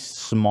nice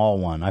small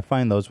one. I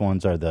find those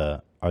ones are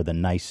the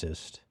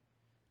nicest,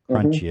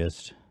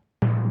 crunchiest.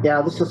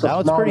 Yeah, this is a That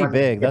was small pretty one.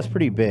 big. That's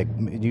pretty big.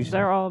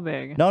 They're all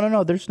big.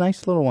 No. There's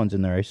nice little ones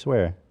in there. I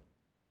swear.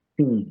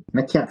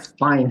 I can't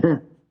find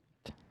it.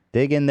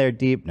 Dig in there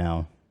deep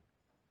now,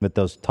 with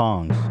those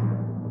tongs.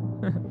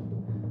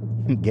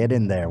 Get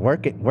in there.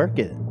 Work it.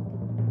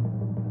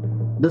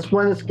 This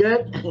one is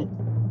good.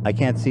 I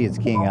can't see it's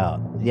keying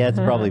out. Yeah, it's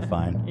probably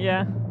fine.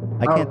 Yeah.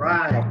 I can't. All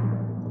right.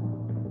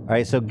 All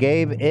right, so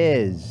Gabe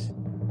is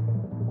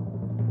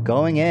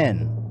going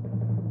in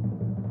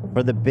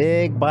for the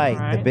big bite,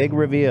 the Alright. big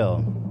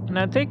reveal.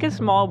 Now take a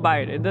small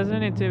bite. It doesn't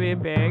need to be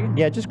big.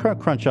 Yeah, just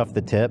crunch off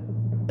the tip.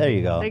 There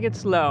you go. Take it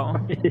slow.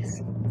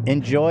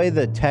 Enjoy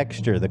the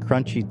texture, the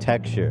crunchy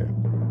texture.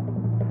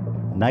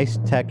 Nice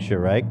texture,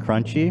 right?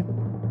 Crunchy?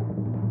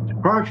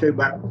 Crunchy,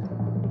 but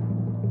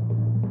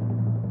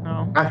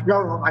Oh. I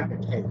still don't like the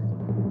taste.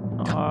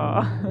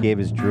 Oh. Gabe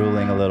is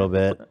drooling a little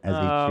bit as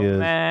he chews.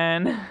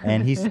 Man.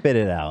 And he spit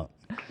it out.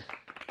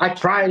 I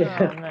tried it.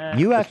 Oh, man.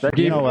 You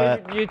actually, you know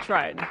what? You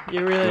tried.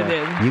 You really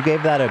did. You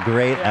gave that a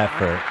great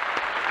effort.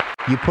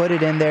 You put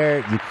it in there,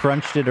 you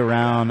crunched it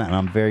around, and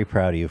I'm very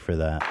proud of you for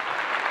that.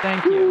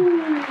 Thank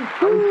you.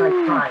 At least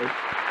I tried.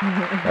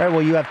 All right,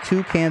 well, you have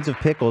 2 cans of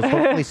pickles.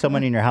 Hopefully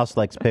someone in your house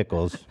likes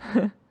pickles.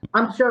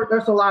 I'm sure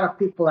there's a lot of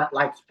people that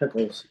likes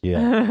pickles.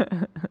 Yeah.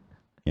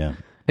 Yeah.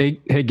 Hey,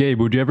 Gabe,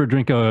 would you ever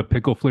drink a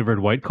pickle-flavored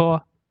White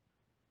Claw?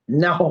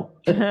 No.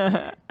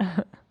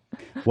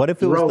 What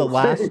if it was the Gross.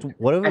 last?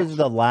 What if it was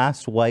the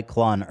last White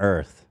Claw on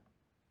Earth?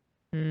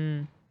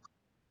 Even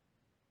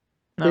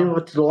if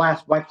it's the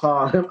last White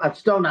Claw, I'm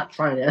still not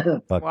trying it.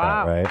 Fuck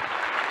that, right?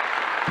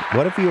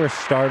 What if you were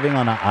starving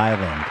on an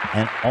island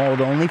and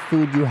the only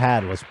food you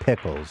had was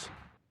pickles?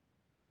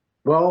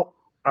 Well,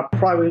 I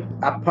probably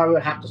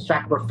would have to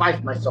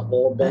sacrifice myself a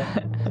little bit.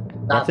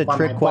 That's a Not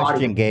trick my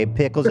question, body. Gabe.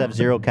 Pickles have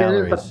 0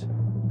 calories.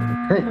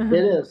 It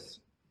is.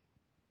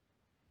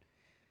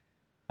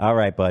 All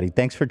right, buddy.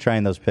 Thanks for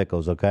trying those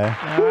pickles, okay?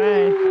 All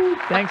right.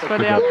 Thanks for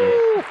the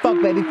update.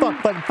 Fuck, baby.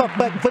 Fuck,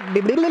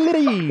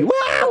 baby.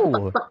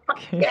 Wow.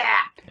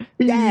 Yeah.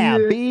 Yeah,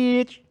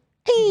 bitch.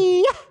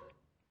 Bitch.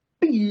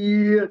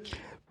 Bitch.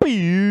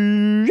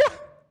 Bitch.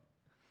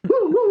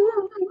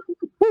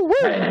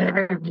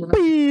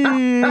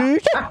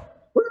 Bitch.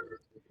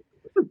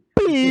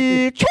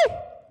 Bitch.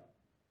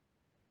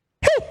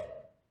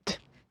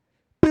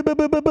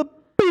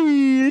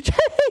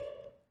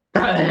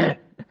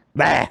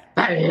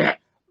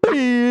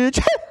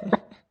 Bitch.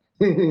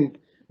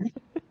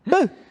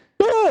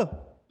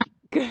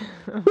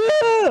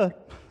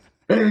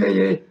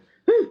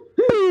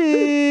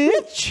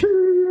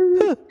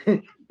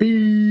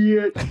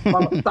 Bitch.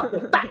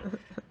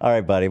 All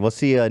right, buddy. We'll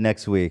see you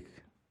next week.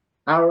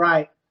 All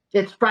right.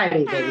 It's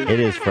Friday, baby. It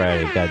is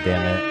Friday. God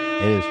damn it.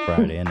 It is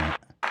Friday, isn't it?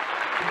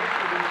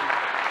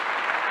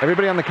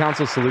 Everybody on the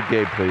council, salute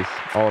Gabe, please.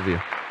 All of you.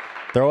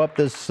 Throw up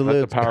the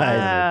salute, power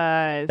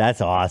guys.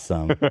 That's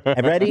awesome.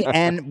 Ready?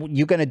 And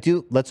you're gonna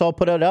do. Let's all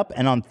put it up.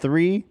 And on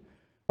 3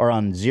 or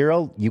on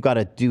 0, you got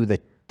to do the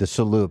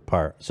salute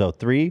part. So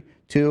 3,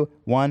 2,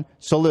 1,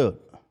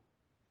 salute.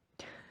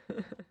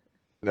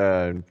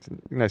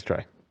 Nice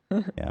try.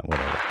 Yeah,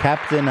 whatever.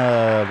 Captain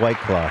White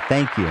Claw,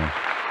 thank you.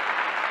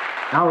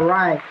 All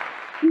right.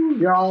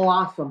 You're all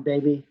awesome,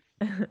 baby.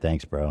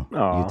 Thanks, bro.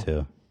 Aw. You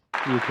too.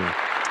 You too.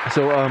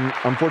 So,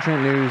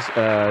 unfortunate news.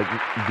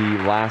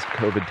 The last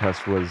COVID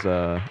test was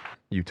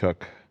you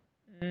took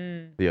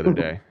the other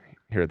day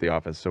here at the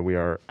office. So we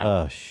are.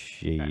 Oh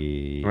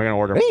shit. We're gonna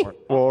order more.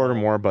 We'll order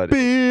more, but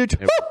it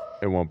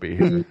won't be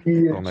here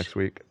until next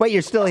week. Wait,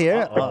 you're still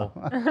here? Oh.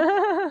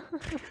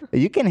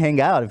 You can hang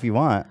out if you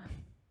want.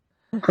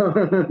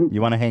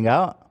 You want to hang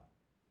out?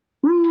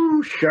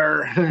 Ooh,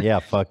 sure. Yeah,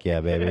 fuck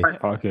yeah, baby.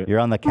 Fuck it. You're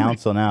on the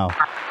council now.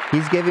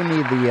 He's giving me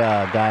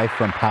the guy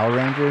from Power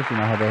Rangers. You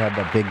know how they have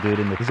that big dude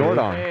in the tree?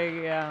 Zordon.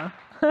 Big, yeah.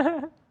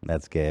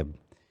 That's Gabe.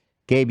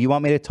 Gabe, you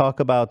want me to talk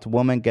about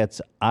woman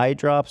gets eye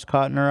drops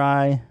caught in her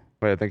eye?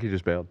 Wait, I think he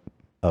just bailed.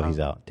 Oh, he's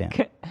out. Damn.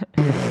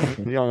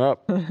 He hung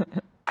up.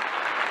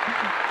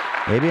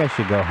 Maybe I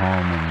should go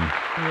home and.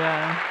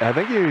 Yeah. I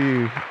think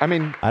you. I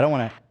mean, I don't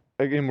want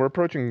to. Again, we're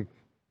approaching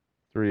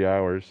 3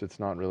 hours. It's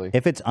not really.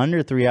 If it's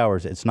under 3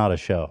 hours, it's not a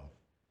show.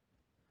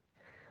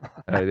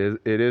 It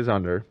is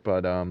under,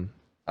 but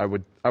I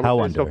would How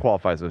say it still under?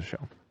 qualifies as a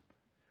show.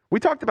 We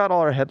talked about all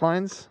our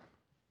headlines.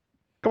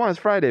 Come on, it's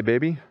Friday,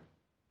 baby.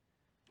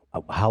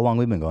 How long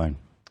we been going?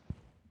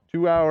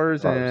 2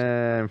 hours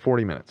and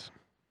 40 minutes.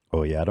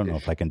 Oh yeah, I don't know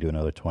if I can do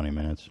another 20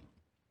 minutes.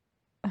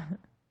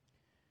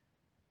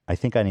 I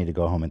think I need to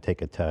go home and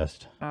take a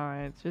test. All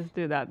right. Just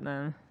do that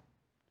then.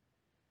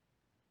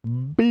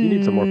 You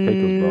need some more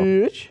pickles,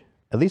 bro.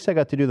 At least I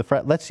got to do the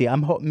fry. Let's see.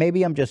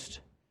 Maybe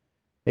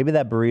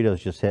that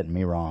burrito's just hitting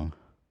me wrong.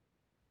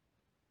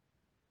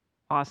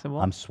 Possible.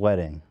 I'm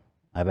sweating.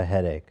 I have a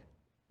headache.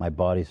 My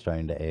body's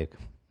starting to ache.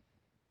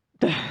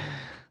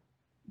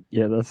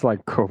 Yeah, that's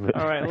like COVID.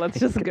 All right, let's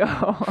just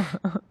go.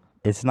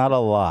 It's not a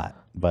lot,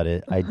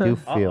 but I do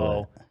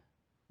feel it.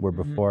 Where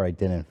before I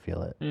didn't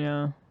feel it.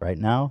 Yeah. Right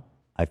now,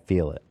 I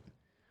feel it.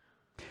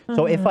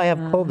 So if I have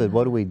COVID,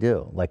 what do we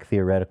do? Like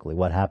theoretically,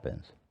 what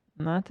happens?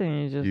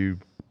 Nothing. You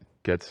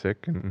get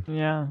sick and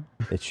Yeah.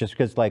 It's just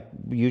because like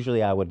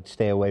usually I would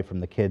stay away from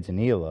the kids in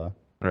Hila.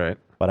 Right.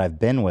 But I've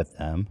been with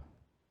them.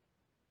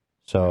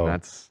 So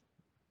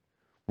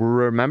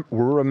we're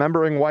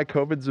remembering why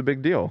COVID's a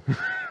big deal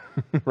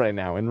right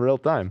now in real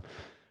time.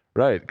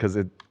 Right, because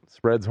it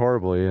spreads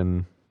horribly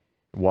and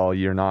while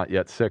you're not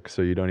yet sick,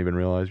 so you don't even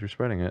realize you're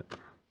spreading it.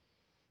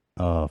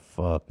 Oh,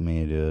 fuck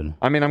me, dude.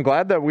 I mean, I'm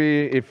glad that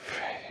we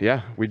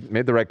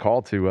made the right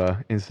call to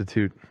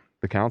institute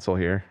the council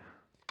here.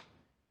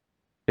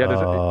 Yeah,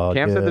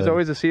 Cam said there's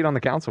always a seat on the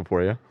council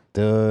for you.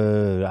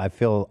 Dude, I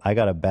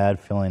got a bad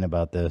feeling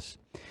about this.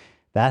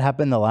 That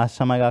happened the last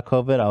time I got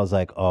COVID. I was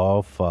like,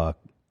 oh, fuck.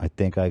 I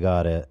think I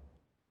got it.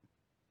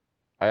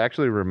 I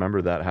actually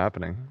remember that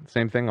happening.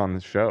 Same thing on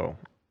the show.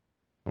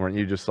 Weren't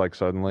you just like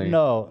suddenly?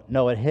 No,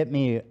 it hit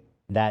me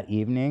that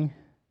evening.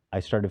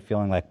 I started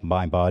feeling like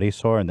my body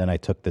sore, and then I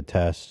took the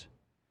test,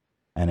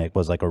 and it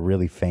was like a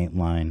really faint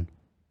line.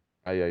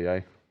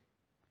 Ay.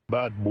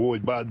 Bad boy,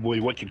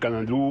 what you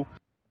gonna do?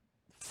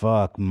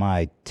 Fuck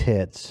my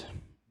tits.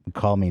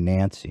 Call me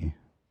Nancy.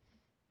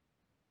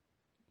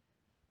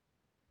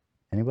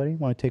 Anybody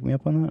want to take me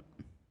up on that?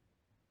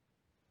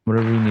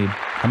 Whatever you need.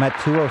 I'm at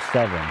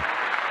 207.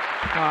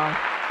 Wow.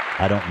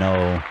 I don't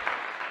know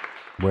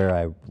where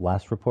I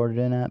last reported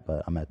in at,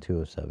 but I'm at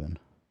 207.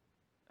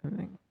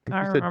 I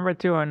remember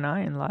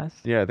 209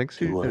 last. Yeah, I think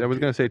I was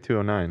going to say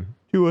 209.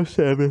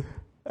 207.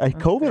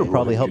 COVID will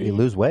probably help me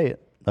lose weight.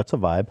 That's a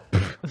vibe.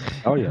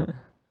 Oh, yeah.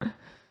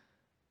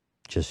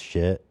 Just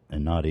shit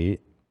and not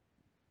eat.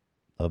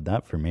 Love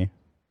that for me.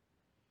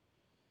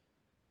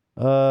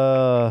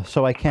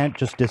 So I can't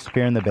just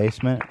disappear in the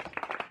basement?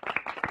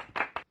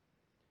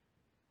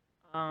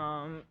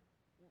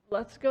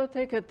 Let's go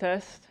take a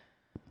test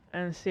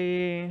and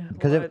see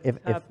Because what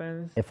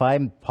happens. if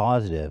I'm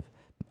positive,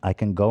 I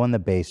can go in the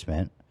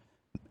basement,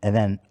 and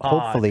then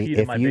hopefully, key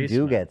to if my you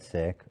do basement. get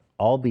sick,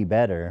 I'll be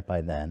better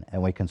by then,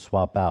 and we can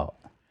swap out.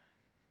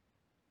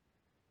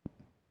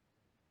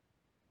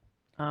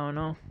 I don't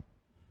know.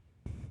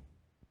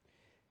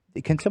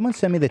 Can someone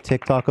send me the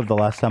TikTok of the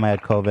last time I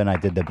had COVID and I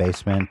did the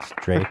basement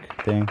Drake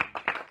thing?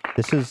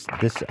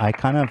 I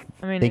kind of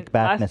think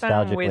back last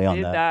time we nostalgically on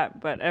did that. that,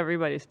 but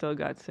everybody still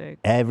got sick.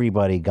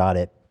 Everybody got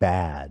it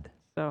bad.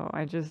 So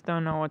I just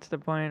don't know what's the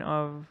point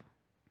of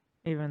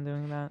even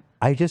doing that.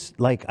 I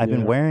just I've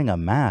been wearing a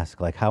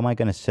mask. Like, how am I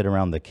going to sit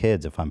around the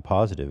kids if I'm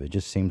positive? It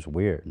just seems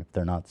weird if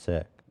they're not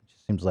sick. It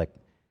just seems like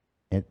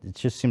it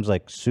just seems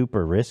like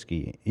super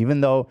risky.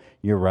 Even though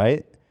you're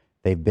right,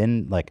 they've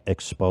been like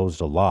exposed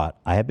a lot.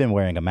 I have been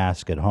wearing a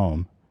mask at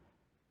home,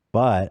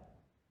 but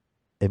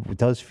it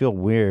does feel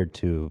weird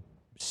to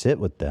sit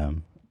with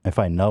them if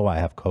I know I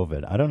have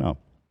COVID. I don't know.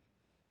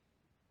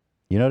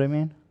 You know what I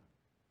mean?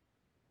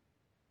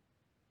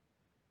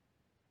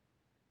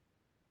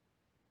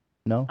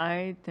 No?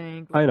 I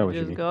think I know we what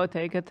you just mean. go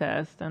take a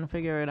test and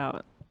figure it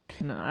out.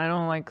 No, I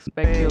don't like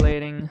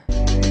speculating.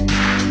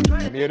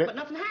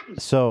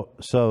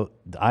 So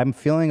I'm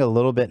feeling a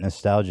little bit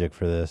nostalgic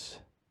for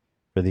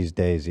these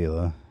days,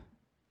 Hila.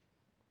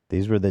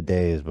 These were the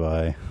days,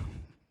 boy.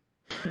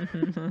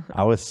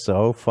 I was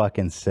so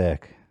fucking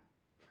sick.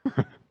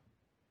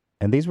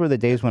 And these were the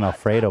days when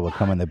Alfredo would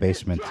come in the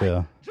basement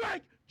too.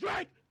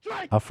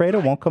 Alfredo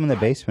won't come in the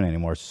basement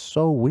anymore.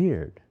 So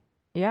weird.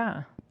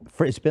 Yeah.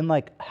 It's been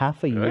like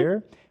half a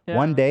year. Yeah.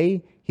 One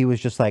day he was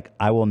just like,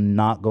 I will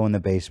not go in the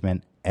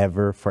basement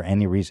ever for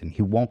any reason.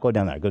 He won't go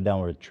down there. I go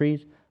down where the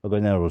trees. I'll go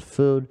down there with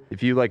food.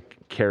 If you like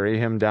carry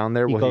him down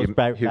there, He will goes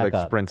back he like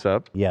up. sprints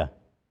up? Yeah.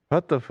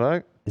 What the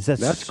fuck?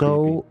 That's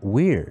so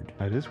weird.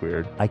 That is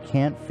weird. I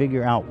can't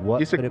figure out what.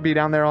 He used to be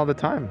down there all the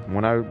time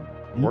when I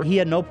worked. He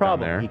had no down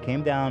problem. there. He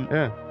came down.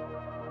 Yeah.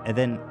 And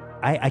then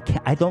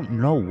I don't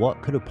know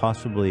what could have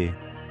possibly.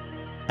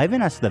 I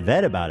even asked the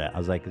vet about it. I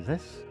was like, "Is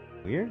this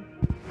weird?"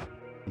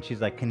 And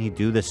she's like, "Can he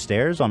do the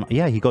stairs on?"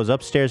 Yeah, he goes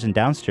upstairs and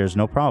downstairs,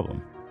 no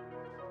problem.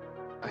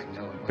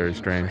 Very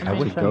strange. I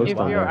wish If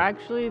I you're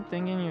actually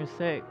thinking you're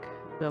sick,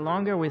 the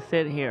longer we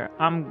sit here,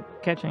 I'm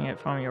catching it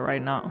from you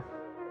right now.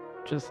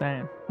 Just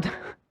saying.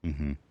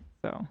 Mm-hmm.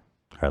 So All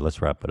right,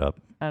 let's wrap it up.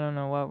 I don't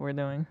know what we're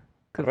doing.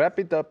 Wrap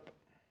it up.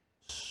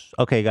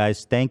 Okay,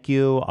 guys, thank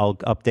you. I'll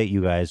update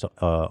you guys,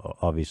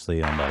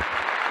 obviously, on like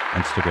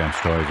Instagram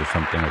stories or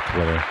something, or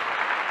Twitter.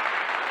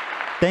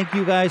 Thank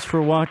you guys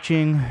for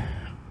watching.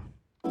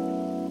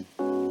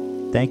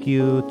 Thank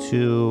you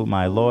to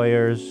my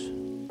lawyers.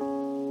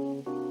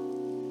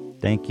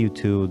 Thank you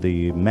to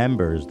the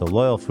members, the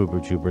loyal Fuber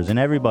Troopers, and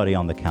everybody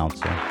on the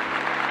council.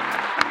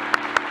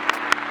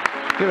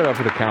 Give it up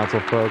for the council,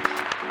 folks.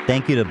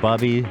 Thank you to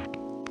Bubby.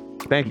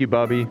 Thank you,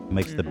 Bubby.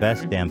 Makes the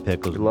best damn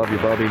pickles. We love you,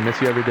 Bubby.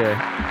 Miss you every day.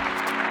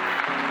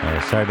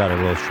 Sorry about a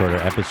little shorter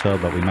episode,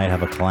 but we might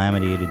have a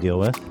calamity to deal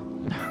with.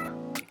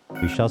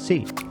 We shall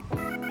see.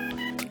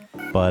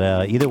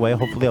 But either way,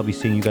 hopefully I'll be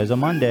seeing you guys on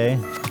Monday.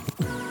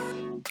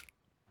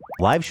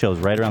 Live show's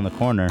right around the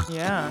corner.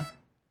 Yeah.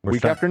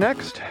 Week after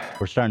next.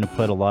 We're starting to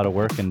put a lot of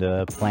work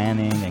into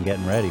planning and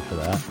getting ready for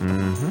that.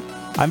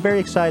 Mm-hmm. I'm very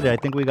excited. I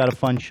think we got a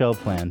fun show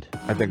planned.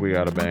 I think we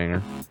got a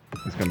banger.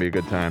 It's going to be a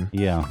good time.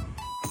 Yeah.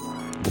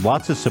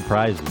 Lots of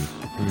surprises.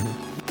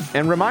 Mm-hmm.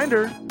 And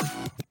reminder,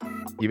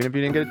 even if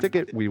you didn't get a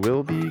ticket, we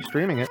will be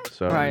streaming it,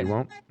 so you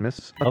won't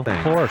miss a thing.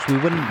 Of course. We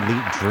wouldn't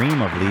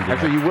dream of leaving.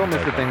 Actually, you will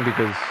miss a thing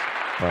because,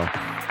 well...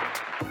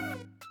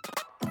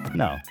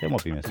 No, they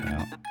won't be missing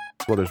out.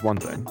 Well, there's one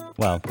thing.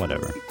 Well,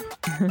 whatever.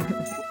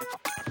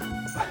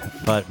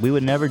 But we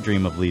would never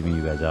dream of leaving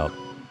you guys out.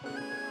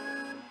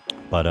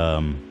 But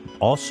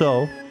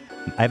also,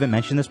 I haven't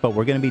mentioned this, but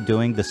we're going to be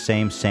doing the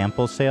same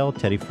sample sale,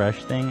 Teddy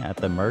Fresh thing at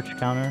the merch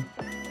counter.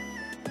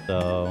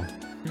 So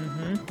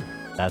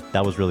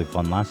that was really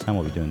fun last time.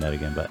 We'll be doing that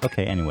again. But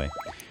okay, anyway.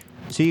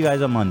 See you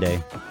guys on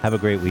Monday. Have a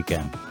great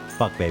weekend.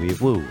 Fuck, baby.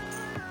 Woo.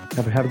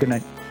 Have a good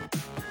night.